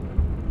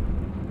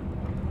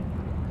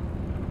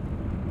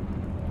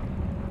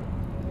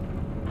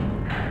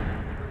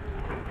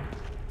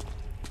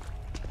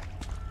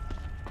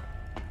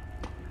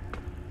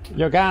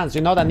 Yo, Gans,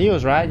 you know the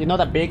news, right? You know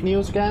the big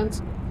news,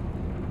 Gans?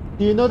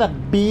 Do you know the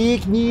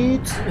big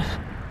news? I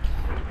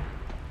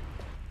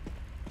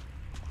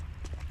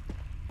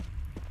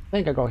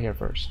think I go here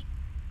first.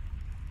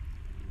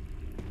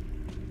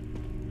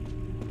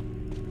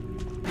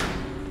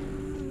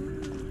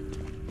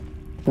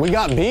 We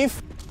got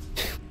beef?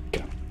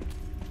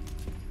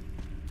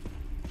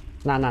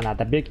 Nah,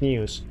 the big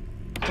news.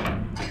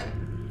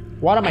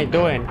 What am I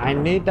doing? I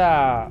need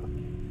a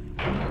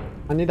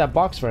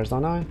box first,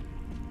 don't I?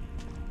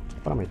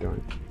 What am I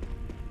doing?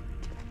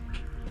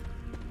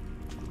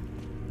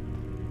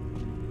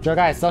 Yo,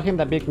 guys, tell him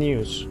the big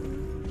news.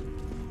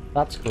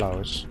 That's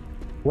close.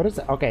 What is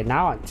it? Okay,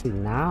 now I'm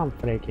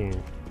freaking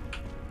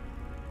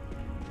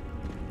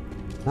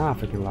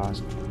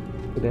lost.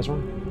 This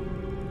one?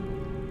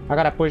 I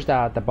gotta push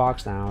the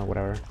box now or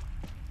whatever.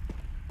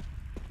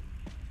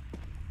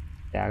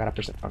 Yeah, I gotta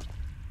push the box.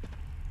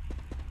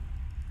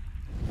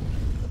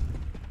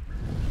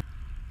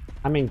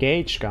 I'm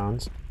engaged,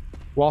 Guns.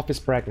 Wolf is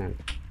pregnant.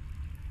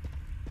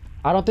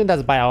 I don't think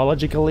that's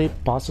biologically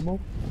possible.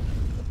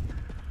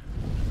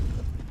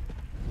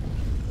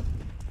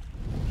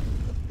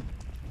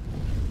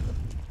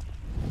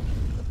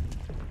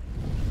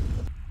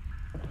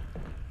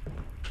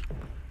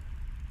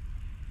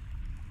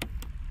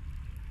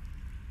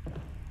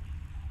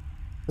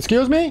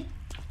 Excuse me?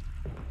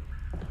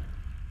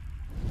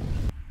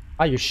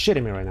 Are you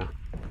shitting me right now?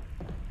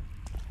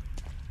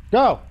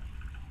 Go!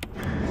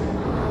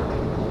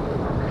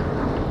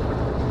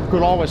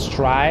 Could always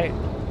try.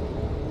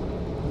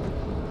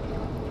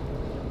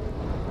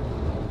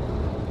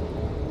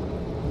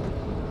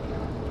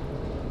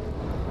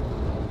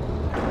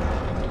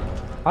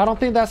 I don't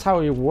think that's how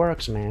it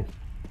works, man.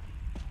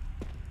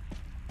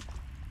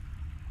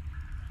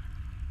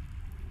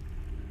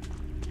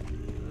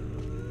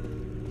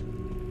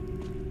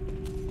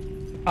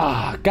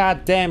 Ah,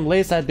 goddamn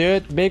Lisa,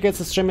 dude.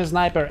 Biggest streaming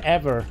sniper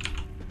ever.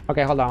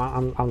 Okay, hold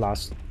on. I'm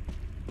lost.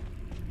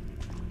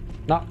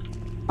 No,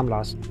 I'm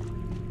lost.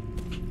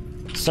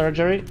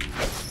 Surgery.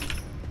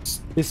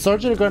 Is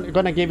surgery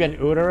gonna give you an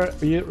uterus?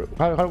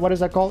 What is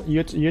that called?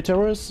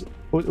 Uterus?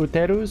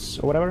 Uterus?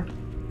 Or whatever?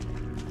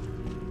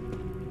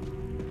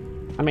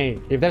 I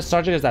mean, if there's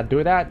surgeries that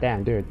do that,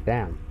 damn, dude.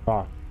 Damn.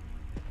 Fuck.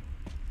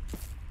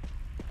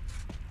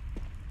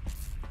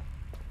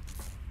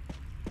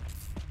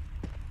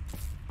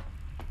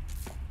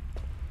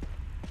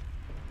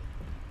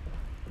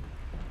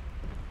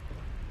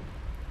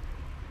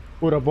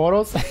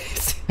 Uroboros?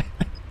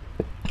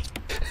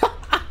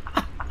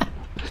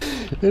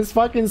 This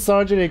fucking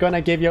surgery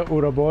gonna give you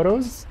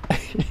Uroboros?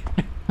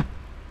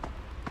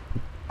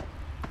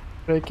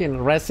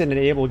 Freaking Resident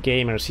Evil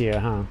gamers here,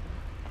 huh?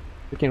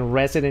 Freaking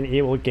Resident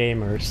Evil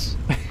gamers.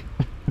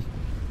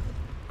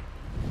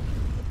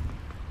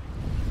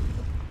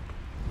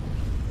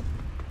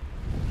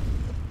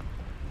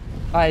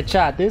 Alright,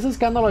 chat, this is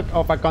kind of like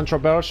of a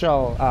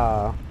controversial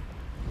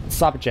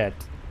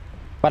subject,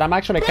 but I'm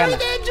actually kind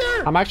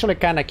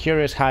of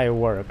curious how it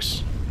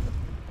works.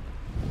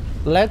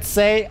 Let's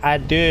say a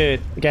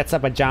dude gets a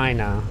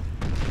vagina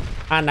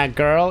and a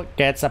girl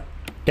gets a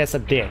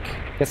dick,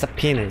 gets a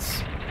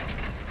penis.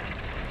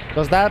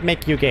 Does that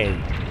make you gay?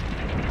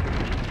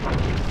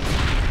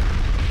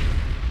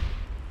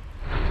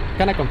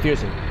 Kind of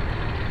confusing.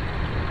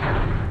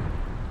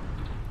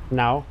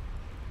 No?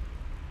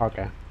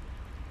 Okay.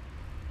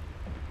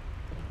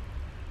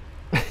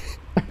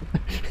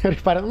 Yeah,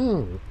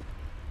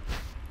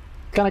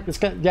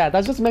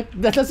 that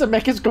doesn't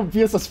make us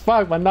confused as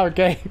fuck, but no,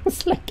 okay.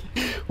 It's like,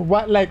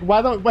 why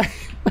don't,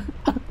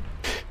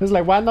 it's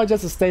like, why not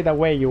just stay the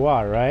way you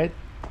are, right?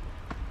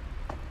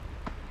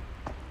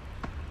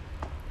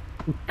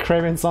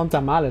 Craving some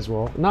tamales,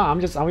 bro. No,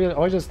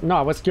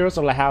 I was curious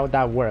of like how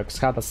that works,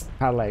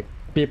 how like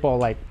people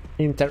like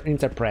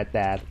interpret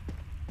that.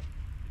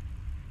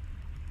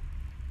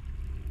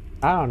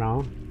 I don't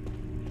know.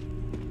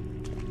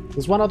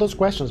 It's one of those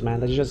questions, man,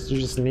 that you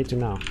just need to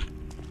know.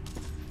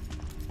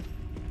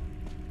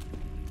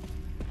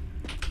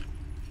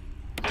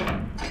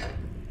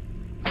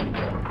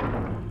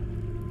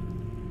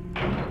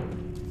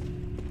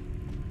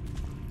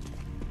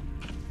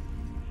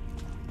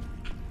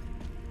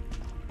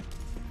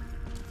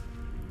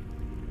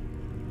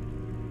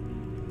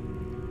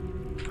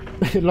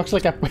 It looks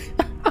like a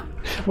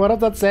what does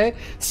that say?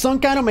 Some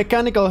kind of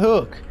mechanical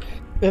hook.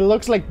 It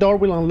looks like door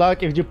will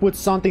unlock if you put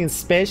something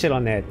special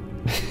on it.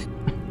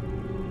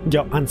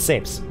 Yo,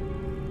 unzips.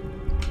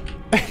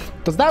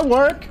 Does that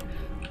work?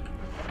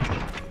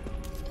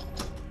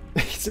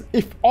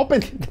 If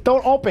the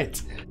door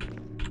opens.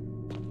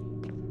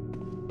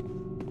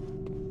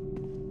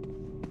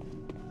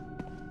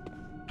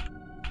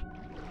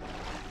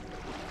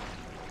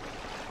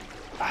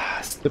 Ah,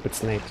 stupid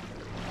snake.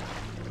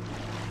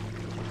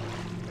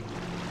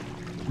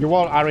 You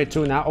all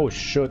RE2 now? Oh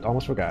shoot,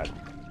 almost forgot.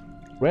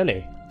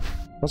 Really?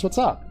 That's what's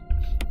up.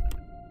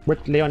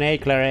 With Leon A,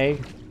 Claire A.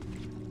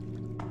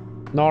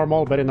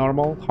 Normal, very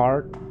normal,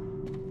 hard.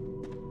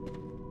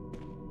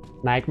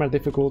 Nightmare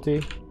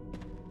difficulty.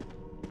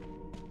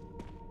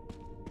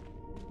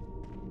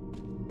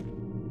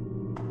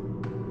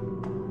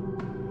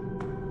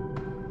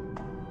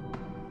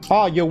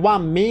 Oh, you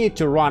want me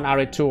to run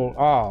RE2?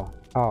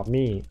 Oh,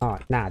 me. Oh,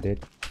 nah,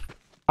 dude.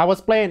 I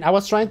was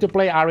trying to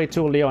play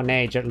RE2 Leon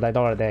A the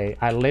other day.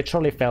 I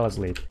literally fell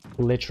asleep.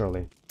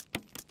 Literally.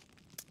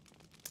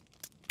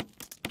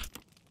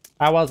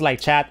 I was like,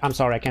 chat, I'm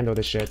sorry, I can't do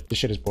this shit. This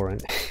shit is boring.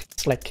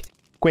 It's like,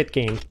 quit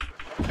game.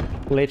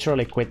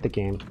 Literally quit the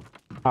game.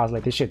 I was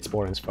like, this shit's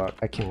boring as fuck.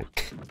 I can't.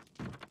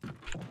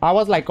 I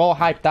was like all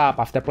hyped up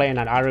after playing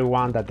an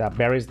RE1, the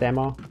Berries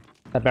demo.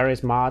 The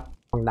Berries mod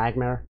on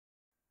Nightmare.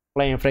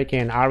 Playing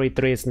freaking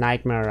RE3's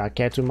Nightmare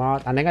Ketu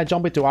mod. And then I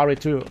jumped into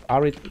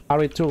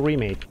RE2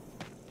 remake.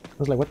 I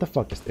was like, what the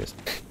fuck is this?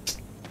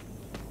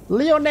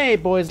 Leon A,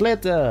 boys,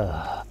 let's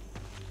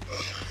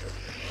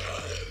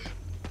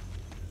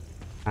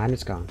and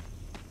it's gone.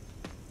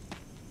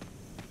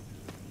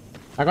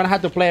 I'm gonna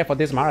have to play for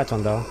this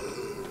marathon though.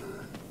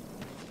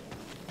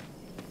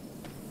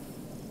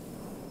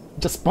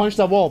 Just punch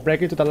the wall,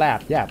 break into the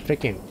lab. Yeah,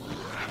 freaking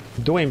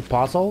doing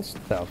puzzles.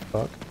 The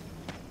fuck?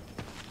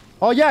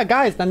 Oh yeah,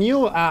 guys, the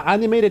new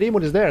animated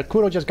emote is there.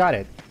 Kuro just got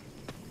it.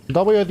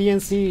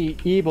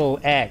 WDNC Evil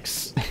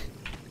X.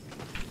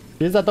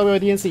 This is a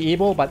WDNC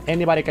Evil, but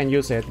anybody can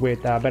use it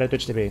with Better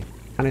Twitch TV,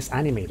 and it's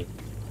animated.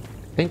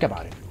 Think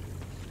about it.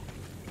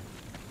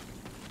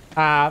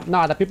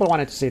 No, the people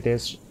wanted to see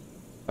this,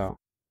 so.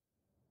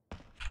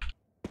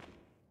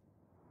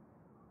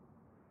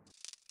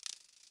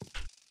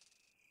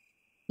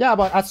 Yeah,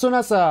 but as soon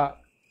as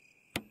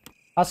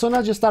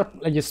you start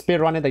you speed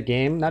running the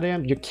game,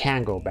 Nadium, you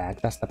can't go back.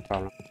 That's the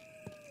problem.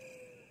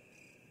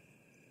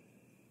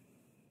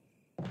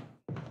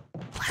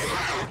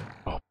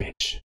 Oh,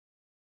 bitch.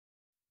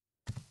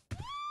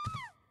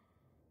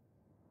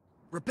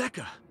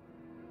 Rebecca,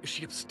 is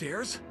she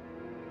upstairs?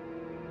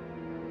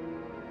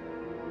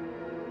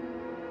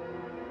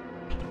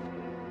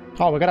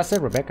 Oh, we gotta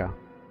save Rebecca.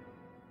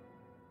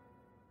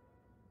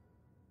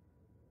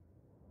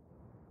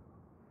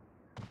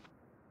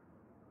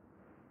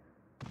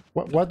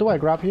 What do I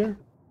grab here?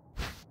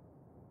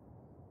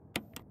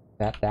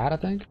 That I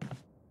think?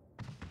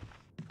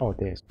 Oh,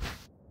 this.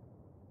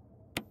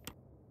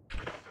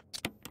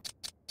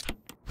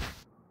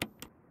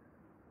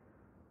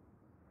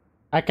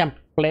 I can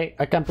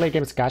play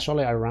games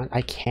casually.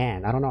 I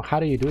can. I don't know. How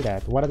do you do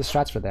that? What are the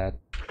strats for that?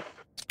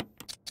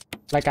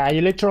 Like, I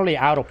literally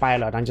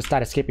autopilot and just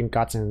started skipping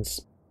cutscenes.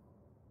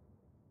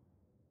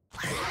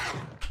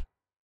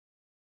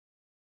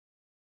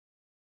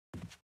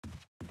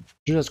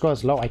 You just go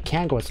slow. I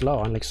can't go slow.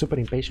 I'm like super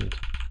impatient.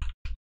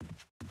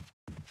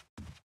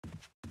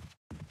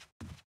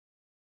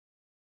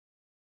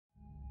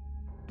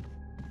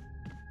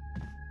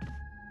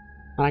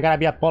 And I gotta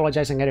be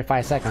apologizing every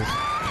 5 seconds.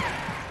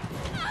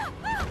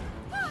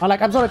 I'm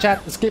like, I'm sorry,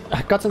 chat. Skip.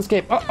 Cutscene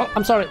skip. Oh,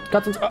 I'm sorry.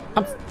 Cutscenes.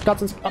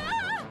 Cutscenes. Oh,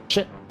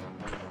 shit.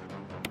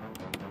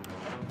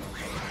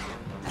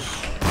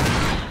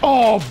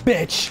 Oh,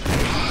 bitch!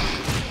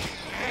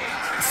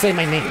 Say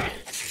my name.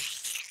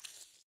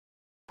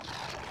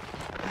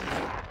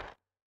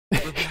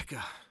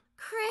 Rebecca.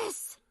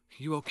 Chris!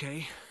 You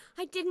okay?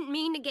 I didn't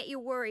mean to get you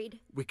worried.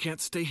 We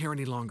can't stay here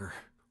any longer.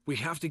 We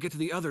have to get to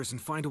the others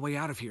and find a way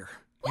out of here.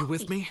 You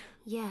with me?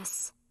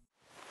 Yes.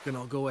 Then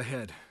I'll go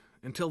ahead.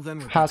 Until then,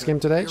 Rebecca, How's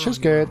game today? She's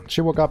good. She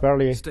woke up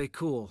early. Stay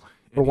cool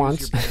For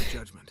once.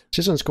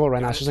 She's in school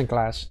right now. She's in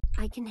class.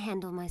 I can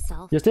handle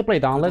myself. You still play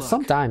Dauntless?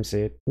 Sometimes,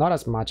 see. Not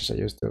as much as I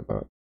used to,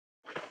 but...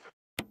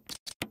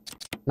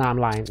 Nah, I'm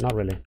lying. Not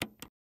really.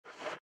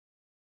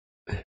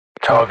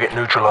 Target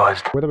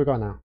neutralized. Where do we go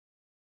now?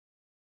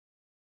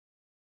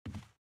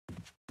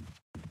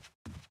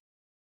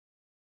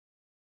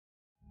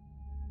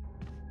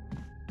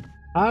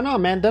 I don't know,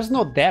 man. There's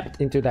no depth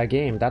into that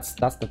game. That's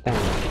the thing.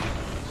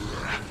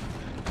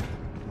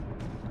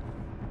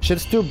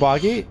 Shit's too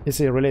buggy. Is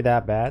it really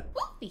that bad?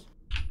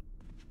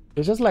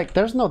 It's just like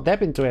there's no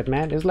depth into it,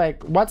 man. It's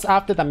like what's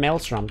after the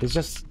maelstrom? It's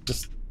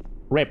just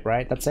rip,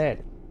 right? That's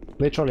it.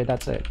 Literally,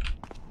 that's it.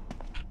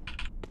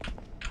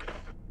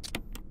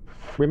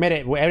 We made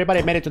it.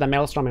 Everybody made it to the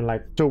maelstrom in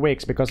like 2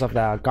 weeks because of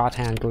the God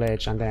Hand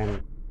glitch, and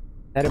then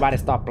everybody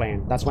stopped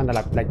playing. That's when the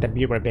like the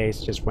viewer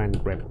base just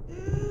went rip.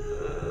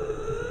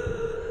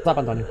 What's up,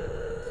 Antonio?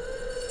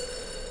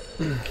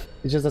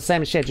 It's just the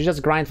same shit. You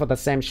just grind for the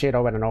same shit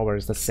over and over.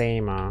 It's the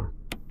same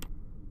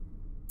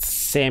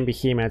same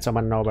behemoths over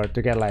and over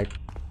to get like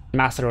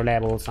mastery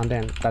levels, and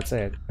then that's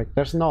it. Like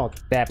there's no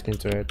depth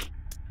into it.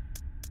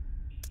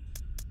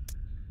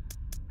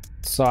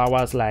 So I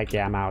was like,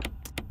 yeah, I'm out.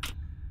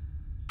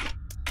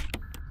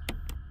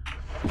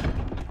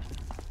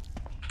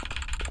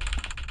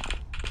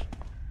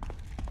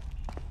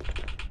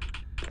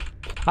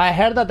 I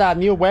heard that that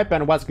new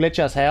weapon was glitchy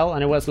as hell,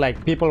 and it was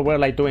like people were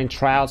like doing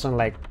trials in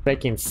like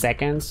freaking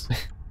seconds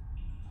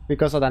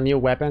because of the new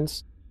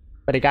weapons.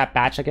 But it got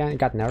patched again, it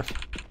got nerfed.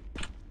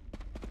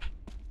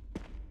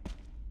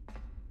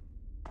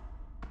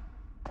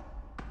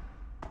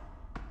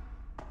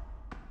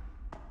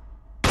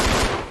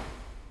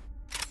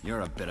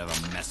 You're a bit of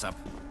a mess up.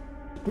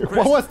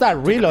 What was that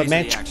reload,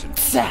 man?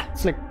 It's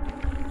like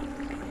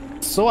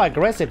so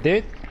aggressive,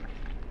 dude.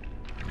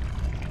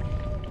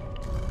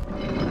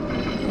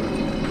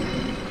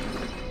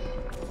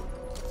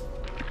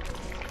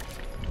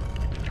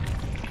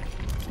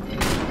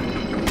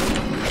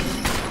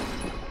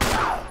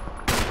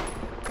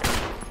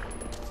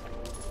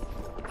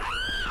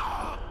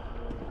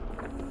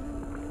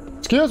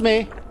 Excuse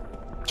me,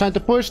 trying to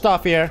push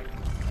stuff here.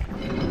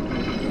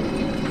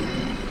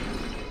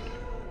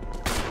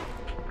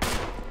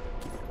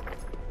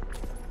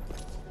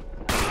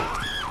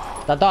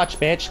 The dodge,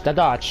 bitch, the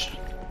dodge.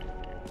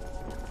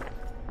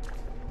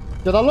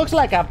 Dude, that looks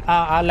like a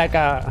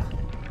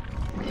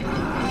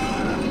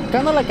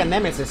kind of like a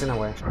nemesis in a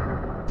way.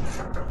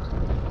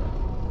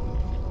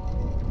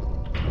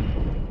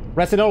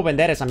 Resident Evil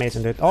Vendetta is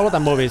amazing, dude. All of the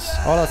movies,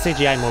 all of the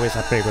CGI movies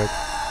are pretty good.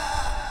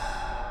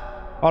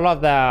 All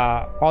of the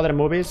other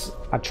movies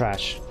are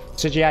trash.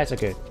 CGIs are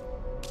good.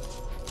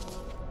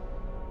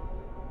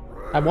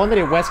 I wonder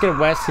if Wesker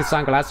wears his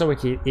sunglasses when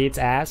he eats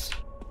ass.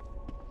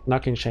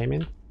 Knocking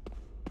shaming.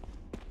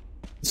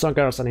 Some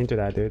girls are into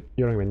that, dude.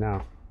 You don't even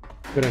know.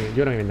 You don't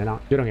even know.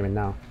 You don't even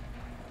know.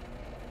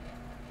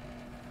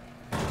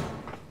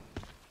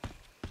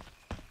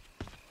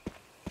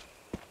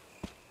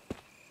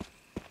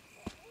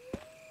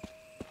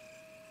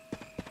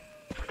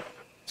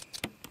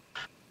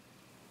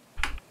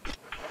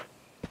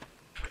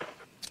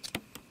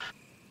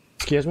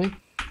 Excuse me?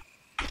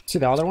 See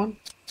the other one?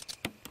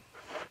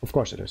 Of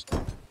course it is.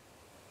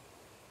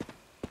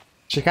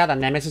 She had a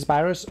Nemesis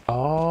virus?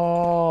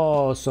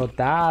 Oh, so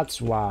that's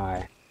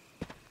why.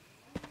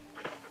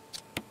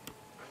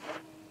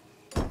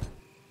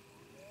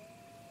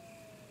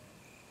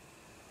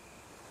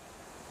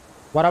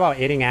 What about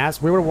eating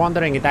ass? We were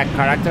wondering if that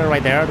character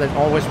right there that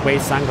always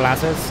wears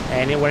sunglasses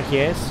anywhere he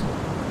is.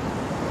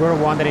 We were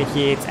wondering if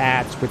he eats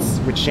ass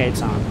with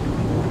shades on.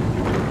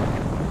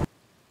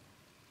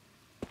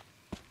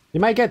 You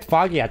might get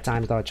foggy at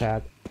times though,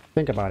 Chad.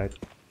 Think about it.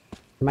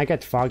 You might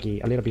get foggy,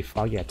 a little bit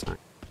foggy at times.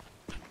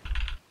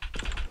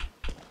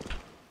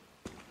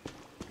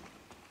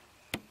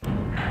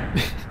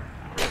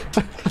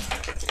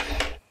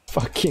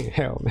 Fucking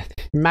hell, man.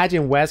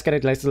 Imagine Wes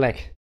getting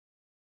like,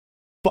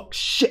 fuck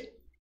shit.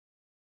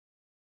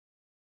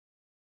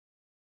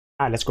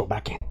 Alright, let's go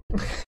back in.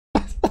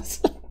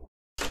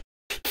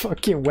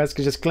 Fucking Wes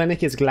just cleaning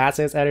his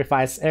glasses every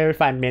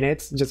 5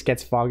 minutes, just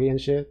gets foggy and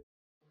shit.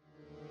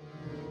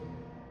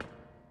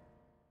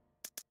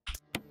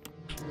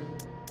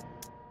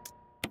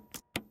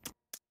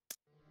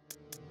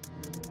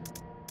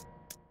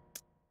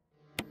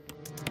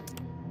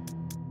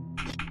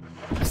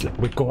 Let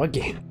we go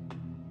again.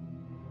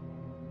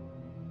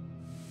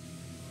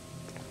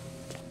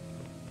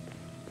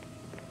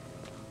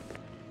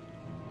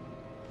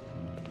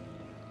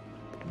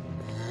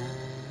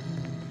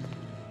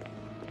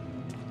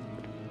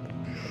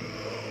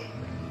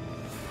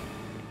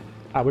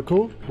 Ah, we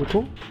cool? We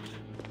cool?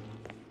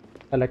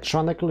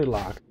 Electronically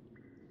locked.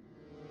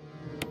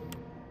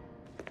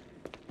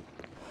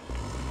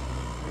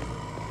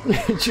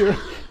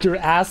 your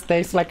ass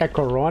tastes like a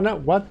Corona?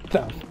 What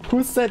the?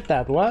 Who said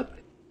that? What?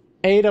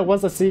 Ada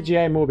was a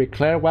CGI movie.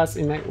 Claire was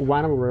in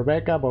one of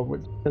Rebecca, but we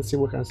can see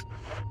what has.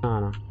 I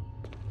don't know.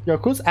 Yo,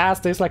 whose ass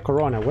tastes like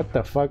Corona? What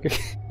the fuck?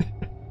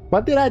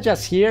 What did I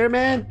just hear,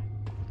 man?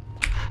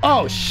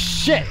 Oh, shit.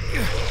 shit!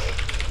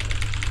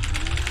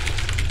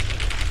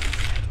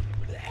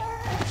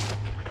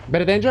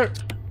 Very danger.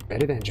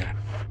 Very danger.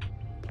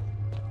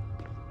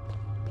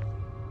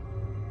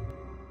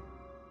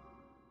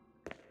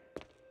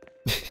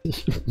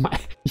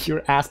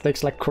 Your ass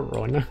looks like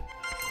Corona.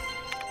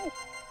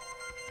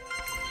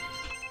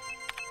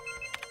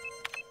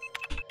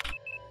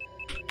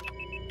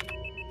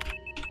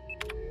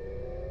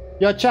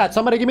 Yo, chat,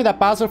 somebody give me the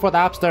password for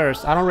the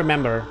upstairs. I don't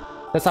remember.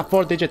 That's a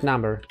 4-digit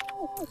number.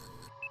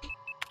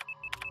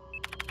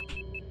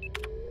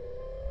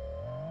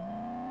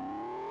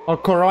 Or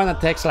Corona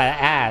tastes like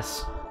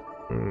ass.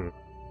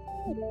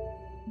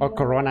 Or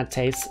Corona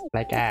tastes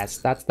like ass.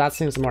 That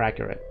seems more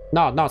accurate.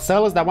 No,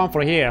 Cell is the one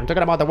for here. I'm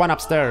talking about the one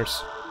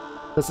upstairs.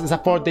 This is a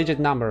 4-digit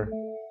number.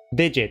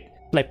 Digit.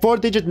 Like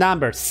 4-digit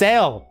number.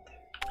 Cell!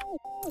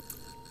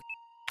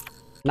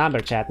 Number,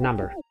 chat,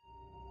 number.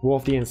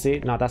 Wolf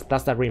DNC? No,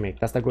 that's the remake.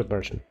 That's the good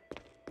version.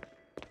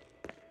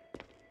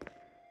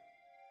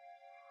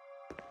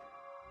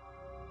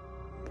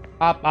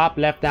 Up,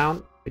 left,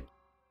 down.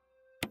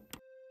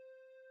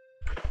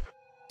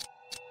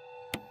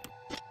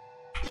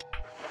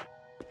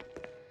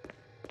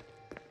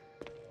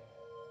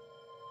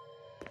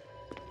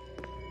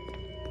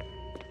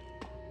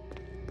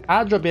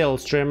 Adrobil,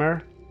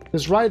 streamer.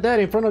 It's right there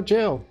in front of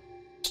Jill.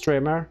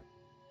 Streamer.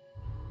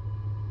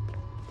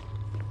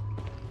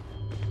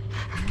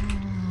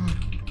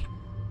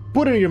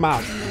 Put it in your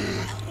mouth.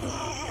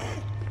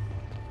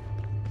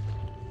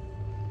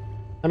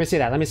 Let me see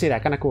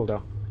that. Kinda cool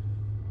though.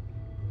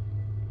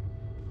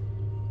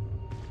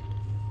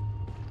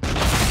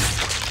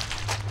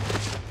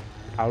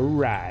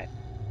 Alright.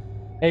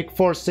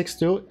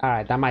 8462.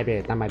 Alright, that might be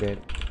it.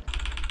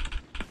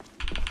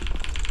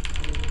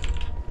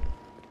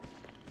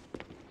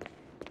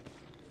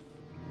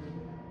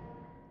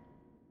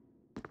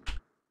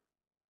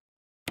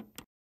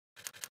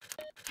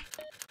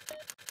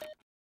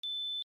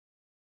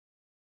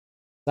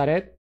 Is that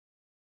it?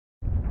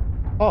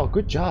 Oh,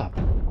 good job.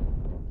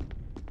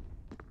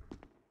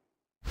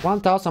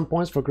 1,000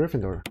 points for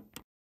Gryffindor.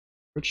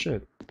 Good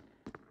shit.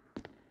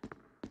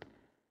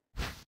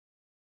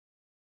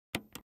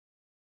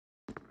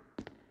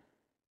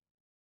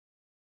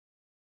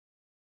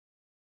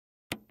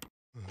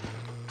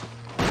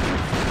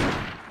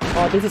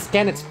 Oh, this is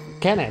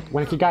Kenneth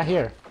when he got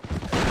here.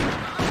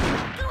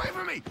 Get away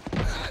from me!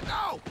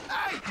 No!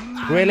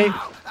 Hey! Really?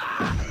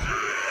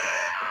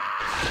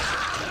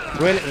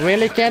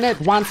 Really, Kenneth?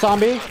 One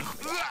zombie?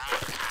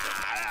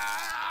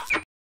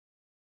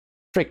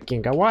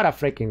 Freaking god, what a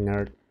freaking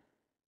nerd.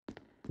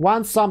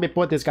 One zombie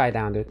put this guy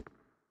down, dude.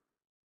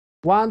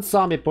 One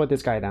zombie put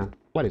this guy down.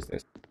 What is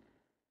this?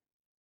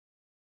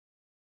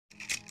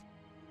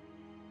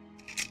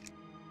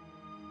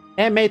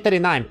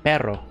 MA39,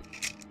 perro.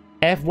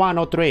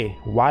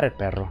 F103, water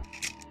perro.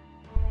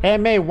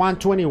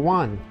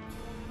 MA121,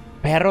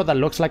 perro that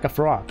looks like a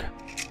frog.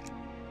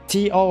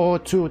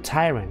 T002,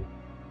 tyrant.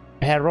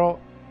 Perro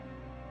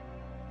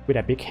with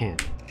a big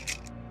hand.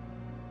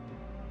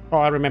 Oh,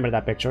 I remember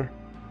that picture.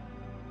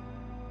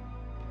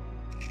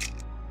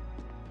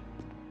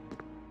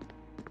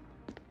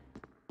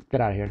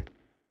 Get out of here.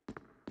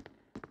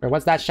 Wait,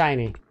 what's that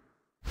shiny?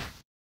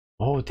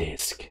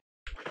 Modisk.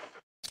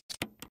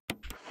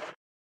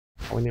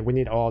 Oh, we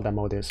need all the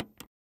Modisk.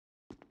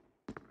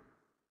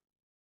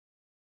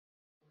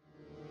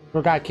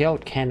 Who got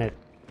killed? Kenneth.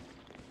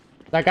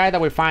 That guy that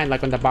we find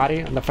like on the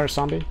body, on the first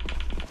zombie.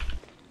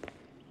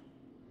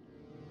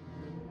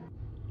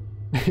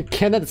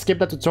 Kenneth skipped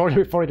the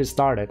tutorial before it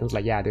started. I was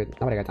like, yeah, dude,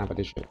 nobody got time for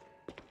this shit.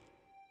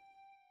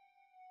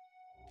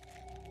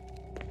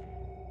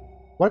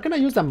 Where can I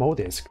use the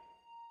Modisk?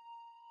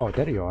 Oh,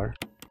 there you are.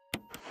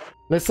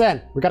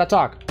 Listen, we gotta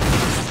talk.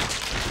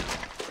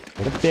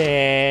 What a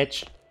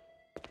bitch.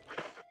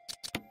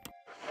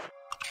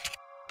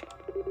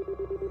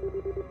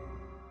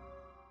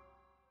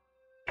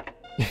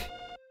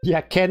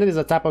 Yeah, Kenneth is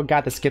the type of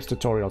guy that skips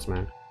tutorials,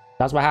 man.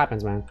 That's what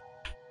happens, man.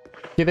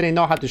 He didn't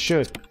know how to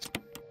shoot.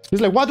 He's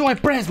like, what do I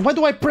press? What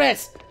do I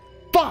press?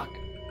 Fuck!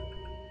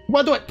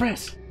 What do I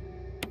press?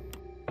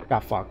 God,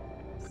 fuck.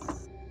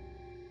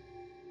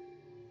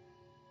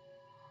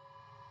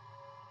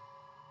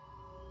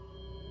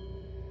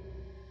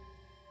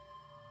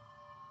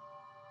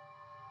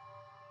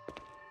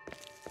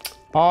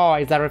 Oh,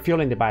 it's that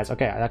refueling device.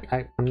 Okay,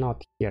 I'm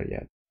not here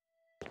yet.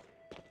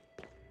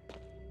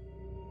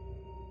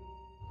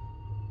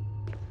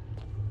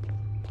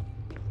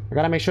 I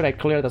gotta make sure I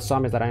clear the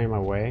zombies that are in my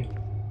way.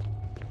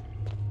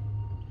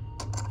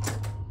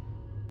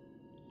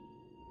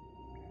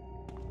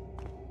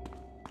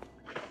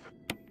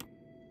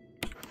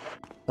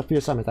 A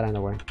few zombies that are in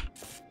the way.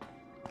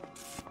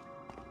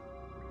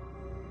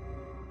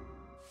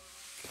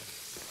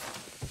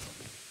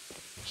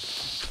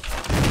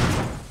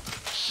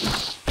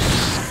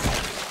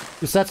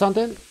 You said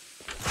something?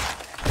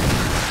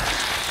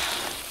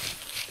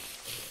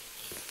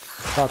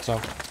 Thought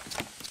so.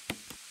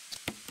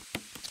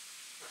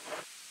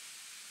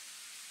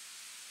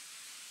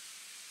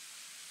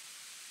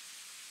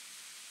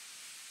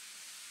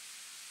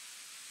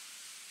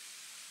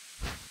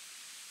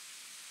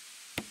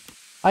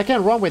 I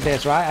can run with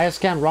this, right? I just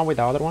can't run with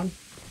the other one.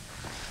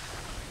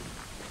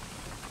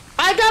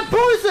 I got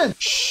poisoned!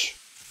 Shh!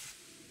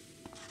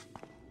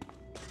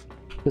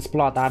 This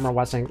plot armor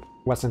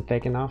wasn't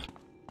thick enough.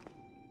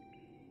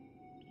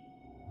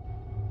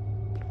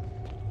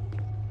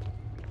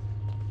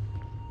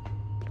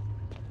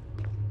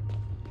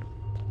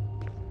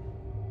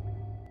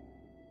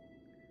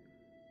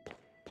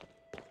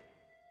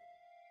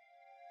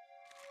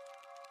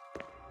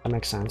 That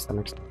makes sense, that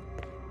makes sense.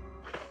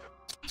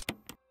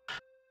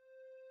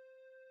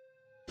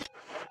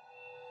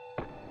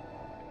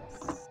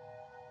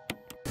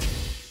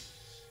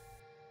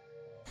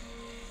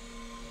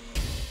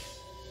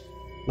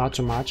 Not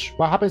too much.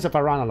 What happens if I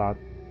run a lot?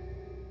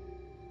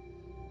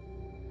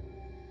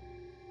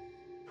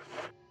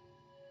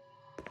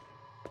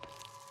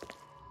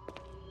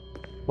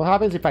 What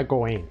happens if I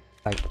go in?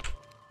 Like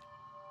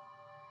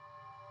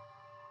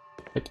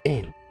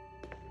in.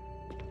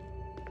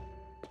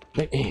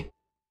 Like in.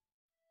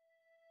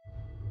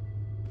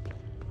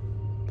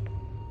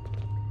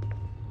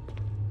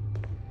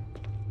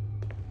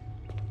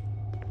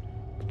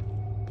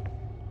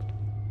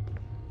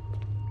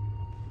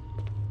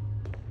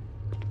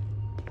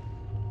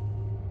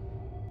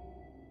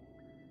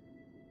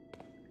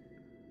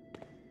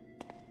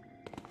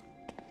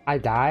 I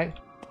die?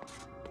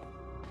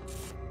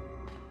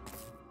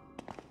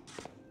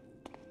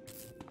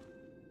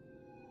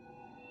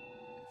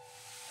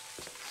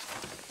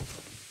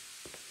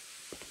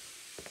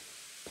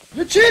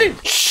 You're cheating!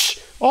 Shh!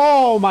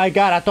 Oh my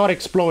god, I thought it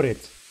exploded.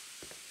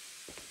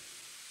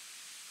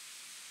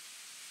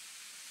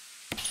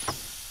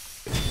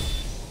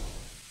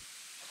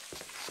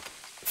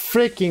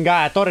 Freaking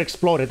guy, I thought it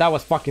exploded. That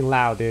was fucking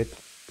loud, dude.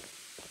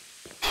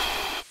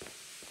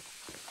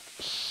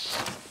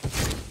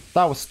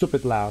 That was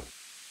stupid loud.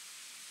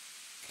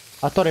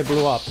 I thought it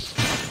blew up.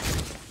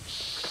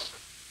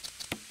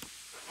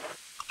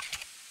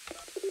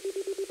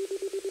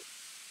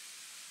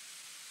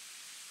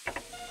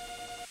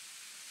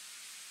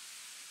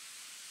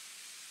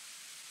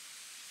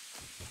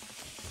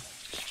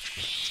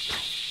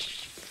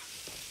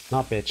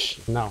 No,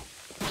 bitch, no.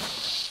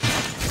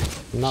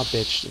 No,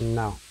 bitch,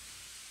 no.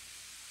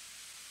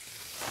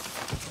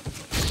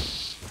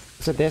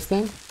 Is it this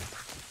thing?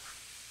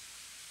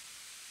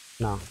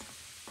 No.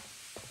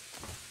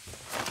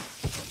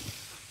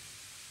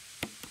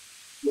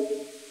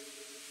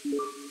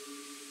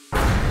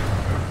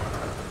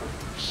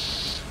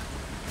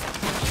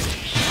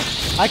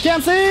 I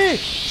can't see!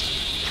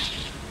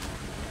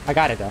 I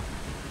got it though.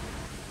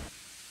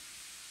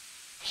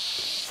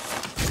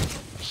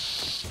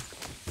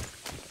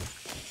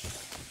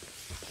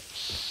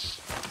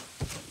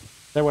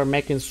 They were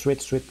making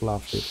sweet, sweet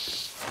love, dude.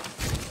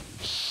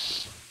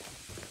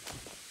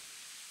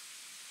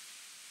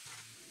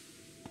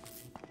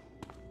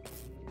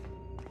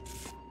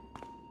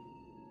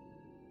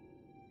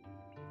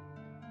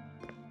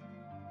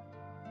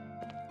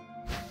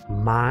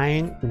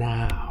 Mine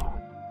now.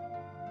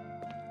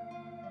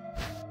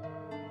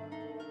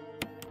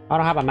 I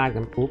don't have a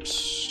magnum.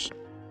 Oops.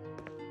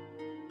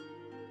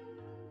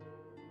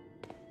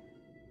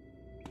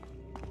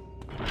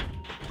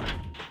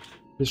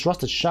 This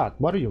rusted shot.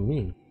 What do you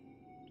mean?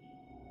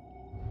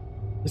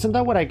 Isn't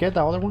that what I get,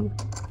 the other one?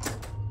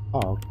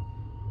 Oh.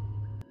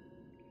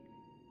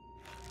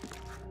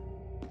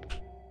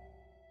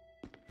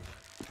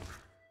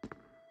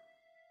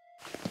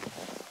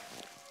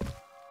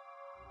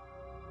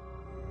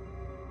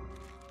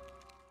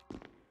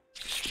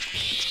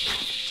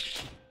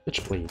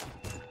 Bitch, please.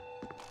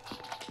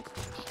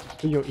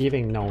 Do you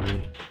even know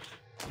me?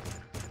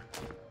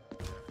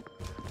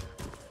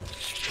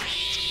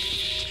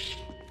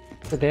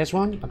 Is it this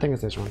one? I think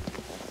it's this one.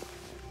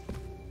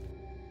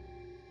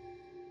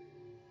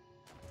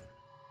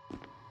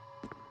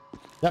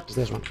 Yep, it's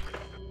this one.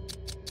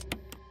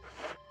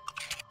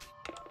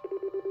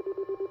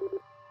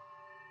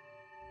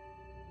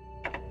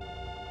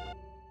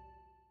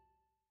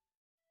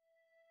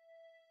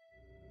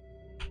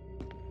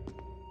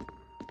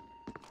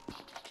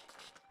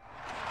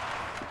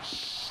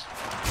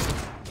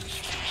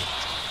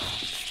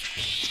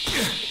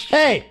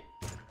 Hey!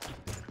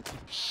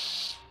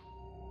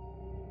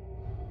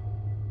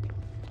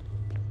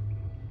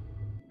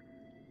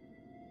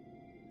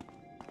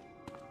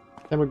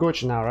 Then we're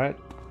Gucci now, right?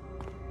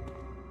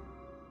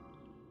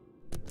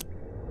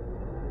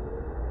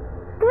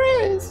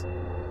 Chris!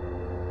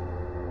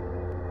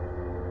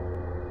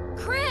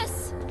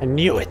 Chris! I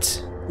knew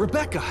it!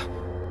 Rebecca!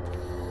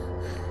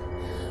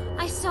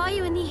 I saw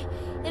you in the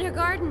inner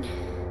garden.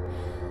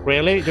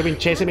 Really? You've been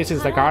chasing me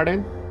since the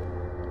garden?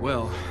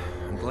 Well,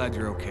 I'm glad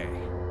you're okay.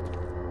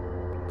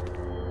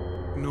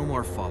 No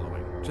more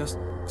following. Just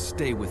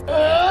stay with me.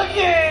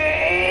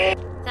 Okay!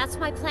 That's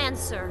my plan,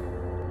 sir.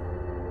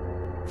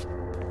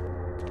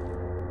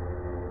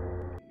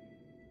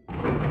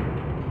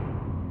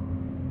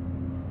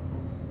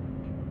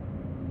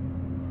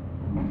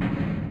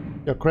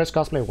 Yo, Chris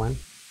cosplay when?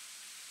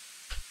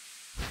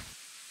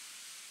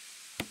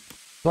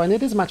 Do I need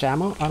this much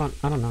ammo? I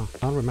don't know. I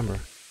don't remember.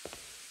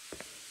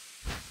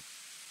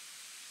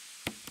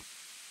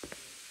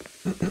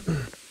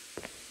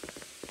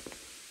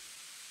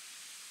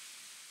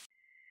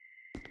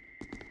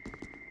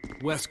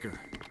 Wesker.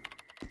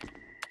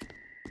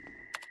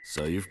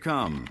 So you've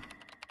come.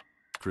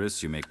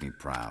 Chris, you make me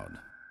proud.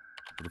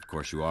 But of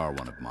course you are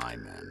one of my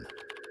men.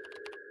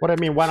 What do you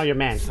mean, one of your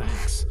men?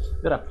 Thanks.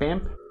 You're a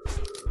pimp?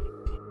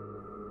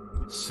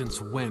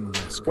 Since when,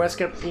 Wesker?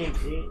 Wesker pimp.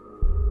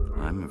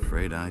 I'm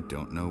afraid I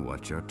don't know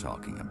what you're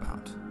talking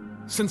about.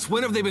 Since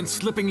when have they been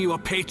slipping you a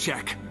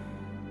paycheck?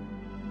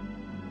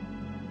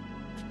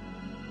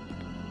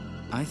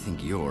 I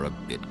think you're a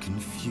bit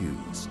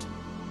confused.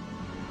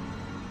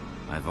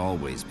 I've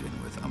always been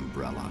with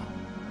Umbrella.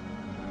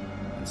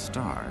 And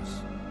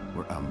stars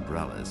were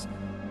Umbrellas.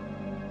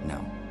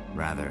 No,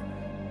 rather,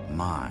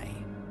 my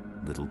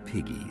little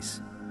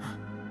piggies.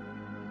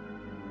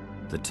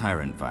 The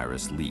Tyrant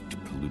virus leaked,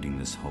 polluting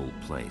this whole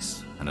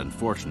place. And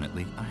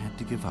unfortunately, I had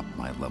to give up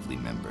my lovely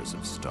members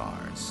of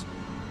Stars.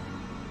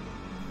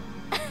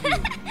 You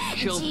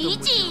killed them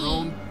with your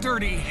own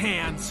dirty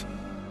hands!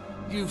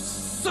 You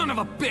son of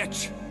a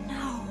bitch!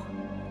 No.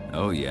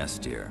 Oh yes,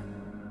 dear.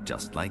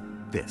 Just like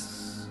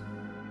this.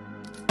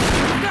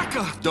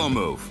 Rebecca! Don't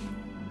move!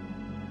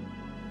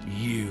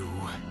 You...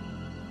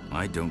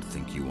 I don't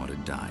think you want to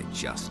die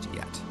just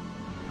yet.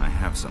 I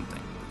have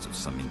something that's of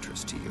some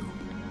interest to you.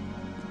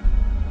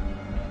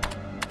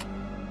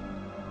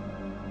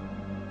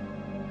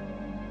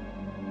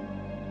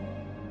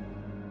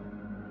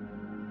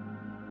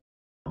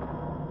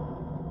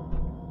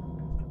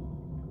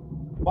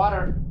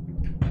 Water.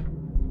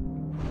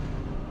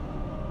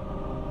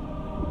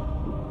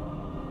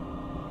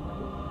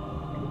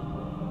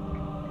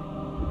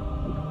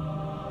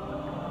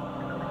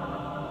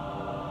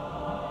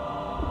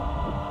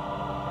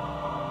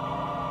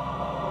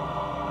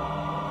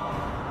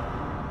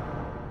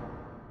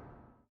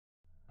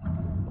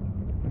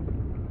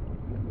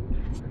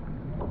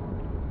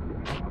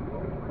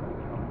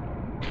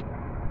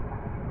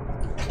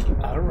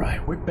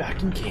 Alright, we're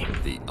back in game.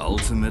 The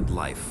ultimate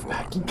life form.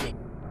 Back in game.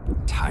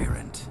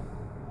 Tyrant.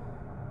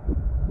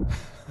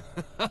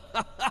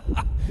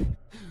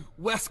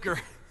 Wesker,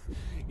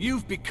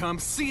 you've become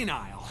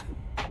senile.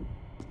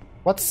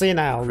 What's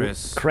senile?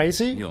 Chris,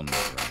 crazy? You'll never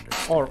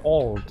understand. Or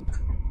old?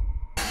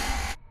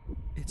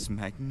 It's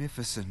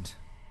magnificent.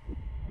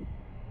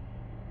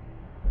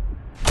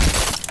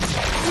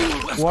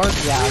 Work?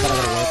 Yeah, I gotta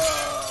go to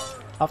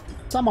work.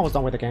 I'm almost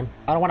done with the game.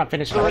 I don't want to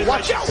finish it.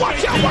 Watch out!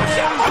 Watch out! Watch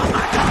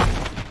out!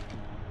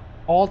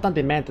 Alt and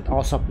Demented,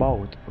 also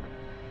both.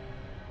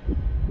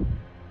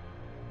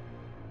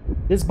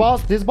 This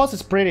boss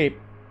is pretty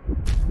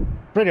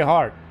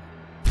hard.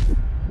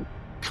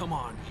 Come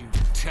on, you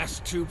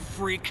test tube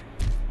freak.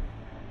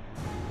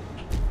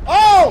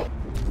 Oh!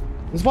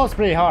 This boss is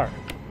pretty hard.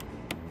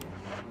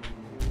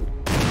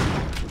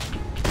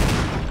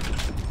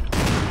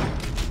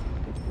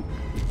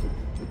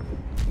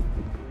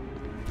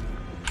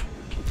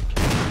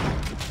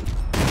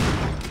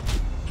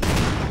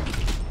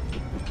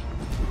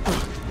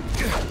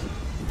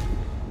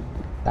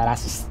 That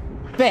ass is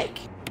thick.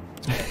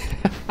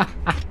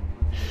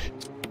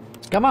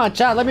 Come on,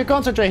 chat, let me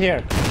concentrate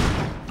here.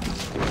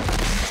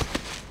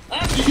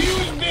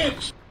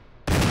 Bitch.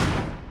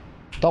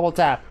 Double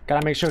tap.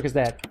 Gotta make sure he's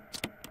dead.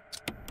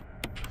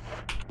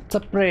 It's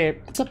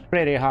a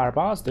pretty hard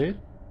boss, dude.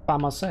 I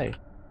must say.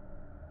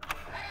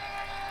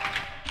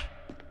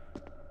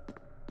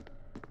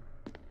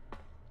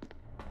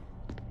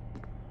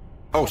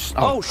 Oh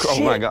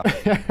my god.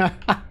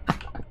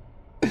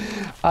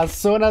 As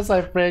soon as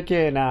I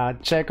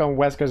freaking check on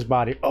Wesker's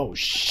body. Oh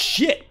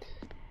shit!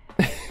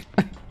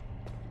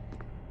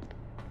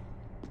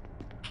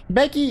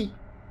 Becky!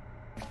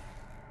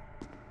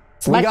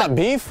 We got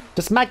beef?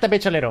 Just smack the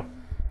bitch a little.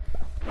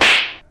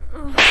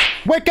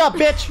 Wake up,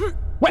 bitch!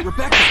 Wait!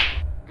 Rebecca!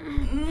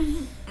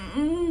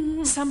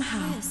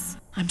 Somehow,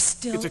 I'm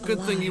still It's a good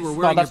thing you were No,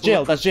 wearing that's your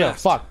Jill, that's Jill.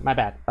 vest. Fuck, my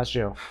bad. That's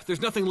Jill.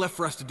 There's nothing left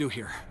for us to do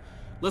here.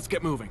 Let's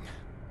get moving.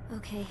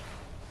 Okay.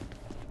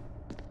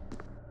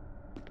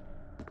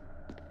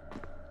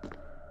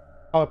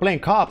 Oh, we're playing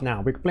co-op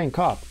now. We're playing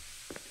co-op.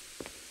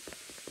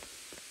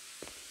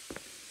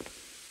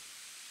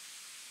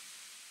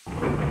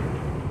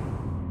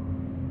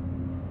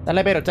 The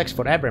elevator takes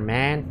forever,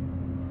 man.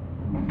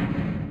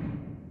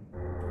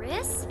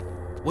 Chris?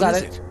 What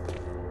is it?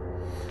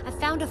 I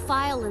found a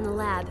file in the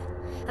lab.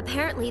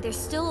 Apparently, there's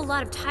still a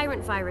lot of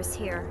Tyrant virus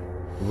here.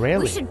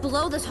 Really? We should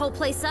blow this whole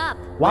place up.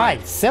 Why?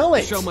 Sell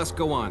it! The show must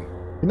go on.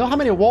 You know how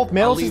many wolf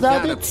medals is leave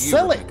that, that dude? up to you,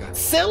 Sell it! Rebecca.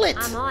 Sell it!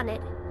 I'm on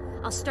it.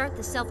 I'll start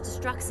the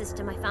self-destruct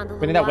system I found a We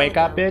little need that while wake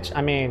up, ago. bitch.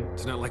 I mean,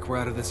 It's not like we're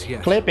out of this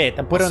yet. clip it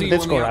and put it I'll on see the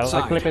you on the Discord. I'll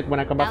outside. clip it when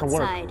I come back from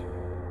work. Outside.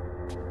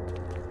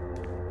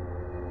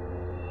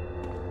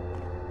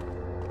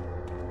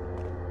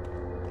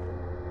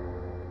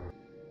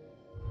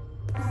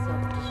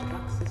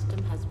 Self-destruct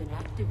system has been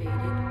activated.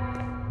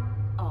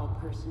 All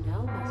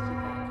personnel must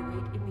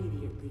evacuate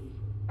immediately.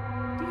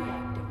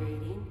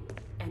 Deactivating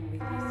and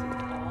releasing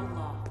all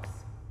locks.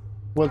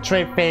 We'll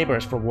trade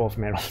favors for wolf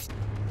medals.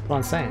 That's what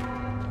I'm saying.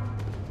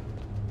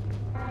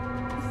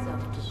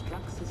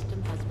 Self-destruct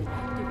system has been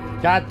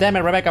God damn it,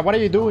 Rebecca, what are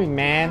you doing,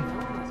 man?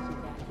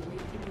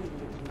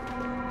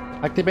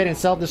 Activating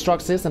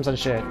self-destruct systems and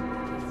shit.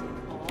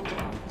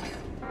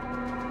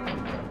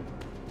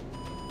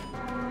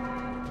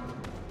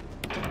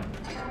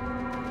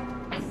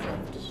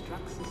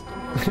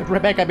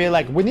 Rebecca be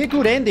like, we need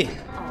good ending.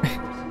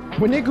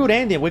 We need good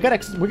ending. We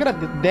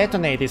gotta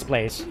detonate this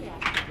place.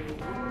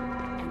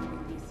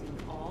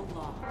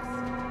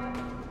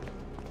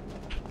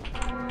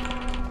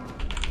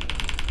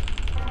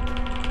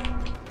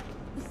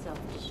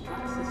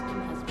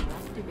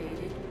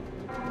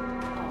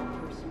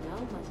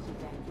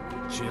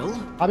 Jill?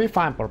 I'll be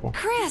fine, Purple.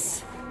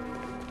 Chris!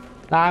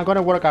 Nah, I'm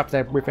gonna work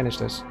after we finish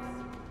this.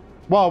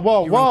 Whoa,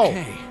 whoa, You're whoa!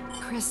 Okay.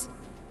 Chris,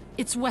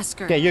 it's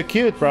Wesker. Okay, you're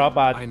cute, bro,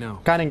 but I know.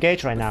 Can't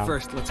engage right now.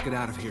 First, let's get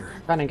out of here.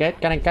 Can't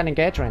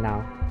engage right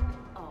now.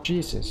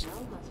 Jesus.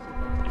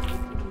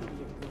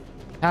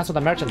 Cancel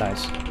the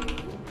merchandise.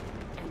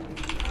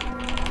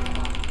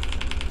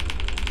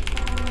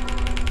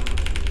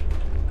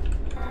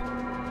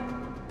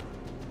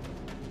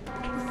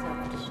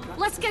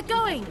 Let's get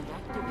going!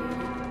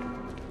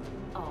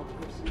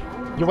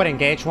 You were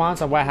engaged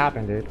once, and what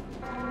happened, dude?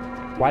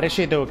 What did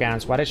she do,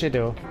 Gans? What did she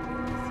do?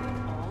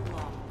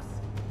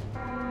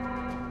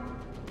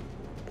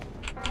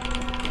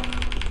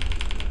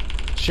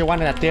 She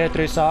wanted a tier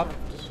 3 sub.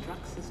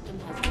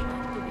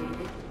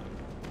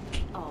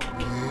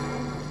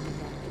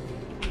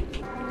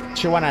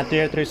 She wanted a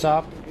tier 3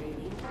 sub.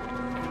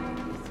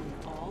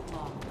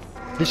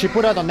 Did she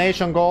put a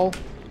donation goal?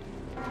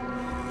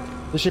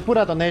 Did she put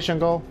a donation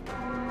goal?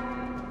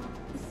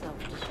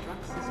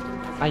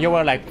 And you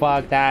were like,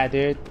 fuck that,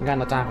 dude. I got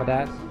no time for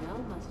that.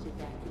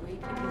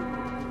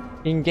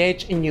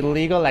 Engage in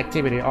illegal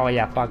activity. Oh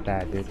yeah, fuck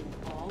that, dude.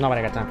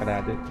 Nobody got time for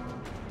that, dude.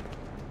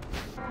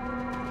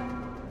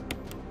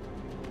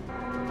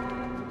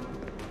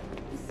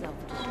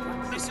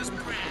 This is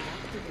Brad.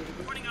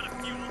 We're running out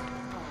of fuel.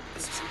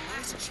 This is your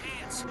last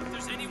chance. If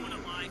there's anyone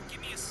alive,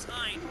 give me a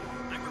sign.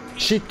 I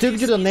repeat, She took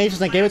your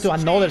donations and gave it to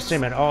another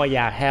streamer. Oh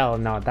yeah, hell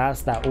no.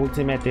 That's the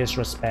ultimate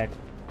disrespect.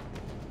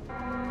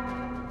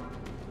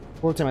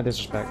 Ultimate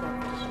disrespect.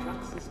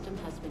 Self-destruct system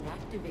has been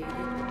activated.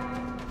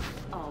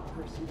 All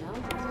personnel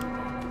must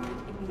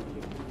evacuate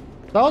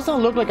immediately. Doesn't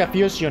look like a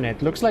fuse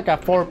unit. Looks like a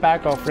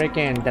 4-pack of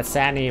freaking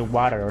Dasani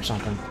water or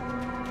something.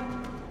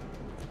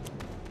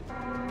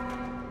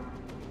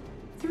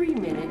 3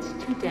 minutes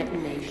to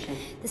detonation.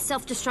 The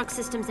self-destruct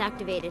system's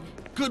activated.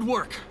 Good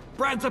work.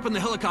 Brad's up in the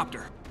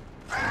helicopter.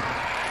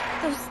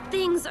 Those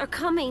things are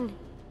coming.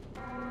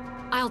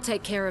 I'll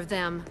take care of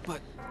them.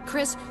 But...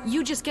 Chris,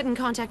 you just get in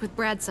contact with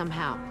Brad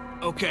somehow.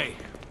 Okay.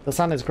 The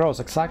sun is gross,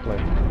 exactly.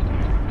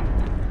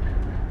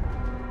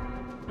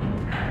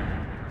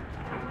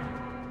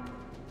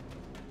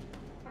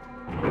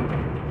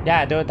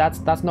 Yeah, dude,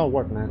 that's no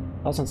work, man.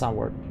 Doesn't sound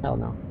work. Hell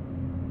no.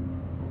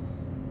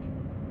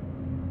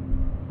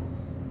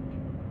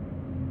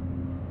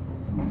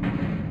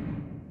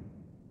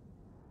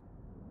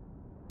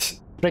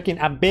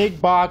 Freaking a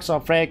big box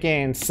of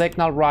freaking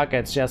signal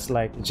rockets, just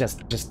like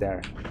just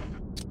there.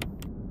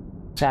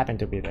 Just happened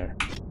to be there.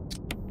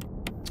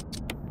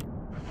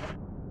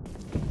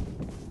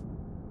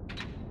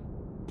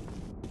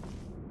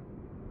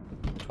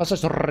 What's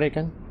this,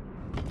 Rican?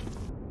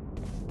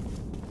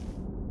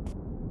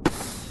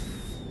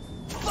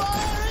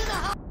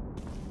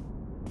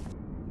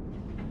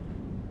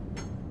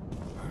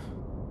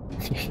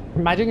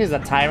 Imagine he's a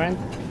tyrant.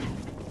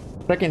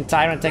 Freaking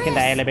tyrant taking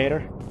the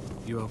elevator.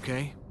 You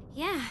okay?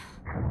 Yeah.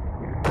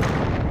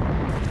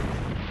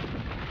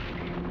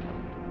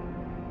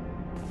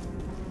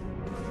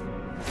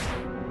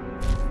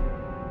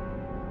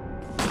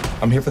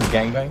 I'm here for the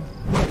gangbang.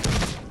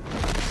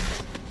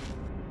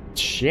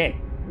 Shit.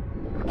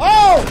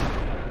 Oh!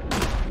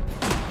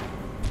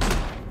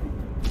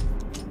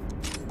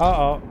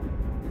 Uh-oh.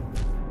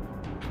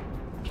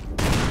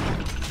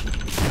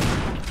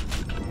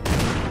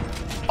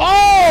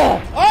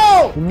 Oh!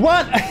 Oh!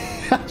 What?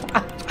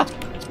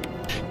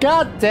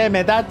 God damn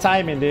it, that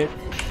timing, dude. You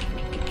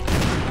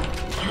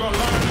gonna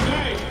learn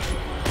today.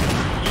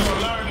 You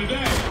gonna learn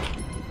today.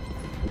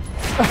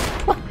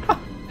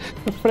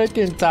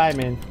 Freaking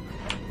timing.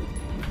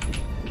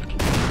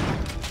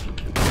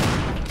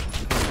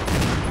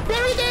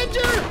 Very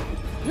danger!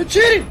 You're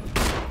cheating!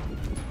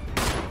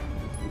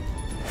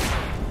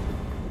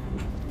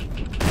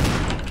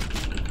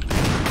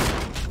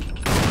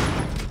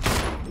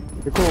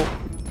 You're cool.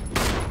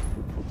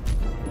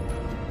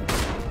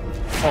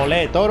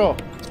 Ole, Toro.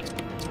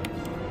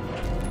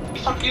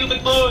 Fuck you,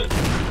 big boy.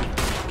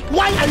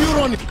 Why are you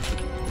running?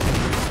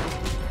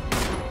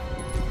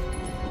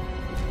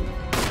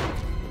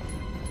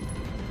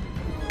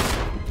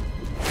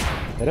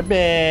 Hit a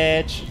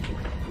bitch.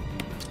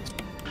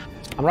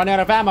 I'm running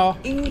out of ammo.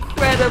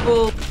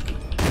 Incredible.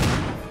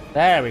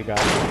 There we go.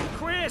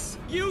 Chris,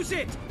 use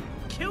it!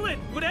 Kill it,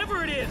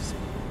 whatever it is!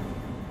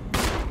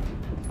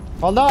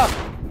 Hold up.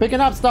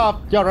 Picking up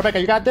stuff. Yo, Rebecca,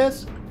 you got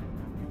this?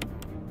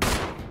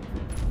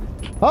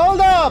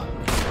 Hold up!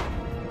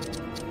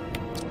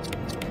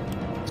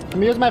 Let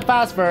me use my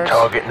fast first.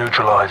 Target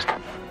neutralized.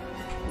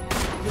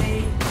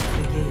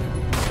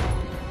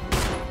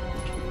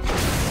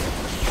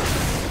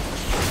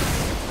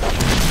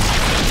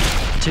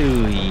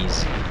 Too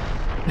easy.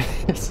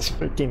 It's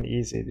freaking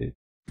easy, dude.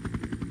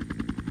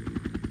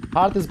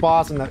 Hardest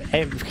boss in the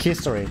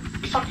history.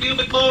 Fuck you,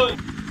 big boy!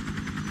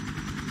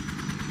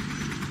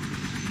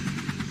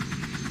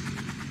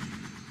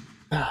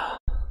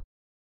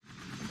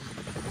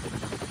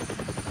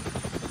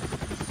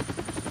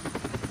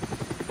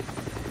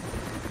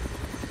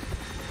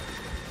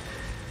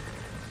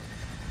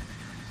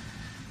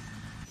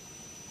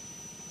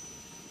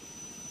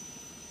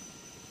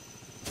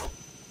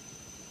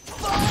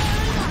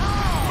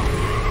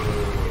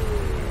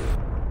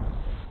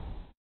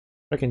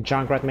 Freaking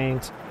Junkrat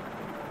mains.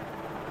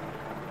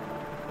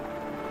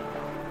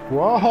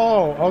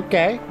 Whoa,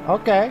 okay,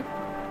 okay.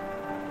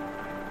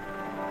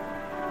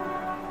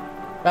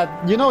 But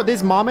you know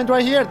this moment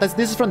right here, this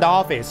is from The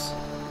Office.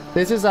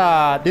 This is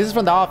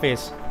from The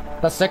Office.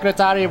 The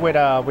secretary with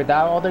that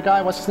other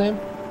guy, what's his name?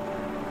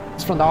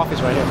 It's from The Office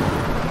right here.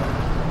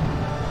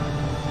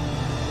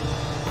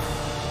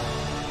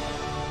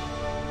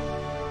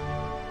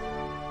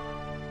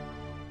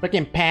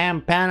 Freaking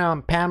Pam,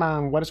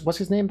 what's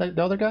his name?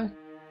 The other guy?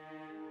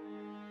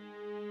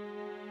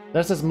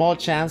 There's a small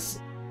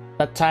chance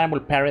that Time will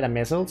parry the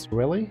missiles.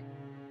 Really?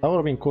 That would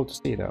have been cool to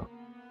see, though.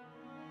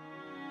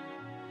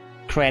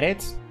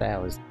 Credits? The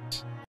hell is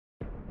this?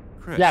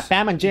 Chris, yeah,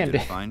 Pam and Jim. You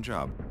did a fine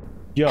job.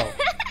 Yo.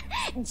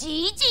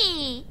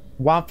 GG.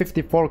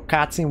 154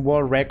 cutscene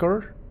world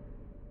record.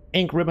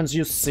 Ink ribbons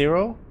used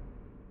 0.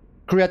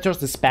 Creators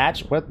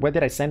dispatch. Where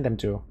did I send them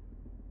to?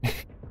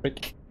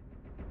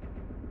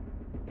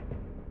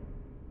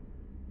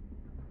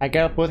 I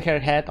gotta put her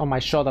head on my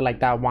shoulder like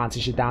that once.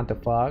 Is she down to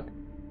fuck?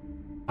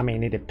 I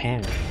mean, it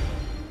depends.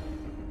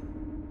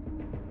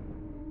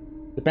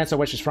 Depends on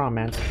where she's from,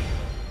 man.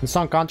 In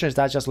some countries,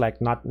 that's just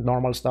like not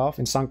normal stuff.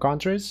 In some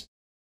countries,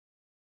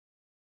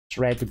 it's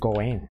ready to go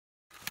in.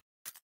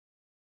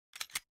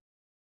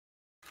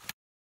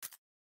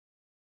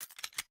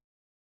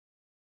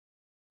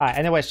 Alright,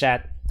 anyways,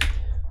 chat.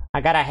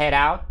 I gotta head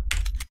out.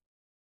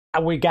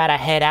 We gotta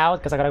head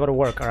out because I gotta go to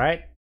work,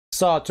 alright?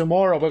 So,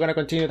 tomorrow we're gonna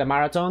continue the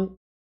marathon.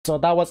 So,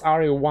 that was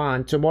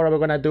RE1. Tomorrow we're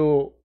gonna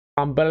do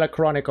Umbrella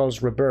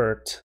Chronicles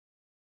Rebirth,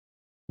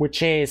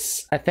 which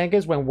is, I think,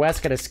 is when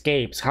Wesker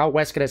escapes, how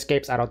Wesker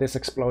escapes out of this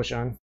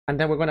explosion. And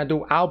then we're gonna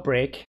do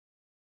Outbreak,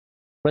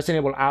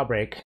 Resident Evil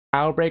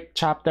Outbreak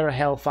chapter,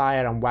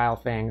 Hellfire, and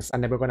Wild Things.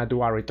 And then we're gonna do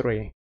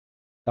RE3,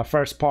 the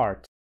first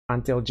part,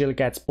 until Jill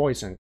gets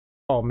poisoned.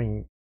 Oh, I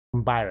mean,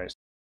 virus.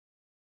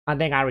 And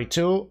then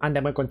RE2, and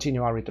then we'll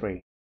continue RE3.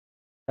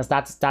 Because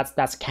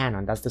that's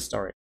canon, that's the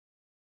story.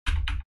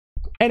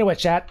 Anyway,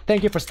 chat,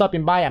 thank you for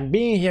stopping by and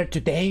being here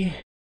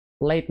today.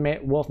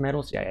 Wolf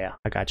Medals, yeah,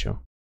 I got you.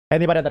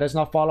 Anybody that is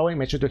not following,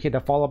 make sure to hit the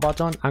follow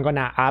button. I'm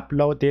gonna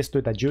upload this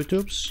to the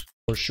YouTubes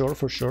for sure.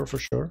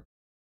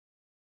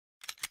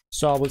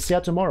 So we'll see you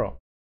tomorrow.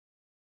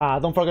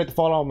 Don't forget to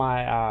follow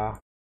my I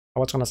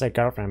was gonna say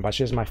girlfriend, but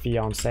she's my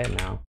fiance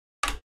now.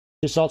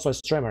 She's also a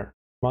streamer.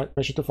 Make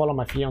sure to follow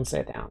my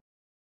fiance down.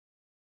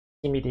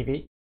 Timmy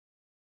TV.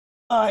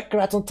 Alright,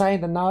 congrats on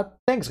tying the knot.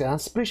 Thanks,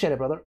 guys. Appreciate it, brother.